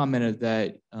 you commented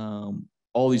that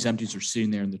all these empties are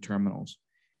sitting there in the terminals.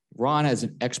 Ron has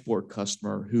an export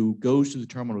customer who goes to the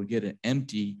terminal to get an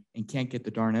empty and can't get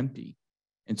the darn empty.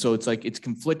 And so it's like, it's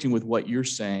conflicting with what you're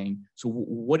saying. So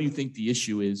what do you think the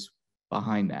issue is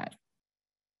behind that?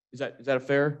 Is that a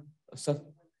fair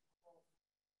assessment?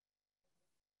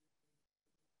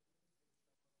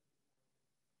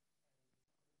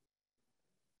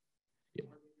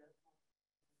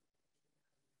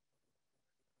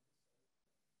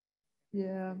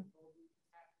 Yeah.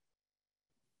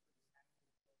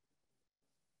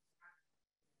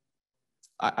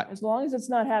 As long as it's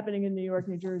not happening in New York,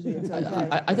 New Jersey, it's okay.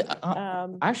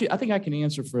 Actually, I think I can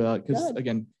answer for that because,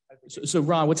 again, so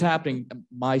Ron, what's happening?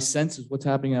 My sense is what's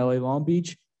happening in LA Long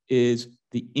Beach is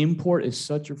the import is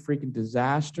such a freaking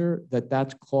disaster that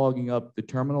that's clogging up the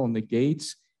terminal and the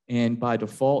gates. And by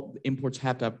default, the imports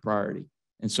have to have priority.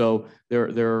 And so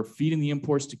they're feeding the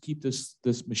imports to keep this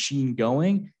machine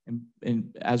going.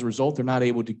 And as a result, they're not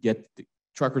able to get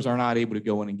truckers are not able to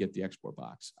go in and get the export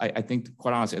box. I think,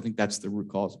 quite honestly, I think that's the root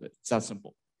cause of it. It's that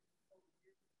simple.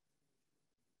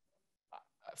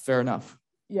 Fair enough.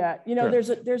 Yeah, you know,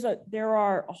 there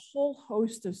are a whole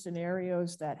host of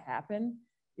scenarios that happen.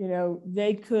 You know,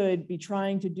 they could be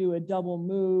trying to do a double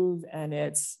move and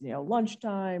it's, you know,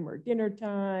 lunchtime or dinner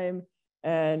time.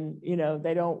 And, you know,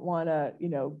 they don't want to, you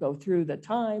know, go through the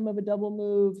time of a double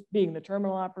move, being the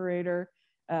terminal operator.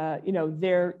 You know,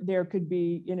 there could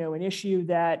be, you know, an issue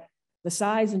that the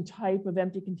size and type of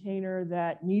empty container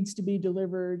that needs to be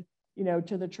delivered, you know,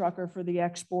 to the trucker for the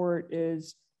export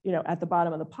is, you know, at the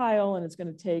bottom of the pile and it's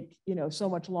going to take, you know, so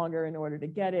much longer in order to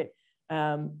get it.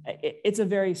 It's a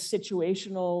very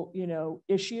situational, you know,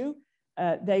 issue.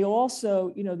 They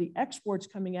also, you know, the exports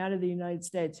coming out of the United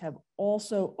States have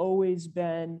also always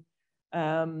been,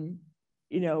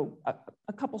 you know,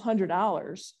 a couple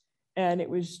 $100. And it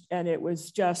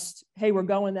was just, hey, we're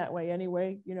going that way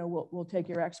anyway. You know, we'll take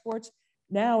your exports.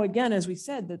 Now, again, as we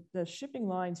said, the shipping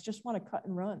lines just want to cut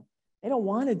and run. They don't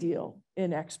want to deal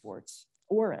in exports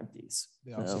or empties.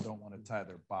 They also don't want to tie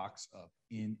their box up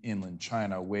in inland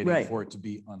China, waiting for it to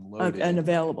be unloaded and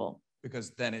available,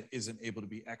 because then it isn't able to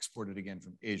be exported again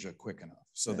from Asia quick enough.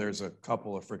 So there's a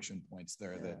couple of friction points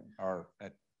there that are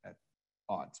at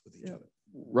odds with each other.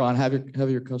 Ron, have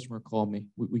your customer call me.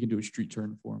 We can do a street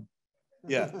turn for him.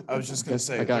 Yeah, I was just going to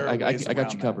say, I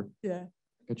got you covered. Yeah.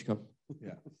 Got you covered.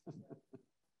 Yeah.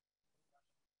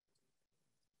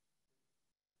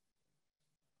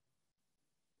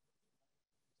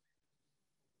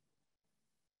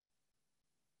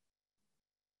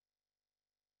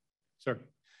 Sir,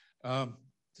 to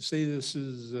say this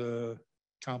is a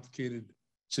complicated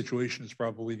situation is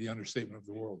probably the understatement of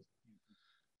the world.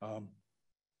 And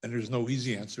there's no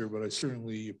easy answer, but I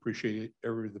certainly appreciate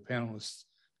every of the panelists'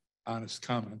 honest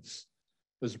comments.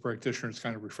 As a practitioner, it's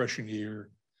kind of refreshing to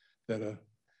hear that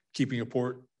keeping a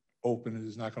port open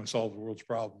is not going to solve the world's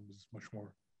problems. It's much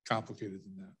more complicated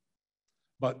than that.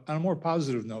 But on a more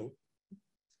positive note,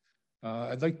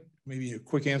 I'd like maybe a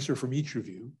quick answer from each of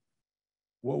you.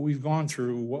 What we've gone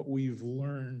through, what we've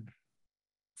learned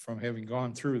from having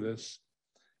gone through this,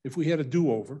 if we had a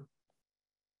do-over,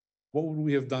 what would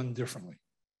we have done differently?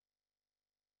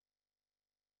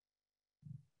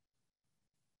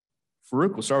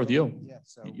 Farouk, we'll start with you. Yeah,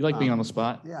 so, you like being on the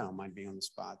spot? Yeah, I don't mind being on the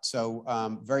spot. So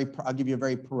I'll give you a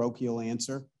very parochial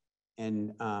answer.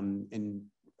 And I'm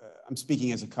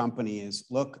speaking as a company is,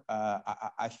 look,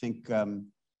 I think,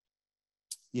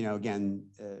 you know, again,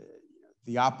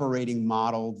 the operating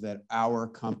model that our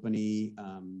company,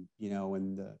 you know,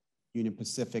 and the Union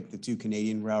Pacific, the two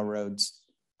Canadian railroads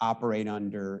operate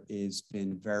under has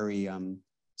been very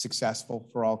successful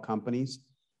for all companies.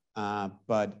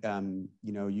 But,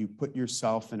 you know, you put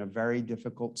yourself in a very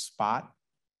difficult spot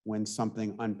when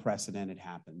something unprecedented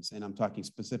happens. And I'm talking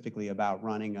specifically about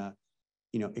running a,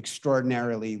 you know,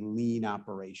 extraordinarily lean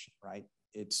operation, right?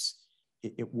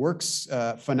 It works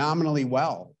phenomenally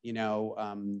well, you know,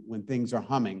 when things are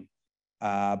humming.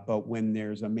 But when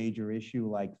there's a major issue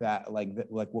like that, like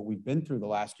what we've been through the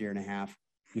last year and a half,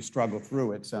 you struggle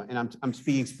through it. So, and I'm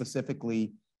speaking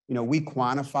specifically, we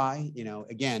quantify,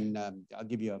 again, I'm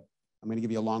going to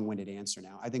give you a long-winded answer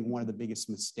now. I think one of the biggest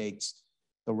mistakes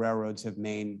the railroads have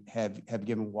made have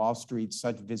given Wall Street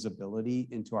such visibility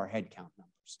into our headcount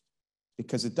numbers,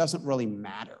 because it doesn't really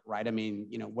matter, right? I mean,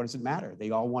 what does it matter? They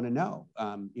all want to know,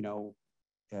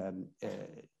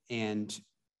 and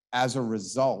as a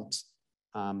result,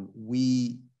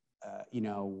 we,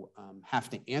 have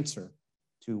to answer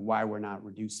to why we're not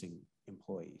reducing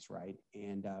employees, right?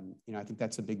 And, I think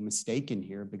that's a big mistake in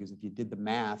here, because if you did the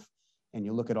math and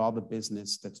you look at all the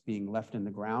business that's being left in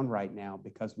the ground right now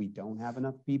because we don't have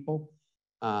enough people,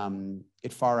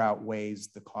 it far outweighs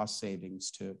the cost savings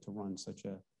to run such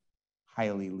a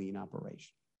highly lean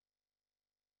operation.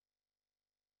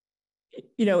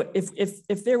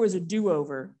 If there was a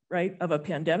do-over, right, of a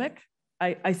pandemic,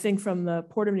 I think from the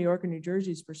Port of New York and New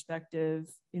Jersey's perspective,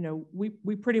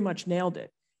 we pretty much nailed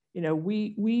it.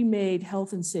 We made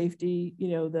health and safety,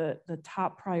 the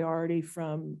top priority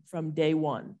from day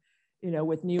one.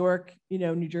 With New York,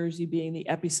 New Jersey being the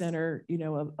epicenter,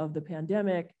 of the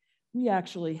pandemic, we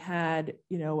actually had,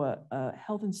 a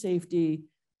health and safety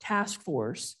task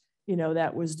force,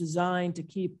 that was designed to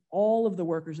keep all of the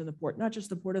workers in the port, not just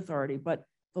the Port Authority, but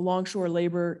the longshore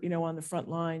labor, on the front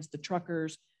lines, the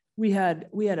truckers. We had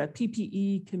a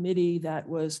PPE committee that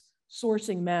was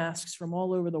sourcing masks from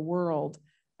all over the world,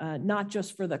 not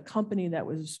just for the company that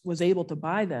was able to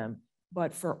buy them,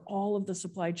 but for all of the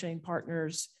supply chain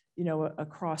partners,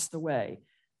 across the way.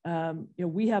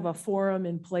 We have a forum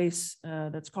in place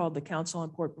that's called the Council on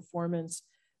Port Performance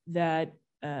that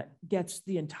gets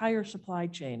the entire supply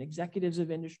chain, executives of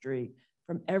industry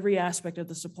from every aspect of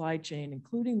the supply chain,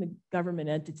 including the government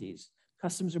entities,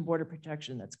 Customs and Border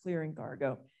Protection, that's clearing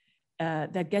cargo,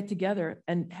 that get together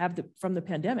and from the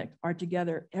pandemic, are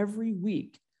together every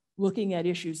week looking at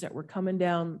issues that were coming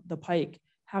down the pike.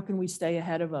 How can we stay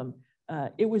ahead of them?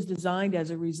 It was designed as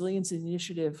a resilience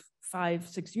initiative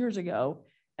 5-6 years ago.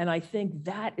 And I think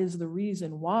that is the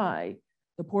reason why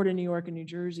the Port of New York and New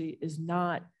Jersey is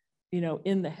not,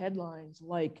 in the headlines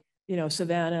like,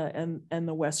 Savannah and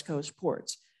the West Coast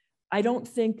ports. I don't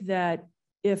think that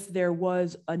if there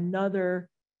was another,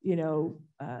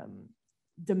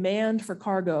 demand for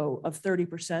cargo of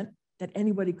 30%, that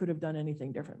anybody could have done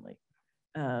anything differently.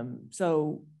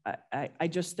 So I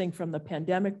just think from the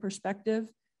pandemic perspective,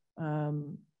 I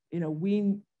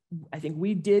think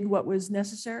we did what was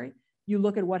necessary. You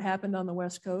look at what happened on the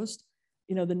West Coast,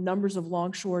 the numbers of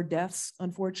longshore deaths,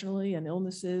 unfortunately, and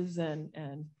illnesses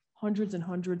and hundreds and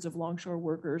hundreds of longshore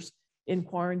workers in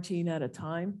quarantine at a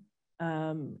time.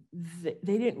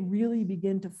 They didn't really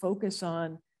begin to focus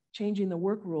on changing the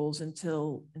work rules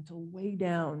until way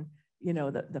down,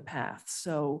 the path.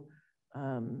 So,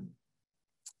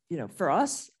 for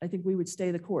us, I think we would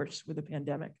stay the course with the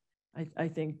pandemic. I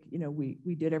think,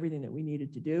 we did everything that we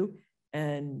needed to do,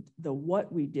 and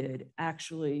what we did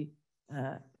actually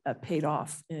paid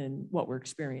off in what we're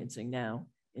experiencing now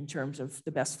in terms of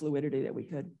the best fluidity that we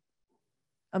could.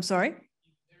 I'm sorry?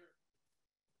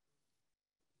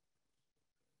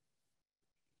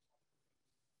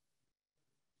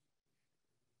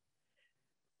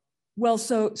 Well,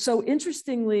 so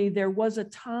interestingly, there was a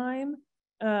time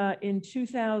in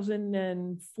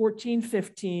 2014,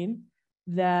 15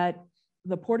 that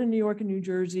the Port of New York and New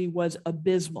Jersey was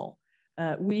abysmal.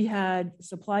 We had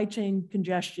supply chain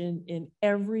congestion in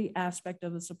every aspect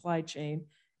of the supply chain.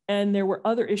 And there were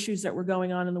other issues that were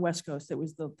going on in the West Coast. It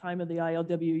was the time of the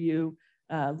ILWU,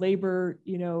 labor,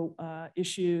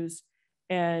 issues.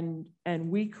 And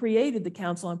we created the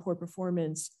Council on Port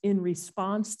Performance in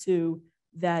response to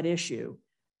that issue.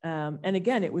 And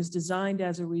again, it was designed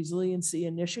as a resiliency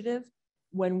initiative.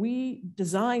 When we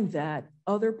designed that,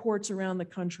 other ports around the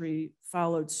country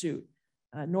followed suit.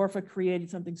 Norfolk created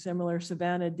something similar,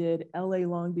 Savannah did, LA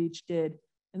Long Beach did,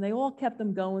 and they all kept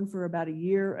them going for about a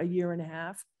year and a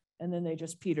half, and then they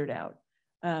just petered out.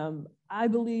 I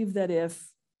believe that if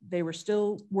they were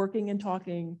still working and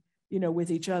talking,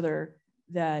 with each other,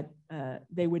 that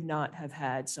they would not have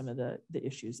had some of the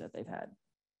issues that they've had.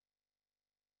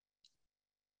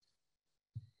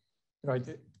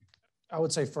 I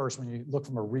would say first, when you look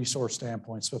from a resource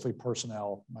standpoint, especially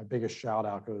personnel, my biggest shout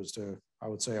out goes to, I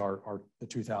would say, the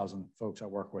 2,000 folks I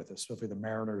work with, especially the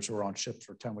mariners who are on ships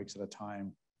for 10 weeks at a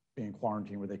time, being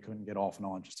quarantined where they couldn't get off and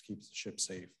on just to keep the ship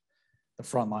safe. The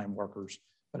frontline workers.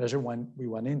 But as we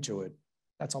went into it,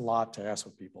 that's a lot to ask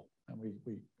of people. And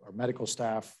our medical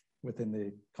staff within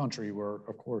the country were,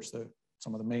 of course,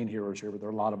 some of the main heroes here, but there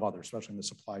are a lot of others, especially in the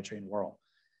supply chain world.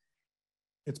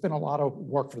 it's been a lot of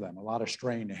work for them, a lot of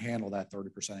strain to handle that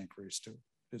 30% increase too.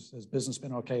 Has business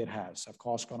been okay? It has. Have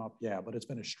costs gone up? Yeah, but it's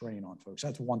been a strain on folks.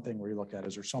 That's one thing where you look at,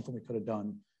 is there something we could have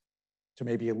done to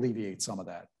maybe alleviate some of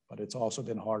that? But it's also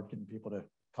been hard getting people to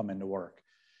come into work.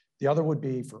 The other would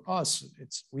be for us,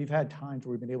 we've had times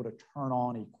where we've been able to turn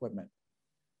on equipment.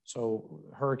 So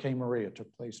Hurricane Maria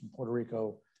took place in Puerto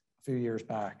Rico a few years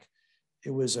back.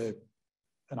 It was an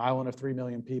island of 3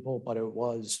 million people, but it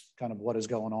was kind of what is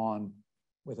going on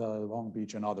with Long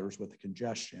Beach and others with the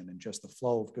congestion and just the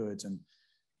flow of goods and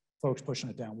folks pushing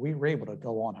it down. We were able to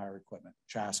go on hire equipment,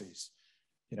 chassis,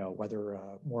 whether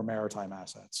more maritime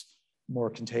assets, more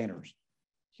containers.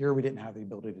 Here, we didn't have the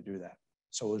ability to do that.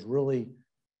 So it was really,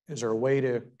 is there a way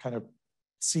to kind of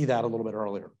see that a little bit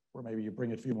earlier, where maybe you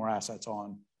bring a few more assets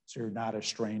on so you're not as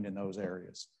strained in those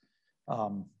areas?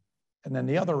 And then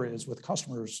the other is with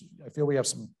customers, I feel we have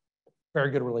some very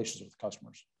good relations with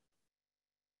customers.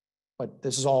 But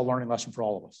this is all a learning lesson for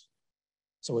all of us.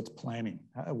 So it's planning.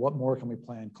 What more can we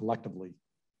plan collectively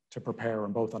to prepare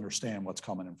and both understand what's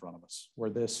coming in front of us?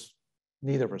 Where this,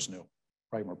 neither of us knew,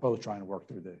 right? We're both trying to work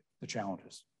through the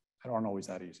challenges that aren't always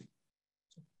that easy.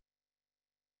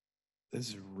 This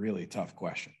is a really tough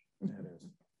question. Yeah, it is.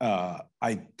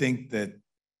 I think that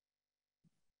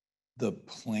the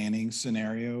planning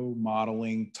scenario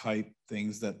modeling type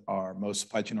things that most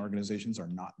supply chain organizations are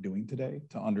not doing today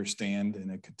to understand in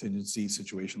a contingency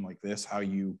situation like this, how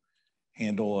you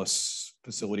handle a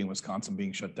facility in Wisconsin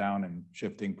being shut down and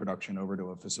shifting production over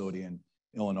to a facility in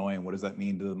Illinois, and what does that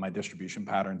mean to my distribution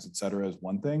patterns, et cetera, is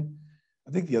one thing.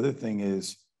 I think the other thing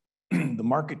is the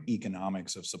market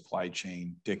economics of supply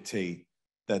chain dictate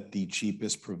that the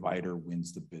cheapest provider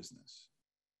wins the business.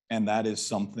 And that is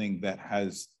something that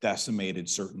has decimated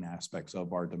certain aspects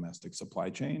of our domestic supply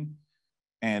chain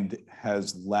and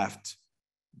has left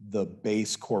the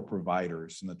base core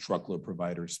providers and the truckload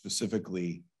providers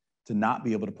specifically to not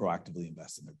be able to proactively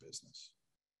invest in their business.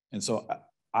 And so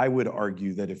I would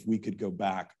argue that if we could go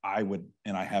back, I would,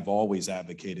 and I have always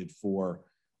advocated for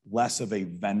less of a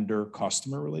vendor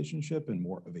customer relationship and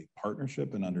more of a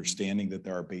partnership and understanding that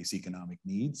there are base economic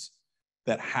needs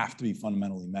that have to be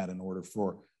fundamentally met in order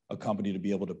for a company to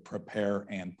be able to prepare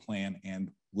and plan and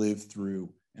live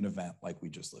through an event like we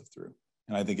just lived through.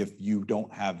 And I think if you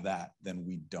don't have that, then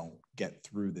we don't get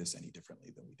through this any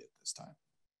differently than we did this time.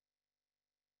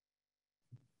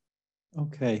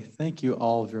 Okay, thank you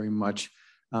all very much.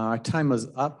 Our time is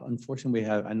up. Unfortunately,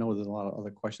 I know there's a lot of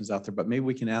other questions out there, but maybe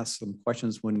we can ask some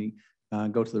questions when we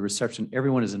go to the reception.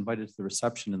 Everyone is invited to the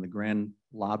reception in the grand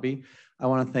lobby. I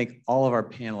want to thank all of our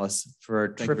panelists for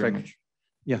a terrific,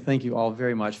 thank you all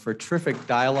very much for a terrific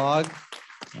dialogue.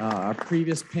 Our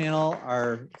previous panel,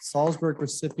 our Salzberg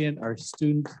recipient, our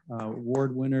student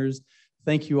award winners.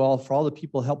 Thank you all for all the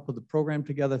people who helped put the program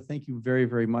together. Thank you very,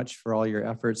 very much for all your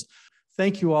efforts.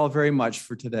 Thank you all very much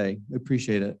for today. We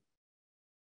appreciate it.